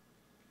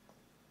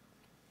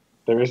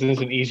 There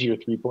isn't an easier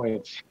 3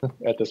 points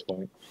at this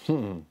point.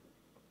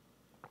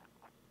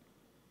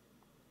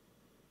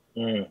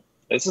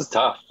 This is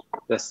tough.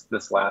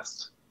 This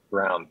last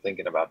round,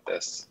 thinking about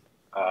this.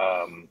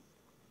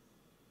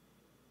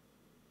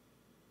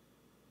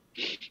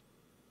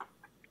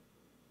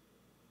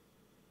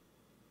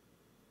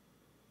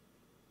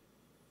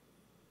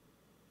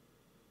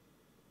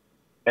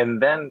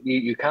 And then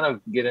you kind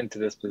of get into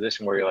this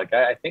position where you're like,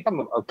 I think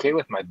I'm okay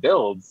with my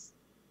builds,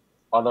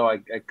 although I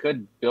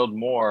could build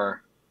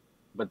more,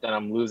 but then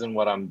I'm losing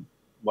what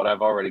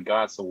I've already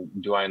got. So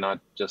do I not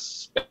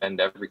just spend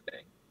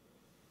everything?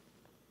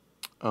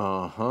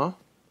 Uh-huh.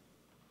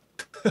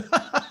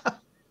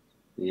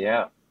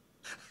 Yeah.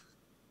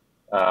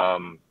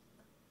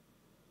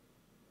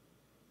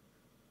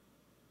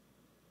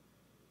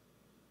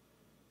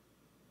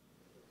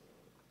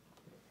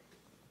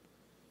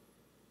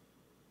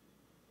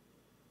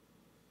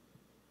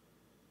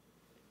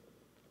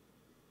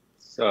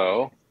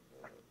 So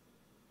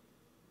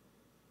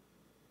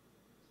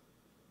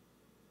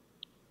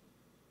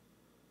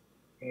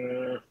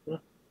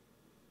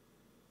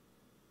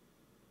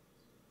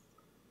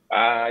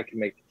I can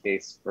make the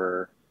case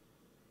for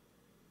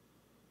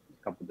a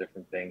couple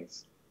different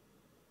things.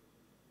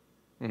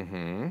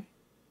 Jeez.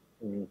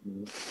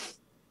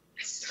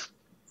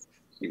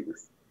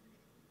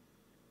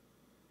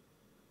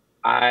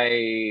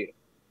 I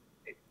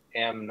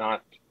am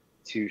not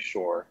too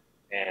sure,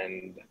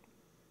 and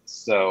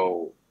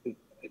so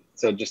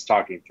just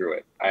talking through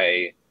it,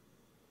 I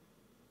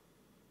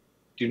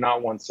do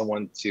not want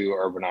someone to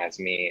urbanize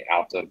me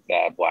out of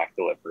that black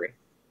delivery.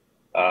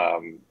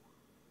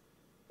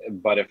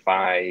 But if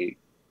I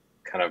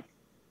kind of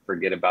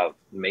forget about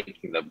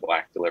making the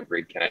black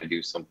delivery, can I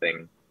do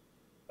something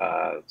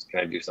Can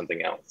I do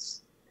something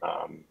else?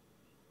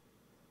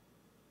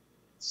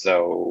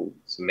 So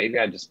maybe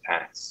I just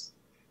pass.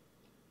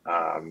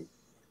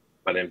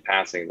 But in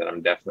passing, then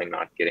I'm definitely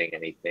not getting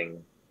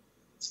anything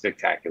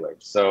spectacular.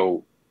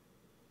 So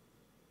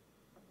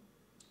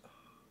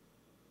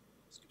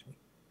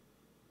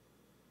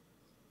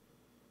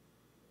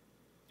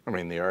I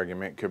mean, the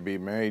argument could be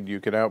made you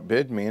could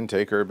outbid me and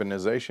take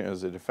urbanization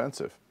as a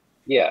defensive.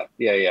 yeah.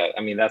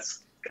 I mean,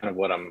 that's kind of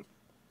what I'm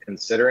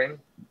considering,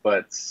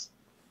 but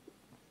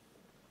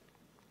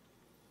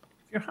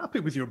If you're happy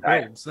with your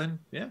builds, then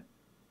yeah.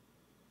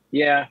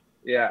 yeah.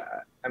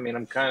 I mean,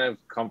 I'm kind of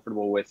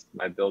comfortable with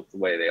my builds the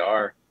way they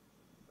are.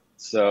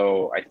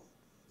 So I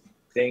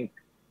think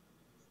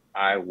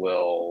I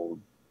will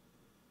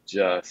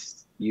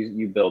just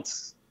you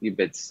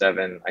bid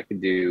 7. I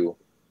could do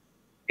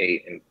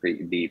 8 and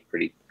be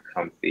pretty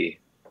comfy,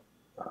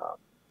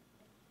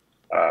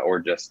 or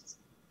just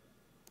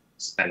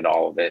spend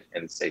all of it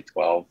and say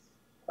 12.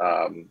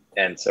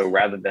 And so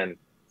rather than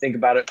think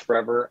about it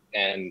forever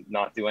and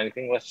not do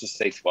anything, let's just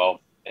say 12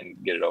 and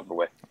get it over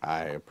with.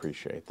 I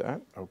appreciate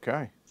that.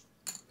 Okay.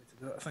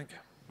 I think.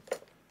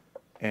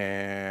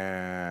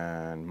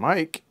 And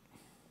Mike.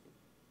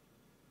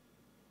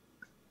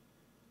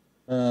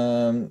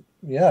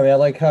 Yeah, I mean, I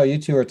like how you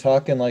two are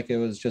talking like it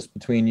was just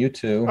between you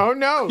two. Oh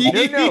no,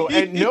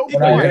 at no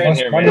When I point.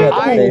 lost here, money man. at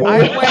the table.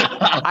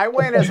 I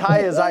went as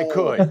high as I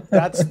could.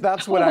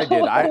 That's what I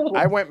did.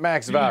 I went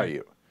max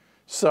value.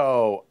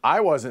 So I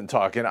wasn't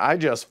talking. I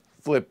just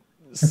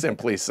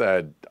simply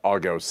said I'll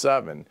go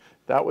 7.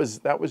 That was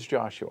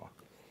Joshua.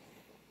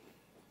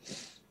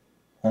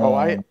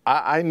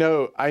 I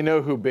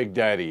know who Big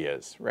Daddy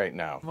is right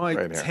now. Like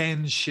right here.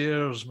 10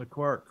 shares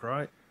McQuark,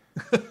 right?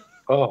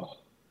 Oh,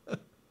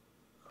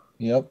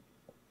 Yep.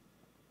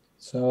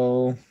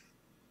 So,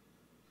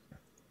 I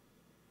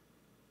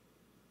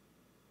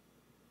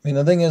mean,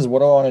 the thing is, what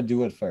do I want to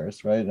do at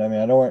first, right? I mean,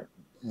 I don't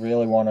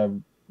really want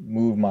to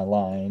move my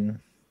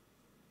line.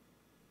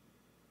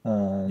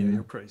 Yeah,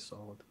 you're pretty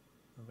solid,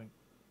 I think.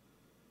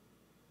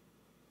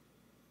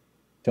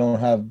 Don't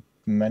have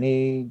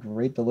many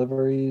great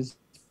deliveries,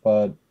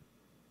 but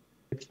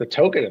it's the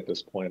token at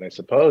this point, I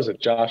suppose. If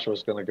Josh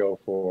was going to go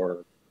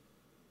for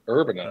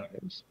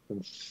urbanize,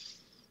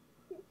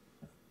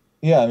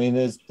 yeah, I mean,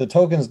 there's the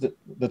tokens.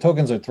 The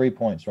tokens are 3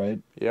 points, right?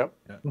 Yep.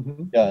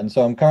 Yeah, and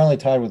so I'm currently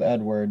tied with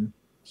Edward.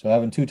 So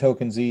having 2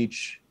 tokens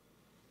each,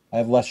 I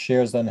have less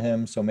shares than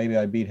him, so maybe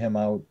I beat him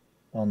out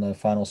on the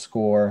final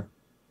score.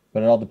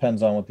 But it all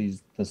depends on what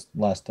this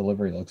last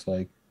delivery looks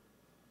like.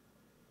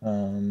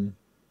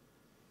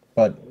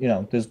 But you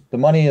know, the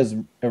money is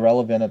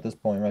irrelevant at this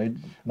point, right?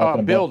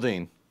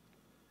 Building.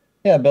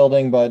 Yeah,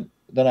 building, but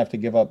then I have to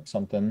give up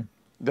something.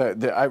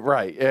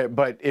 Right,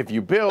 but if you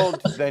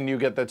build, then you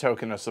get the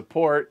token of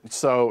support.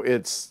 So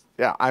it's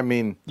I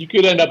mean, you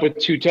could end up with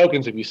 2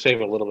 tokens if you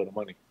save a little bit of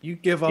money. You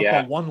give up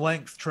Yeah. a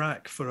 1-length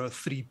track for a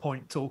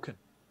 3-point token.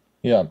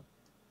 Yeah.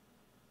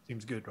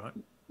 Seems good, right?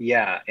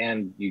 Yeah,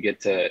 and you get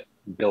to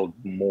build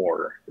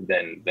more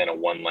than a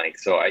 1 length.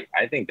 So I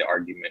think the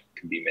argument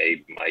could be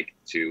made, Mike,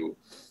 to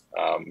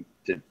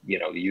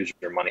use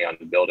your money on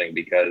the building,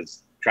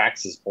 because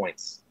tracks is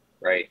points,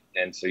 right?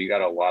 And so you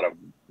got a lot of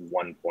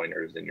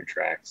 1-pointers in your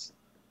tracks.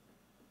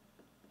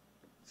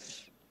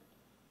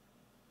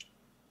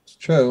 It's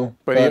true.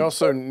 but he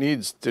also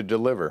needs to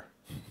deliver.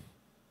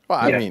 Well,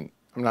 I Yeah. mean,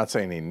 I'm not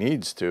saying he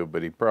needs to,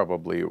 but it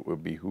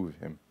would behoove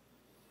him.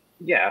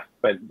 Yeah,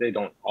 but they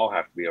don't all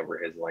have to be over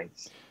his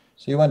lengths.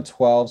 So you went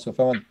 12. So if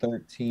I went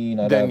 13,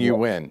 Then you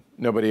win.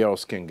 Nobody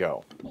else can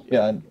go.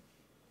 Yeah,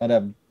 I'd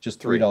have just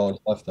 $3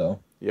 left though.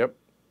 Yep.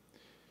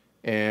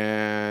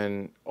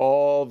 And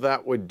all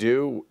that would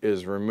do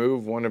is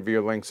remove one of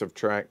your lengths of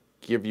track,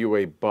 give you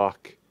a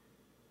buck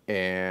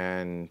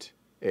and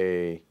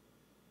a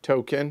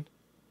token.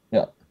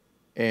 Yeah.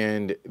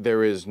 And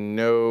there is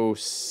no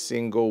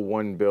single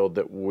one build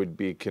that would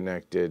be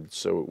connected,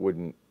 so it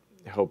wouldn't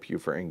help you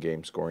for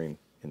in-game scoring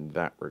in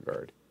that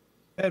regard.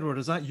 Edward,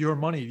 is that your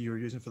money you were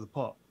using for the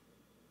pot?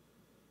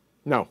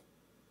 No.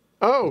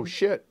 Oh,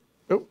 shit.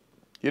 Oh,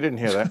 you didn't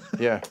hear that.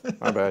 Yeah,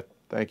 my bad.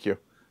 Thank you.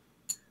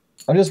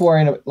 I'm just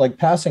worrying, like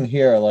passing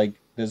here, like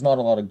there's not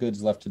a lot of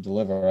goods left to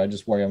deliver. I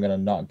just worry I'm gonna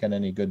not get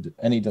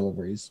any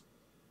deliveries.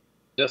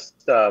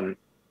 Just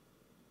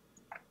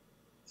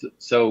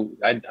so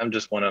I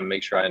just want to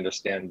make sure I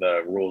understand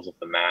the rules of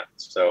the map.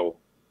 So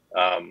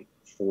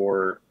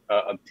for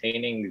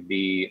obtaining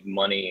the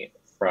money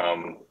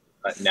from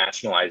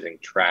nationalizing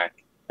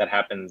track, that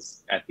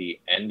happens at the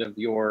end of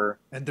your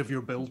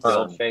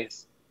build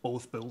phase.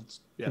 Both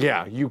builds.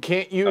 Yeah, you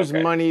can't use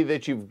Okay. money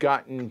that you've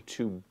gotten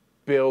to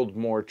build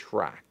more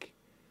track.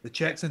 The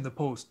check's in the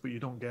post, but you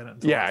don't get it.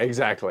 Until Yeah, after.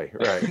 exactly.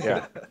 Right,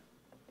 yeah.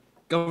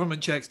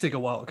 Government checks take a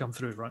while to come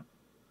through, right?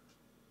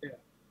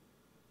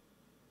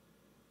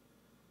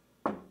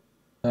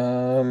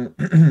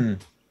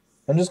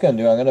 I'm just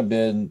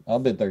gonna I'll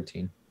bid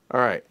 13.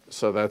 All right,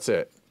 so that's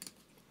it.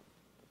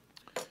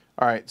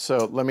 All right,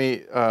 so let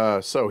me,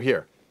 so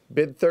here,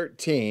 bid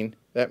 13,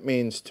 that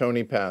means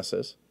Tony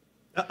passes.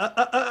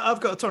 I've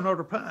got a turn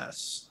order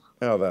pass.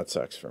 Oh, that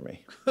sucks for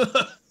me.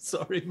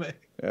 Sorry, mate.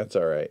 That's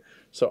all right.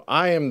 So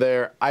I am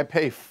there. I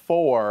pay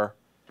 4.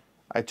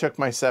 I took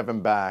my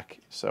 7 back,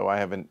 so I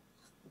have a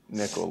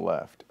nickel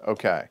left.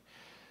 Okay.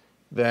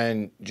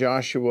 Then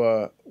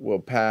Joshua will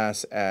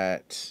pass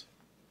at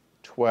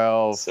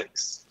 12,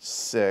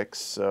 6.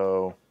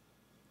 So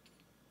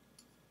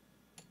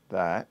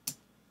that.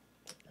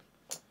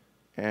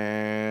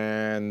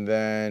 And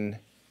then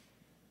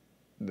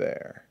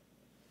there.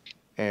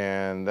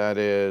 And that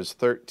is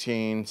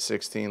 13,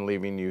 16,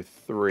 leaving you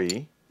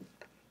 3.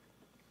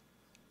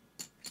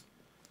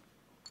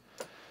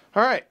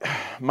 All right,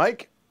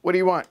 Mike, what do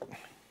you want?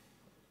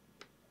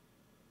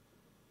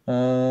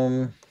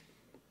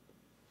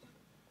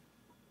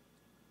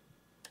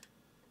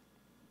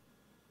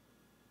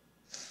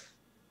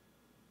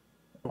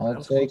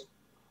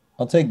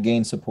 I'll take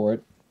gain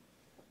support.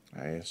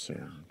 I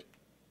assumed.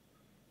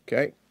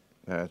 Okay,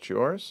 that's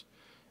yours.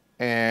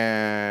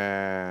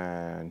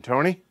 And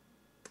Tony?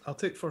 I'll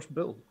take first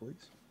build,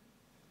 please.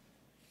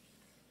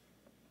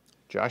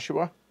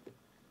 Joshua?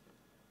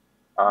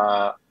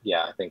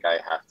 Yeah, I think I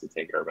have to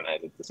take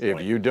Urbanize at this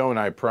point. If you don't,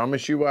 I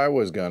promise you I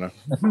was gonna.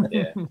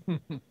 Yeah.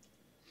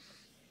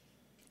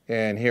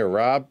 And here,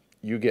 Rob,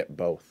 you get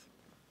both.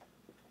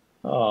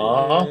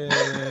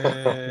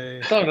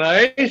 Aww. So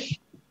nice.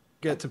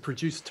 Get to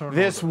produce turn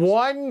This orders.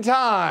 one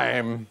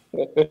time.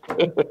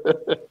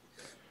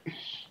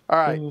 All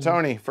right,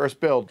 Tony, first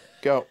build,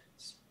 go.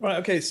 Right,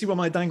 okay, see where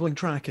my dangling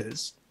track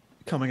is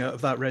coming out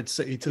of that red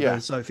city to Yeah.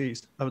 the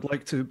southeast. I would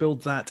like to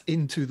build that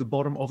into the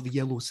bottom of the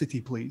yellow city,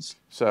 please.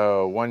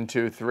 So 1,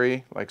 2,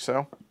 3, like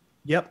so.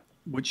 Yep,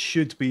 which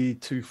should be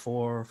 2,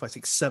 4, 5,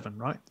 6, 7,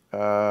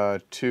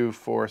 right? 2,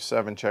 4,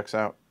 7 checks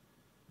out.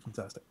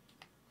 Fantastic.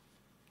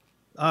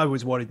 I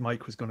was worried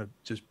Mike was going to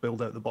just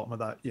build out the bottom of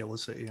that yellow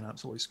city and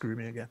absolutely screw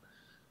me again.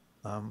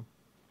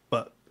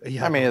 But he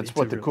had I mean, no it's need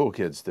what to, the really. cool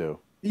kids do.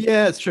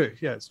 Yeah, it's true.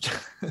 Yeah, it's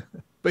true.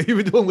 But he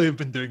would only have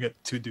been doing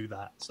it to do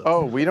that. So.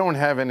 Oh, we don't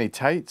have any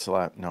tights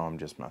left. No, I'm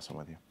just messing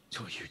with you.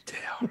 Oh, you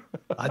dare.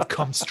 I'd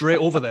come straight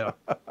over there.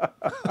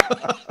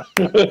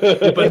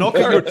 They'd be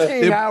knocking your,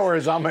 13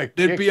 hours, I'm going to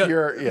there'd kick be a,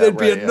 your... Yeah, there'd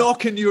be right, a yeah.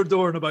 knock in your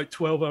door in about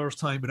 12 hours'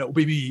 time, and it'll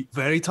be me.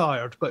 Very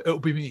tired, but it'll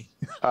be me.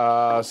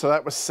 So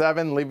that was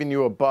 7, leaving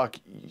you a buck.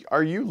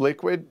 Are you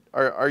liquid?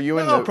 Are you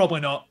in No, the...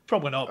 probably not.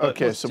 Probably not. But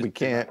Okay, let's so just we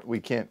do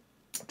that. can't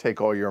take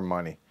all your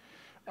money.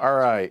 All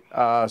right,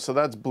 so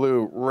that's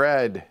blue.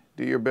 Red,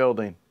 do your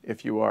building,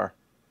 if you are.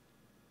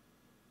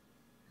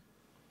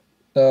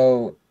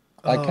 So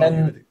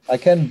Oh, I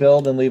can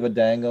build and leave a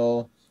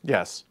dangle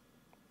Yes,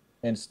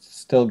 and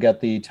still get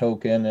the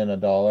token and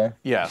 $1.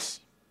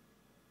 yes.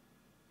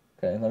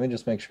 Okay, let me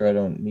just make sure I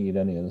don't need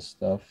any of this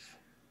stuff.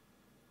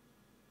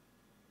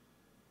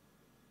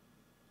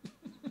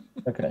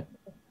 Okay.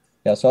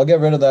 Yeah, so I'll get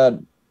rid of that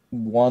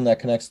one that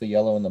connects the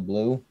yellow and the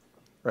blue.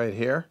 Right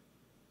here.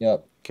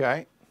 Yep.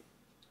 Okay.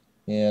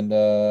 And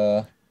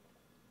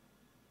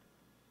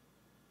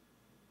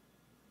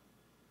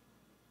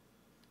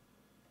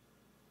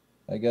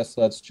I guess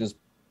let's just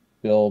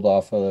build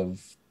off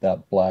of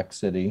that black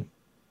city.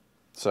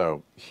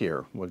 So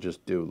here, we'll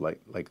just do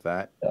like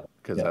that, Yeah,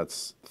 because yeah.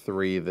 that's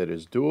 3 that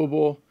is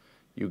doable.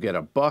 You get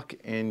a buck,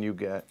 and you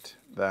get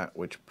that,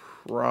 which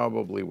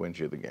probably wins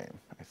you the game,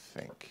 I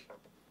think.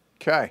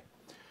 Okay,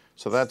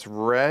 so that's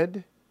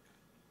red.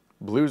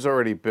 Blue's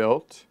already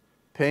built.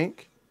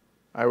 Pink,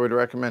 I would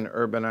recommend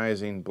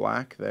urbanizing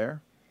black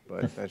there,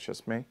 but that's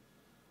just me.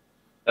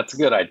 That's a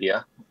good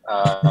idea.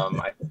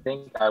 I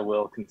think I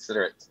will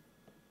consider it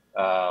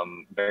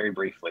very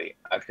briefly.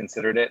 I've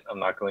considered it. I'm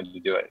not going to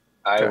do it.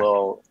 I Okay.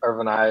 will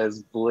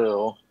urbanize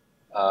blue,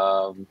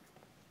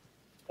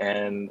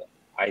 and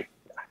I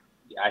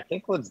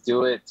think let's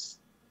do it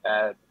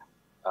at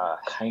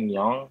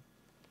Hanyang.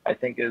 I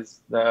think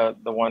is the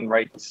one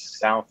right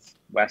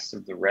southwest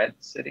of the red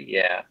city.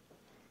 Yeah,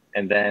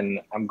 and then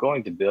I'm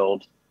going to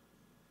build.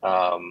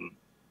 I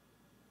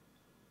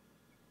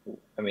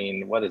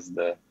mean, what is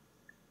the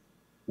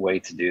way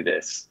to do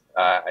this?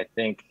 I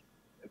think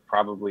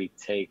probably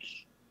take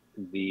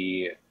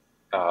the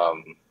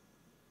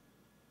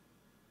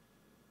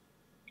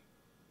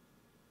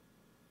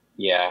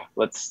yeah,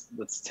 let's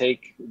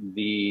take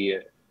the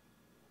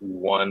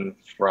one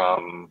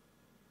from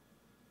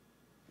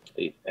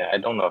I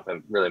don't know if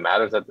it really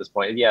matters at this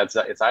point. Yeah,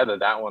 it's either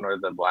that one or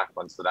the black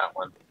one, so that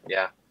one.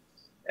 Yeah.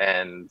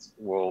 And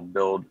we'll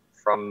build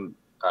from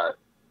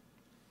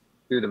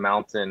through the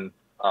mountain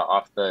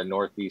off the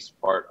northeast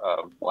part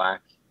of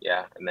black,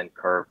 yeah, and then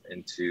curve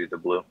into the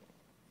blue.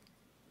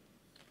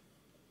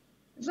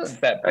 Isn't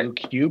that blue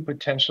cube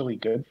potentially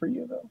good for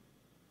you though?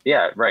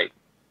 Yeah, right.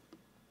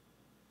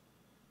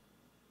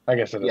 I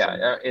guess it is.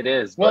 Yeah, it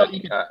is. Well, But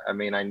you can- I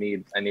mean, I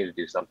need to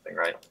do something,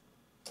 right?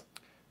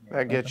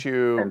 That gets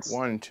you And-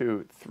 1,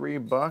 2, 3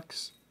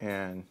 bucks,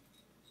 and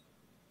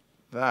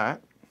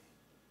that.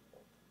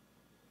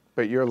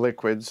 But you're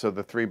liquid, so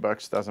the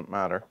 $3 doesn't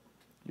matter.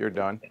 You're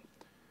done.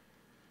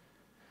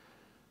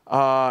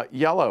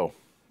 Yellow.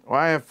 Well,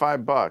 I have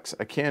 $5.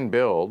 I can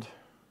build.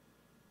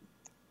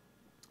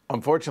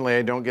 Unfortunately,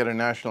 I don't get a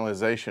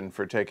nationalization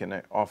for taking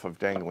it off of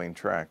Dangling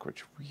Track,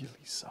 which really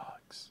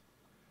sucks.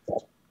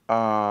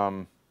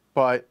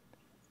 But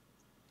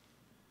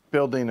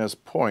building us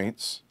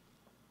points.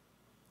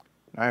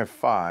 I have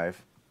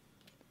 5.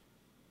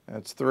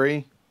 That's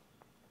 3.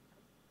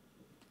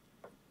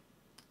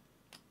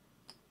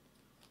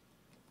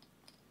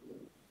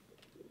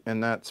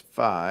 And that's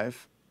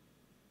 5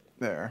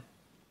 there.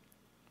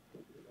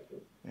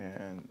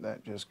 And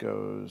that just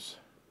goes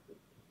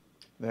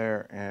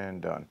there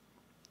and done.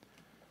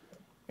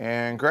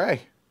 And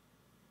Gray.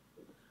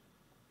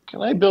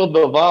 Can I build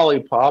the volley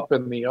pop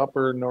in the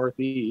upper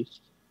northeast?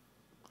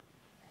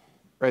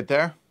 Right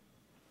there?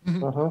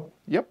 Uh-huh.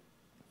 Yep.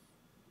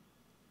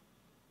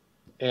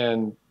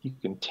 And you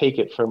can take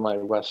it from my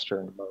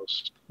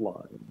westernmost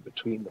line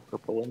between the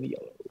purple and the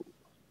yellow.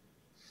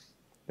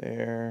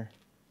 There.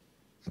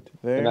 To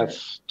there. And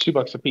that's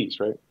 $2 a piece,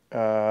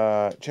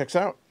 right? Checks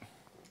out.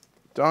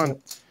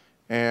 Done.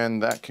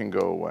 And that can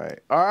go away.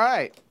 All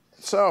right.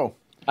 So.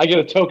 I get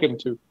a token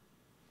too.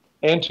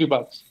 And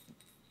 $2.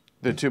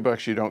 The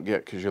 $2 you don't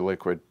get because you're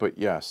liquid, but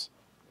yes.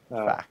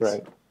 Facts.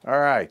 Right. All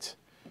right.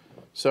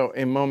 So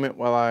a moment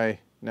while I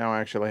now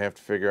actually have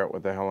to figure out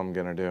what the hell I'm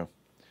going to do.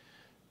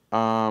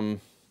 1,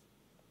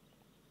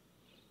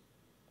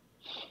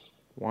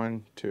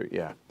 2,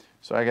 yeah.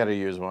 So I got to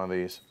use one of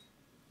these.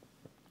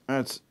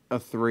 That's a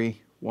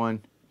 3.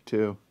 1,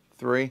 2,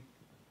 3.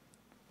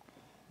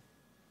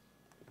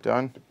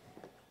 Done.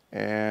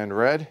 And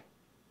red.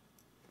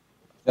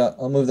 Yeah,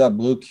 I'll move that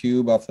blue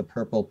cube off the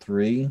purple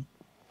 3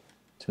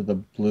 to the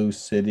blue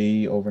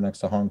city over next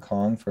to Hong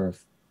Kong for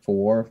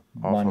 4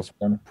 Off of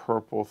 -1.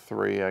 purple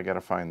 3. I got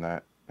to find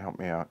that. Help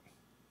me out.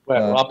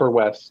 Upper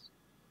west.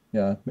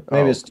 Yeah,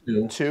 maybe it's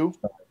 2. 2?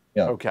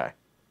 Yeah. Okay.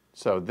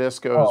 So this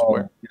goes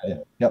where? Yeah,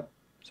 yep.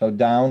 So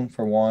down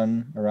for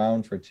 1,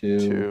 around for 2.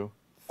 2,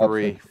 up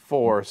 3, for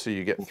 4. So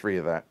you get 3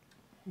 of that.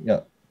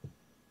 Yeah.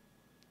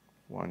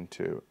 1,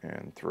 2,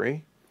 and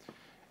 3.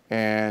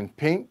 And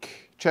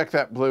pink. Check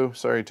that blue.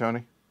 Sorry,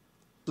 Tony.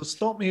 So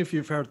stop me if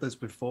you've heard this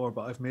before,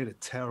 but I've made a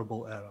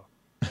terrible error.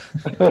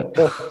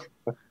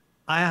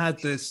 I had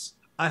this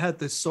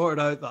sorted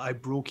out that I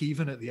broke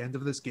even at the end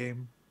of this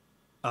game.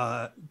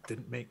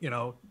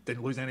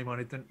 Didn't lose any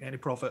money, didn't get any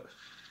profit,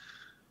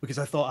 because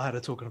I thought I had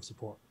a token of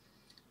support.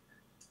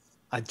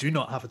 I do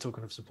not have a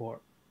token of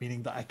support,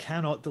 meaning that I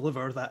cannot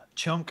deliver that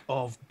chunk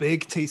of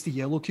big, tasty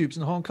yellow cubes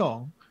in Hong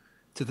Kong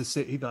to the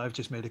city that I've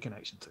just made a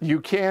connection to.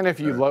 You can if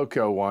you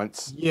loco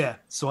once. Yeah,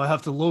 so I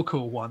have to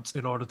loco once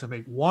in order to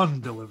make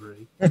 1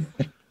 delivery, and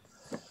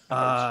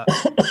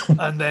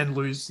then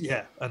lose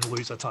a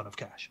ton of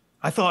cash.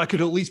 I thought I could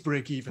at least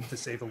break even to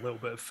save a little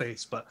bit of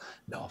face, but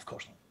no, of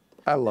course not.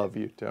 I love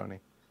you, Tony.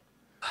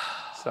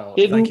 So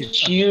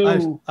Didn't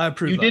you? I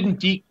approve. You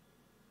that.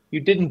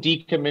 didn't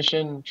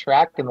decommission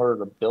track in order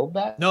to build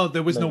that? No,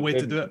 there was no way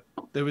to didn't. do it.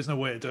 There was no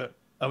way to do it.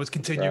 I was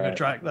continuing a Right.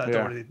 track that I'd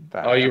Yeah. already.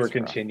 Oh, you were That's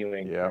right.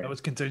 continuing. Yeah. I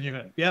was continuing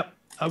it. Yep,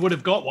 I would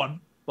have got one,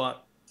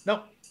 but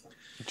no.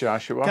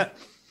 Joshua.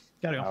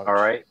 Carry on. All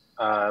right.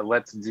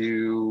 Let's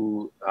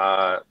do.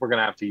 We're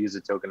gonna have to use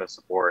a token of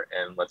support,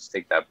 and let's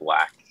take that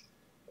black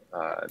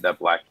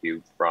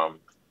cube from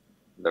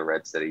the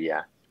red city.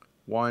 Yeah.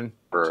 1,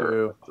 For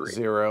 2, 3.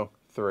 0,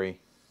 3.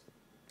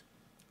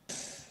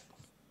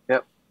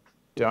 Yep.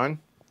 Done.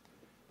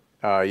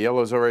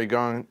 Yellow's already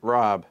gone.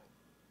 Rob.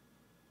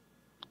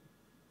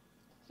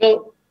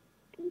 So,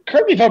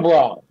 correct me if I'm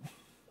wrong,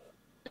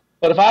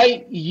 but if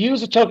I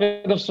use a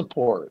token of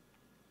support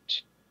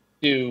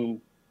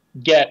to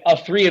get a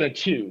 3 and a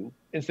 2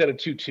 instead of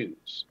 2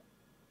 2s,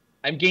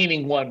 I'm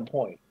gaining 1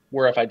 point.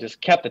 Where if I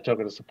just kept the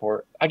token of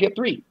support, I get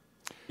 3.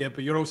 Yeah,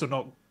 but you're also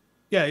not.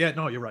 Yeah.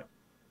 No, you're right.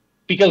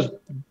 Because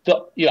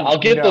I'll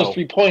get No. those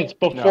 3 points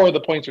before the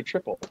points are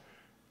triple.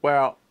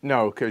 Well,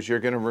 no, because you're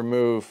going to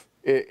remove.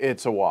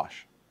 It's a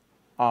wash.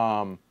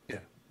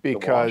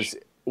 Because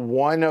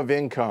 1 of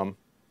income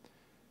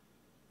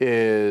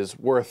is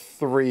worth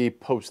 3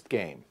 post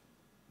game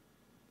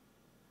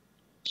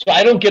So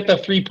I don't get the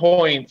 3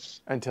 points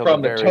until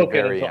from the the very,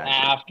 token very until end.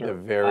 after. The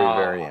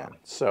very end.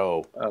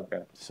 So Okay.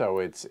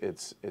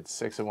 it's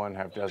 6 of one,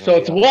 half dozen. So of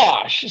it's the a other.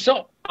 wash.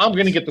 So I'm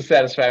going to get the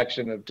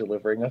satisfaction of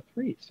delivering a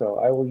 3. So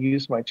I will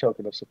use my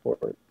token of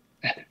support.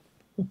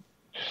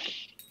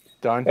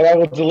 Done. And I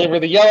will deliver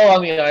the yellow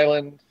on the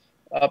island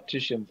up to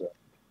Shinzo.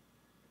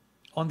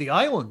 On the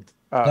island.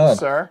 No.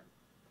 Sir,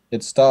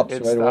 It stops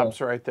it right away. stops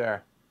right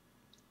there.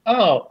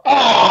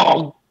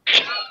 Oh!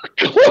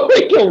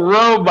 Going to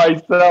row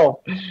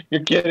myself.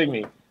 You're kidding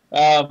me.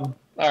 All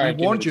right.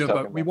 We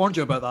warned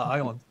you about that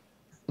island.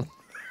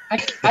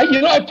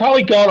 I've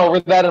probably gone over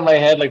that in my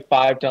head like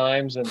 5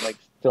 times and like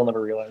still never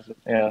realized it.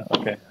 Yeah.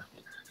 Okay.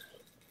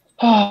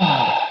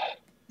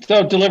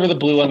 So deliver the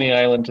blue on the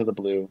island to the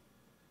blue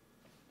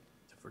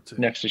For 2.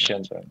 next to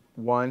Shenzhen.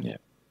 1, Yeah.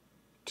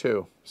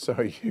 2. So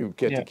you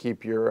get Yeah. to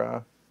keep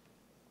your.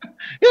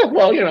 Yeah.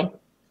 Well,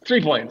 3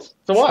 points.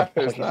 So what?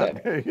 It's Like you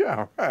said. not-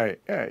 yeah. Right.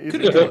 Yeah. You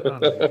Could did have it.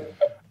 done it.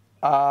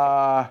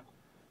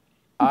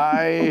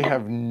 I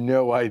have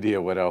no idea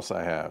what else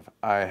I have.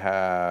 I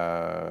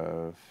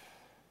have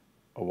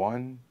a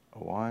 1, a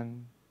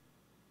 1,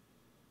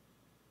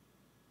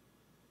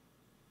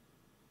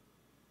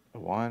 a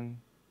 1.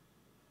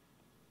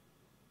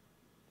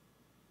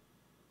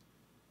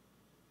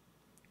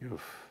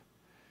 Oof.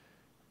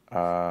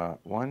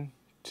 1,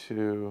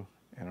 2,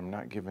 and I'm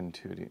not given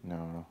 2D.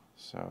 No,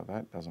 so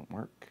that doesn't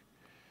work.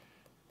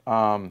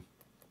 I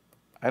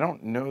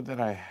don't know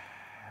that I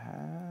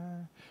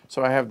have.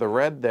 So I have the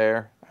red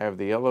there. I have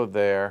the yellow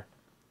there.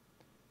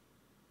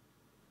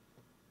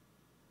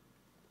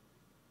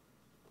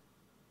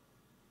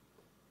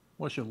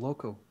 What's your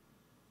local?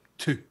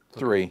 2.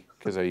 3,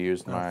 because I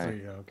used my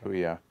 3, yeah,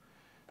 okay.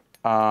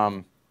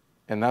 Ouya.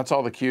 And that's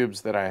all the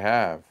cubes that I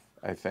have,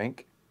 I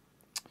think.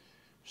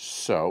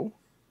 So,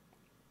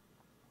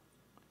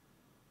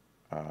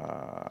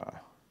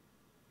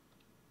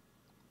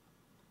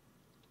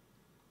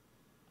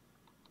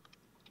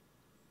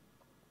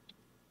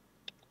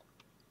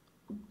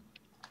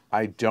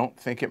 I don't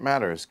think it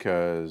matters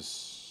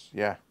because,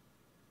 yeah,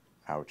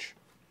 ouch.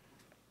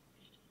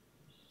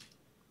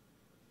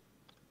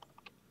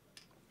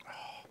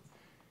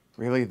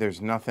 Really? There's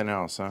nothing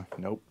else, huh?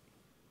 Nope.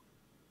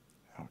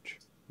 Ouch.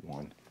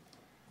 1.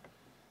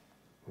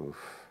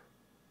 Oof.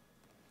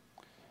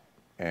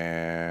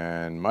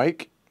 And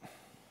Mike?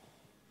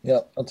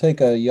 Yep, I'll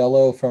take a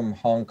yellow from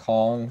Hong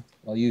Kong.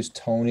 I'll use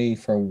Tony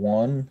for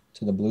 1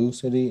 to the blue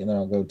city, and then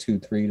I'll go 2,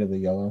 3 to the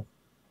yellow.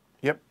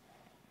 Yep.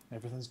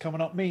 Everything's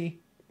coming up me.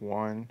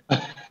 1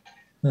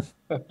 and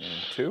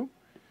 2.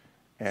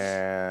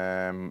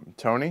 And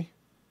Tony?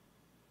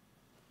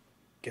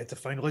 Get to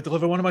finally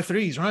deliver one of my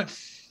 3s, right?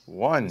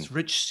 1, This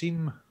rich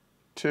seam.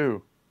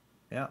 2,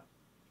 Yeah.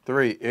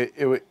 3.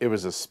 It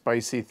was a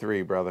spicy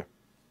 3, brother.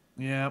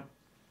 Yeah.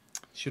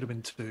 Should have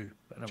been 2.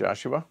 But no.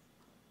 Joshua?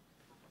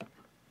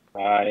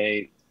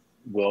 I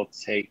will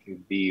take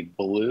the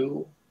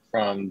blue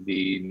from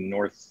the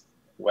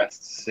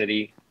northwest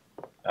city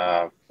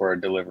for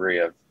a delivery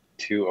of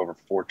 2 over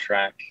 4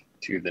 track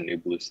to the new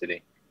blue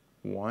city.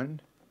 1,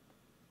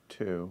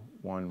 2,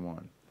 1,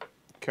 1.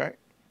 Okay.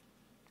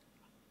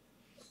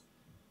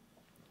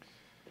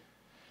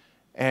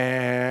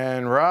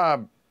 And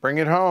Rob, bring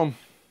it home.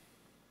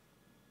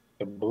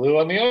 The blue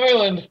on the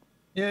island.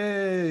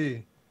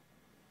 Yay.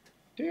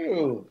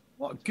 Dude,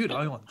 What a good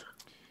island.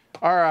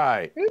 All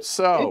right.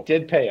 So it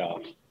did pay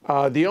off.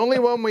 the only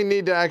one we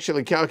need to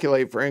actually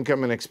calculate for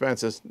income and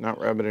expenses, not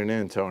rubbing it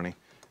in, Tony.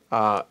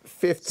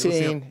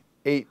 15,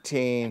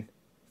 18,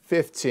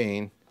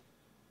 15,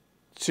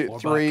 More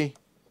 3, back.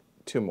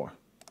 2 more.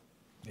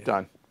 Yeah.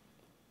 Done.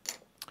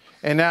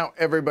 And now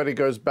everybody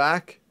goes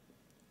back.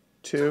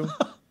 2,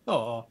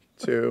 Oh.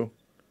 2,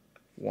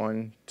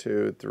 1,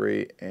 2,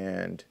 3,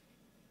 and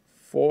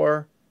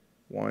 4.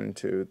 1,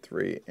 2,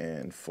 3,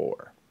 and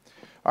 4.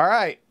 All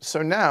right.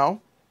 So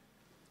now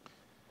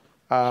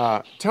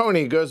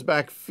Tony goes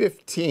back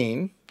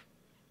 15,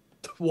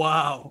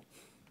 Wow.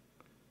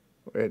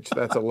 which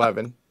that's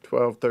 11,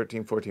 12,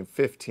 13, 14,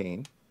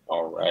 15.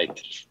 All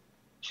right.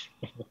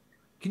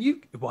 Can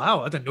you?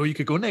 Wow, I didn't know you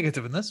could go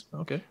negative in this.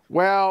 Okay.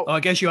 Well, Oh, I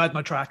guess you had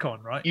my track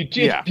on, right? You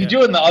do, Yeah. you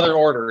do it in the other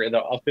order, in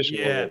the official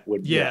Yeah. order.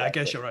 Would Yeah, I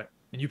guess you're right.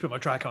 And you put my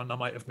track on, I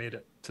might have made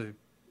it to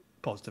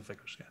positive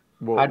figures.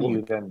 Yeah. How do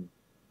you then?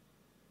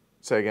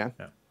 say again?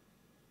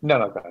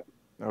 No, go ahead.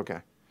 Okay.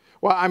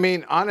 Well, I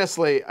mean,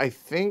 honestly, I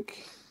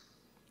think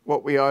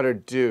what we ought to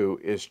do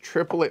is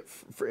triple it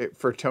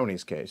for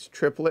Tony's case.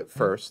 Triple it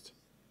first,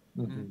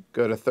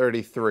 go to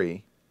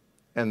 33,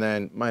 and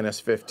then minus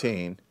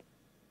 15.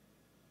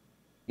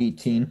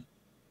 18.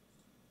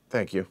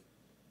 Thank you.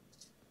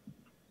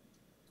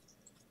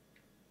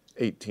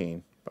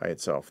 18 by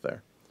itself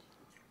there.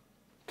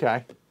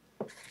 Okay.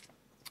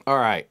 All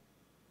right.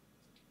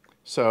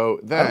 So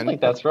I then, don't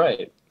think that's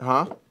right.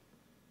 huh?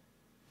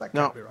 That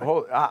No, can't be right.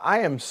 hold, I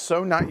am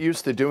so not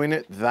used to doing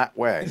it that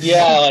way.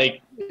 Yeah,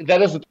 like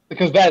that isn't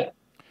because that.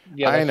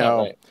 Yeah, that's I know.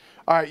 Not right.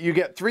 All right, you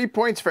get 3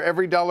 points for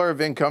every dollar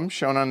of income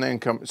shown on the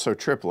income, so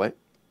triple it.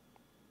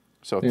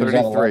 So Is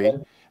that 33.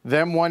 11?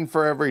 Then 1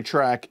 for every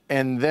track,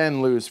 and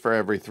then lose for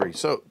every 3.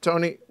 So,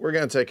 Tony, we're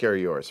going to take care of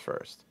yours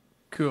first.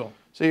 Cool.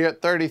 So you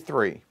get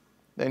 33.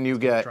 Then you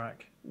get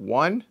Track.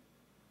 1,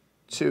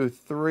 2,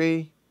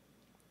 3,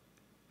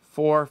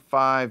 4,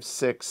 5,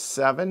 6,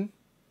 7.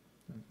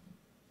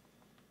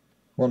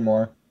 One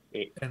more.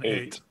 And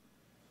 8.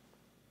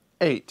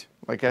 8.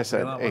 Like I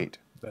said, that one. 8.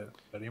 Very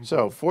important.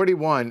 So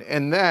 41,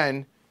 and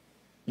then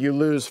you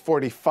lose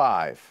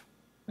 45.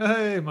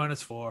 Hey,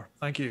 minus 4.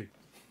 Thank you.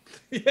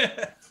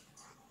 Yeah.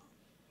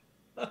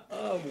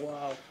 Oh,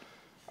 wow.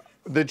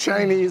 The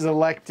Chinese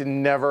elect to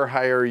never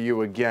hire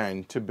you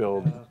again to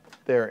build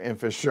their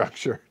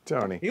infrastructure,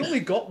 Tony. They only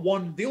got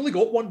one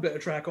bit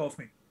of track off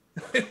me.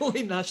 They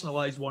only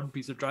nationalized one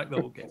piece of track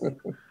the whole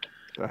game.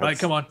 Right,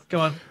 come on.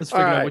 Let's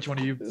figure out which one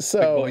of you big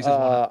So boys is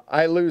one.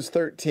 I lose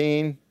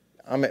 13.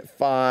 I'm at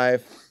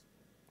 5,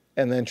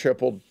 and then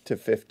tripled to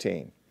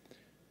 15.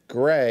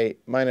 Gray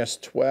minus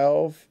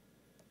 12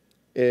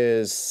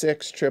 is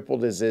 6.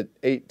 Tripled is at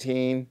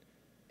 18,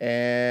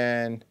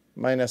 and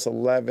minus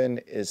 11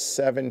 is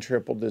 7,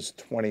 tripled is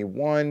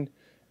 21,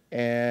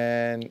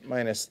 and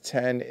minus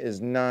 10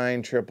 is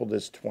 9, tripled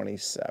is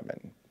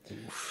 27.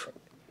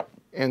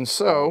 And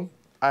so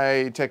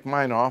I take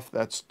mine off.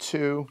 That's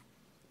 2,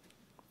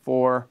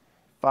 4,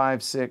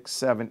 5, 6,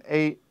 7,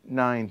 8,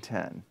 9,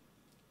 10.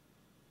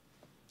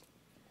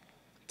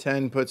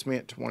 10 puts me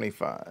at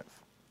 25.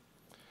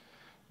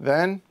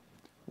 Then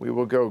we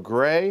will go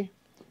gray.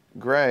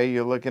 Gray,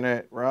 you're looking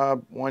at,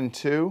 Rob, 1,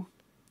 2,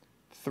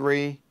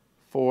 3,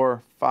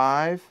 4,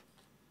 5,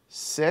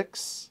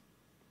 6.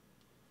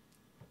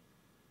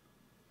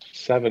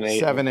 7, 8.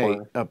 7, 8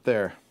 up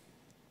there.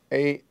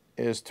 8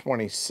 is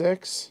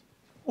 26.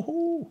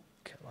 Oh,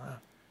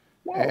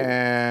 wow.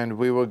 And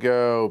we will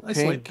go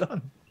Nicely pink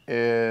done.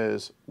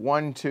 is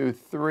 1, 2,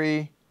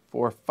 3,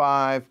 4,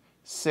 5,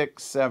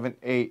 6, 7,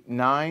 8,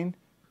 9,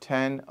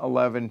 10,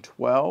 11,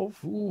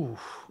 12. Ooh.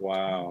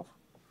 Wow.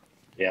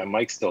 Yeah,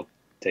 Mike still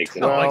takes it.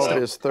 12 all.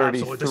 is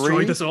Absolutely 33.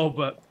 destroyed us all,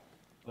 but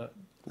that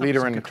Leader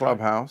was a in the good try.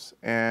 clubhouse.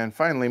 And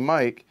finally,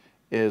 Mike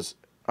is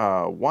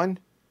 1,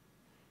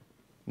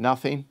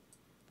 nothing,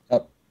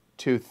 Up.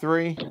 2,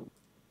 3,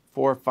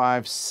 4,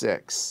 5,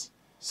 6.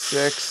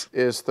 6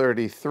 is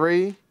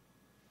 33.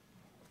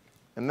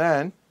 And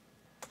then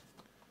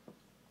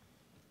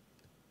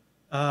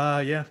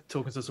Yeah,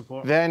 tokens of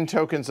support. Then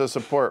tokens of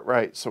support,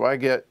 right. So I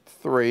get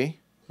 3.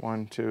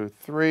 1, 2,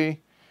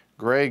 3.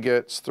 Gray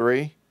gets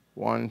 3.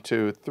 1,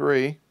 2,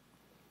 3.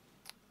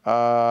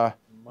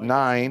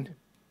 9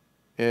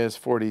 is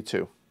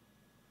 42.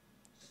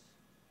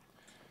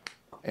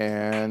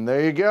 And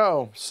there you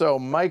go. So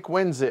Mike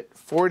wins it.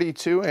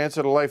 42,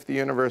 answer to life, the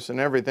universe, and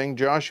everything.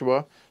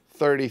 Joshua,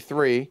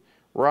 33.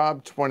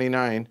 Rob,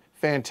 29.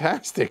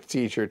 Fantastic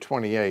teacher,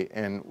 28.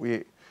 And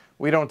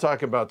we don't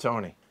talk about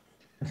Tony.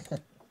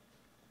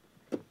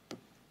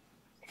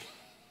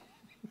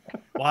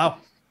 Wow.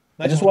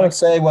 I just want to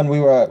say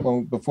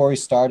before we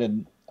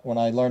started, when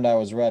I learned I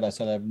was red, I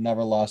said I've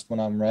never lost when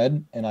I'm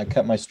red, and I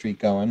kept my streak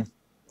going.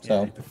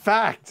 So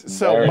Fact.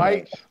 So Very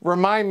Mike, nice.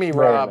 remind me,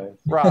 Very Rob. nice.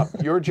 Rob,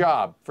 your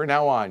job for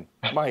now on.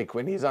 Mike,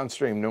 when he's on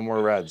stream, no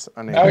more reds.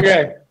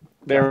 Okay,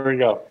 there we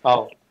go.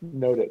 I'll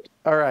note it.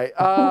 All right.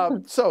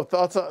 So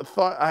thoughts.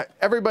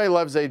 Everybody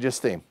loves Age of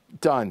Steam.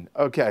 Done.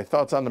 Okay.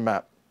 Thoughts on the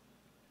map.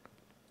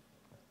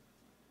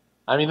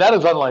 I mean, that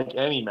is unlike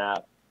any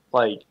map.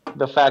 Like,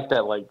 the fact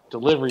that, like,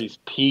 deliveries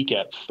peak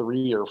at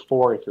 3 or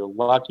 4 if you're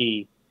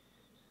lucky.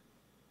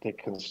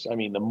 Because, I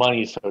mean, the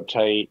money's so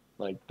tight.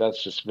 Like,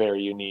 that's just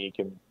very unique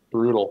and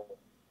brutal.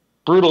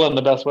 Brutal in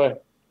the best way.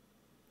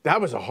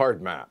 That was a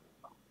hard map.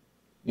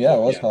 yeah,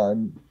 it was Yeah.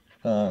 hard.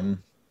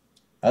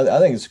 I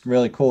think it's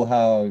really cool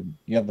how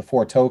you have the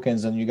 4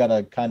 tokens and you got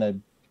to kind of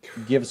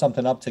give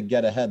something up to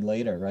get ahead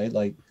later, right?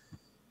 Like,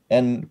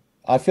 and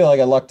I feel like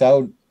I lucked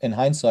out in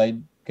hindsight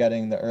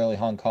getting the early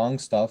Hong Kong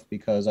stuff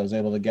because I was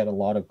able to get a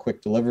lot of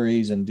quick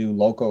deliveries and do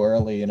loco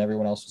early, and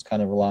everyone else was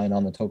kind of relying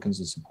on the tokens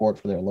of support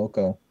for their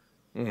loco.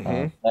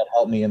 Mm-hmm. That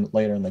helped me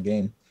later in the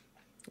game.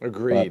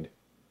 Agreed.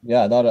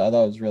 Yeah, I thought it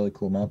was a really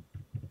cool map.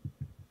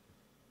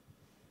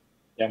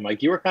 Yeah,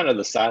 Mike, you were kind of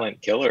the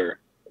silent killer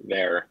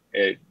there.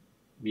 You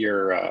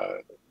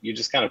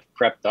just kind of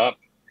crept up,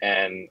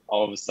 and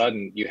all of a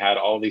sudden you had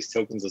all these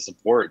tokens of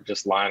support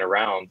just lying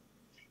around,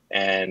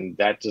 and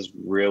that just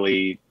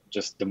really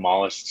just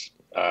demolished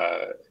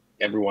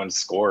everyone's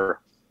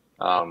score.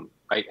 I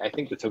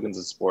think the tokens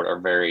of support are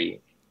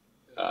very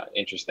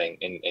interesting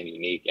and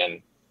unique,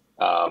 and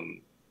I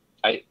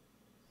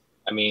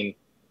mean,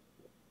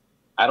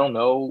 I don't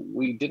know.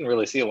 We didn't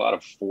really see a lot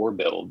of 4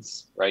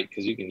 builds, right?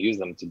 Because you can use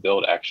them to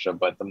build extra,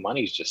 but the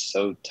money's just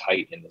so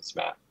tight in this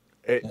map.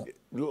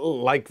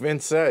 Like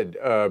Vince said,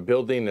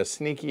 building is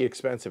sneaky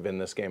expensive in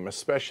this game,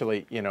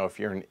 especially, if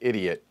you're an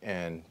idiot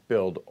and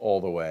build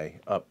all the way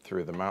up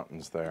through the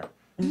mountains there.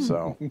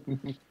 So,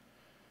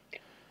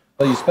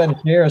 Well, you spend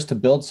years to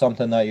build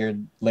something that you're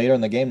later in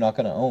the game not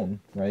going to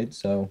own, right?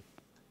 So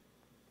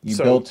you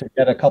build to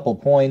get a couple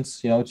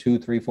points, 2,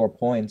 3, 4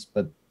 points,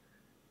 but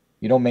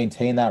you don't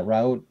maintain that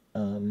route.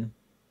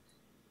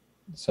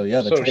 So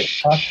yeah,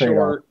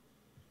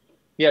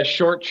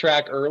 short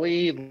track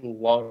early,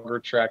 longer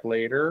track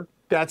later.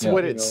 that's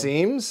what it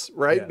seems,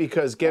 right? Yeah.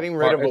 Because getting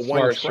rid of a It's one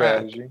smart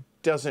track strategy.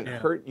 doesn't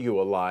hurt you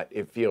a lot,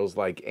 it feels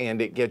like,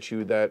 and it gets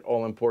you that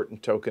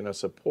all-important token of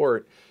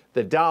support.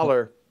 The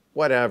dollar,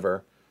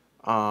 whatever.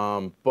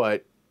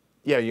 But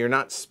yeah, you're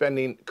not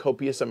spending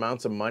copious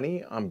amounts of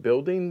money on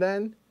building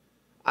then.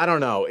 I don't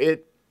know.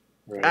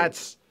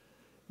 That's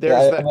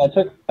there's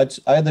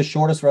I had the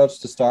shortest routes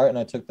to start, and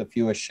I took the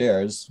fewest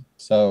shares.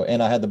 So,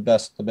 and I had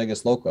the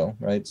biggest loco,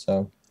 right?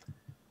 So,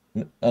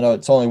 I know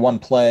it's only one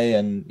play,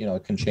 and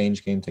it can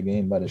change game to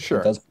game, but it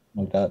does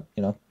like that,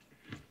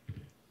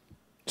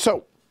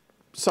 So,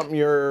 something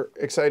you're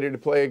excited to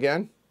play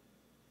again?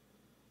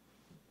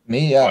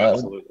 Me, yeah,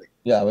 Absolutely.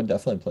 I would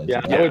definitely play.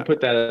 Yeah, today. I would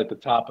put that at the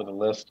top of the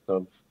list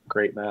of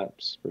great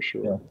maps for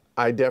sure. Yeah.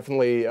 I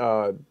definitely.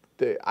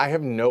 I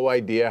have no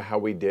idea how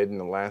we did in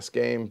the last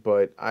game,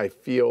 but I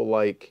feel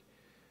like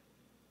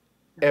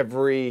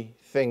every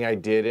everything I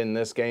did in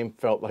this game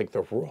felt like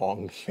the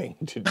wrong thing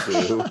to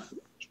do.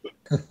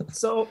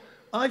 So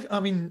I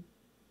mean,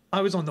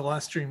 I was on the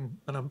last stream,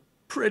 and I'm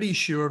pretty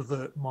sure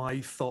that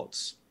my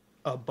thoughts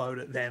about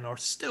it then are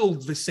still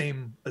the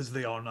same as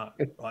they are now,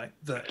 right?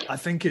 That I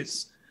think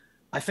it's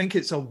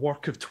a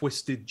work of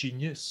twisted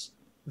genius,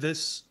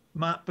 this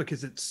map,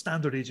 because it's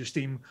standard Age of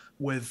Steam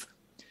with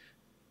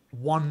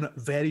one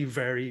very,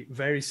 very,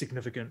 very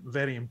significant,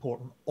 very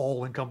important,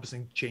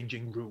 all-encompassing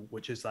changing rule,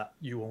 which is that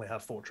you only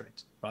have 4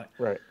 trains, right?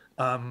 Right.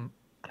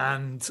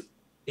 And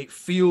it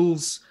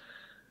feels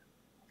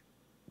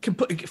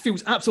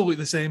absolutely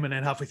the same, and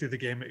then halfway through the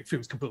game it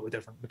feels completely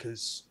different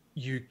because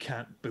you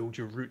can't build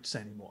your routes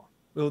anymore.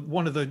 Well,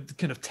 one of the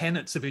kind of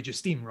tenets of Age of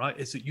Steam, right,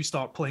 is that you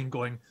start playing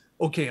going,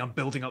 okay, I'm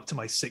building up to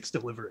my 6th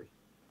delivery,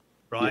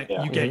 right?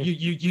 Yeah.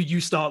 You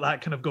start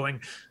that kind of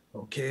going,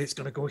 okay, it's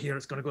going to go here,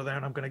 it's going to go there,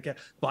 and I'm going to get...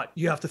 But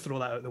you have to throw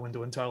that out the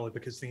window entirely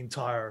because the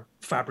entire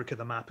fabric of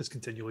the map is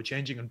continually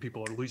changing, and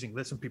people are losing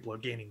this and people are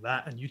gaining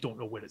that, and you don't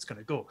know where it's going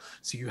to go.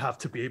 So you have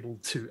to be able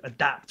to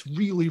adapt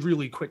really,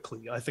 really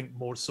quickly, I think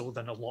more so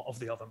than a lot of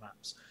the other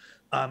maps.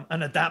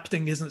 And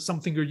adapting isn't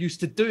something you're used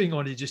to doing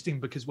on Age of Steam,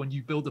 because when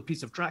you build a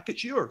piece of track,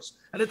 it's yours,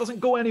 and it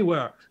doesn't go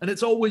anywhere, and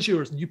it's always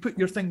yours, and you put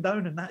your thing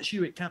down, and that's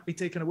you. It can't be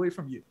taken away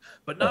from you.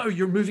 But now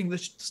you're moving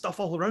this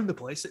stuff all around the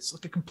place. It's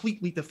like a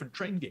completely different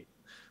train game.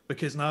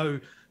 Because now,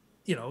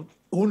 you know,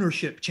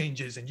 ownership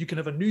changes, and you can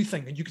have a new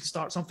thing, and you can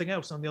start something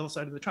else on the other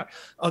side of the track,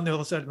 on the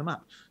other side of the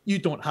map. You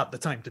don't have the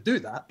time to do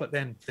that, but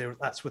then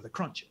that's where the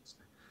crunch is.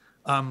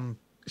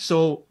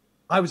 So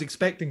I was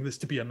expecting this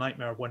to be a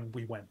nightmare when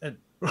we went in,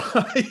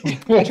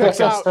 right? Checks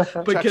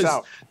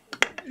out.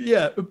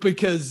 Yeah,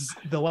 because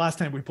the last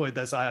time we played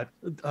this, I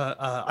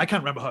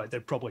can't remember how I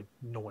did. Probably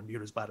no one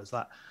near as bad as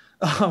that.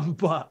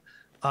 But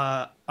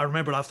I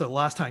remember after the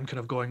last time kind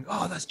of going,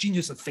 oh, that's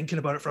genius, and thinking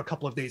about it for a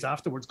couple of days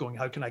afterwards going,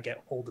 how can I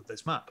get hold of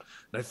this map?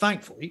 Now,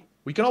 thankfully,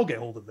 we can all get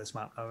hold of this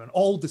map now and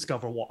all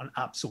discover what an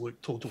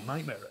absolute total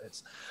nightmare it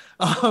is.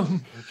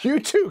 You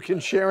too can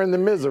share in the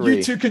misery.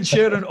 You too can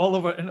share in all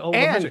of it.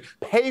 And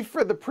pay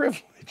for the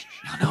privilege.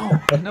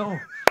 I know.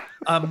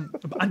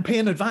 And pay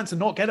in advance and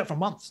not get it for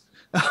months.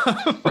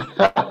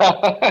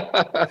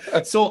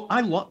 So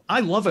I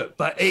love it,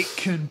 but it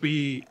can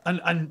be,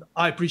 and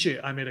I appreciate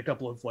I made a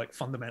couple of like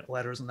fundamental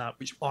errors in that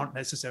which aren't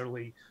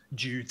necessarily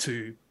due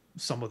to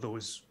some of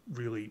those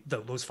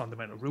those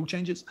fundamental rule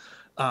changes,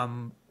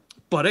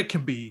 but it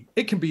can be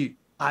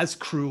as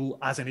cruel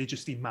as an Age of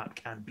Steam map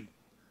can be,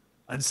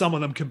 and some of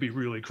them can be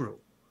really cruel.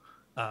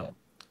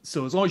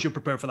 So as long as you're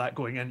prepared for that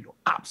going in, you'll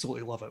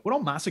absolutely love it. We're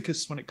all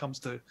masochists when it comes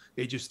to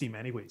Age of Steam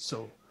anyway,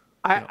 so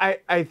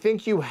I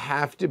think you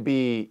have to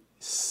be,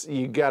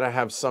 you got to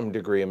have some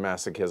degree of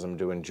masochism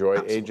to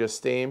enjoy Age of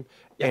Steam.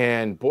 Yeah.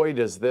 And boy,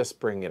 does this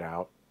bring it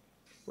out,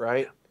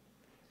 right?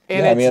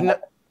 Yeah. And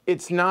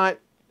it's not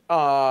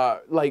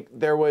like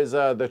there was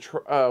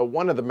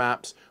one of the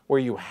maps where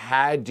you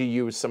had to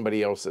use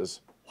somebody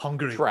else's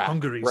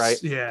track,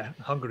 right? Yeah,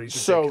 Hungary's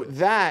so ridiculous.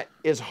 That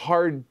is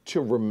hard to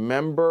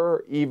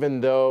remember, even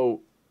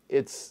though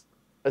it's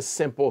a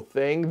simple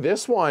thing.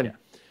 This one... Yeah.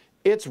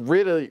 It's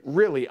really,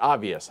 really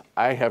obvious.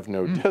 I have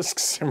no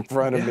discs in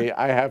front of me.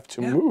 I have to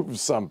move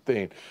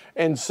something.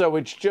 And so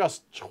it's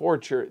just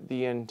torture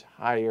the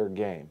entire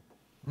game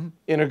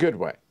in a good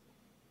way.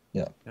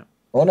 Yeah. I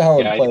wonder how I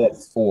would play at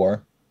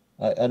 4.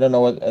 I don't know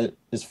what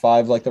is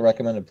 5 like the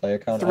recommended player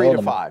count? 3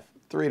 to 5.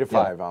 3 to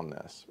 5 on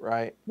this,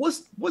 right?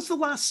 Was the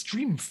last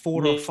stream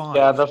 4 or 5?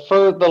 Yeah,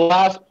 the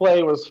last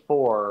play was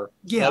 4.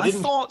 Yeah, I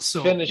thought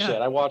so. Finish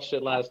it. I watched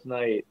it last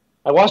night.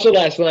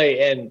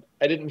 And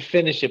I didn't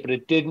finish it, but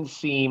it didn't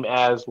seem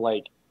as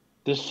like,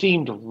 this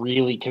seemed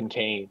really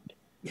contained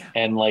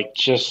and like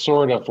just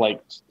sort of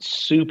like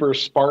super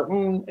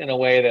Spartan in a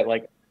way that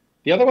like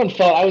the other one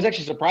felt, I was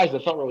actually surprised.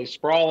 It felt really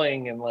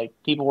sprawling and like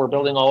people were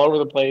building all over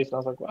the place. And I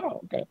was like, wow,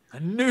 okay. I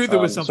knew there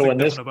was something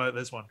different about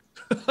this one.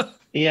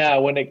 Yeah,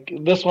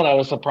 this one I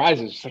was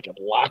surprised. It's just like it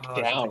locked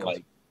down,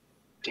 like,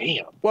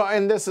 damn. Well,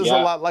 and this is a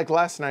lot like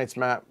last night's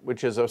map,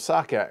 which is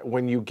Osaka.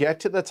 When you get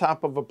to the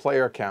top of a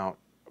player count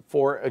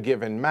for a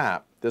given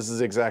map, this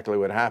is exactly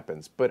what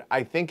happens. But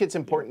I think it's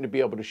important to be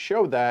able to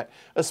show that,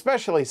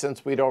 especially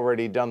since we'd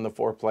already done the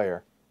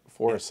 4-player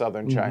for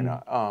Southern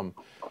China.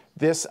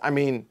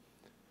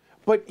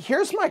 But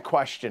here's my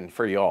question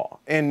for y'all,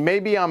 and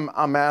maybe I'm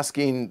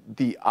asking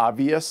the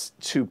obvious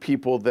to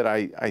people that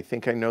I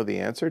think I know the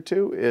answer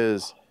to,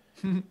 is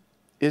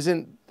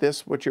isn't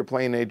this what you're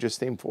playing Age of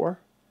Steam for?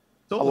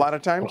 A lot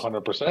of times?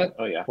 100%.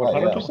 Oh, yeah.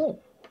 100%.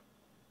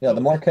 Yeah,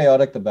 the more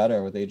chaotic, the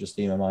better with Age of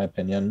Steam, in my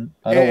opinion.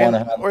 I don't want to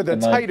have... Or the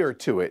tighter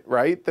to it,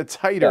 right? The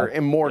tighter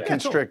and more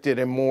constricted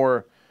and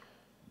more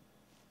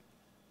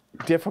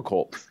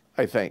difficult,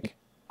 I think.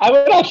 I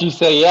would actually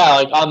say,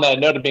 like on that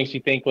note, it makes you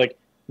think, like,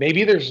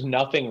 maybe there's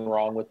nothing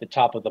wrong with the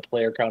top of the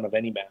player count of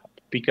any map.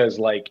 Because,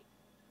 like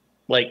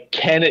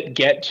can it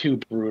get too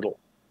brutal?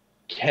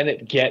 Can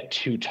it get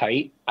too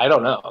tight? I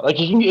don't know. Like,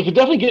 it can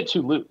definitely get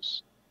too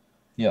loose.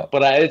 Yeah.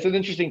 But it's an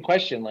interesting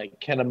question. Like,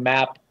 can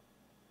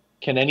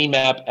any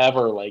map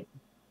ever like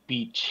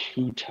be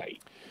too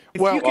tight?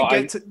 If you could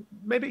get to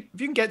maybe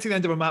if you can get to the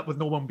end of a map with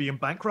no one being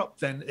bankrupt,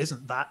 then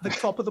isn't that the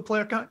top of the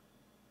player count?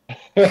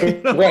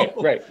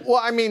 Right.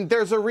 Well, I mean,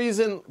 there's a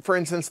reason. For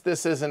instance,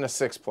 this isn't a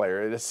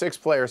 6-player. The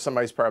 6-player,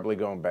 somebody's probably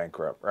going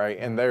bankrupt, right?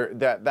 And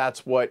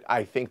that's what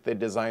I think the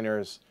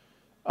designers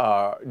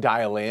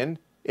dial in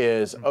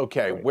is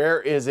okay.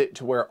 Where is it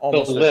to where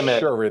almost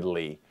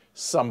assuredly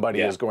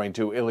somebody is going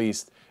to at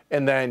least,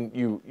 and then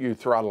you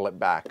throttle it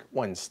back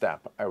one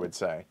step, I would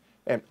say.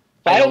 And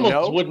I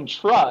almost wouldn't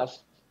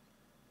trust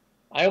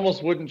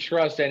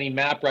any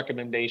map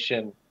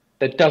recommendation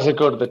that doesn't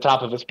go to the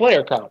top of its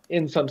player count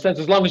in some sense,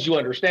 as long as you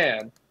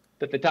understand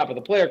that the top of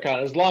the player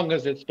count, as long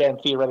as it's been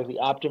theoretically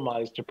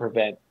optimized to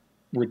prevent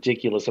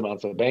ridiculous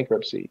amounts of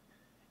bankruptcy,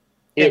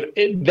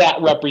 that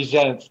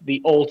represents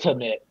the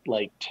ultimate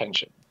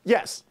tension.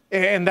 Yes,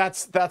 and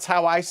that's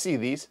how I see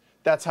these.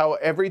 That's how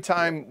every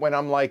time when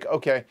I'm like,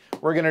 okay,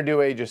 we're gonna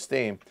do Age of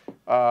Steam,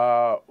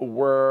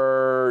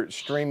 we're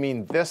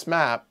streaming this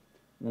map.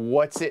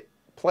 What's it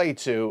play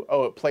to?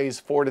 Oh, it plays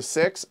 4 to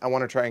 6. I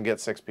want to try and get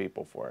 6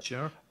 people for it.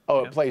 Sure.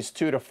 Oh, it plays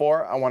 2 to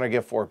 4. I want to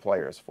get 4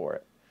 players for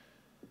it.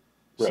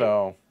 Right.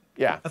 So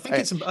yeah, I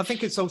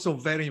think it's also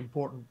very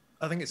important.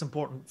 I think it's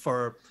important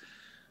for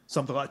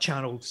something like a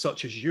channel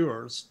such as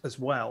yours as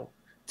well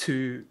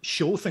to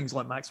show things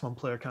like maximum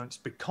player counts,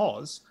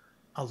 because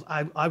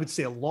I would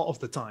say a lot of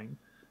the time,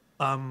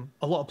 a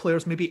lot of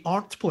players maybe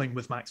aren't playing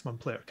with maximum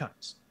player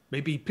counts.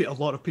 Maybe a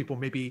lot of people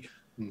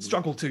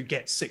struggle to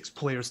get 6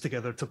 players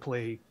together to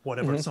play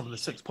whatever some of the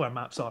 6-player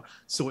maps are.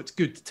 So it's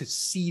good to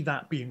see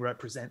that being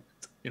represented,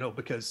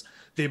 because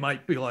they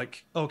might be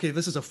like, okay,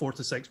 this is a 4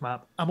 to 6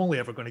 map. I'm only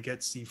ever going to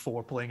get to see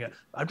 4 playing it.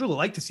 I'd really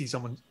like to see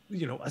someone,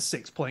 a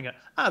 6 playing it.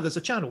 There's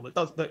a channel that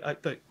does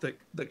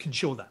that can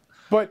show that.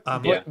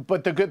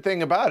 But the good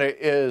thing about it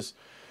is,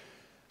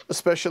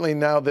 especially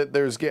now that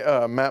there's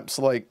maps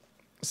like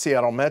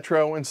Seattle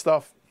Metro and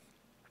stuff,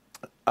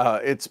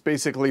 it's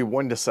basically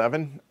 1 to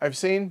 7 I've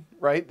seen,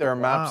 right? There are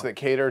maps that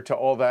cater to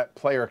all that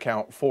player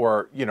count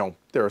for,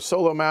 there are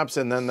solo maps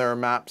and then there are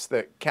maps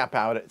that cap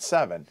out at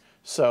 7.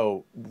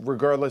 So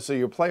regardless of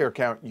your player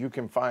count, you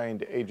can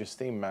find Age of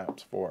Steam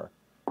maps for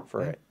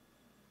it.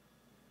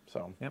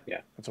 So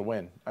it's a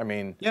win. I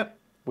mean,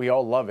 we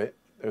all love it.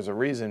 There's a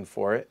reason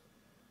for it.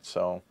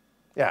 So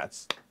yeah,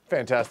 it's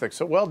fantastic.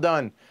 So well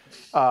done,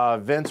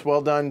 Vince.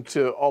 Well done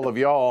to all of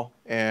y'all,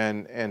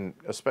 and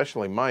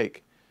especially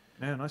Mike.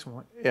 Yeah, nice one,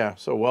 Mike. Yeah,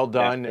 so well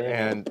done.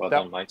 And well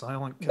done, Mike.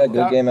 Good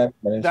game,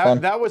 everybody.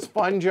 That was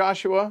fun,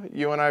 Joshua.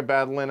 You and I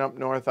battling up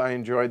north. I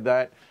enjoyed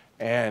that.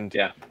 And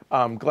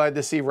I'm glad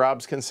to see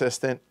Rob's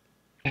consistent.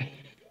 Hey,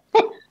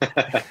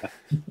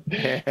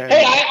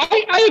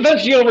 I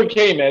eventually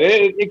overcame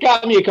it. It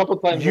got me a couple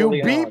times. You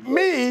beat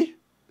me,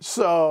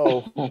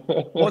 so.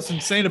 What's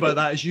insane about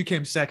that is you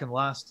came second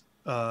last,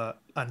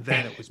 and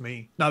then it was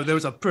me. Now, there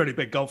was a pretty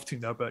big golf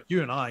team there, but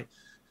you and I,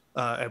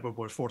 Edward,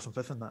 were 4th and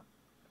 5th in that.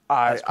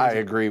 I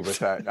agree with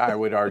that. I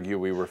would argue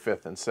we were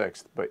 5th and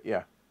 6th, but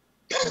yeah.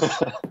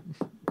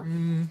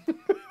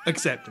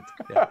 Accepted.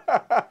 Yeah.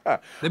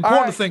 The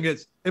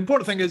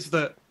important thing is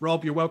that,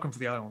 Rob, you're welcome to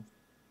the island.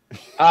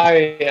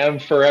 I am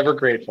forever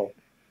grateful.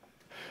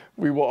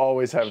 We will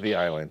always have the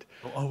island.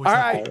 All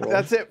right,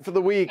 that's it for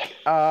the week.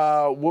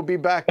 We'll be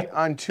back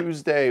on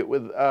Tuesday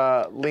with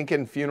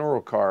Lincoln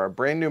Funeral Car, a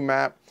brand new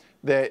map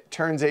that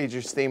turns Age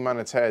of Steam on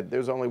its head.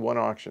 There's only one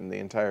auction the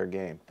entire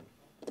game.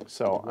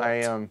 So I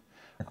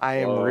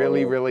am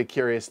really, really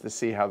curious to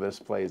see how this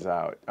plays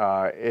out.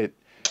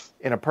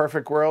 In a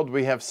perfect world,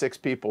 we have 6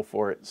 people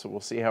for it, so we'll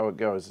see how it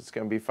goes. It's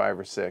going to be 5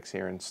 or 6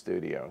 here in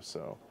studio,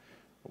 so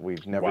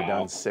we've never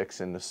done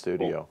 6 in the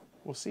studio.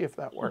 We'll see if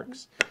that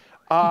works.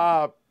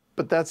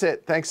 But that's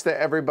it. Thanks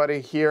to everybody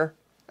here.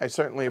 I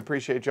certainly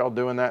appreciate y'all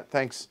doing that.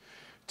 Thanks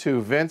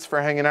to Vince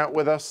for hanging out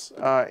with us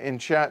in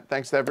chat.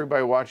 Thanks to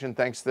everybody watching.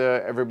 Thanks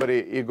to everybody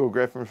at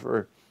Eagle-Gryphon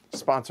for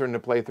sponsoring the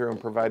playthrough and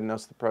providing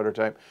us the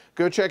prototype.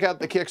 Go check out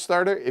the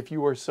Kickstarter if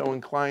you are so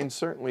inclined.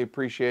 Certainly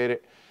appreciate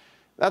it.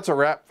 That's a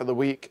wrap for the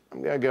week.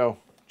 I'm going to go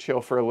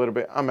chill for a little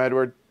bit. I'm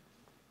Edward.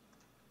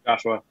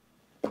 Joshua.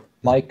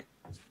 Mike.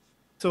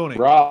 Tony.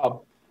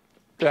 Rob.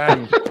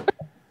 Ben.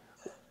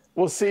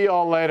 We'll see you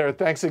all later.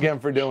 Thanks again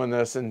for doing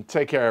this, and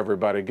take care,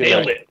 everybody. Good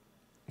night.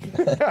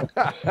 Nailed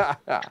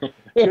it.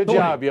 Good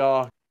job,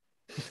 y'all.